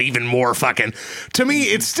makes it even more fucking. To me,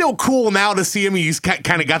 it's still cool now to see him. He's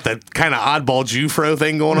kind of got the kind of oddball Jew-fro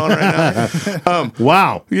thing going on right now.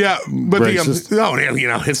 Wow. Yeah, but Racist.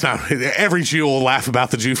 it's not. Every Jew will laugh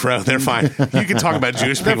about the Jew-fro. They're fine. You can talk about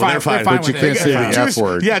Jewish people. They're fine. But you can't say the F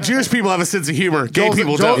word. Yeah, Jewish people have a sense of humor. Gay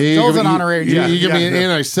people don't. Joel's an honorary Jew. You give me an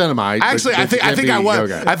anti-Semite. Actually, I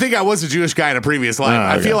think I was a Jewish guy in a previous life.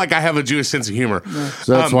 I feel like I have a Jewish sense of humor.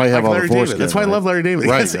 So that's why you have all Larry the foreskin. David. That's why I love Larry David.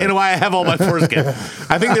 Right. Yes, and why I have all my foreskin.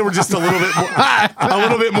 I think they were just a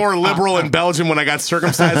little bit more liberal in Belgium when I got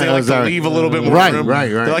circumcised. They like to leave a little bit more room. Right.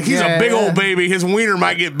 They're like, he's a big old baby. His wiener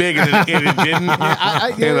might get big, and it didn't.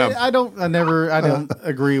 I don't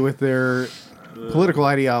agree with their political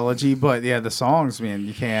ideology, but yeah, the songs, man,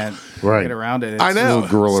 you can't get around it. It's I know.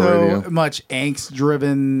 Guerrilla so radio. much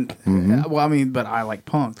angst-driven. Well, I mean, but I like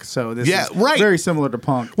punk, so this is right. very similar to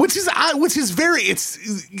punk. Which is very.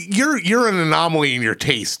 You're an anomaly in your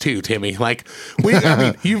taste too, Timmy. Like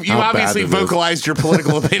you obviously vocalized your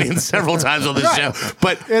political opinions several times on this show,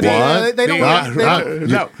 but They don't.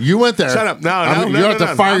 No, You went there. shut up. No, you have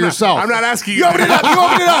to fire yourself. I'm not asking you. You opened it up. You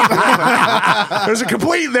opened it up. There's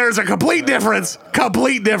a complete difference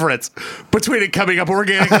between it coming up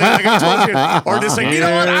organically, like I told you, or just like, you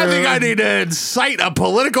know what, I think I need to incite a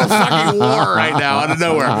political fucking war right now out of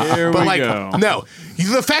nowhere. Here but we like, go. no.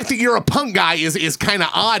 The fact that you're a punk guy is kind of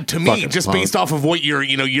odd to me, Fucking just punk. based off of what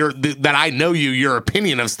that I know your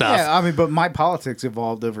opinion of stuff. Yeah, I mean, but my politics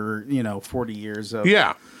evolved over 40 years of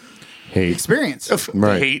Yeah. Hate. experience.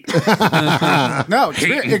 Right. Hate, No,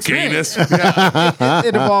 hate and experience. gayness. Yeah.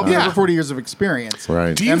 It evolved Yeah. over 40 years of experience.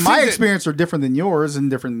 Right. Do you And think my that- experience are different than yours, and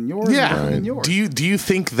different than yours, Yeah. and different than yours. Do you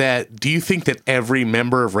think that every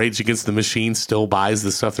member of Rage Against the Machine still buys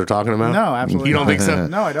the stuff they're talking about? No, absolutely You don't not. think so?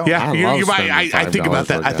 No, I don't. Yeah, I you love might. spending I think about $5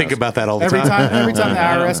 that. for I think gas. about that all the Every time. time the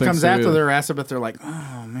IRS think comes so after either. their ass, but they're like,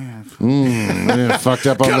 oh man. Yeah, fucked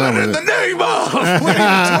up on Coming that in the one. name of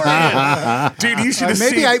Victoria. Dude, you should have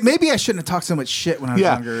seen. Maybe I shouldn't have talked so much shit when I was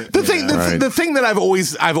younger. The thing, right. the thing that I've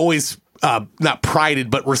always not prided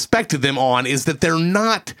but respected them on is that they're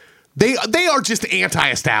not. They are just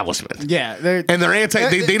anti-establishment. Yeah, And they're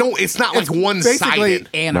anti. They don't. It's not like one-sided. basically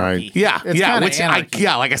anarchy. Right. Yeah, It's yeah, kinda which anarchy.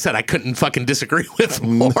 like I said, I couldn't fucking disagree with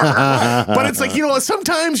more. But it's like,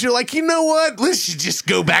 sometimes you're like, you know what? Let's just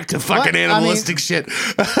go back to fucking But, I mean, animalistic shit.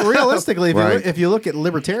 Realistically, Right. if you look at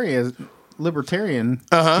libertarian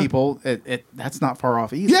people, that's not far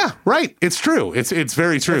off either. Yeah, right. It's true. It's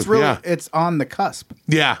very true. It's really yeah. it's on the cusp.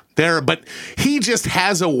 Yeah, but he just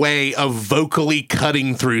has a way of vocally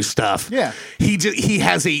cutting through stuff. Yeah. He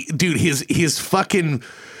has his fucking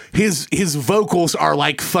his vocals are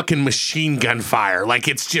like fucking machine gun fire. Like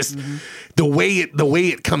it's just the way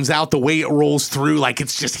it comes out, the way it rolls through, like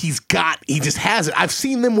it's just he just has it. I've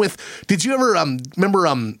seen them with. Did you ever remember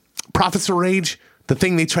Prophets of Rage? The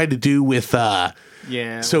thing they tried to do with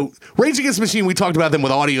Yeah. So Rage Against the Machine, we talked about them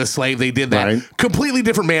with Audio Slave. They did that. Right. Completely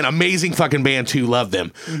different band, amazing fucking band too. Love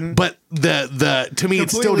them. But the to me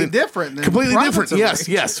it's still Completely different than Completely Prophets different. of Yes, Rage.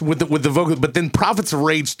 yes. With the vocal, but then Prophets of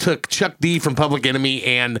Rage took Chuck D from Public Enemy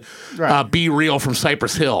and Right. Be Real from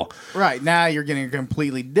Cypress Hill. Right now, you're getting a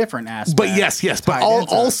completely different aspect. But yes, but tied into it.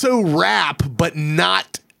 also rap, but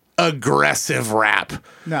not aggressive rap.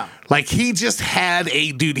 No. Like he just had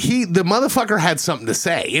the motherfucker had something to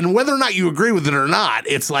say. And whether or not you agree with it or not,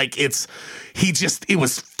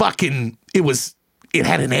 it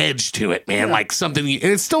had an edge to it, man. Like something, and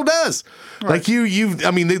it still does. Right. Like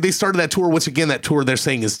they started that tour, which again, that tour they're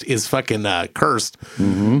saying is fucking cursed.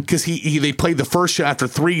 Because they played the first show after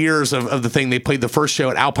 3 years of the thing. They played the first show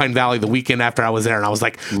at Alpine Valley the weekend after I was there, and I was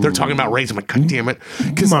like, they're talking about Rage. I'm like, God damn it,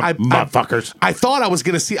 because Motherfuckers. I thought I was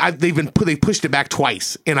gonna see. They pushed it back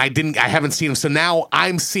twice, and I haven't seen them. So now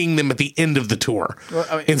I'm seeing them at the end of the tour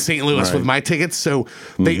in St. Louis with my tickets. So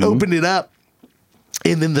they opened it up.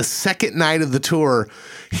 And then the second night of the tour,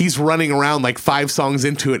 he's running around like 5 songs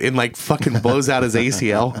into it and like fucking blows out his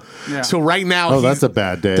ACL. Yeah. So right now, that's a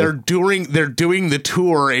bad day. They're doing the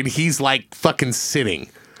tour and he's like fucking sitting.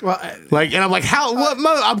 Well, Like, and I'm like, how? What?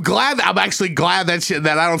 I'm actually glad that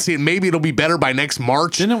I don't see it. Maybe it'll be better by next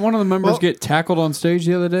March. Didn't one of the members get tackled on stage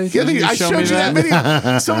the other day? Yeah, Didn't you I show showed me you that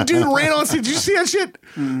video. Some dude ran on stage. Did you see that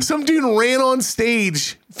shit? Some dude ran on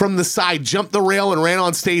stage from the side, jumped the rail, and ran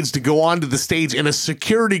on stage to go onto the stage. And a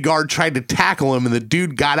security guard tried to tackle him, and the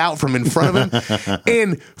dude got out from in front of him.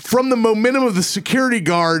 And from the momentum of the security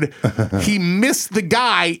guard, he missed the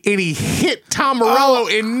guy, and he hit Tom Morello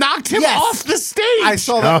and knocked him off the stage. I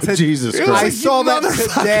saw that. Jesus It was Christ. I like, saw you that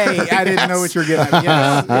today. I didn't know what you were getting at.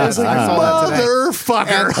 Yes, I saw that today.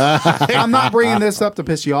 Motherfucker. I'm not bringing this up to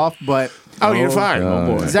piss you off, but Oh, you're fine.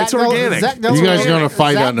 Oh, boy. Zach It's organic. You guys are gonna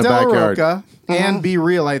fight out in the backyard. And Be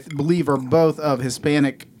Real, I believe, are both of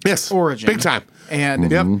Hispanic Yes, origin. big time. And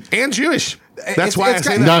Yep, and Jewish. That's why I it's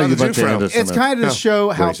say got- that. No, on you the bunch Jew of Fro. Anderson. it's kind of to show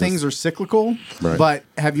how Racist. things are cyclical. Right. But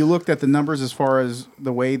have you looked at the numbers as far as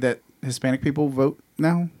the way that Hispanic people vote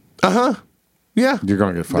now? Yeah. You're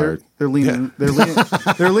going to get fired. They're leaning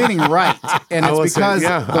they're leaning right, and I it's would say, because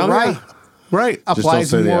yeah. the Oh, right yeah. Right. applies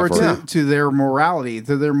say the more F word. to their morality,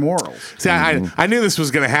 to their morals. See, I knew this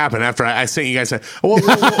was going to happen after I sent you guys. We'll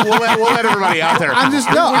let everybody out there. I'm just-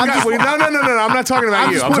 no, I'm just- no. I'm not talking about I'm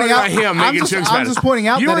you. just I'm talking pointing about out- him I'm making just- jokes I'm about it. just pointing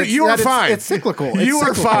out that you are it's fine. cyclical. It's You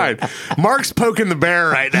are cyclical. fine. Mark's poking the bear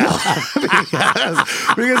right now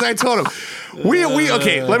because I told him. We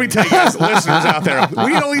okay. Let me tell you guys, listeners out there.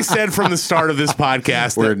 We always said from the start of this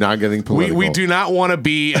podcast We're that not getting political. we do not want to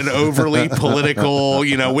be an overly political.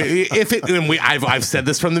 You know, I've said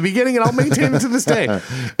this from the beginning, and I'll maintain it to this day.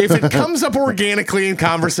 If it comes up organically in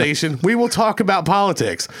conversation, we will talk about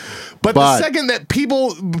politics. But the second that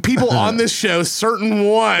people on this show, certain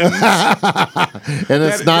ones, and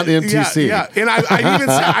it's not MTC. Yeah. And I even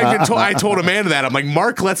said, I told Amanda that I'm like,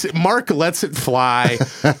 Mark lets it fly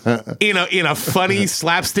in a funny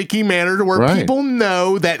slapsticky manner to where people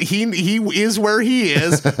know that he is where he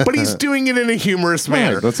is, but he's doing it in a humorous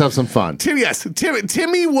manner. Right, let's have some fun.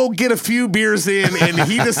 Timmy will get a few beers in, and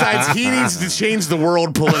he decides he needs to change the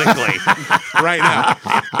world politically right now.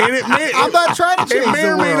 And I'm not trying to change it may the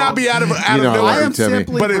or may world. not be out of You know, nowhere. I am Timmy.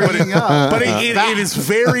 simply But bringing up. it is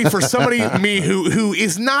very, for somebody me who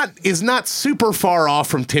is not super far off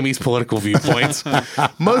from Timmy's political viewpoints.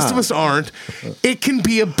 Most of us aren't. It can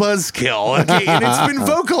be a buzzkill, okay? And it's been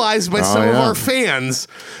vocalized by some of our fans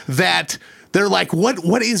that they're like,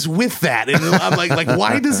 what is with that? And I'm like,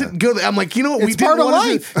 why does it go? I'm like, you know what? We It's part didn't of want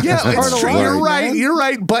to life. do. Yeah, It's part it's of true. life, You're right. man. You're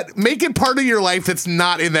right. But make it part of your life that's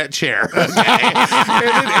not in that chair. Okay? And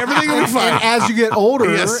then everything will be fine. And as you get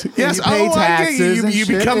older, Yes. and Yes. you pay I get taxes, you. and You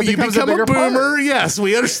shit, become it becomes a a bigger part. boomer. Yes,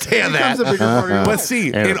 we understand It becomes that. a bigger part of your But life. see,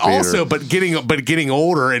 And and a also, theater. but getting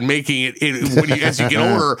older and making it when you as you get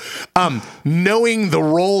older, knowing the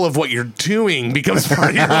role of what you're doing becomes part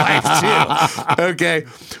of your life too. Okay,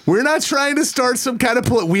 we're not trying to start some kind of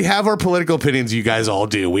we have our political opinions. You guys all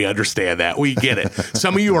do. We understand that. We get it.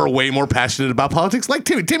 Some of you are way more passionate about politics, like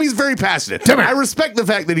Timmy. Timmy's very passionate. I respect the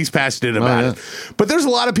fact that he's passionate about it. But there's a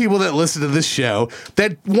lot of people that listen to this show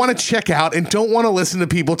that want to check out and don't want to listen to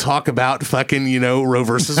people talk about fucking, Roe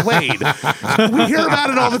versus Wade. We hear about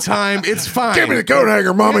it all the time. It's fine. Give me the coat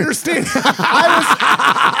hanger, mommy. I understand.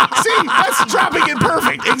 See, that's dropping it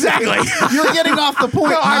perfect. Exactly. You're getting off the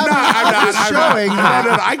point. No, I'm not. just showing that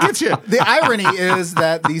No, I get you. the irony is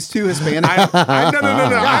that these two Hispanic. No.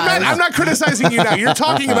 I'm not criticizing you now. You're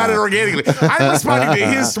talking about it organically. I'm responding to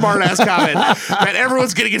his smart ass comment that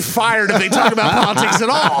everyone's going to get fired if they talk about politics at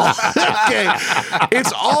all. Okay.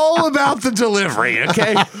 It's all about the delivery.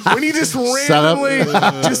 Okay. When you just randomly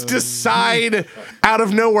just decide out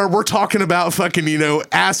of nowhere, we're talking about fucking,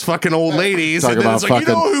 ass fucking old ladies. Talk And then about it's like, you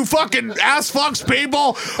know who fucking ass fucks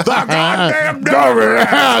people? The goddamn government.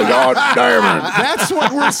 God damn it. That's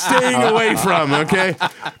what we're staying away from, okay?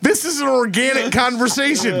 This is an organic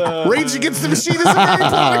conversation. Rage Against the Machine is a very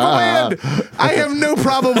political band. I have no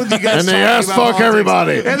problem with you guys And they talking ass about fuck politics.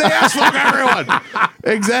 everybody. And they ass fuck everyone.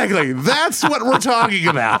 Exactly. That's what we're talking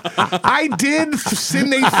about. I did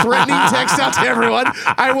send a threatening text out to everyone.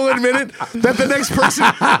 I will admit it, that the next person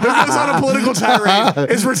who goes on a political tirade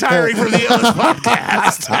is retiring from the Ellis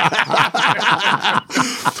podcast.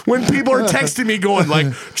 When people are texting me going like,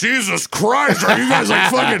 Jesus Christ, are you guys like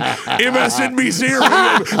fucking MSNBC or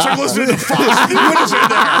it's like listening to Fox News in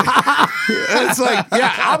there? It's like,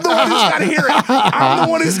 yeah, I'm the one who's got to hear it. I'm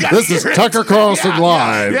the one who's got to hear This it. is Tucker Carlson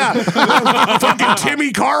live. Yeah. Fucking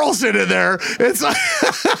Timmy Carlson in there. It's like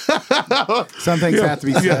Some things have to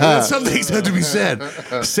be said. some things have to be said.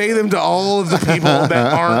 Say them to all of the people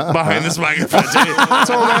that aren't behind this microphone. That's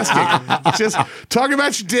all I'm asking. Just talk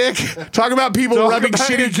about dick. Talk about people rubbing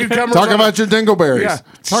shitty cucumbers. Talk about your dingleberries. Yeah.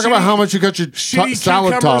 Talk about how much you got your shitty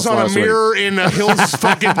salad cucumbers tossed on a last week. mirror in a Hills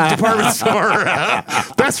fucking department store.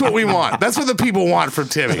 That's what we want. That's what the people want from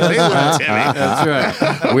Timmy. They love Timmy. That's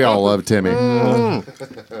right. We all love Timmy. All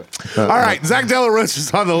right, Zach De La Rocha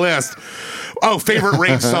is on the list. Oh, favorite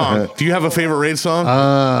Rage song. Do you have a favorite Rage song?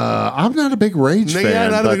 I'm not a big Rage fan. Yeah,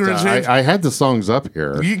 not a big but, Rage fan. I had the songs up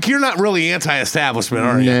here. You're not really anti-establishment,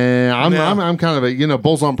 are you? Nah, No. I'm kind of a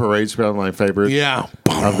Bulls on Parade's probably my favorite. Yeah.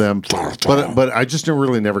 Of them, but I just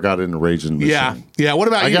never got into Rage in the Yeah. scene. Yeah. What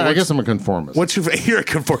about you? I guess I'm a conformist. What's your You're a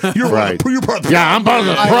conformist. You're Right. You're part of the Yeah, I'm part of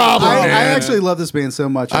the problem. I man. actually love this band so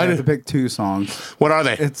much. I I have do. to pick 2 songs. What are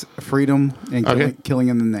they? It's Freedom and Okay. Killing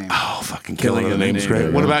in the Name. Oh, fucking Killing in the Name's Name.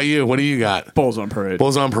 great. What about you? What do you got? Bulls on parade.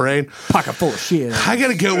 Bulls on Parade. Pocket full of shit. I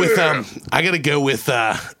gotta go with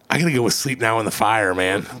Sleep Now in the Fire,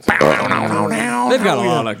 man. They've got a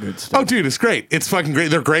lot of good stuff. Oh, dude, it's great. It's fucking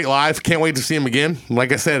great. They're great live. Can't wait to see them again.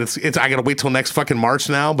 Like I said, it's. I gotta wait till next fucking March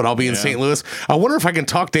now, but I'll be in St. Louis. I wonder if I can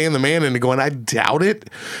talk Dan the Man into going. I doubt it.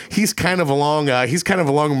 He's kind of along.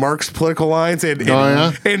 Mark's political lines and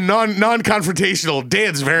non-confrontational.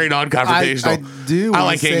 Dan's very non-confrontational. I do. I wanna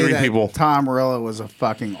like say angry that people. Tom Morello was a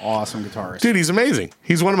fucking awesome guitarist. Dude, he's amazing.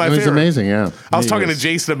 He's one of my He's favorite. amazing. Yeah, I was talking to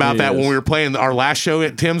Jason about that when we were playing our last show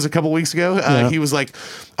at Tim's a couple weeks ago. He was like,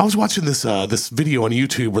 I was watching this video on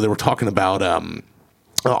YouTube where they were talking about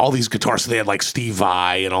all these guitarists. So they had like Steve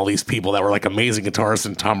Vai and all these people that were like amazing guitarists,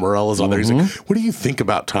 and Tom Morello's on there. He's like, what do you think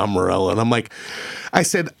about Tom Morello? And I'm like,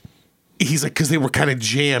 he's like, because they were kind of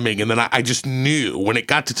jamming, and then I just knew when it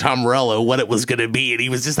got to Tom Morello what it was going to be, and he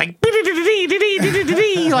was just like,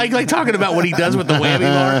 like talking about what he does with the whammy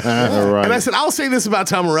bar. Right. And I said, I'll say this about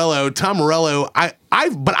Tom Morello. Tom Morello,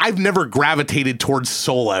 I've never gravitated towards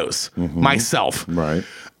solos myself. right.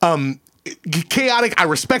 Chaotic, I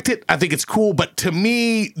respect it. I think it's cool, but to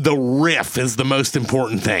me, the riff is the most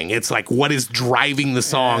important thing. It's like what is driving the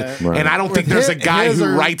song, Right. and I don't think there's a guy his who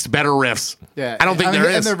are- writes better riffs. Yeah, I don't think there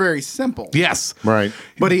And is. they're very simple. Yes, Right.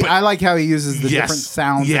 But I like how he uses the Yes. different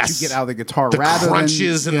sounds Yes. that you get out of the guitar. the rather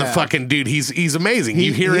crunches than, and the fucking dude. He's amazing.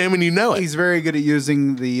 You hear he- him and you know it. He's very good at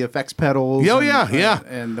using the effects pedals. Oh, and, yeah.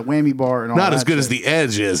 and the whammy bar and all Not that as good as shit. the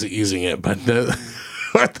Edge is at using it, but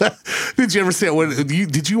did you ever see it?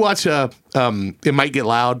 Did you watch It Might Get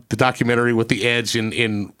Loud, the documentary with the Edge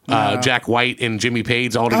and Jack White and Jimmy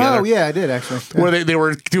Page all together? Oh yeah, I did actually. Where they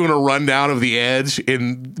were doing a rundown of the Edge,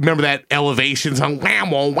 and remember that Elevation song?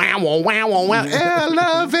 Wham, wham, wham, wham, wham, wham,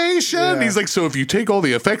 Elevation. Yeah. He's like, so if you take all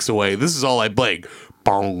the effects away, this is all I play.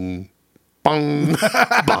 Bong. Bong,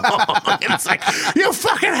 bong. And it's like, you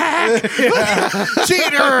fucking hack.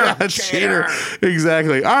 Cheater.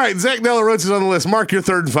 Exactly. All right, Zach De La Rocha is on the list. Mark, your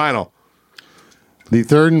third and final. The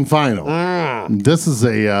third and final. This is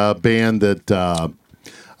a band that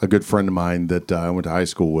a good friend of mine that I went to high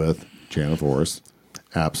school with, Janet Forrest,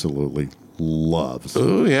 absolutely loves.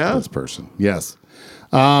 Oh, yeah? This person. Yes.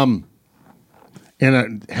 And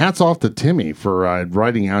hats off to Timmy for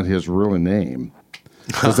writing out his real name.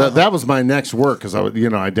 Because that was my next work. Because I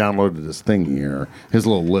downloaded this thing here, his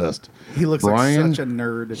little list. He looks Brian like such a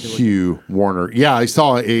nerd. If you look- Hugh Warner. Yeah, I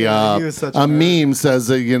saw he was such a a nerd. meme says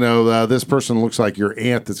that this person looks like your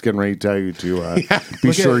aunt that's getting ready to tell you to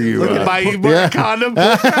be sure you Buy you wear a condom.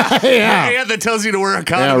 yeah. Yeah, that tells you to wear a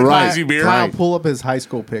condom and right. buys you beer. Kyle, pull up his high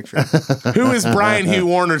school picture. Who is Brian Hugh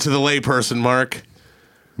Warner to the layperson, Mark?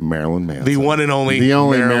 Marilyn Manson. The one and only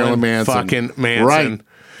Marilyn Manson. fucking Manson. Right.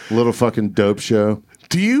 Little fucking dope show.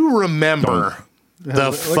 Do you remember the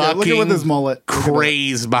Look fucking at with his mullet. Look at that.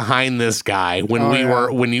 craze behind this guy when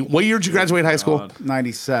what year did you graduate high school?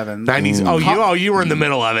 97. 90s. You were in the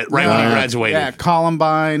middle of it right when you graduated. Yeah,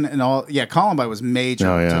 Columbine and all. Yeah, Columbine was major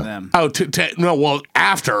Oh, yeah. to them.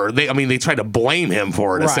 After they tried to blame him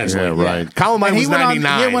for it Right. essentially. Yeah, right. Columbine And was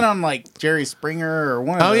 99. He went on like Jerry Springer or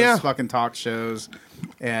one of Oh, those yeah. fucking talk shows,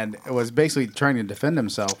 and it was basically trying to defend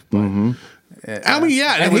himself. But, and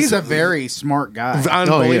and he's a very smart guy.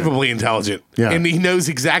 unbelievably intelligent. Yeah. And he knows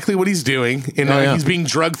exactly what he's doing. And he's being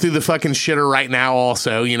drugged through the fucking shitter right now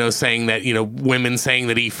also, saying that, women saying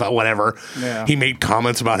that he whatever. Yeah. He made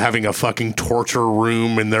comments about having a fucking torture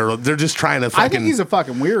room, and they're just trying to fucking I think he's a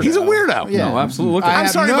fucking weirdo. He's a weirdo. Yeah, No, absolutely. Look at I him.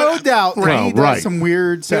 have sorry, no but- doubt that he Right. does some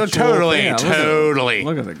weird sexual totally, things. totally.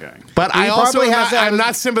 Look at the guy. But I He also probably has that- I'm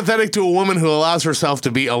not sympathetic to a woman who allows herself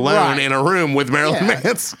to be alone Right. in a room with Marilyn Yeah.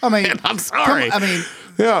 Manson. I mean, And I'm sorry.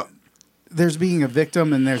 Yeah. there's being a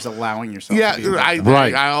victim and there's allowing yourself. Yeah, to be a victim.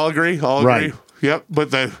 Right. I'll agree. Right. Yep.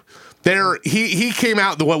 But he came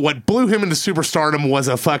out. What blew him into superstardom was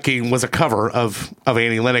a cover of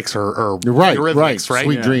Annie Lennox or Right. Eurythmics, right?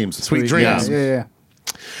 Sweet Dreams. Sweet Dreams. Yeah.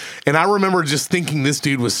 And I remember just thinking this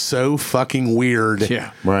dude was so fucking weird.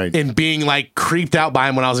 Yeah. Right. And being like creeped out by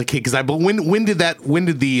him when I was a kid. Because when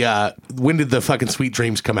did the fucking Sweet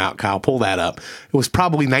Dreams come out, Kyle? Pull that up. It was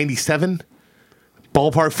probably 97.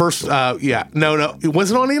 Ballpark first. No. It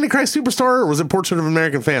wasn't on Antichrist Superstar, or was it Portrait of an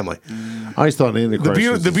American Family? I always thought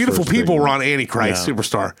Antichrist was The Beautiful first People thing. were on Antichrist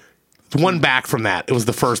Superstar. One back from that. It was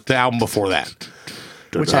the album before that.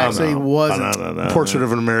 Which actually wasn't. Portrait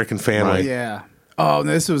of an American Family. Right. Yeah. Oh,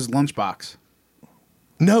 no, this was Lunchbox.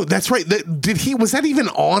 No, that's right. Was that even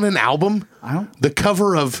on an album? I don't. The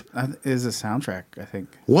cover of Is a soundtrack, I think.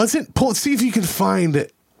 wasn't. See if you can find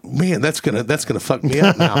it. Man, that's gonna fuck me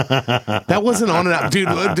up now. That wasn't on it,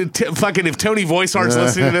 dude. Fucking if Tony Voiceart's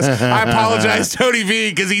listening to this, I apologize, Tony V,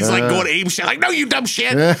 because he's like going ape shit. Like, no, you dumb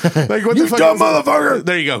shit. Like, what You the fuck dumb was that? motherfucker.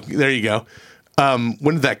 There you go.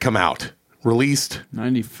 When did that come out? Released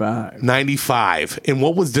 95. 95. And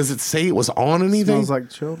does it say it was on anything? Smells Like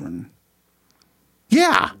Children.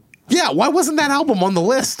 Yeah. Why wasn't that album on the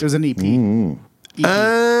list? It was an EP. EP.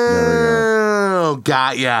 Oh,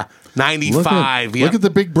 got ya. 95. Look at the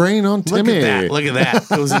big brain on Timmy. Look at that.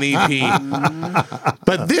 It was an EP.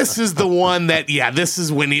 But this is the one that, this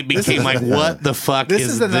is when it became like, what the fuck This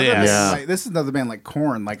is is another this? band. Yeah. This is another band like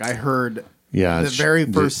Korn. Like I heard. Yeah, The very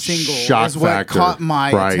the first single shock was what factor. caught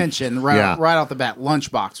my Right. attention right Yeah. off the bat.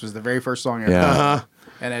 Lunchbox was the very first song I heard. Yeah.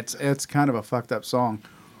 And it's kind of a fucked up song.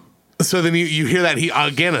 So then you hear that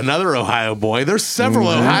again, another Ohio boy. There's several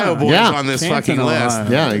Ohio boys Yeah. on this Canton, fucking list.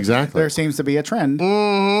 Ohio. Yeah, exactly. There seems to be a trend.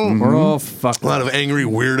 We're all fucked A lot of angry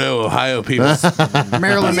weirdo Ohio people.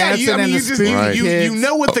 Marilyn Manson and the Spoon Right. you Kids.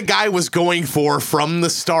 know what the guy was going for from the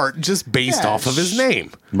start, just based Yeah, off of his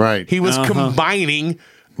name. Right. He was combining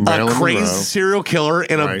Marilyn a crazy Monroe. serial killer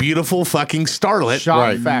and a Right. beautiful fucking starlet. Shock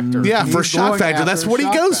Right. Factor. Yeah, for He's shock going factor. after That's what he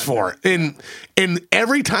Shock goes Factor. for. And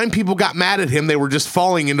every time people got mad at him, they were just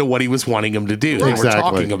falling into what he was wanting them to do. They were Exactly.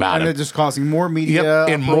 talking about And him. they're just causing more media. Yep,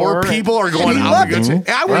 and more uproar. people are going. And he I'm loved gonna go it.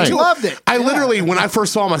 to- I Right. went to- Loved it. I Yeah. literally, when I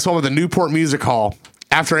first saw him at the Newport Music Hall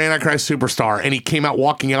after Antichrist Superstar, and he came out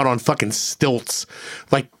walking out on fucking stilts,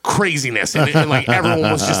 like craziness, and like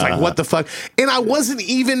everyone was just like, "What the fuck?" And I wasn't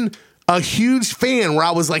even a huge fan where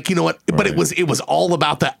I was like, you know what? But it was all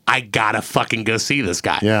about the I gotta fucking go see this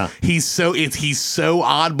guy. Yeah. he's so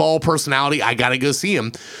oddball personality. I gotta go see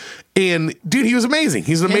him. And dude, he was amazing.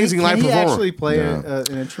 He's an amazing live Can he performer. actually play an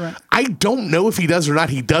instrument? I don't know if he does or not.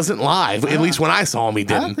 He doesn't live. At least when I saw him, he I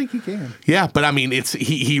didn't. don't think he can. Yeah, but I mean, it's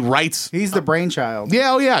he writes. He's the brainchild.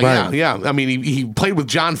 Yeah, Right. yeah. I mean, he played with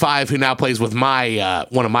John Five, who now plays with my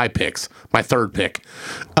one of my picks, my third pick,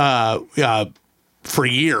 for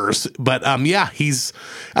years. But he's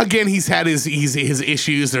had his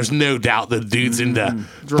issues. There's no doubt the dude's into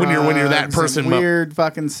when you're that Drugs person. and But weird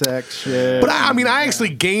fucking sex shit. I actually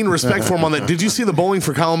gained respect for him on that. Did you see the Bowling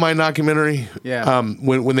for Columbine documentary? Yeah.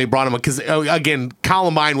 When they brought him, because again,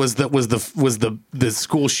 Columbine was the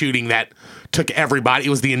school shooting that took everybody. It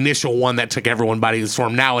was the initial one that took everyone by the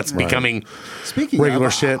storm. Now it's becoming Speaking regular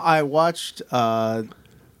of, shit. I watched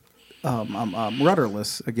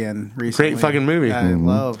Rudderless again recently. Great fucking movie. I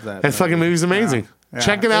love that. That fucking movie's amazing. Yeah.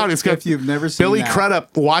 Check it out. It's got If you've never seen Billy that.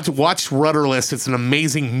 Crudup. Watch Rudderless. It's an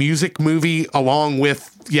amazing music movie. Along with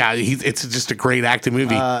it's just a great acting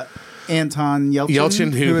movie. Anton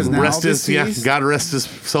Yelchin, who is now rest his deceased. God rest his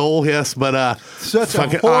soul. Yes, but Such a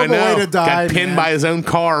fucking- horrible way to die, Got pinned man. by his own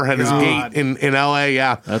car at his God. gate in L.A.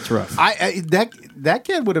 Yeah, That's rough. That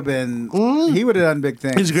kid would have been. He would have done big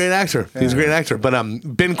things. he's a great actor. He's a great actor. But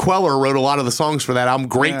Ben Queller wrote a lot of the songs for that album.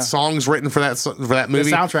 Great Yeah. songs written for that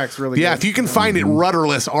movie. soundtrack's really Yeah, good. if you can find it,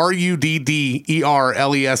 Rudderless, Rudderless.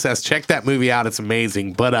 Check that movie out. It's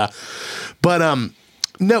amazing.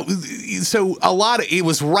 No, so it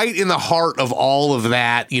was right in the heart of all of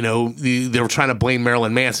that. You know, they were trying to blame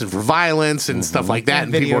Marilyn Manson for violence and stuff like that.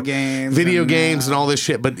 And video games and all this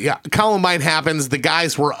shit. But yeah, Columbine happens. The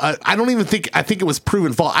guys were, I think it was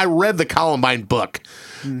proven false. I read the Columbine book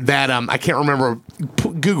that, I can't remember.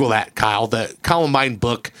 Google that, Kyle, the Columbine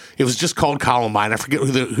book. It was just called Columbine. I forget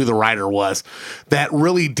who the writer was, that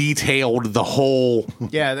really detailed the whole,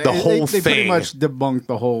 Yeah, the whole they thing. pretty much debunked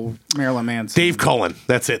the whole Marilyn Manson. Dave Cullen.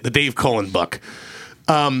 That's it. The Dave Cullen book.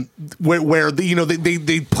 Where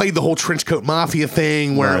they played the whole trench coat mafia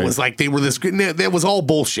thing, where Right. it was like they were this. That was all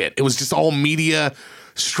bullshit. It was just all media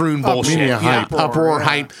strewn bullshit. Media hype. Uproar, Yeah.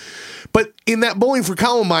 hype. But in that Bowling for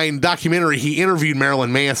Columbine documentary, he interviewed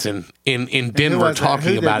Marilyn Manson in Denver was that? Who talking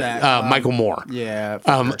did about that? it. Michael Moore. Yeah.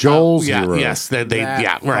 Joel's Yeah, hero. yes, That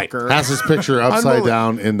right. fucker. Has his picture upside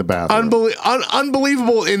down in the bathroom.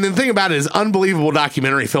 Unbelievable. And the thing about it is, unbelievable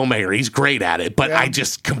documentary filmmaker. He's great at it, but Yeah. I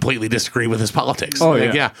just completely disagree with his politics. Oh,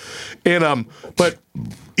 Like, yeah. And but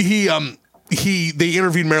they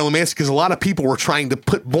interviewed Marilyn Manson because a lot of people were trying to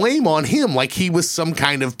put blame on him, like he was some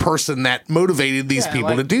kind of person that motivated these people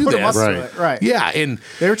like, to do put 'em up this. to it, right. Yeah, and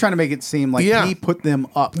They were trying to make it seem like he put them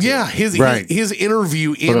up. To it. his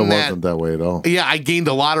interview in But it that wasn't that way at all. Yeah, I gained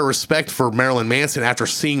a lot of respect for Marilyn Manson after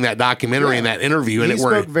seeing that documentary and that interview. And He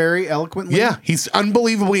spoke very eloquently. yeah, he's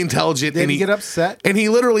unbelievably intelligent. Didn't and he get upset. And he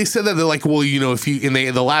literally said that they're like, well, you know, if you in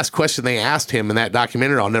the last question they asked him in that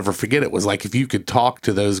documentary, I'll never forget it, was like, if you could talk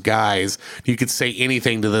to those guys, you could say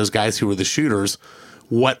anything to those guys who were the shooters,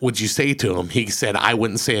 what would you say to them? He said, I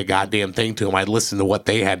wouldn't say a goddamn thing to them. I'd listen to what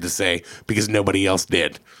they had to say because nobody else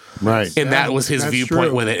did. Right. And that was his viewpoint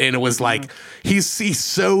true. with it. And it was like, he's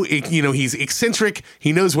so, you know, he's eccentric.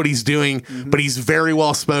 He knows what he's doing, but he's very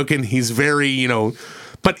well spoken. He's very, you know,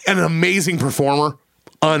 but an amazing performer.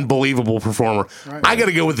 Unbelievable performer. I got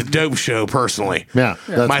to go with the Dope Show personally. Yeah,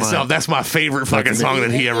 that's myself. mine. That's my favorite fucking song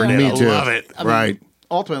that he ever did. Me I too. love it. Right.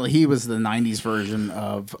 Ultimately, he was the '90s version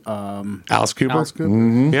of Alice Cooper. Alice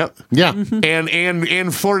Cooper. Yep. Yeah.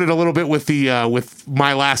 And flirted a little bit with the with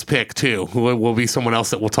my last pick too, who will be someone else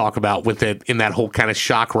that we'll talk about with it in that whole kind of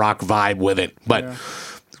shock rock vibe with it. But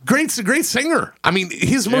great singer. I mean,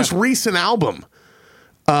 his most recent album.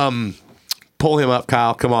 Pull him up,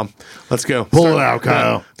 Kyle. Come on, let's go. Pull it out,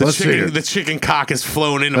 Kyle. Let's see it. The chicken cock is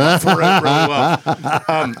flowing into my throat really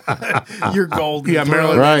well. Your gold. Yeah,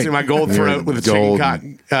 Marilyn Right. Manson, my gold throat Yeah, with the chicken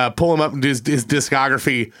golden. cock. Pull him up and do his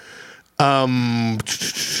discography.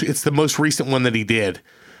 It's the most recent one that he did.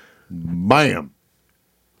 Bam.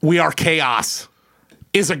 We Are Chaos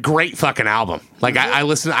is a great fucking album. Like I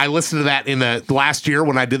listened to that in the last year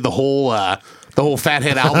when I did the whole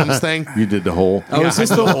Fathead albums thing. You did the whole Oh, is this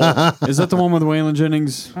is that the one with Waylon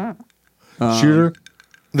Jennings? shooter.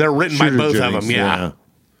 They're written Shooter by both Jennings, of them. Yeah.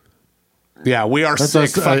 Yeah, we are That's sick,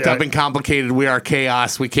 us- fucked I- up, and complicated. We are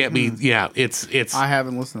chaos. We can't be. Yeah, it's. I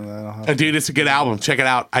haven't listened to that. I'll have Dude, it's a good album. Check it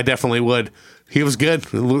out. I definitely would. He was good.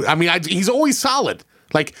 I mean, he's always solid.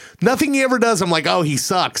 Like nothing he ever does, I'm like, oh, he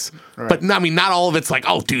sucks. But I mean, not all of it's like,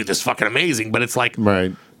 oh, dude, this is fucking amazing. But it's like,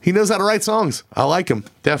 Right. he knows how to write songs. I like him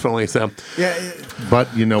definitely. So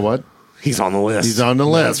But you know what? he's on the list. He's on the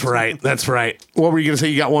list. That's right. That's right. What were you gonna say?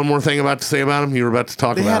 You got one more thing to say about him? You were about to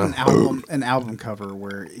talk They had about him. an album cover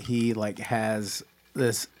where he like has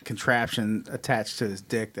this contraption attached to his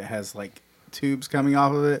dick that has like tubes coming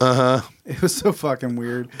off of it. It was so fucking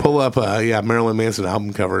weird. Pull up, Marilyn Manson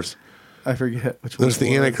album covers. I forget which one. There's the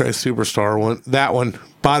it was. Antichrist Superstar one. That one,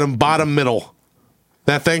 bottom middle.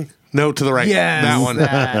 That thing. No, to the right. Yes, That one.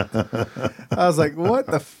 I was like, what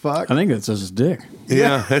the fuck? I think that's just his dick.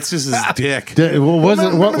 Yeah, that's just his dick. Well, was it?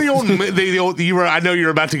 Remember What? the old you were. I know you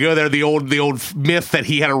were about to go there. The old myth that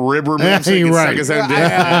he had a rib removed so he could Right. suck his own dick.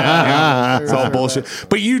 Yeah. It's all bullshit.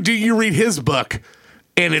 But you read his book,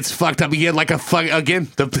 and it's fucked up. He had like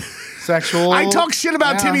the Sexual. I talk shit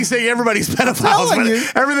about Timmy saying everybody's pedophiles, telling but you.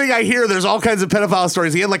 everything I hear, there's all kinds of pedophile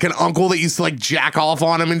stories. He had like an uncle that used to like jack off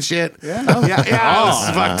on him and shit. Yeah. It's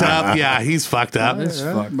fucked up. Yeah, he's fucked up.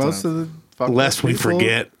 Most of the fucked Lest up we people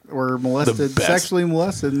forget. were molested, best. sexually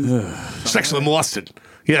molested. Sexually molested.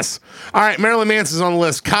 Yes. All right, Marilyn Manson's on the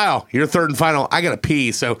list. Kyle, you're third and final. I gotta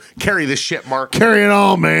pee, so carry this shit, Mark. Carry it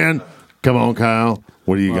on, man. Come on, Kyle.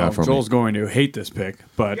 What do you got for Joel's me? going to hate this pick,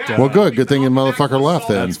 but Well, good. Good thing your motherfucker left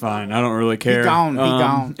then. that's fine. I don't really care. gone. He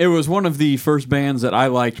gone. It was one of the first bands that I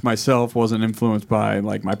liked myself. Wasn't influenced by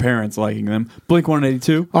like my parents liking them. Blink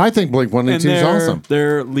 182. I think Blink 182 is awesome.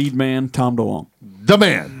 Their lead man Tom DeLonge. The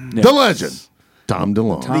man, Yes. the legend, Tom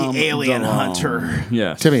DeLonge. Tom alien DeLonge. hunter.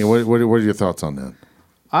 Yes. Timmy, what are your thoughts on that?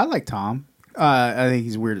 I like Tom. I think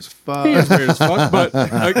he's weird as fuck. He is weird as fuck, but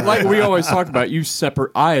like we always talk about,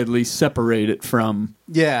 I at least separate it from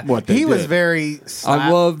Yeah, what they he was did. very. I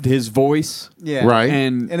loved his voice. Yeah, Right.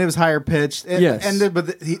 and it was higher pitched. Yes.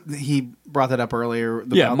 He brought that up earlier.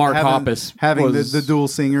 Yeah, about Mark having, Hoppus having was- the dual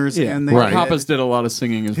singers. Yeah, and they, Right. Hoppus did a lot of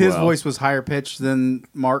singing as his well. voice was higher pitched than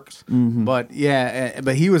Mark's, but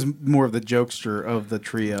but he was more of the jokester of the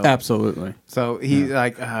trio. Absolutely. So he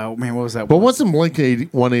oh man, what was that? But wasn't Blink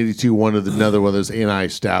 182 one of another one of those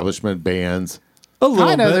anti-establishment bands? A little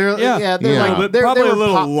Kinda, bit. they're- yeah, yeah, they're Yeah. Like, like- but probably they a were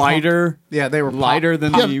little pop punk. lighter. Yeah, they were lighter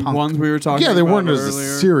than pop the punk. ones we were talking Yeah, about. they weren't as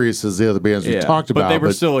earlier. serious as the other bands we talked about. but they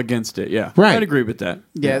were still against it. Yeah, Right. I'd agree with that.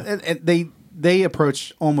 Yeah, and they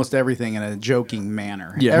approached almost everything in a joking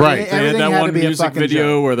manner. Yeah, Right. They had Everything that had to one be a music fucking video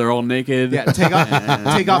joke. where they're all naked. Yeah, take off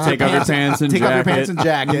your pants and take off your pants and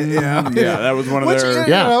jacket. Yeah, Yeah, that was one of Which, their.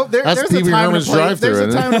 Yeah, that's there's Pee a Wee time Herman's and place. drive-thru, There's a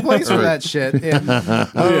isn't time it? and place for that shit. Yeah.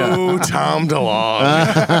 Oh, Tom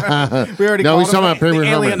DeLonge. We already No, called he's talking him about Pee Wee the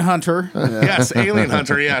Herman. alien hunter. Yes, Alien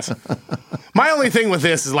Hunter, yes. My only thing with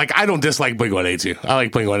this is like I don't dislike Blink 182. I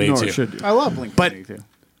like Blink Nor 182. should you. I love Blink. But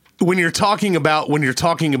when you're talking about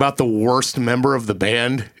the worst member of the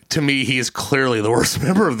band, to me, he is clearly the worst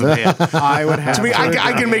member of the band. I would have To me,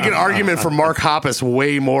 I can make an argument for Mark Hoppus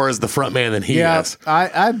way more as the frontman than he is.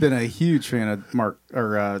 I've been a huge fan of Mark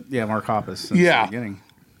Hoppus since the beginning.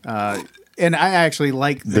 And I actually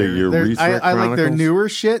like their I like their newer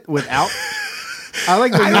shit without. I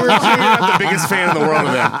like their newer shit. You're not the biggest fan in the world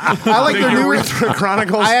of them. I like their newer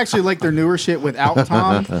Chronicles. I actually like their newer shit without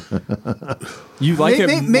Tom. You like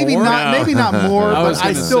it maybe more? not. No. Maybe not more, but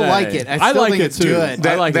I still say. like it. I still like think it it's too. good.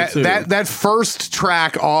 I like it too. That first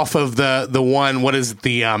track off of the one, what is it,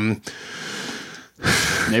 the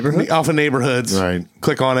Neighborhood? off of Neighborhoods. Right.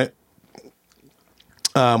 Click on it.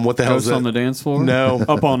 What the hell is Ghost it? on the Dance Floor? No.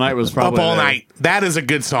 Up All Night was probably Up All there. Night. That is a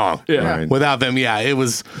good song. Yeah. Right. Without them, it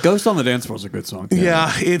was. Ghost on the Dance Floor is a good song.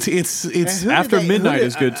 Yeah, it's After Midnight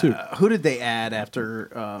is good too. Who did they add after?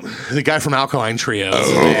 the guy from Alkaline Trio.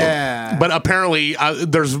 Yeah, But apparently,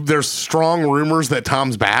 there's strong rumors that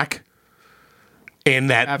Tom's back, and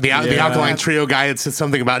that the Alkaline Trio guy had said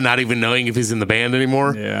something about not even knowing if he's in the band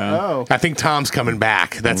anymore. Yeah. Oh, I think Tom's coming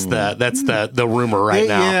back. That's the rumor right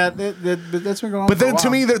now. Yeah, that's been going on. But for then a to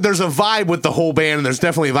while. me, there's a vibe with the whole band, and there's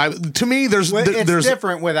definitely a vibe. To me, It's there's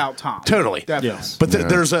different without Tom. Totally. Definitely. Yes. But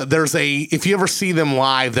there's a if you ever see them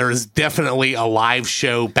live, there is definitely a live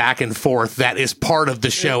show back and forth that is part of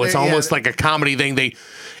the show. It's almost like a comedy thing. They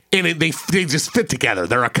just fit together.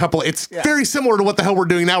 They're a couple. It's very similar to what the hell we're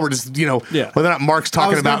doing now. We're just whether or not Mark's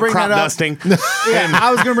talking about crop dusting.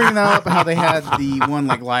 I was going to bring that up. How they had the one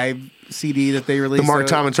like live CD that they released, The Mark,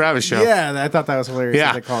 Tom, and Travis show. Yeah, I thought that was hilarious.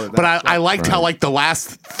 Yeah, that they called it that. but I liked how like the last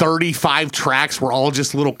 35 tracks were all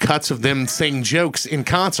just little cuts of them saying jokes in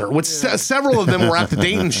concert. Which several of them were at the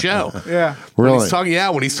Dayton show. Yeah, Really?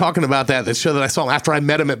 When he's talking about that show that I saw him after I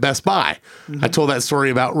met him at Best Buy. I told that story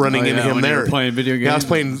about running into him when you there were playing video Yeah, I was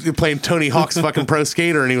games. playing Tony Hawk's fucking Pro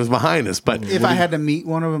Skater, and he was behind us. But if I had to meet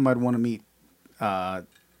one of them, I'd want to meet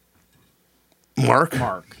Mark,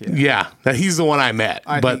 Yeah, that he's the one I met.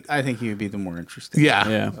 I think he would be the more interesting.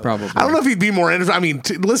 Yeah, probably. I don't know if he'd be more interesting. I mean,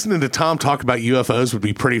 listening to Tom talk about UFOs would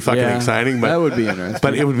be pretty fucking exciting. But that would be interesting.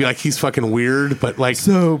 But it would be like he's fucking weird. But like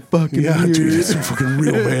So fucking weird. dude, it's so fucking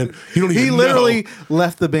real, man. You don't even He literally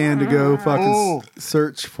left the band to go fucking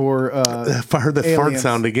search for. I heard that fart aliens.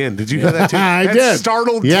 sound again. Did you hear that too? I That did.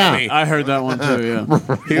 startled Yeah. Timmy. I heard that one too.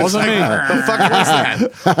 Yeah. He was Wasn't like, me. the fuck was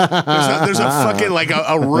that? There's a fucking like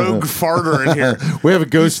a rogue farter in here. We have a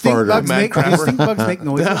ghost Stink farter. bugs Mad make, crapper. do stink bugs make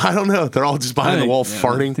noises? I don't know. They're all just behind the wall I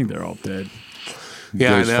farting. think they're all dead.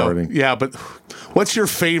 Yeah, Ghost I know. farting. Yeah, but what's your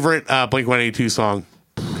favorite Blink-182 song,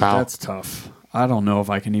 Kyle? That's tough. I don't know if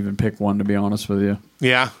I can even pick one, to be honest with you.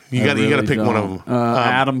 Yeah, you got to pick one of them.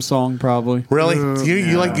 Adam's song, probably. Really?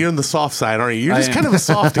 You're on the soft side, aren't you? You're just kind of a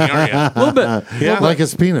softie, aren't you? A little bit. Yeah. Like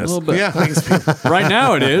his penis. A little bit. Yeah. Like it's- Right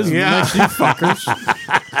now it is. Yeah. Next you fuckers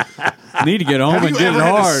need to get home Have and you get ever it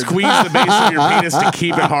had to hard. squeeze the base of your penis to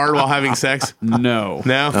keep it hard while having sex? No.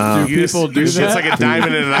 No? Do people do It's that? like a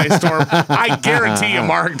diamond in an ice storm. I guarantee you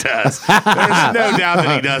Mark does. There's no doubt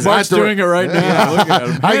that he does. Mark's doing it right now. Look at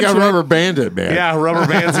him. I got rubber banded, man. Yeah, rubber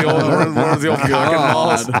bands, the old cock and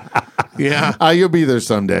balls. Yeah. You'll be there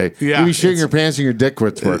someday. Yeah. You'll be shitting your pants and your dick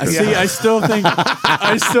quits working. See, I still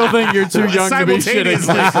think you're too young to be shitting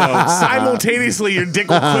myself. Simultaneously, your dick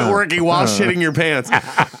will quit working while shitting your pants.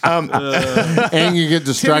 And you get Timmy,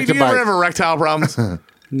 distracted do you ever by. have erectile problems?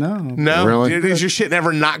 No. No? Really? Is your shit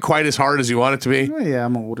never not quite as hard as you want it to be? Oh, yeah,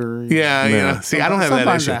 I'm older. Yeah, you know. See, I don't have that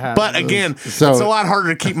Sometimes issue. that happens. But again, So- it's a lot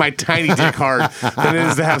harder to keep my tiny dick hard than it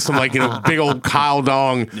is to have some big old Kyle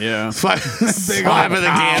Dong. Yeah. Slap of the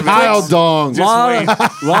canvas. Kyle Dong. Just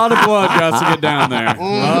wait. Lot of blood got to get down there.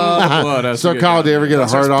 Lot of blood has So, to get Kyle, down do you ever get a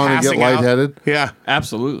Starts hard on and get passing out. lightheaded? Yeah.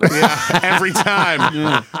 Absolutely. Yeah, every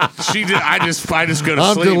time. She did. I just go to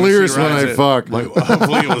I'm sleep. and delirious she when rides I it. fuck. Like,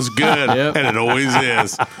 hopefully it was good, Yep. and it always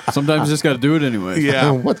is. Sometimes you just got to do it anyway.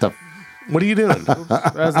 Yeah. What the? What are you doing?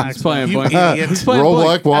 That's an He's playing You Blink. idiot. He's playing Roll Blink.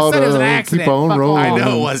 like water. said it was an Keep accident. on Fuck rolling. I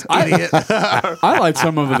know it was idiot. I like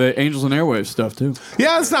some of the Angels and Airwaves stuff too.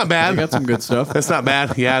 Yeah, it's not They bad. got some good stuff. That's not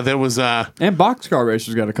bad. Yeah, there was. And Boxcar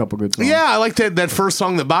Racer's got a couple good songs. Yeah, I liked that first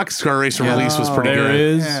song that Boxcar Racer released was pretty There good.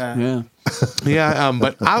 is. Yeah. Yeah. Yeah,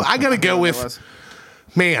 but I gotta go with.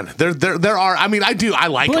 Man, there are. I mean, I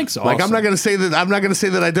like Blink's them. Like, I'm awesome. not gonna say that. I'm not gonna say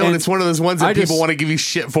that I don't. And It's one of those ones that I people just- want to give you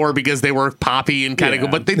shit for because they were poppy and kind of Yeah.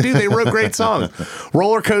 go. But they do. They wrote great songs.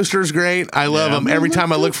 Roller Coaster's great. I love Yeah. them. Every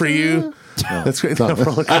time I look for you. That's great. I don't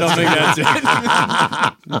think that's it.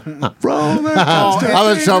 I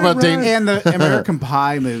was talking about Dean. And the American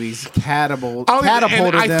Pie movies catapulted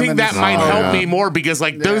and I them think that into might stardom. help me more because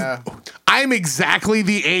those. Yeah. I'm exactly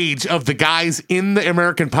the age of the guys in the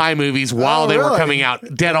American Pie movies while they were really? coming out,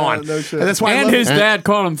 dead on. no shit. And that's why I And love his dad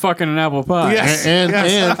called him fucking an apple pie. Yes. And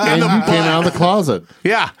Yes. you came out of the closet.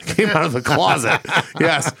 Yeah, came out of the closet.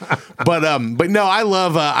 Yes, but no, I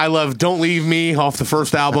love "Don't Leave Me" off the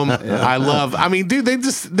first album. I love. I mean, dude, I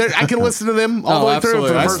can listen to them all the way through. Absolutely.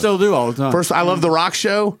 For the I first, still do all the time. first, I love the Rock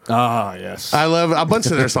Show. Ah, yes. I love a bunch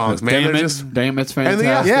of their songs, man. Damn They're it. just Damn, it's and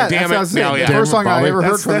fantastic. Yeah, Damn that's what I was it. saying. Oh, yeah. The first song I Bobby. ever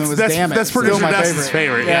heard from them was "Damn It." That's Still producer my Dustin's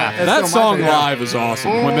favorite. Yeah. it's That still my song favorite. live is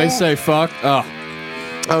awesome. When they say fuck,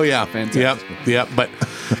 Oh yeah, Fantastic. Yep. But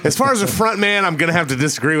as far as a front man, I'm gonna have to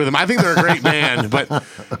disagree with him. I think they're a great band, but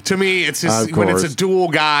to me, it's just Of when it's course. a dual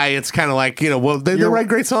guy, it's kind of like well, they write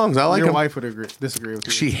great songs. I like Your them. wife would disagree with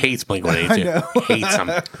you. She hates Blink-182. Hates them.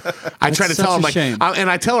 I try to such tell her, a like, shame. and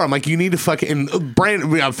I tell her, I'm like, you need to fucking fucking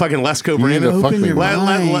Lesko You need Brandon. to fuck me.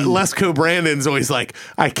 Lesko Brandon's always like,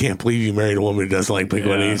 I can't believe you married a woman who doesn't like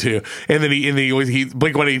Blink-182. And then he always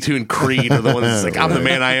Blink-182 and Creed are the ones that's like, I'm the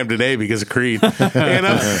man I am today because of Creed.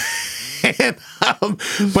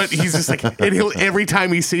 But he's just like, and he'll every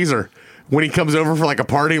time he sees her when he comes over for like a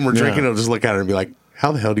party and we're drinking, he'll just look at her and be like,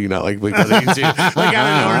 how the hell do you not like Blink-182? Like,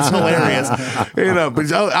 I don't know, it's hilarious.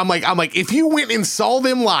 But I'm like, if you went and saw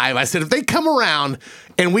them live, I said, if they come around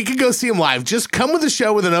and we could go see them live, just come with the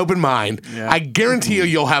show with an open mind. I guarantee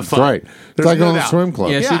you'll have fun. Right. It's There's like no on the doubt. swim club.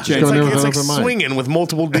 Yeah, Yeah, she'd it's change Go there like, with it's an like open mind. swinging with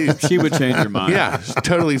multiple dudes. she would change your mind. Yeah,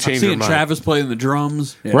 totally change your Seeing mind. Travis playing the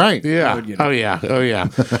drums. Yeah. Right. Yeah. would, you know. Oh yeah.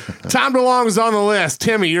 Tom DeLonge is on the list.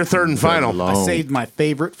 Timmy, you're third and final. DeLonge. I saved my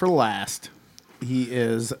favorite for last. He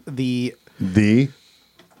is the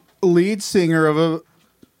lead singer of a.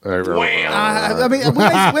 I mean,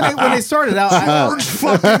 when they started out, George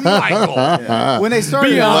fucking Michael. when they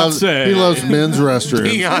started out, He loves men's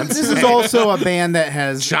restrooms. this is Beyonce. also a band that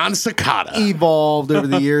has John Cicada. evolved over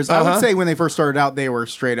the years. I would say when they first started out, they were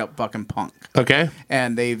straight up fucking punk, Okay.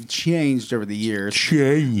 and they've changed over the years.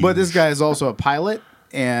 Change. But this guy is also a pilot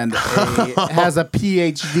and has a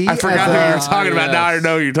PhD. I forgot who you were talking about. yes. Now I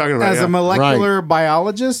know who you're talking about. as yeah. a molecular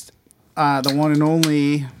biologist, the one and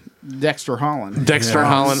only Dexter Holland. Dexter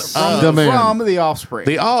Holland. The man. From The Offspring.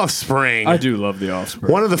 The Offspring. I do love The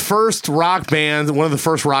Offspring. One of the first rock bands, one of the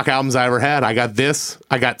first rock albums I ever had. I got this.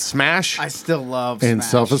 I got Smash. I still love And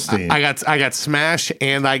Smash. self-esteem. I got Smash,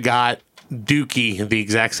 and I got Dookie at the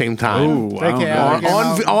exact same time. Oh, wow.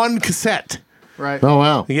 Okay, on cassette. right. Oh,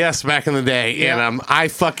 wow. Yes, back in the day, Yeah. and I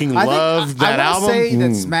fucking I think- loved that I album. would say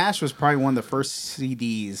that Smash was probably one of the first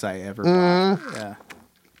CDs I ever bought. Yeah.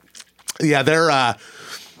 Yeah,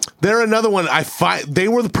 they're another one. They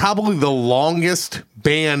were probably the longest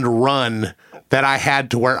band run that I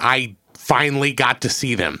had to where I finally got to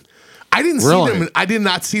see them. I didn't Really? see them. I did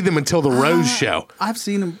not see them until the Rose show. I've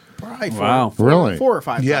seen them probably Wow. Really? 4 or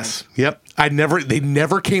 5 Yes. times. Yep. They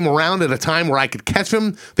never came around at a time where I could catch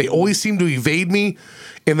them. They always seemed to evade me.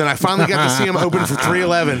 And then I finally got to see them open for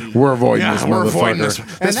 311. We're avoiding Yeah, this we're avoiding this.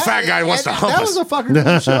 motherfucker. This fat guy wants to hump That us. was a fucking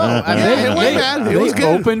good show. I mean, Yeah, it wasn't bad. It was They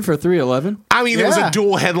good. open for 311. I mean, it was Yeah. a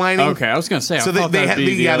dual headlining. Okay, I was gonna say. I So thought they that'd had,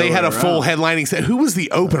 be the they other had a way full around. headlining set. Who was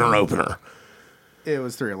the opener? it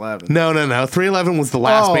was 311. No. 311 was the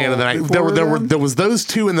last Oh, band of the night. before them? There was those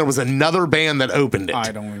two, and there was another band that opened it.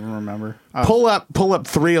 I don't even remember. Pull up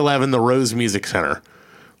 311, the Rose Music Center,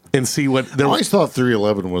 and see what I there always was. thought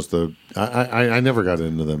 311 was the. I never got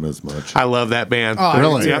into them as much. I love that band. Oh,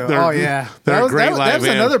 Really? yeah. they're- Oh, yeah. they're that a was, great that, live that was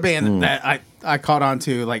band. another band that I caught on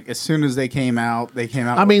to. Like, as soon as they came out, they came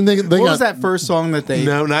out. I mean, they what got- was that first song that they.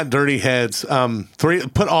 No, not Dirty Heads.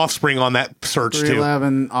 Put Offspring on that search too.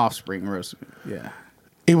 311 Offspring. Yeah.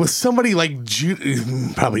 It was somebody like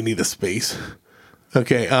probably need a space.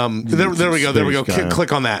 Okay. There we go. There we go. space guy.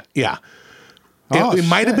 Click on that. Yeah. Oh, it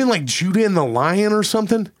might have shit. been like Judah and the Lion or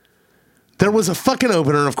something. There was a fucking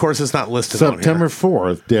opener, and of course, it's not listed. September on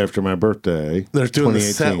 4th, day after my birthday. here. They're doing the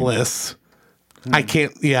set 2018. lists. I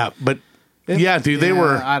can't. Yeah, but yeah, dude, they Yeah,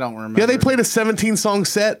 were. I don't remember. Yeah, they played a 17-song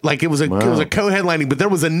set. Like it was a co-headlining, but there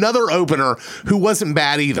was another opener who wasn't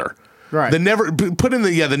bad either. Right. The never ending.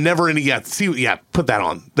 Put that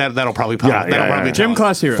on. That'll probably pop. Yeah, That'll yeah, probably yeah. Gym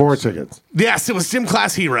Class Heroes. 4 tickets. Yes, it was Gym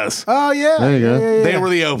Class Heroes. Oh, yeah. There you go. Yeah. They were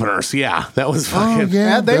the openers. Yeah, that was fucking.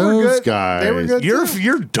 Yeah, they were those good. guys. They were good.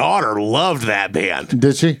 Your daughter loved that band.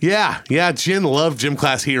 Did she? Yeah, Jen loved Gym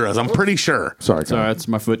Class Heroes. I'm pretty sure. Sorry, Sorry, that's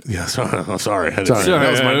my foot. Yeah, sorry. That Sorry. was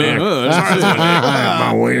my dick.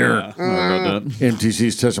 my wiener. Sorry about that.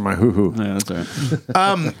 MTC's touching my hoo hoo. Yeah, that's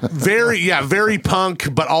all right. Very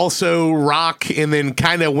punk, but also emo rock, and then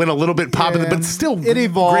kind of went a little bit pop, but still it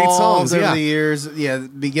evolved great songs. over Yeah. the years. Yeah,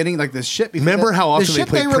 beginning like the shit. Remember how often they shit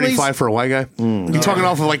played Pretty released- Fly for a White Guy? You talking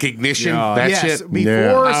off of like Ignition? Yeah. That yes, shit?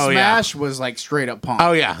 before Oh, yeah. Smash was like straight up punk.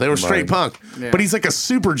 Oh, yeah. They were straight punk. Yeah. But he's like a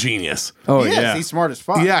super genius. Oh, he is. yeah. He's smart as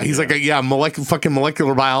fuck. Yeah, he's like a fucking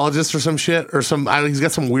molecular biologist or some shit. Or some, he's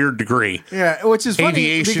got some weird degree. Yeah, which is funny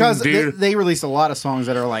Aviation, because dude. they released a lot of songs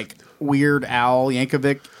that are like Weird Al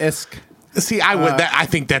Yankovic-esque. See, I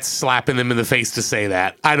think that's slapping them in the face to say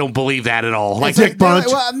that. I don't believe that at all. Like, Dick Bunch.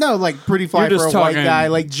 Well, no, like Pretty Fly You're for a just white talking- guy,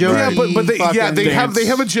 like Joey. yeah, but they dance.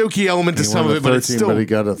 have a jokey element to He some won of it, the but it's 13, still but he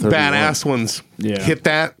got a 31. badass ones. Yeah. Hit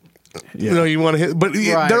that. You know, you want to hit, but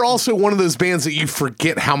Right. they're also one of those bands that you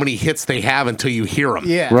forget how many hits they have until you hear them.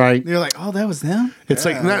 Yeah, Right. You're like, oh, that was them. It's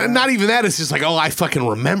like not even that. It's just like, oh, I fucking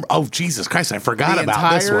remember. Oh, Jesus Christ, I forgot The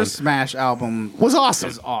about this entire one. Smash album Was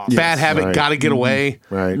awesome. is awesome. Bad Habit, Right. Gotta Get Away.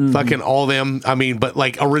 Right. Fucking all them. I mean, but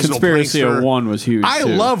like original Conspiracy Prankster. of One was huge. I too.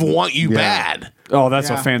 love Want You Yeah. Bad. Oh, that's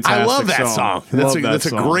Yeah. a fantastic. I love that song. That's Love that that's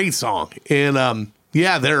song. a great song. And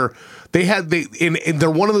yeah, and they're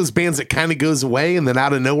one of those bands that kind of goes away and then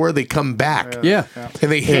out of nowhere they come back. Yeah.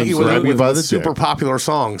 And they hit And you with, grab you by the super dick. popular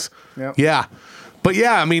songs. Yep. Yeah. But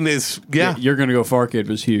yeah, I mean, You're Gonna Go Far Kid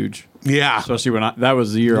was huge, yeah. especially when that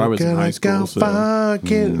was the year I was in high school. So.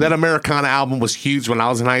 That Americana album was huge when I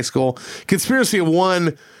was in high school. Conspiracy of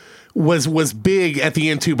One was big at the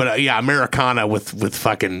end too, but yeah, Americana with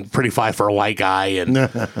fucking Pretty Fly for a White Guy, and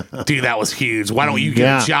dude, that was huge. Why don't you get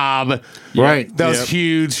Yeah. a job? Right. That was Yep.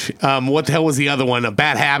 huge. What the hell was the other one? A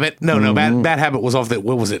Bad Habit? No, Bad Habit was off the.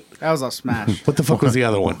 What was it? That was a Smash. What the fuck was the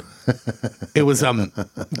other one? It was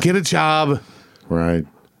Get a Job. Right.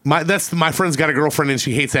 My friend's got a girlfriend and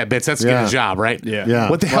she hates that bitch. That's Get Yeah. a Job, right? Yeah. Yeah.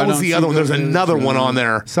 What the hell Why was don't the you other one? go There's get a another one on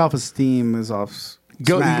there. Self-Esteem is off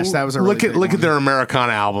Smash. That was a really look big at their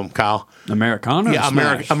Americana album, Kyle. Americana. or Yeah,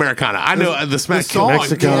 Smash? Americana. I know the Smash The song,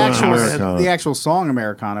 Mexican Americana. the actual song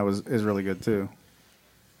Americana is really good too.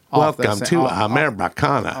 Off the Welcome sa- to off-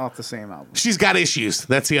 Americana. off the same album. She's got issues.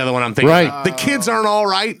 That's the other one I'm thinking. Right. About. The kids aren't all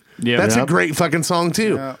right. Yeah. That's a Yep. great fucking song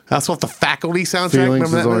too. Yeah. That's off the Faculty soundtrack.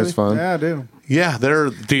 Feelings Remember is that always movie? fun. Yeah, I do. Yeah, they're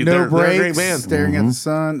No they're a great breaks. band. Staring at the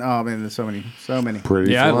sun. Oh man, there's so many.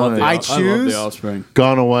 Pretty Yeah, I love the. fly. I I love Choose. the Offspring.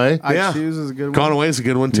 Gone Away. I Yeah. Choose is a good one. Gone Away is a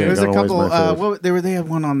good one too. Yeah. There's a Gone Away's couple. my fave. They had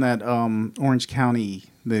one on that Orange County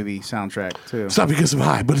movie soundtrack too. It's not because I'm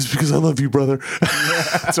high, but it's because I love you, brother.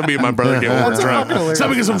 So me and my brother get when we're That's drunk. fucking It's not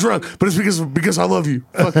because I'm drunk, but it's because I love you.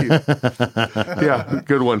 Fuck you. Yeah,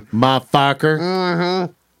 good one. Motherfucker.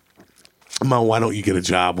 Mo, why don't you get a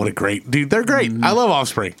job? What a great dude. They're great. I love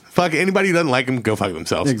Offspring. Fuck anybody who doesn't like them, go fuck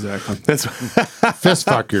themselves. Exactly. That's Fist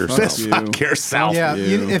fuck yourself. fist fuck yourself. Yeah,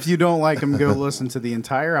 you. if you don't like them, go listen to the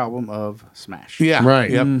entire album of Smash. Yeah. Right.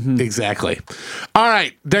 Yep. Exactly. All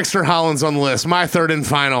right. Dexter Holland's on the list. My third and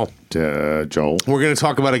final. Joel. We're going to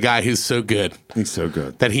talk about a guy who's so good He's so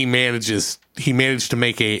good. that he managed to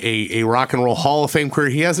make a rock and roll Hall of Fame career.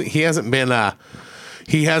 He hasn't been I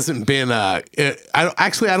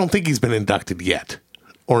don't think he's been inducted yet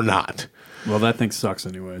or not. Well, that thing sucks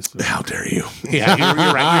anyway. So. How dare you? Yeah, you're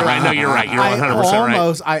right. You're right. No, you're right. You're 100%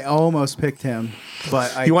 right. I almost picked him,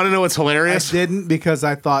 but I You want to know what's I hilarious? didn't because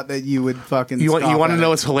I thought that you would fucking. You want scoff to at know it.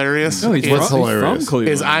 what's hilarious? No, he's Is- What's from, hilarious He's from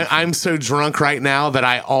Cleveland. is I'm so drunk right now that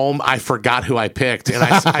I forgot who I picked, and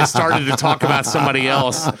I started to talk about somebody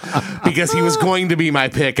else because he was going to be my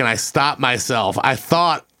pick, and I stopped myself. I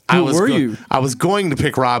thought Who were you? I was going to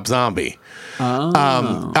pick Rob Zombie.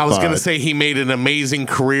 I was going to But- say he made an amazing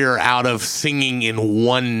career out of singing in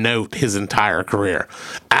one note his entire career.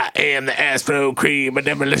 I am the Astro Cream, a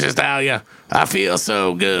delicious stallion. I feel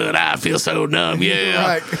so good. I feel so numb.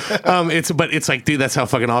 Yeah. It's like, dude, that's how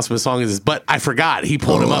fucking awesome his song is. But I forgot. He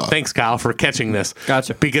pulled him up. Thanks, Kyle, for catching this.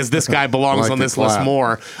 Gotcha. Because this guy belongs Like on the this list clap.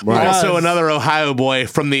 more. Right. Also, another Ohio boy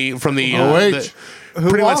from the OH.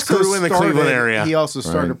 pretty much also grew in the Cleveland started- area. He also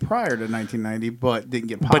started prior to 1990, but didn't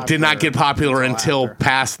get popular. But did not get popular until after.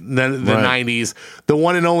 past the Right. 90s. The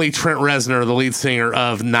one and only Trent Reznor, the lead singer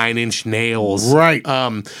of Nine Inch Nails, Right.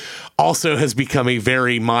 also has become a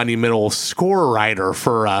very monumental score writer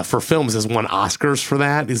for films. Has won Oscars for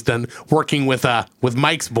that. He's done working with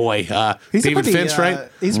Mike's boy, He's David a pretty, Finch, right?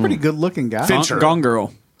 He's a pretty good looking guy. Fincher. Gone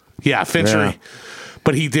Girl. Yeah, Fincher. Yeah.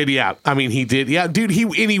 But he did, yeah. I mean, he did, yeah, dude.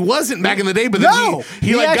 He wasn't back in the day, but then No,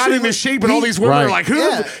 he like got into shape, and all these women Right.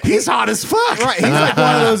 were like, he's hot as fuck. Right, he's like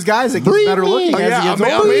one of those guys that gets better looking Oh, as yeah, he I gets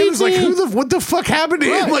mean, older. was like, what the fuck happened to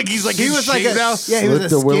him? Right. Like he's like he was like a, now. yeah, he was a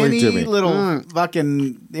Slip the willy skinny Jimmy. little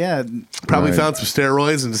fucking Probably Right. found some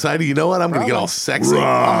steroids and decided, you know what, I'm gonna get all sexy.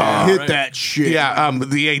 Hit that shit. Yeah,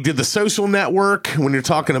 he did The Social Network. When you're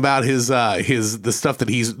talking about the stuff that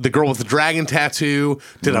he's the girl with the dragon tattoo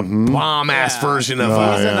did a bomb ass version of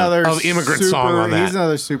He's another Immigrant Song on that. He's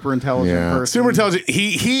another super intelligent Yeah. person. Super intelligent.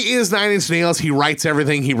 He is 9 Inch Nails. He writes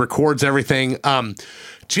everything. He records everything.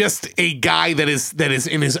 Just a guy that is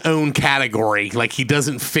in his own category. Like he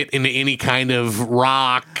doesn't fit into any kind of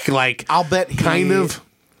rock. Like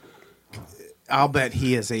I'll bet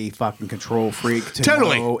he is a fucking control freak to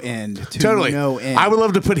Totally. no end. To Totally. no end. I would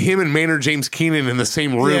love to put him and Maynard James Keenan in the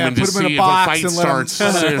same room Yeah, and put just him in see a if a box fight and let him-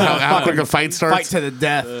 starts. how quick a fight starts. fight to the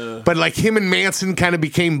death. But like him and Manson kind of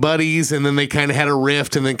became buddies, and then they kind of had a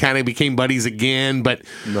rift, and then kind of became buddies again. But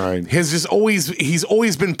Right. he's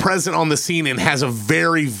always been present on the scene and has a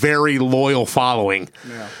very, very loyal following.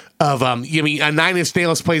 Yeah. Of I mean, 9 Inch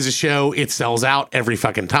Nails plays a show, it sells out every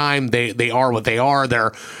fucking time. They are what they are.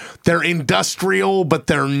 They're industrial, but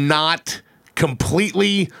they're not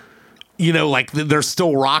completely. Like there's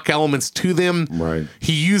still rock elements to them. Right.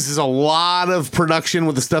 He uses a lot of production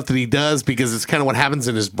with the stuff that he does because it's kind of what happens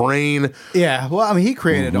in his brain. Yeah, well, I mean, he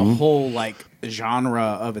created a whole like genre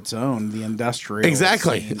of its own, the industrial.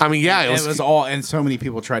 Exactly. scene. I mean, yeah, it was all, and so many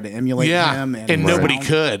people tried to emulate him, and nobody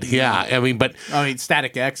could. Yeah, I mean, but I mean,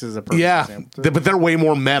 Static X is a perfect yeah, example. but they're way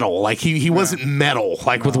more metal. Like he wasn't metal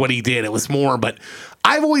like with what he did. It was more. But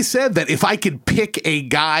I've always said that if I could pick a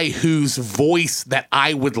guy whose voice that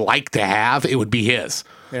I would like to have, it would be his.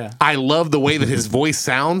 Yeah. I love the way that his voice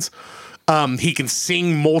sounds. He can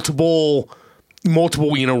sing multiple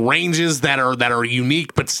ranges that are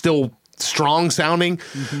unique but still strong sounding.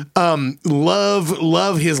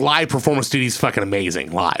 Love his live performance, dude. He's fucking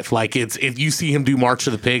amazing live. Like if you see him do March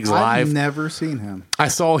of the Pigs live, I've never seen him. I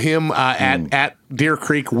saw him at Deer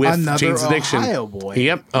Creek with Another Jane's Addiction. Ohio boy.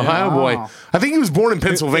 Yep, Ohio boy. I think he was born in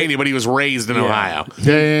Pennsylvania, but he was raised in Ohio.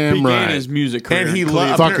 Damn Began right. his music career. And he in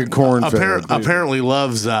Cleveland. Fucking cornfed. apparently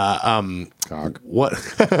loves Cock. what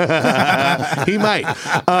he might.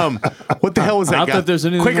 What the hell was that Not guy? that there's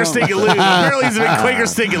anything Quaker wrong. Steak and Lube. Apparently he's a big Quaker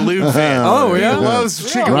Steak and Lube fan. Oh, yeah? He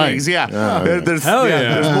loves chicken Right. wings. Yeah, Yeah. There's Hell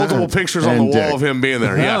yeah. there's multiple pictures on And the wall dick. of him being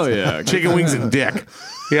there. Hell Yes. yeah. Chicken wings and dick.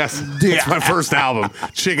 Yes, it's my first album,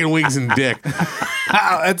 Chicken Wings and Dick.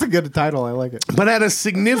 That's a good title. I like it. But at a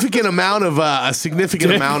significant amount of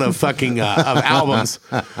fucking of albums,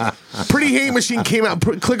 Pretty Hate Machine came out.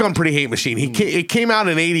 Click on Pretty Hate Machine. It came out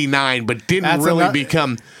in '89, but didn't That's really another-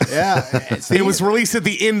 become. Yeah, It was released at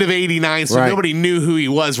the end of '89, so Right. nobody knew who he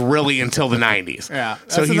was really until the '90s. Yeah,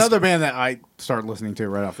 so that's he's another band that I started listening to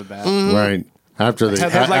right off the bat. Right. After the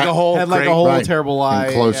Had like a whole, Right. terrible lie.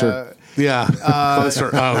 And Closer. yeah. Closer.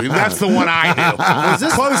 Oh, that's the one I knew.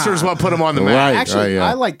 Closer is what put him on the map. Right. Actually, yeah.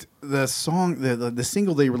 I liked the song, the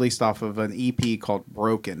single they released off of an EP called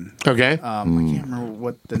 "Broken." Okay. I can't remember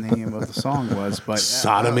what the name of the song was, but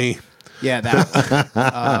Sodomy. yeah, that.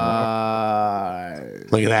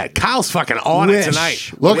 Look at that. Kyle's fucking on it Wish.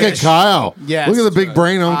 tonight. Look at Kyle. Yes. Look at the big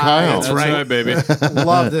brain on Kyle. That's right, baby.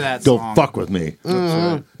 Loved that Don't song. fuck with me.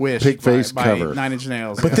 Wish. Pig face by cover. 9 Inch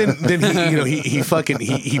Nails. But then he fucking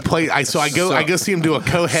played. I go see him do a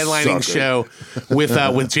co-headlining show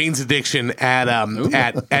with Jane's Addiction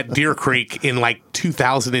at Deer Creek in like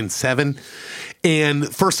 2007,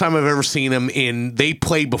 and first time I've ever seen him. And they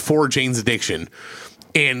played before Jane's Addiction,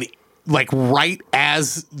 and like right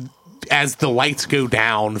as the lights go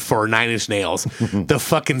down for 9 Inch Nails, the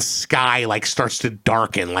fucking sky like starts to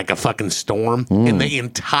darken like a fucking storm. And the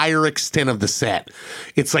entire extent of the set,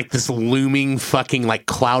 it's like this looming fucking like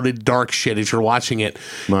clouded dark shit as you're watching it.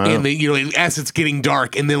 Wow. And as it's getting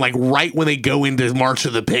dark, and then like right when they go into March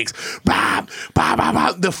of the Pigs, bah, bah, bah,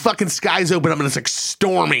 bah, the fucking skies open up and it's like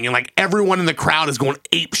storming, and like everyone in the crowd is going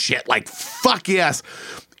ape shit, like fuck yes.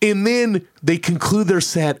 And then they conclude their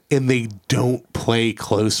set and they don't play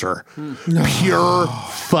Closer. Pure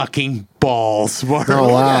fucking balls, Mark. Oh,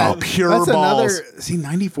 wow. Pure That's balls. another. See,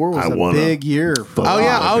 '94 was I a wanna big year. For Oh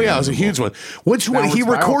yeah, it was a huge one. Which one? Downward He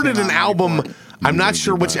Spiral recorded came an out in album. 94. I'm not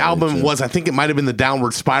sure which album it was. I think it might have been the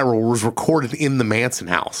Downward Spiral. Was recorded in the Manson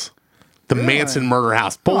house, the Manson murder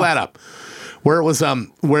house. Pull that up. Where it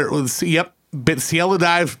was. Yep. Cielo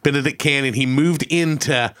Dive, Benedict Cannon. He moved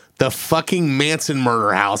into the fucking Manson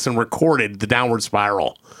murder house and recorded the Downward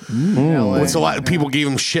Spiral. Which a lot of people gave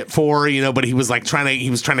him shit for, but he was like trying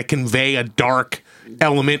to convey a dark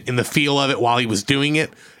element in the feel of it while he was doing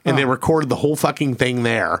it. and they recorded the whole fucking thing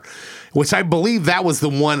there, which I believe that was the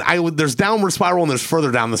one. There's Downward Spiral and there's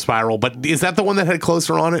Further Down the Spiral, but is that the one that had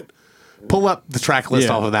Closer on it? Pull up the track list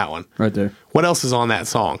off of that one. Right there. What else is on that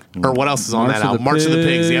song? Or what else is on that album? March of the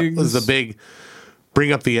Pigs. Yep, this is the big.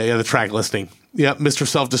 Bring up the track listing. Yep, Mr.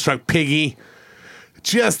 Self-Destruct, Piggy,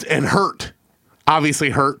 and Hurt.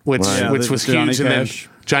 Obviously Hurt, which was huge. And then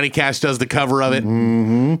Johnny Cash does the cover of it.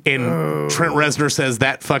 And Trent Reznor says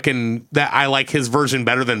that I like his version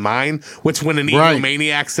better than mine, which when an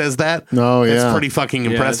egomaniac says that, it's pretty fucking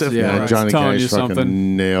impressive. Johnny Cash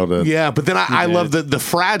fucking nailed it. Yeah, but then I love the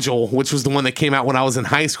Fragile, which was the one that came out when I was in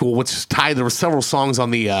high school, which is tied. There were several songs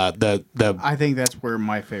on the I think that's where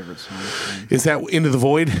my favorite song is. That Into the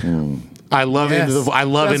Void? I love Into the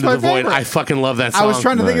Void. I fucking love that song. I was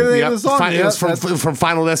trying to think of the name of the song. It was from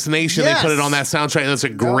Final Destination. They put it on that soundtrack. That's a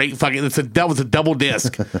great fucking. That was a double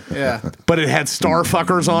disc. But it had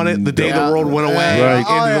Starfuckers on it. The Day the World Went Away. Into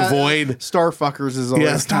the Void. Starfuckers is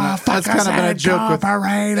always that's kind of been a joke with.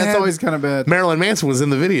 That's always kind of bad. Marilyn Manson was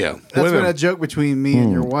in the video. That's been a joke between me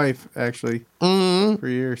and your wife actually for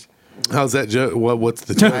years. How's that joke? What's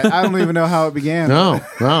the joke? I don't even know how it began. No.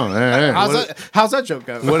 Hey. How's that joke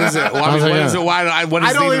go? What is it? What is it? Why? What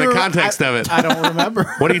is even the context of it? I don't remember.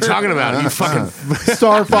 What are you talking about? You fucking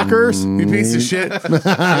Starfuckers. You piece of shit.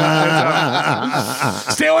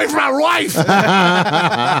 Stay away from my wife.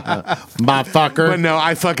 My fucker. But no,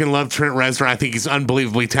 I fucking love Trent Reznor. I think he's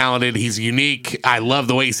unbelievably talented. He's unique. I love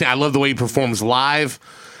the way he performs live.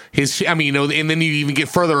 And then you even get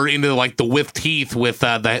further into like the whipped teeth with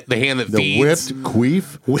the hand that feeds. The whipped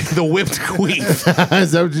queef? The whipped queef.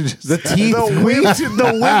 Is that what you just said? Teeth the whipped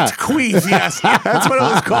queef, yes. That's what it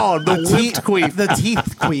was called. The whipped queef. The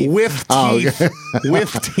teeth queef. Whipped teeth. Okay.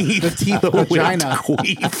 Whipped teeth. The teeth the vagina.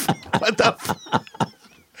 Queef. What the fuck?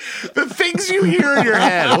 The things you hear in your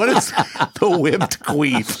head. What is the whipped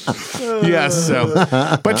queef? Yes,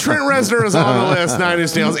 but Trent Reznor is on the list. 9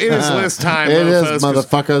 Inch Nails. It is list time. It is,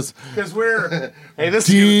 motherfuckers. Because this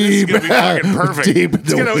is gonna be fucking perfect.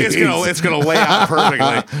 It's gonna lay out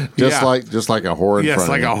perfectly. Just like a whore. Yes,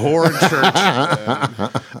 like a whore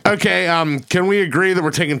church. Okay, can we agree that we're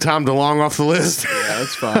taking Tom DeLonge off the list? Yeah,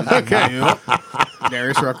 that's fine. Okay.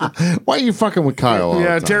 Darius Rucker. Why are you fucking with Kyle?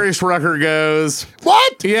 Yeah, Darius Rucker goes.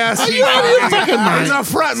 What? Yes, are you out of your fucking mind? He's a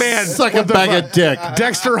front man. Suck a bag of dick.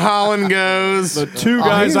 Dexter Holland goes. The two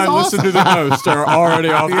guys I listen to the most are already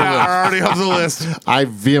off the list. Are already off the list. I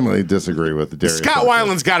vehemently disagree with the Darius. Scott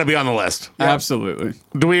Weiland's got to be on the list. Yep. Absolutely.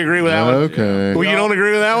 Do we agree with that one? Okay. Well, you don't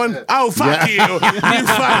agree with that one? Oh, fuck you. You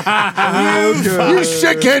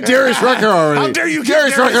shithead Darius Rucker already. How dare you?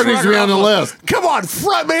 Darius Rucker needs to be on the list. Come on,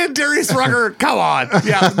 frontman Darius Rucker. Come on.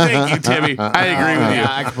 Yeah, thank you, Timmy. I agree with you.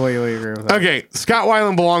 I completely agree with that. Okay, Scott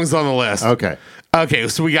Weiland belongs on the list. Okay,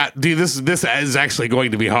 so we got, this is actually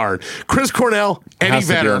going to be hard. Chris Cornell, Eddie has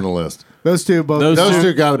to be Vedder. on the list. Those two got to be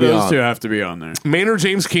on. Those two have to be on there. Maynard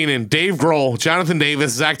James Keenan, Dave Grohl, Jonathan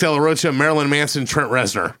Davis, Zach De La Rocha, Marilyn Manson, Trent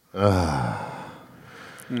Reznor.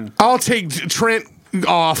 I'll take Trent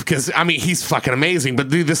off because he's fucking amazing. But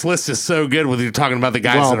dude, this list is so good. Whether you're talking about the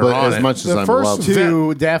guys that are on as it. Much as the I first love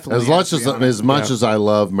two definitely. As much as I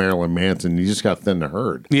love Marilyn Manson, you just got thin to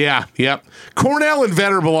herd. Yeah, yep. Cornell and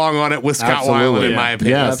Vedder belong on it with Scott Weiland, in my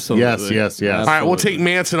opinion. Yes. All right, we'll take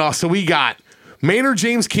Manson off. So we got Maynard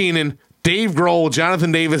James Keenan, Dave Grohl,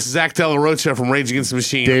 Jonathan Davis, Zach De La Rocha from Rage Against the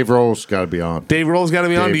Machine. Dave Grohl's got to be on. Dave Grohl's got to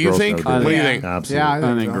be on. Do you think? What do you think? Absolutely.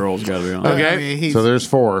 Yeah, I think Grohl's got to be on. Okay. So there's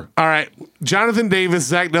 4. All right. Jonathan Davis,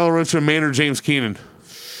 Zach De La Rocha, Maynard James Keenan.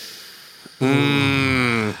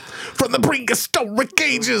 From the brink of historic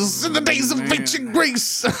ages in the days of ancient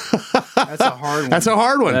Greece. That's a hard one. That's a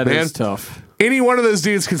hard one, That man. is tough. Any one of those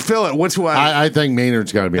dudes could fill it. Which one? I think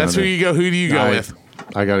Maynard's got to be on. That's who you go. Who do you go with?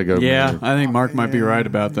 I got to go. Yeah, Maynard. I think Mark might be right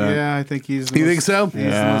about that. Yeah, I think he's. You think so? He's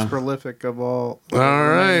the most prolific of all. All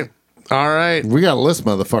right. We got a list,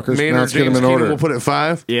 motherfuckers. Now Maynard let's get them James in Keenan, order. we'll put it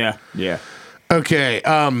 5. Yeah. Okay.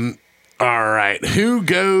 All right. Who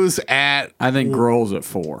goes at? I think Grohl's at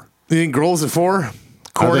 4. You think Grohl's at 4?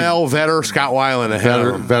 Cornell, Vedder, Scott Weiland ahead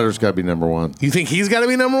of him. Vedder's got to be number 1. You think he's got to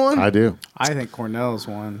be number 1? I do. I think Cornell's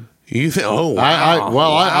one. You think? Oh, wow.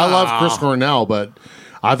 I love Chris Cornell, but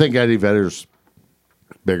I think Eddie Vedder's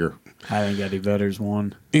bigger. I think Eddie Vedder's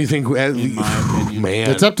 1. You think? In my opinion. Man,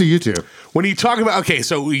 It's up to you two. when you talk about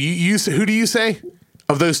so you who do you say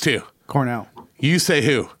of those two? Cornell. You say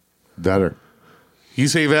who? Vedder. You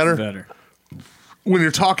say Vedder? Vedder. When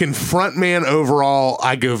you're talking frontman overall,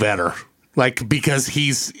 I go Vedder. Like, because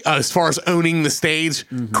he's, as far as owning the stage,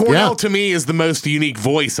 Cornell to me is the most unique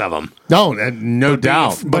voice of them. No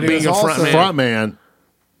doubt. But being a frontman. Frontman.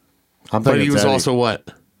 I'm But thinking he was Eddie. also what?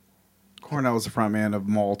 Cornell was the front man of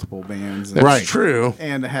multiple bands. That's Right. true.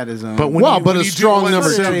 And had his own. But when Well, you, but when a you do strong one number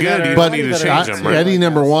that's so two. good, you But don't need to change them. Right? Eddie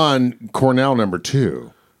number 1, Cornell number 2.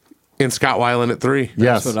 And Scott Weiland at 3.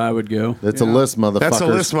 Yes. That's what I would go. That's a list, motherfuckers. That's a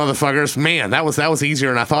list, motherfuckers. Man, that was easier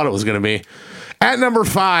than I thought it was going to be. At number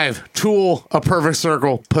 5, Tool, A Perfect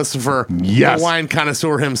Circle, Pussifer, Yes. the wine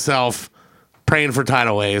connoisseur himself, praying for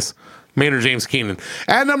tidal waves, Maynard James Keenan.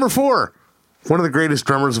 At number 4, one of the greatest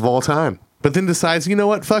drummers of all time, but then decides, you know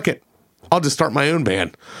what, fuck it. I'll just start my own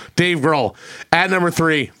band. Dave Grohl. At number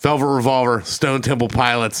 3, Velvet Revolver, Stone Temple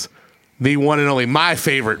Pilots, the one and only, my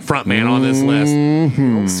favorite frontman on this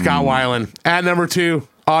list, Scott Weiland. At number 2,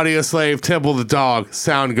 Audio Slave, Temple the Dog,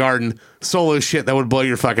 Soundgarden, solo shit that would blow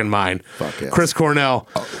your fucking mind. Fuck yes. Chris Cornell.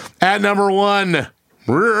 At number 1,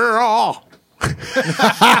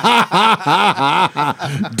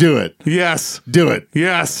 Do it. yes, Do it.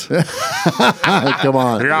 yes. Come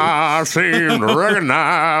on. I seem to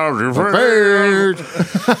recognize your face.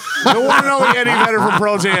 The one and only Eddie Vedder from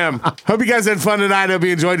Pearl Jam. Hope you guys had fun tonight. Hope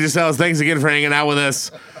you enjoyed yourselves. Thanks again for hanging out with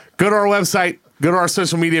us. Go to our website. Go to our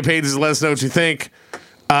social media pages. Let us know what you think.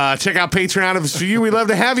 Check out Patreon. If it's for you, we'd love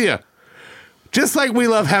to have you. Just like we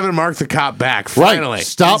love having Mark the Cop back. Finally. Right.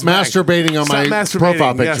 Stop He's back. masturbating on Stop my masturbating,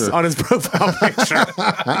 profile picture. Yes, on his profile picture.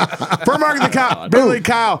 For Mark the Cop, Billy,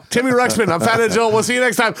 Kyle, Timmy Ruxpin, I'm Fathead Joel. We'll see you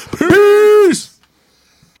next time. Peace!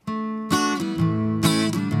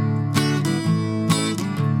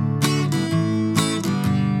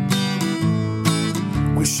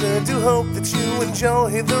 We sure do hope that you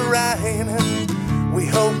enjoy the ride. We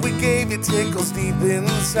hope we gave you tickles deep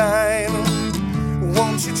inside.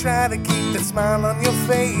 Won't you try to keep that smile on your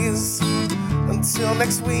face? Until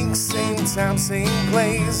next week, same time, same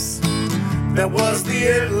place. That was the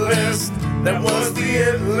hit list. That was the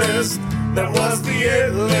hit list. That was the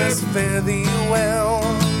hit list. Fare thee well.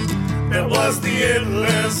 That was the hit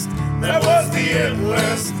list. That was the hit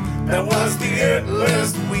list. That was the hit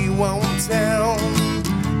list. We won't tell.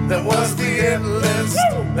 That was the hit list.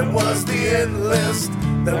 That was the hit list.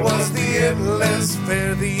 That was the hit list.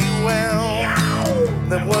 Fare thee well.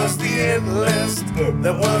 That was the hit list.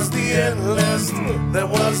 That was the hit list. That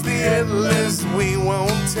was the hit list. We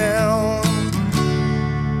won't tell.